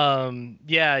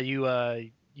 Yeah,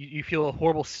 you feel a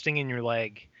horrible sting in your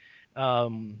leg.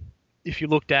 If you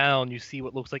look down, you see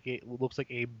what looks like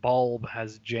a bulb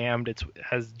has jammed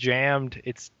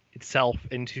itself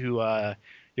into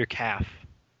your calf.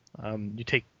 You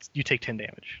take 10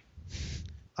 damage.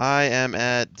 I am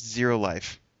at 0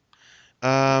 life.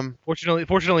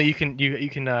 Fortunately, you can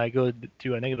go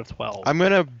to a -12. I'm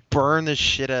gonna burn the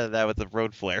shit out of that with the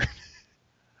road flare.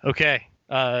 Okay.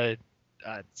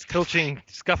 Filching,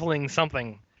 scuffling,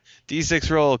 something. D6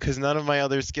 roll, because none of my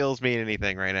other skills mean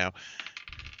anything right now.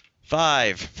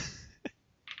 5.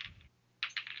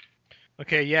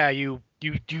 Okay, yeah, you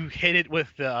hit it with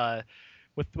the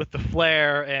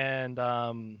flare, and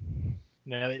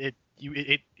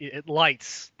it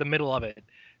lights the middle of it,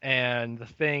 and the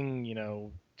thing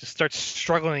just starts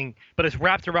struggling, but it's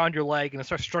wrapped around your leg, and it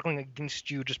starts struggling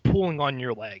against you, just pulling on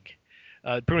your leg,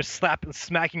 pretty much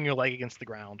smacking your leg against the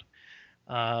ground.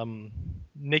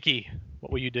 Nikki,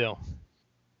 what will you do?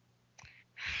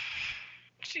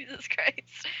 Jesus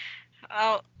Christ.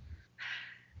 I'm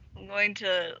going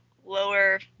to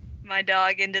lower my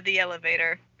dog into the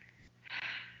elevator.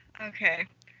 Okay.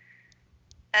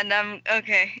 And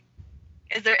okay.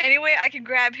 Is there any way I can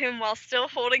grab him while still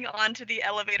holding on to the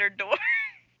elevator door?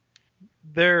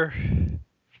 There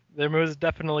most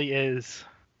definitely is.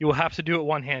 You will have to do it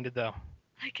one-handed, though.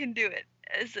 I can do it.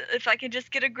 If I can just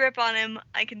get a grip on him,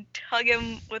 I can tug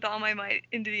him with all my might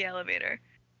into the elevator.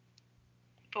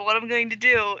 But what I'm going to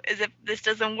do is, if this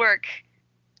doesn't work,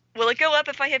 will it go up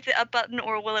if I hit the up button,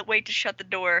 or will it wait to shut the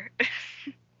door?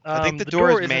 I think the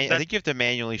door is I think you have to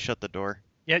manually shut the door.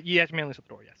 Yeah, you have to manually shut the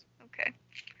door, yes.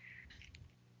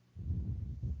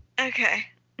 Okay.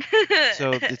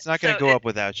 So it's not going to go up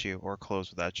without you or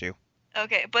close without you.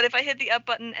 Okay, but if I hit the up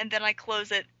button and then I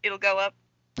close it, it'll go up?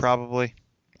 Probably.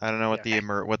 I don't know what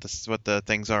the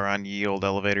things are on yield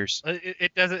elevators.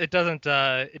 It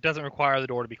doesn't require the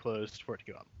door to be closed for it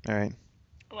to go up. All right.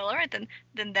 Well, all right then.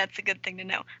 Then that's a good thing to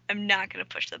know. I'm not gonna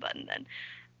push the button then.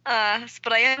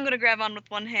 But I am gonna grab on with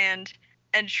one hand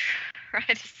and try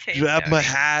to save. Grab Tony. my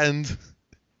hand.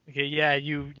 Okay, yeah,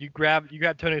 you grab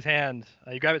Tony's hand.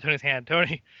 You grab at Tony's hand.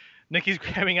 Tony, Nikki's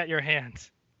grabbing at your hand.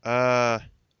 I'll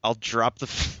drop the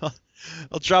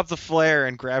flare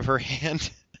and grab her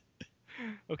hand.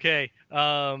 Okay.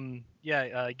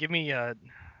 Give me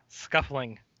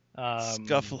scuffling.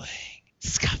 Scuffling.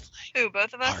 Ooh,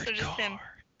 both of us or just him?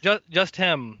 Just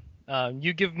him.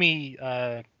 You give me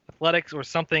athletics or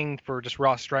something for just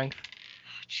raw strength.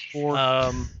 Oh,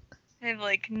 I have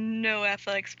like no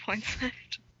athletics points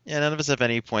left. Yeah, none of us have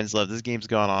any points left. This game's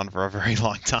gone on for a very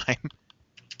long time.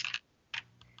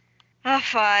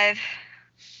 5.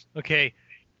 Okay,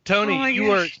 Tony,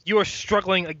 you are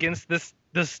struggling against this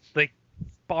like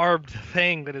barbed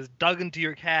thing that is dug into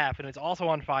your calf, and it's also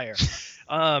on fire.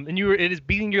 And it is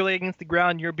beating your leg against the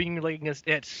ground. You're beating your leg against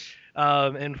it.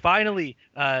 And finally,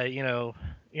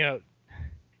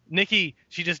 Nikki,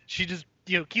 she just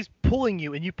keeps pulling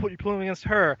you, and you're pulling against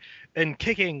her and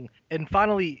kicking, and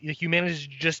finally you manage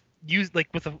to just use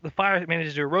with the fire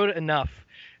manages to erode it enough,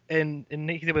 and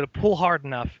Nikki's able to pull hard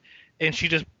enough, and she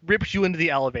just rips you into the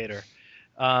elevator.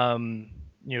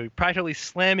 Practically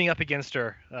slamming up against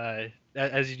her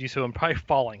as you do so, and probably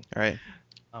falling. All right.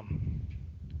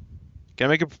 Can I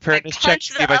make a preparedness check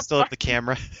to see if I still have the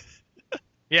camera?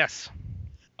 Yes.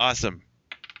 Awesome.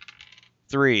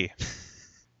 3.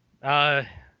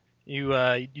 You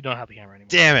don't have the camera anymore.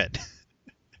 Damn it.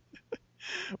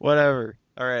 Whatever.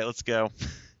 All right, let's go.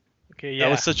 Okay, yeah.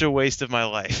 That was such a waste of my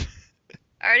life.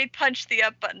 I already punched the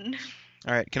up button.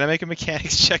 All right, can I make a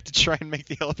mechanics check to try and make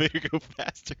the elevator go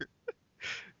faster?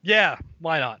 Yeah,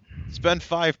 why not? Spend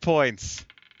 5 points.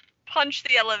 Punch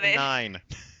the elevator. 9.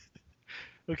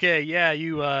 Okay, yeah,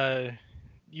 you I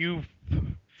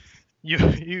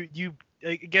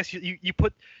guess you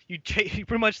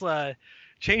pretty much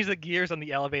change the gears on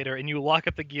the elevator, and you lock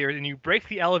up the gears, and you break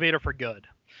the elevator for good.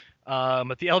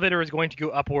 But the elevator is going to go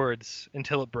upwards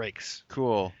until it breaks.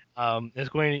 Cool. It's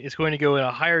going to go in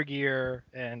a higher gear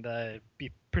and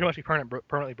be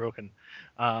permanently broken.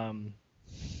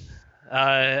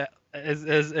 As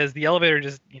the elevator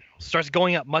just starts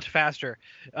going up much faster,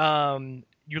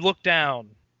 you look down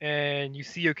and you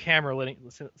see your camera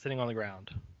sitting on the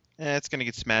ground. It's gonna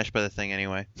get smashed by the thing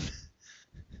anyway.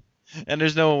 And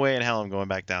there's no way in hell I'm going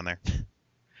back down there.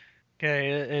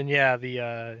 Okay, and yeah,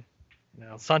 the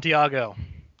Santiago.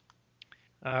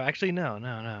 Actually, no.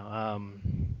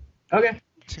 Okay.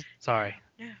 Sorry.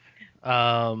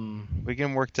 Yeah. We get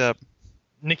him worked up.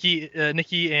 Nikki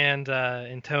and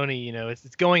Tony,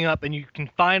 it's going up, and you can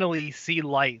finally see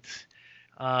light.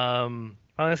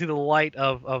 Finally see the light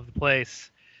of the place,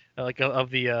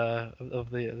 of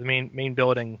the main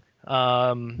building.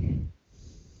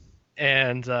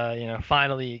 And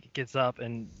finally it gets up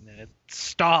and it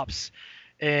stops,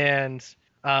 and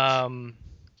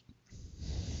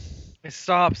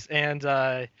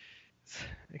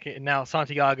okay, now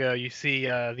Santiago, you see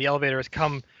the elevator has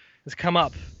come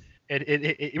up,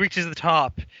 It reaches the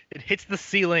top. It hits the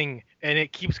ceiling, and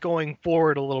it keeps going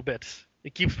forward a little bit.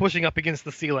 It keeps pushing up against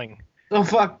the ceiling. Oh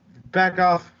fuck! Back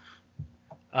off.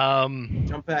 Um,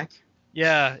 Jump back.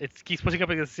 yeah, it keeps pushing up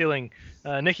against the ceiling.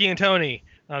 Nikki and Tony,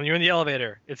 you're in the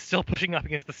elevator. It's still pushing up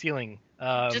against the ceiling.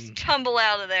 Just tumble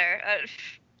out of there.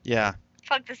 Yeah,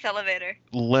 Fuck this elevator.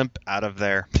 limp out of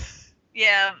there.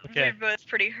 Yeah, Okay. we're both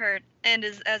pretty hurt, and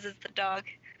as is the dog.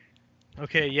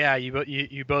 Okay, yeah,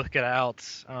 you both get out,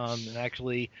 and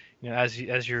actually, as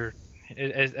you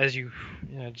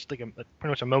just like pretty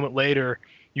much a moment later,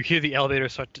 you hear the elevator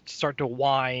start to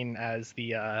whine as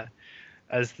the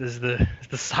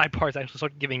side parts actually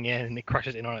start giving in, and it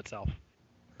crushes in on itself.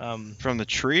 From the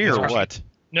tree It's or crushing. what?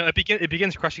 No, it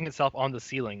begins crushing itself on the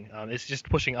ceiling. It's just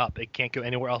pushing up. It can't go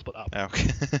anywhere else but up. Okay.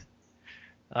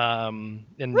 And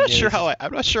I'm not sure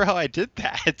how I did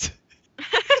that.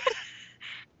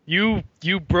 you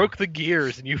broke the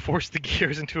gears, and you forced the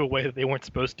gears into a way that they weren't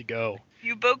supposed to go.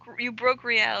 You broke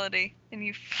reality, and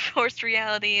you forced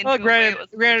reality into Well, a way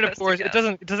it granted, wasn't of course, supposed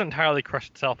to it doesn't entirely crush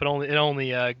itself. It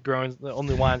only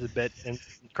whines a bit and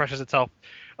crushes itself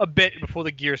a bit before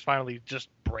the gears finally just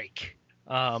break.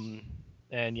 And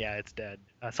yeah, it's dead.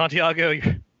 Santiago,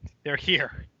 they're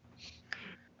here.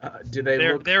 Do they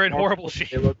look? They're in normal? horrible shape.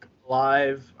 They look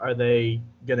alive. Are they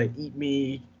gonna eat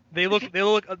me? They look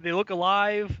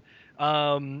alive.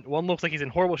 One looks like he's in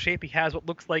horrible shape. He has what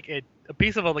looks like a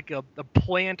piece of a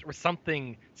plant or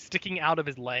something sticking out of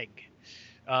his leg.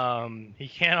 He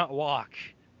cannot walk.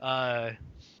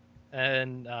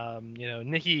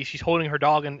 Nikki, she's holding her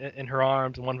dog in her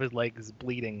arms, and one of his legs is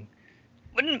bleeding.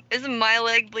 Isn't my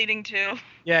leg bleeding too?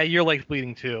 Yeah, your leg's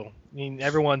bleeding too. I mean,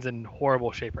 everyone's in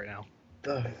horrible shape right now.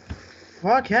 The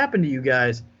fuck happened to you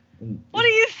guys? What do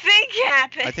you think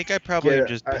happened? I think I probably Yeah,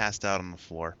 just passed out on the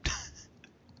floor.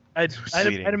 I'd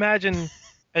Bleeding. imagine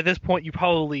at this point you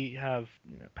probably have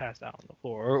passed out on the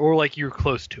floor, or like you're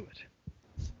close to it.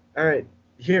 All right,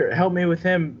 here, help me with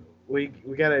him. We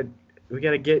gotta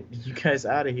get you guys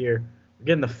out of here. We're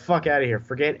getting the fuck out of here.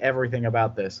 Forget everything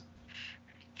about this.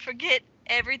 Forget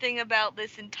everything about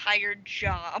this entire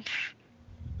job.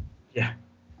 Yeah.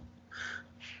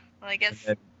 Well, I guess,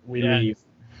 And we Yeah. leave.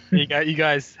 You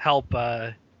guys help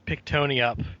pick Tony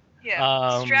up.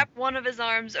 yeah. Strap one of his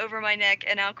arms over my neck,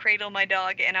 and I'll cradle my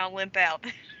dog, and I'll limp out.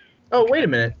 Oh, wait a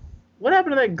minute. What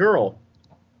happened to that girl?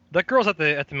 That girl's at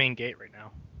the main gate right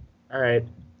now All right.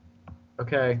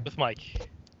 Okay. with Mike.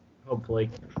 Hopefully,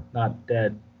 not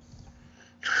dead.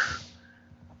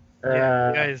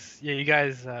 You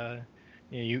guys,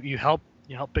 you help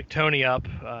pick Tony up.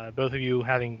 Both of you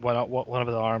having one of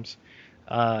his arms,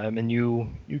 and you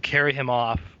carry him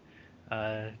off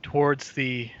towards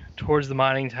the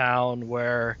mining town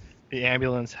where the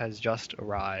ambulance has just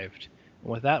arrived.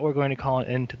 And with that, we're going to call an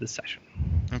end to the session.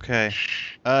 Okay.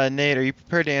 Nate, are you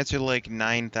prepared to answer like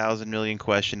 9,000 million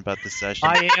question about the session?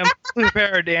 I am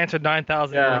prepared to answer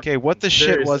 9,000. Yeah. Okay, what the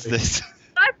shit was Seriously. this?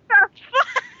 What the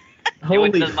fuck? Holy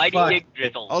It was the mighty fuck. Gig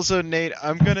Drizzle. Also, Nate,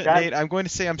 I'm going to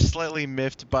say I'm slightly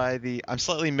miffed by the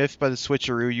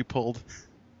switcheroo you pulled.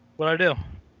 What'd I do?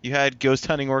 You had ghost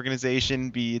hunting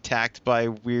organization be attacked by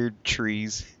weird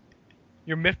trees.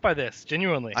 You're miffed by this,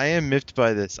 genuinely. I am miffed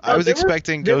by this. No, I was there were-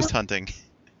 expecting there ghost were- hunting.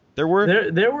 There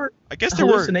were, There were I guess there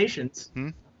were. hallucinations.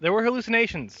 There were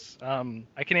hallucinations.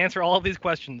 I can answer all of these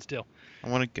questions still. I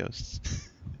wanted ghosts.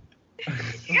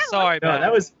 I'm sorry, No, man.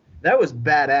 that was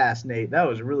badass, Nate. That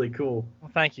was really cool. Well,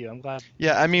 thank you. I'm glad.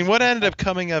 Yeah, I mean, what ended up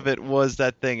coming of it was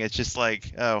that thing. It's just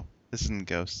like, oh, this isn't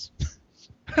ghosts.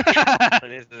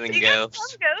 This isn't You got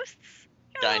ghosts. some ghosts.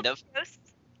 You got Kind little of.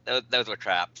 Ghosts. Those were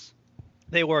traps.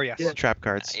 They were, yes. Yeah. Trap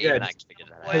cards. Even Yeah, I figured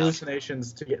that out.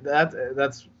 Hallucinations to get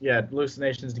that's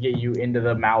hallucinations to get you into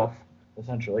the mouth,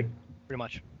 essentially. Pretty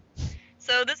much.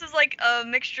 So this is like a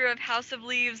mixture of House of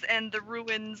Leaves and The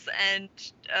Ruins and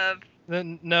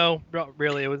No, not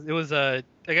really. It was I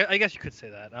guess you could say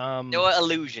that. There were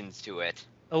allusions to it.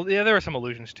 Oh, yeah, there were some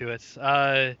allusions to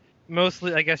it.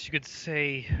 Mostly, I guess you could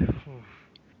say.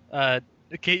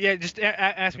 Okay, yeah. Just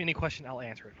ask me any question. I'll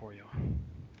answer it for you.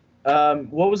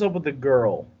 What was up with the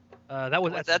girl? That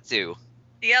was What's that do?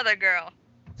 the other girl.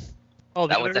 Oh, the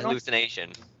That other was a girl?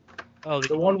 hallucination. Oh,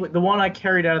 The one I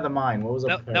carried out of the mine. What was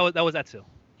up with her? that was Etsu.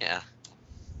 Yeah.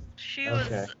 She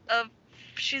Okay. was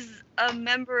she's a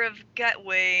member of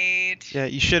Wait. Yeah,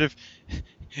 you should have.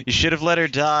 You should have let her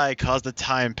die. Caused a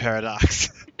time paradox.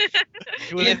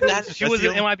 She was, Yeah, that's- she was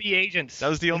that's an the MIB agent. That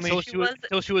was the only.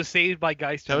 Until she was saved by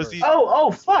Geist. That was the-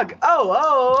 Oh, fuck.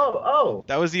 Oh.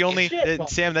 That was the only. Shit.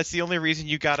 Sam, that's the only reason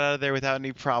you got out of there without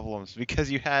any problems because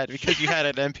you had an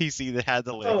NPC that had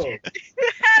the live. Oh. Had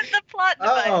the plot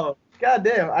device. Oh. God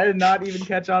damn. I did not even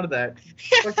catch on to that.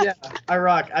 Fuck yeah. I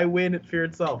rock. I win at Fear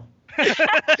itself.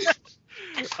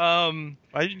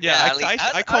 Yeah,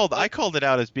 I called it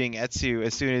out as being Etsu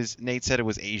as soon as Nate said it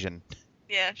was Asian.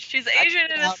 Yeah, she's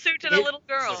Asian in a suit and a little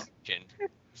girl.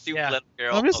 Suit Yeah. little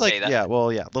girl. I'm just okay,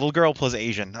 little girl plus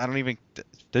Asian. I don't even.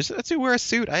 Does Etsu wear a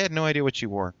suit? I had no idea what she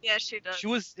wore. Yeah, she does. She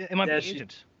was an MIB Yeah,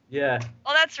 agent. Yeah.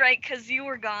 Oh, that's right, because you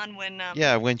were gone when.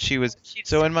 Yeah, when she was. she-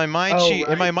 So in my mind, she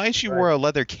right. wore a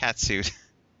leather cat suit.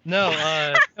 No,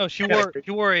 she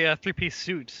wore a three-piece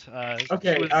suit.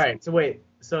 Okay, she was- alright, so wait.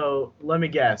 So let me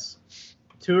guess.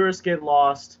 Tourists get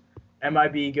lost,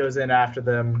 MIB goes in after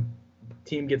them,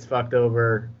 team gets fucked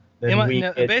over, then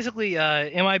basically,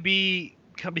 MIB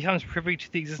becomes privy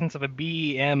to the existence of a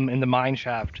BEM in the mine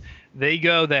shaft. They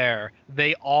go there.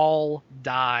 They all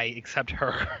die except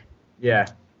her. Yeah.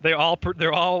 They all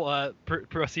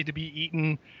proceed to be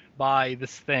eaten by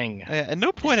this thing. At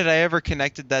no point had I ever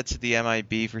connected that to the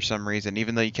MIB for some reason,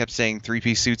 even though you kept saying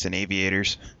three-piece suits and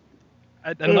aviators.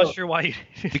 I'm not sure why.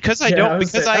 Because I Yeah, don't. I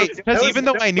was Because saying- I. that Because was- even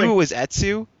though that I was knew like- it was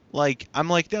Etsu, like I'm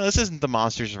like, no, this isn't the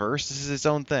Monsters verse. This is its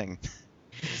own thing.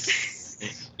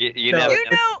 You No, know,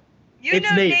 it's know Nate,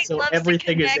 Nate so loves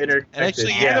everything to is connect. interconnected. And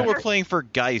actually, even yeah. though we're playing for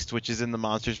Geist, which is in the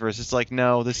Monsters verse, it's like,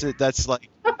 no, that's like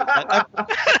that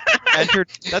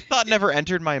thought never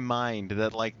entered my mind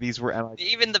that like these were MIB.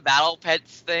 even the battle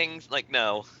pets things, like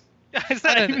no. It's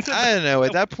I not even don't know.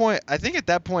 At that point, I think at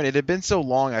that point it had been so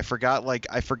long. I forgot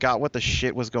what the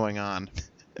shit was going on.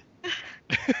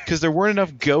 Because there weren't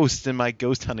enough ghosts in my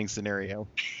ghost hunting scenario.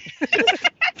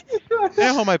 I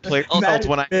know how my players felt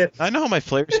when I know how my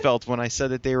players felt when I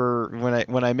said that they were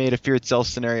when I made a Fear Itself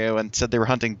scenario and said they were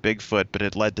hunting Bigfoot, but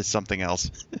it led to something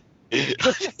else.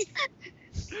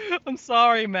 I'm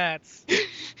sorry, Mats.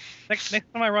 Next time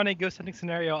I run a ghost hunting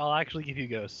scenario, I'll actually give you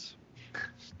ghosts.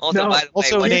 Also, No, by the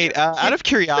Also, way, Nate, out of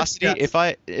curiosity, Yes.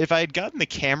 if I had gotten the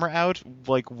camera out,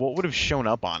 like what would have shown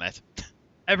up on it?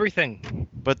 Everything.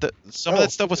 But some of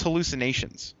that stuff was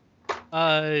hallucinations.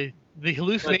 The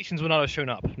hallucinations would not have shown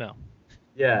up. No.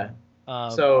 Yeah.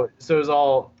 Um, So it was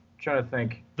all trying to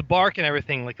think. the bark and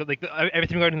everything,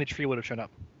 everything regarding the tree would have shown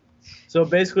up. So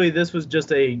basically, this was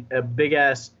just a big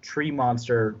ass tree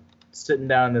monster sitting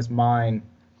down in this mine.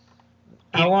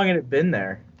 How long had it been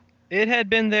there? It had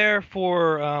been there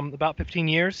for about 15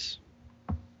 years.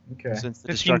 Okay. Since the 15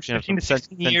 destruction of 15 to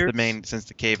 16 years. since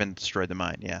the cave-in destroyed the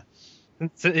mine, yeah.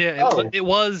 So, yeah, Oh. it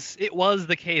was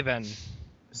the cave-in.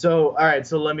 So all right.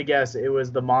 So let me guess. It was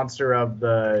the monster of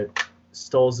the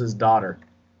Stolz's daughter.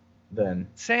 Then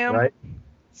Sam, right?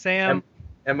 Sam,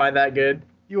 Am I that good?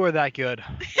 you are that good.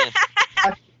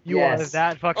 You are Yes.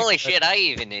 that fucking. holy good. shit, I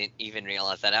even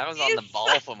realized that. I was on the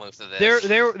ball for most of this.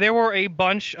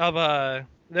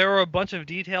 There were a bunch of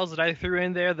details that I threw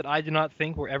in there that I did not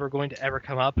think were ever going to ever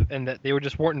come up, and that they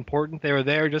weren't important. They were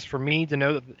there just for me to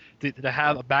know to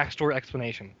have a backstory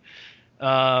explanation.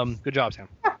 Good job, Sam.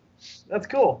 That's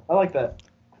cool. I like that.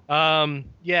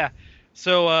 Yeah.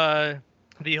 So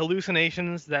the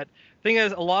hallucinations. That thing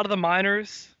is, a lot of the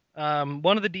miners.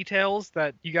 One of the details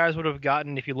that you guys would have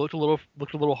gotten if you looked a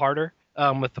little harder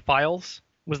with the files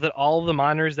was that all of the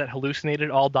miners that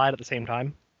hallucinated all died at the same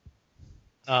time.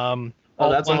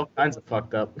 That's all kinds of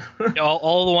fucked up.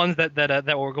 all the ones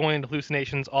that were going into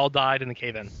hallucinations all died in the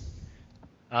cave-in.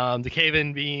 The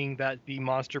cave-in being that the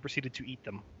monster proceeded to eat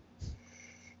them.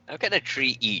 How can a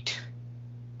tree eat?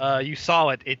 You saw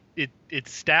it. It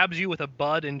stabs you with a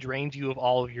bud and drains you of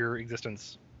all of your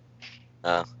existence.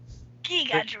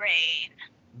 Giga Drain.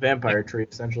 Vampire tree,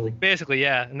 essentially. Basically,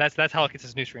 yeah, and that's how it gets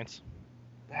its nutrients.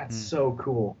 That's so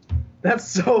cool. That's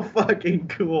so fucking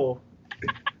cool.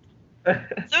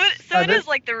 So it is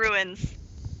like the ruins.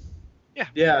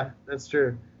 Yeah, that's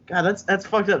true. God, that's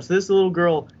fucked up. So this little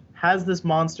girl has this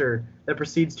monster that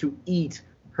proceeds to eat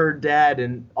her dad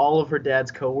and all of her dad's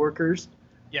coworkers.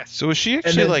 Yes. So was she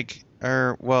actually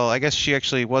I guess she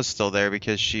actually was still there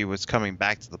because she was coming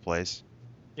back to the place.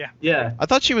 Yeah. I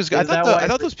thought she was. I Is that thought why- I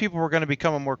thought those people were going to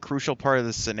become a more crucial part of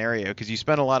this scenario because you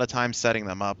spent a lot of time setting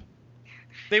them up.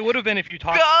 They would have been if you Go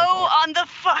talked. to on the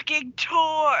fucking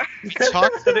tour.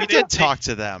 We did talk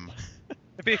to them. them.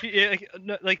 If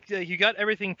you, you got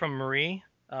everything from Marie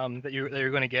that you're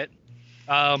going to get,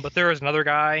 but there was another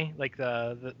guy like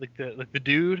the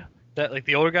dude that like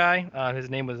the older guy. His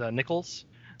name was Nichols.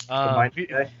 Combined If you-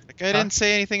 today? That guy didn't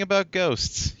say anything about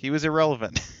ghosts. He was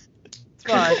irrelevant. It's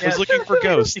fine. He was looking for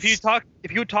ghosts. If you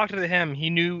had talked to him, he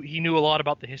knew a lot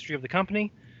about the history of the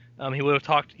company. He would have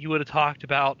talked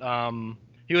about.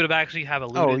 He would have actually have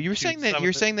alluded. Oh, you were to saying that some you're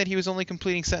of the- saying that he was only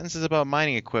completing sentences about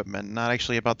mining equipment, not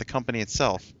actually about the company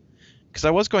itself. Because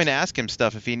I was going to ask him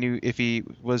stuff if he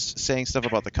was saying stuff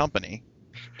about the company.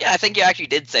 Yeah, I think you actually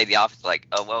did say the opposite. Like,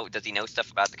 oh well, does he know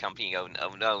stuff about the company? Oh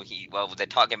no, they're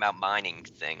talking about mining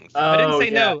things. I didn't Oh,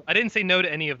 say yeah. no. I didn't say no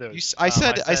to any of those. I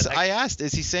asked,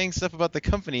 is he saying stuff about the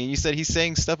company? And you said he's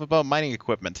saying stuff about mining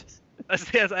equipment. That's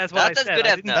what That's I as said. good I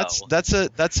as didn't-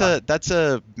 no. That's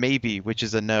a maybe, which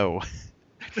is a no.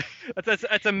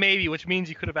 That's a maybe, which means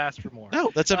you could have asked for more.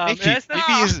 No, that's a maybe. that's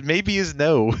not- Maybe is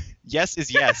no. Yes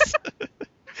is yes.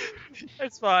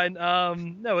 It's fine.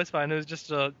 No, it's fine. It was just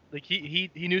like he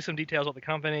knew some details about the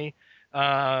company,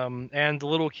 and the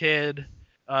little kid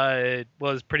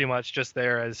was pretty much just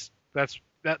there as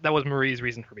that was Marie's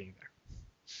reason for being there.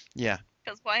 Yeah.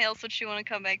 Because why else would she want to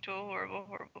come back to a horrible,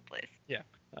 horrible place?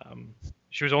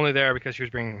 She was only there because she was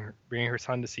bringing her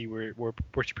son to see where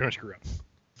she pretty much grew up.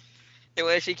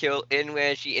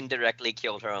 Where she indirectly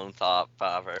killed her own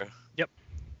father.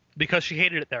 Because she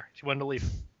hated it there. She wanted to leave.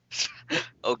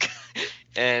 Okay.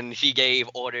 And she gave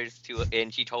orders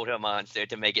and she told her monster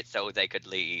to make it so they could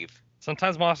leave.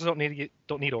 Sometimes monsters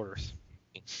don't need orders.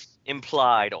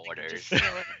 Implied They could orders. just steal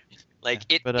it. Like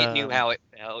it knew how it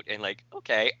felt and like,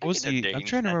 okay. What was I can the? I'm arrange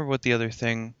trying to that. remember what the other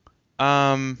thing.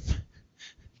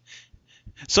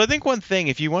 So I think one thing,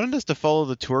 if you wanted us to follow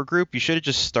the tour group, you should have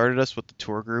just started us with the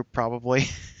tour group, probably.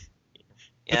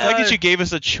 The Yeah, fact that you gave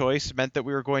us a choice meant that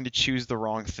we were going to choose the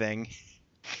wrong thing.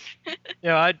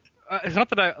 Yeah, it's not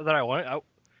that I wanted.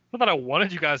 Not that I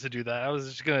wanted you guys to do that. I was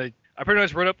just gonna. I pretty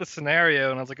much wrote up the scenario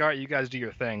and I was like, all right, you guys do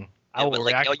your thing. I will but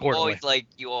like react you accordingly.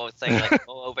 always saying like,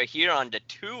 oh, over here on the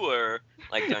tour,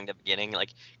 like during the beginning,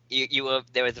 like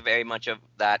there was very much of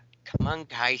that. Come on,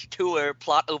 guys, tour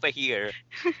plot over here.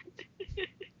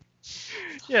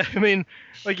 Yeah, I mean,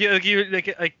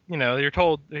 you're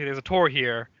told there's a tour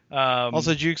here.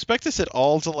 Also, do you expect us at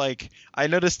all to like? I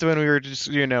noticed when we were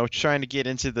just trying to get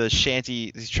into the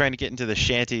shanties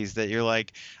that you're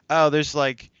like, oh, there's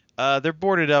like they're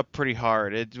boarded up pretty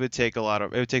hard. It would take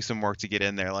some work to get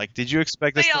in there. Like, did you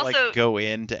expect us They to like also- go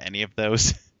into any of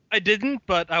those? I didn't,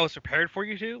 but I was prepared for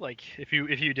you to. Like, if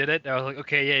you did it, I was like,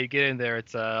 okay, yeah, you get in there.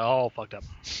 It's all fucked up.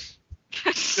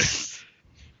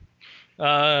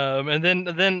 And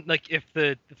then like if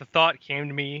the thought came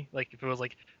to me, like if it was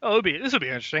like, oh, this would be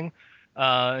interesting,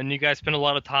 and you guys spend a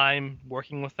lot of time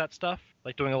working with that stuff,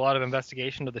 like doing a lot of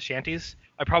investigation of the shanties,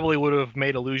 I probably would have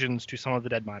made allusions to some of the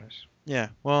dead miners. Yeah.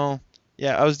 Well.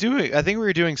 Yeah, I think we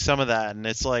were doing some of that, and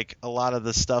it's like a lot of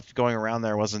the stuff going around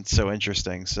there wasn't so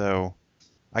interesting. So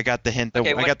I got the hint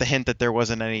that there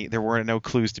weren't no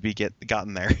clues to be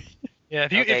gotten there. Yeah,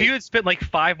 if you had spent like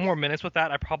 5 more minutes with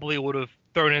that, I probably would have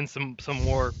thrown in some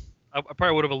more. I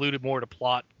probably would have alluded more to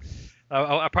plot.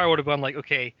 I probably would have gone like,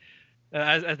 okay,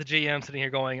 as the GM sitting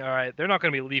here going, all right, they're not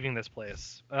going to be leaving this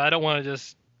place. I don't want to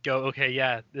just go, okay,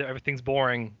 yeah, everything's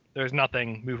boring. There's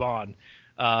nothing. Move on.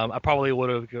 I probably would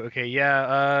have go, okay,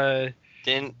 yeah.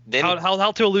 Then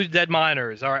How to elude dead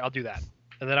miners? All right, I'll do that.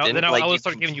 And then I would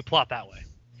start giving you plot that way.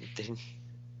 then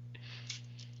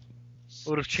I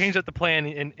would have changed up the plan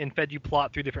and fed you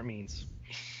plot through different means.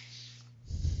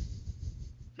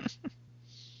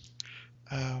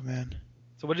 Oh man.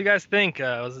 So what do you guys think?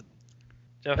 Was it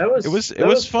Jeff? That was It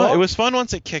was fun. It was fun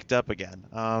once it kicked up again.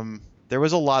 There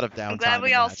was a lot of downtime. I'm glad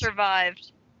we in all that.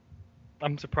 survived.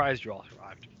 I'm surprised you all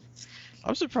survived.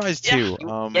 I'm surprised Yeah, too. gave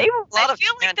a lot I of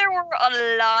feel like chance. there were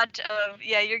a lot of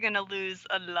you're gonna lose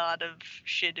a lot of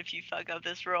shit if you fuck up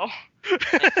this roll.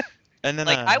 And then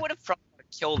Like I would have probably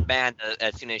killed Manda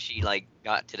as soon as she like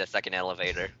got to the second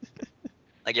elevator.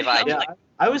 Like if I Yeah, like,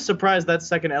 I was surprised that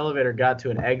second elevator got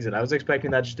to an exit. I was expecting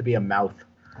that just to be a mouth.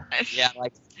 yeah,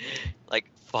 like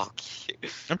fuck you.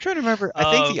 I'm trying to remember.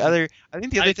 I think the other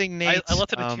I- thing, Nate. I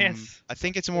left it a chance. I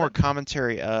think it's more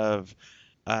commentary of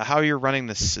how you're running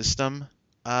the system.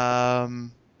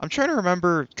 I'm trying to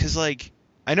remember because like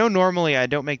I know normally I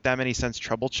don't make that many sense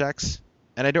trouble checks,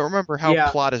 and I don't remember how Yeah.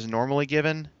 plot is normally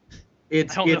given.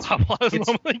 It's I don't know how plot is it's-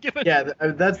 normally given. yeah,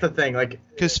 that's the thing. Like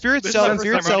Because Spirit This is my Self, first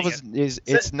Spirit time Self running is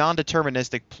it's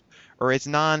non-deterministic, or it's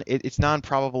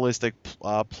non-probabilistic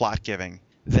plot giving.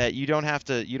 That you don't have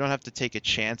to take a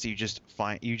chance. You just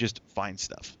find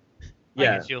stuff. I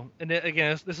yeah, get you. And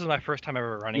again, this is my first time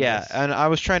ever running Yeah, this. and I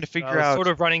was trying to I figure was out. sort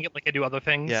of running it like I do other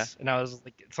things. Yeah. And I was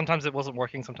like, sometimes it wasn't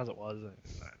working, sometimes it was.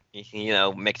 You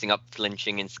know, mixing up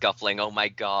flinching and scuffling. Oh my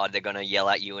god, they're gonna yell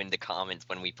at you in the comments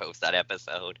when we post that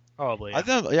episode. Probably. I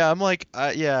thought, yeah, I'm like,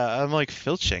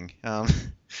 filching.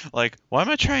 Like, why am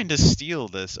I trying to steal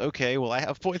this? Okay, well, I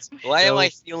have points. Why am So- I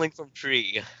stealing from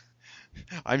tree?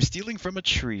 I'm stealing from a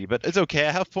tree, but it's okay.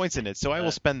 I have points in it, so I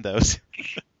will spend those.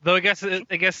 Though I guess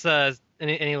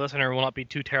any listener will not be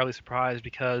too terribly surprised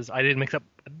because I did make up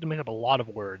a lot of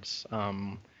words.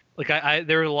 Like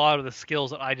there were a lot of the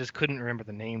skills that I just couldn't remember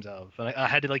the names of, and I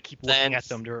had to like keep looking at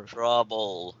them.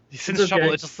 Trouble. Since It's trouble,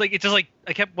 okay. it's just like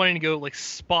I kept wanting to go like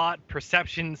spot,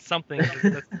 perception, something.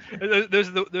 Those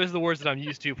are the words that I'm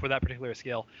used to for that particular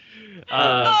skill.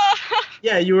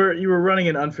 Yeah, you were running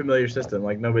an unfamiliar system.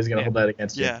 Like nobody's gonna Yeah. hold that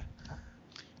against you. Yeah.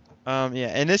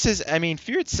 Yeah, and this is, I mean,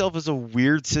 Fear itself is a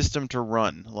weird system to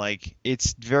run. Like,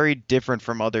 it's very different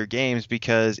from other games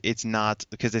because it's not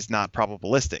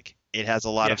probabilistic. It has a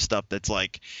lot Yeah. of stuff that's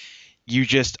like, you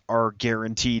just are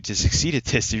guaranteed to succeed at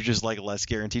this. You're just like less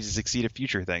guaranteed to succeed at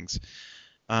future things.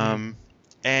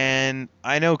 And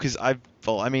I know because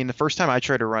the first time I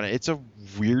tried to run it, it's a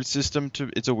weird system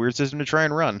to try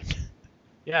and run.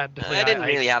 Yeah, definitely. I didn't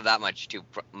really have that much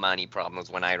money problems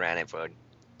when I ran it for,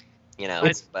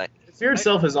 It's- but Fear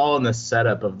itself is all in the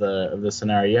setup of the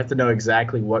scenario. You have to know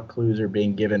exactly what clues are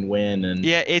being given when, and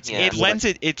Yeah, it Yeah. lends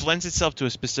itself to a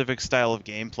specific style of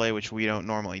gameplay which we don't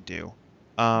normally do.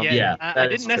 Yeah, I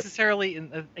that is didn't true. necessarily.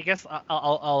 I guess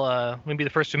I'll maybe the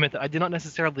first to admit that I did not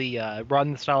necessarily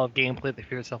run the style of gameplay that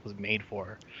Fear itself was made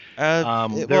for.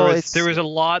 There was a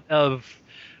lot of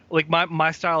like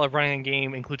my style of running a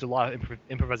game includes a lot of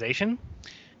improvisation.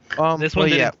 This one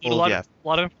didn't include a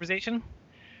lot of improvisation.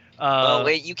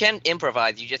 wait, you can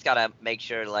improvise. You just gotta make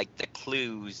sure like the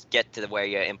clues get to where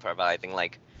you're improvising.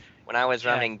 Like when I was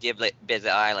Yeah. running Giblet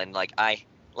Visit Island, like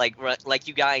like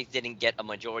you guys didn't get a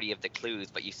majority of the clues,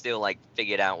 but you still like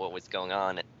figured out what was going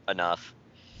on enough.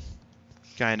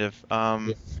 kind of.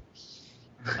 but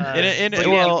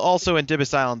Also in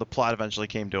Dibus Island, the plot eventually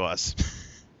came to us,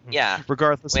 Yeah.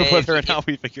 regardless Well, of whether or if you- not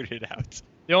we figured it out.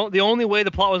 the only way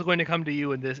the plot was going to come to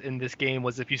you in this game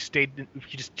was if you just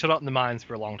chilled out in the mines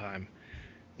for a long time,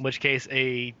 in which case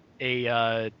a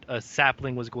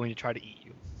sapling was going to try to eat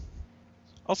you.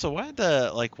 Also, why'd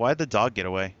the dog get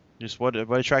away? Just what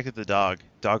attracted the dog?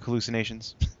 Dog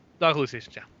hallucinations? Dog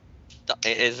hallucinations, yeah.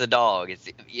 It's a dog.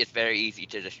 It's very easy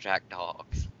to distract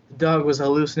dogs. the dog was a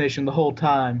hallucination the whole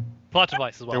time. Plot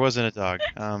device as well. There wasn't a dog.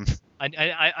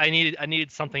 I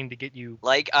needed something to get you.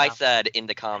 Like I Wow. said in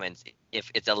the comments, if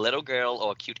it's a little girl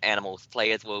or a cute animal,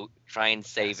 players will try and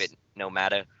save it no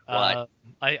matter what.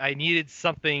 I needed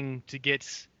something to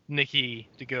get Nikki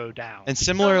to go down. And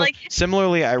like-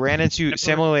 similarly, I ran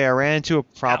into a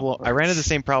problem. I ran into the Outlets.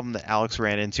 same problem that Alex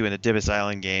ran into in the Dibus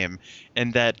Island game,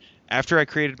 and that after I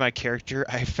created my character,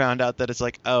 I found out that it's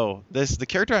like, oh, the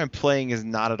character I'm playing is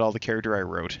not at all the character I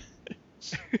wrote.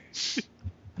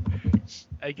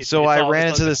 I get So you. I It's ran all-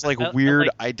 into this like I- weird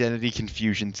like, identity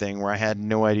confusion thing where I had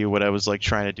no idea what I was like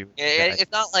trying to do.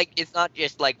 It's not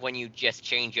just like when you just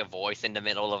change your voice in the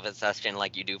middle of a session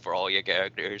like you do for all your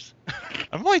characters.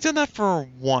 I've only done that for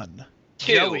one.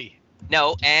 Two. Joey.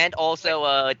 No, and also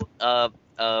Rob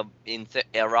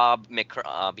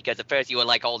because at first you were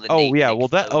like all the Oh names yeah,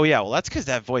 explode. well that's because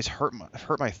that voice hurt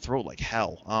my throat like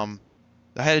hell.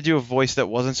 I had to do a voice that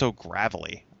wasn't so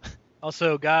gravelly.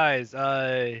 Also, guys,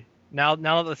 now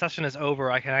that the session is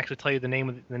over, I can actually tell you the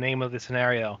name of the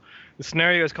scenario. The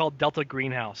scenario is called Delta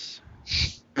Greenhouse.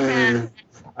 I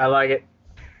like it.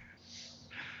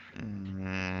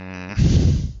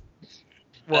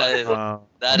 What?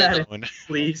 That is Groan.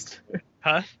 Pleased.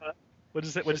 Huh?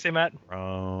 What'd you say, Matt?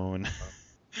 Groan.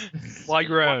 Why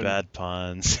groan? Bad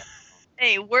puns.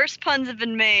 Hey, worse puns have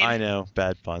been made. I know,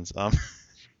 bad puns.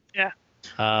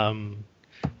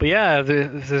 But yeah,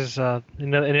 there's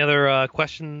any other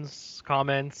questions,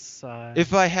 comments?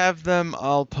 If I have them,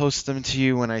 I'll post them to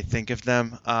you when I think of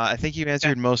them. I think you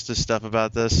answered most of the stuff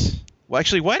about this. Well,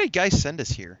 actually, why did Guy send us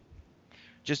here?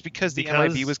 Just because the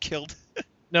Because- MIB was killed?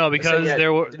 No, because yeah,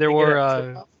 there did we get were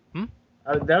a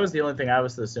tip-off? That was the only thing I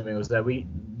was assuming was that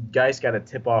Geist got a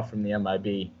tip off from the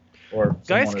MIB or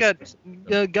Geist someone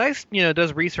got Geist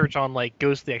does research on like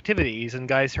ghostly activities, and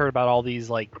Geist heard about all these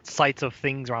like sites of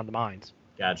things around the mines.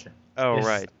 Gotcha. Oh, Yes,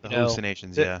 right. The you know,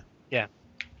 hallucinations, the- yeah.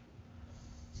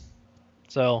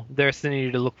 So they're sending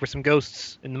you to look for some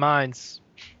ghosts in the mines.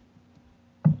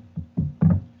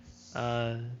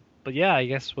 But yeah, I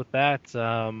guess with that,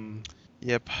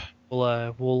 Yep.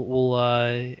 we'll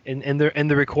end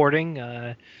the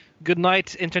recording. Good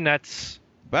night, internets.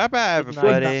 Bye-bye, Good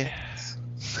night. everybody.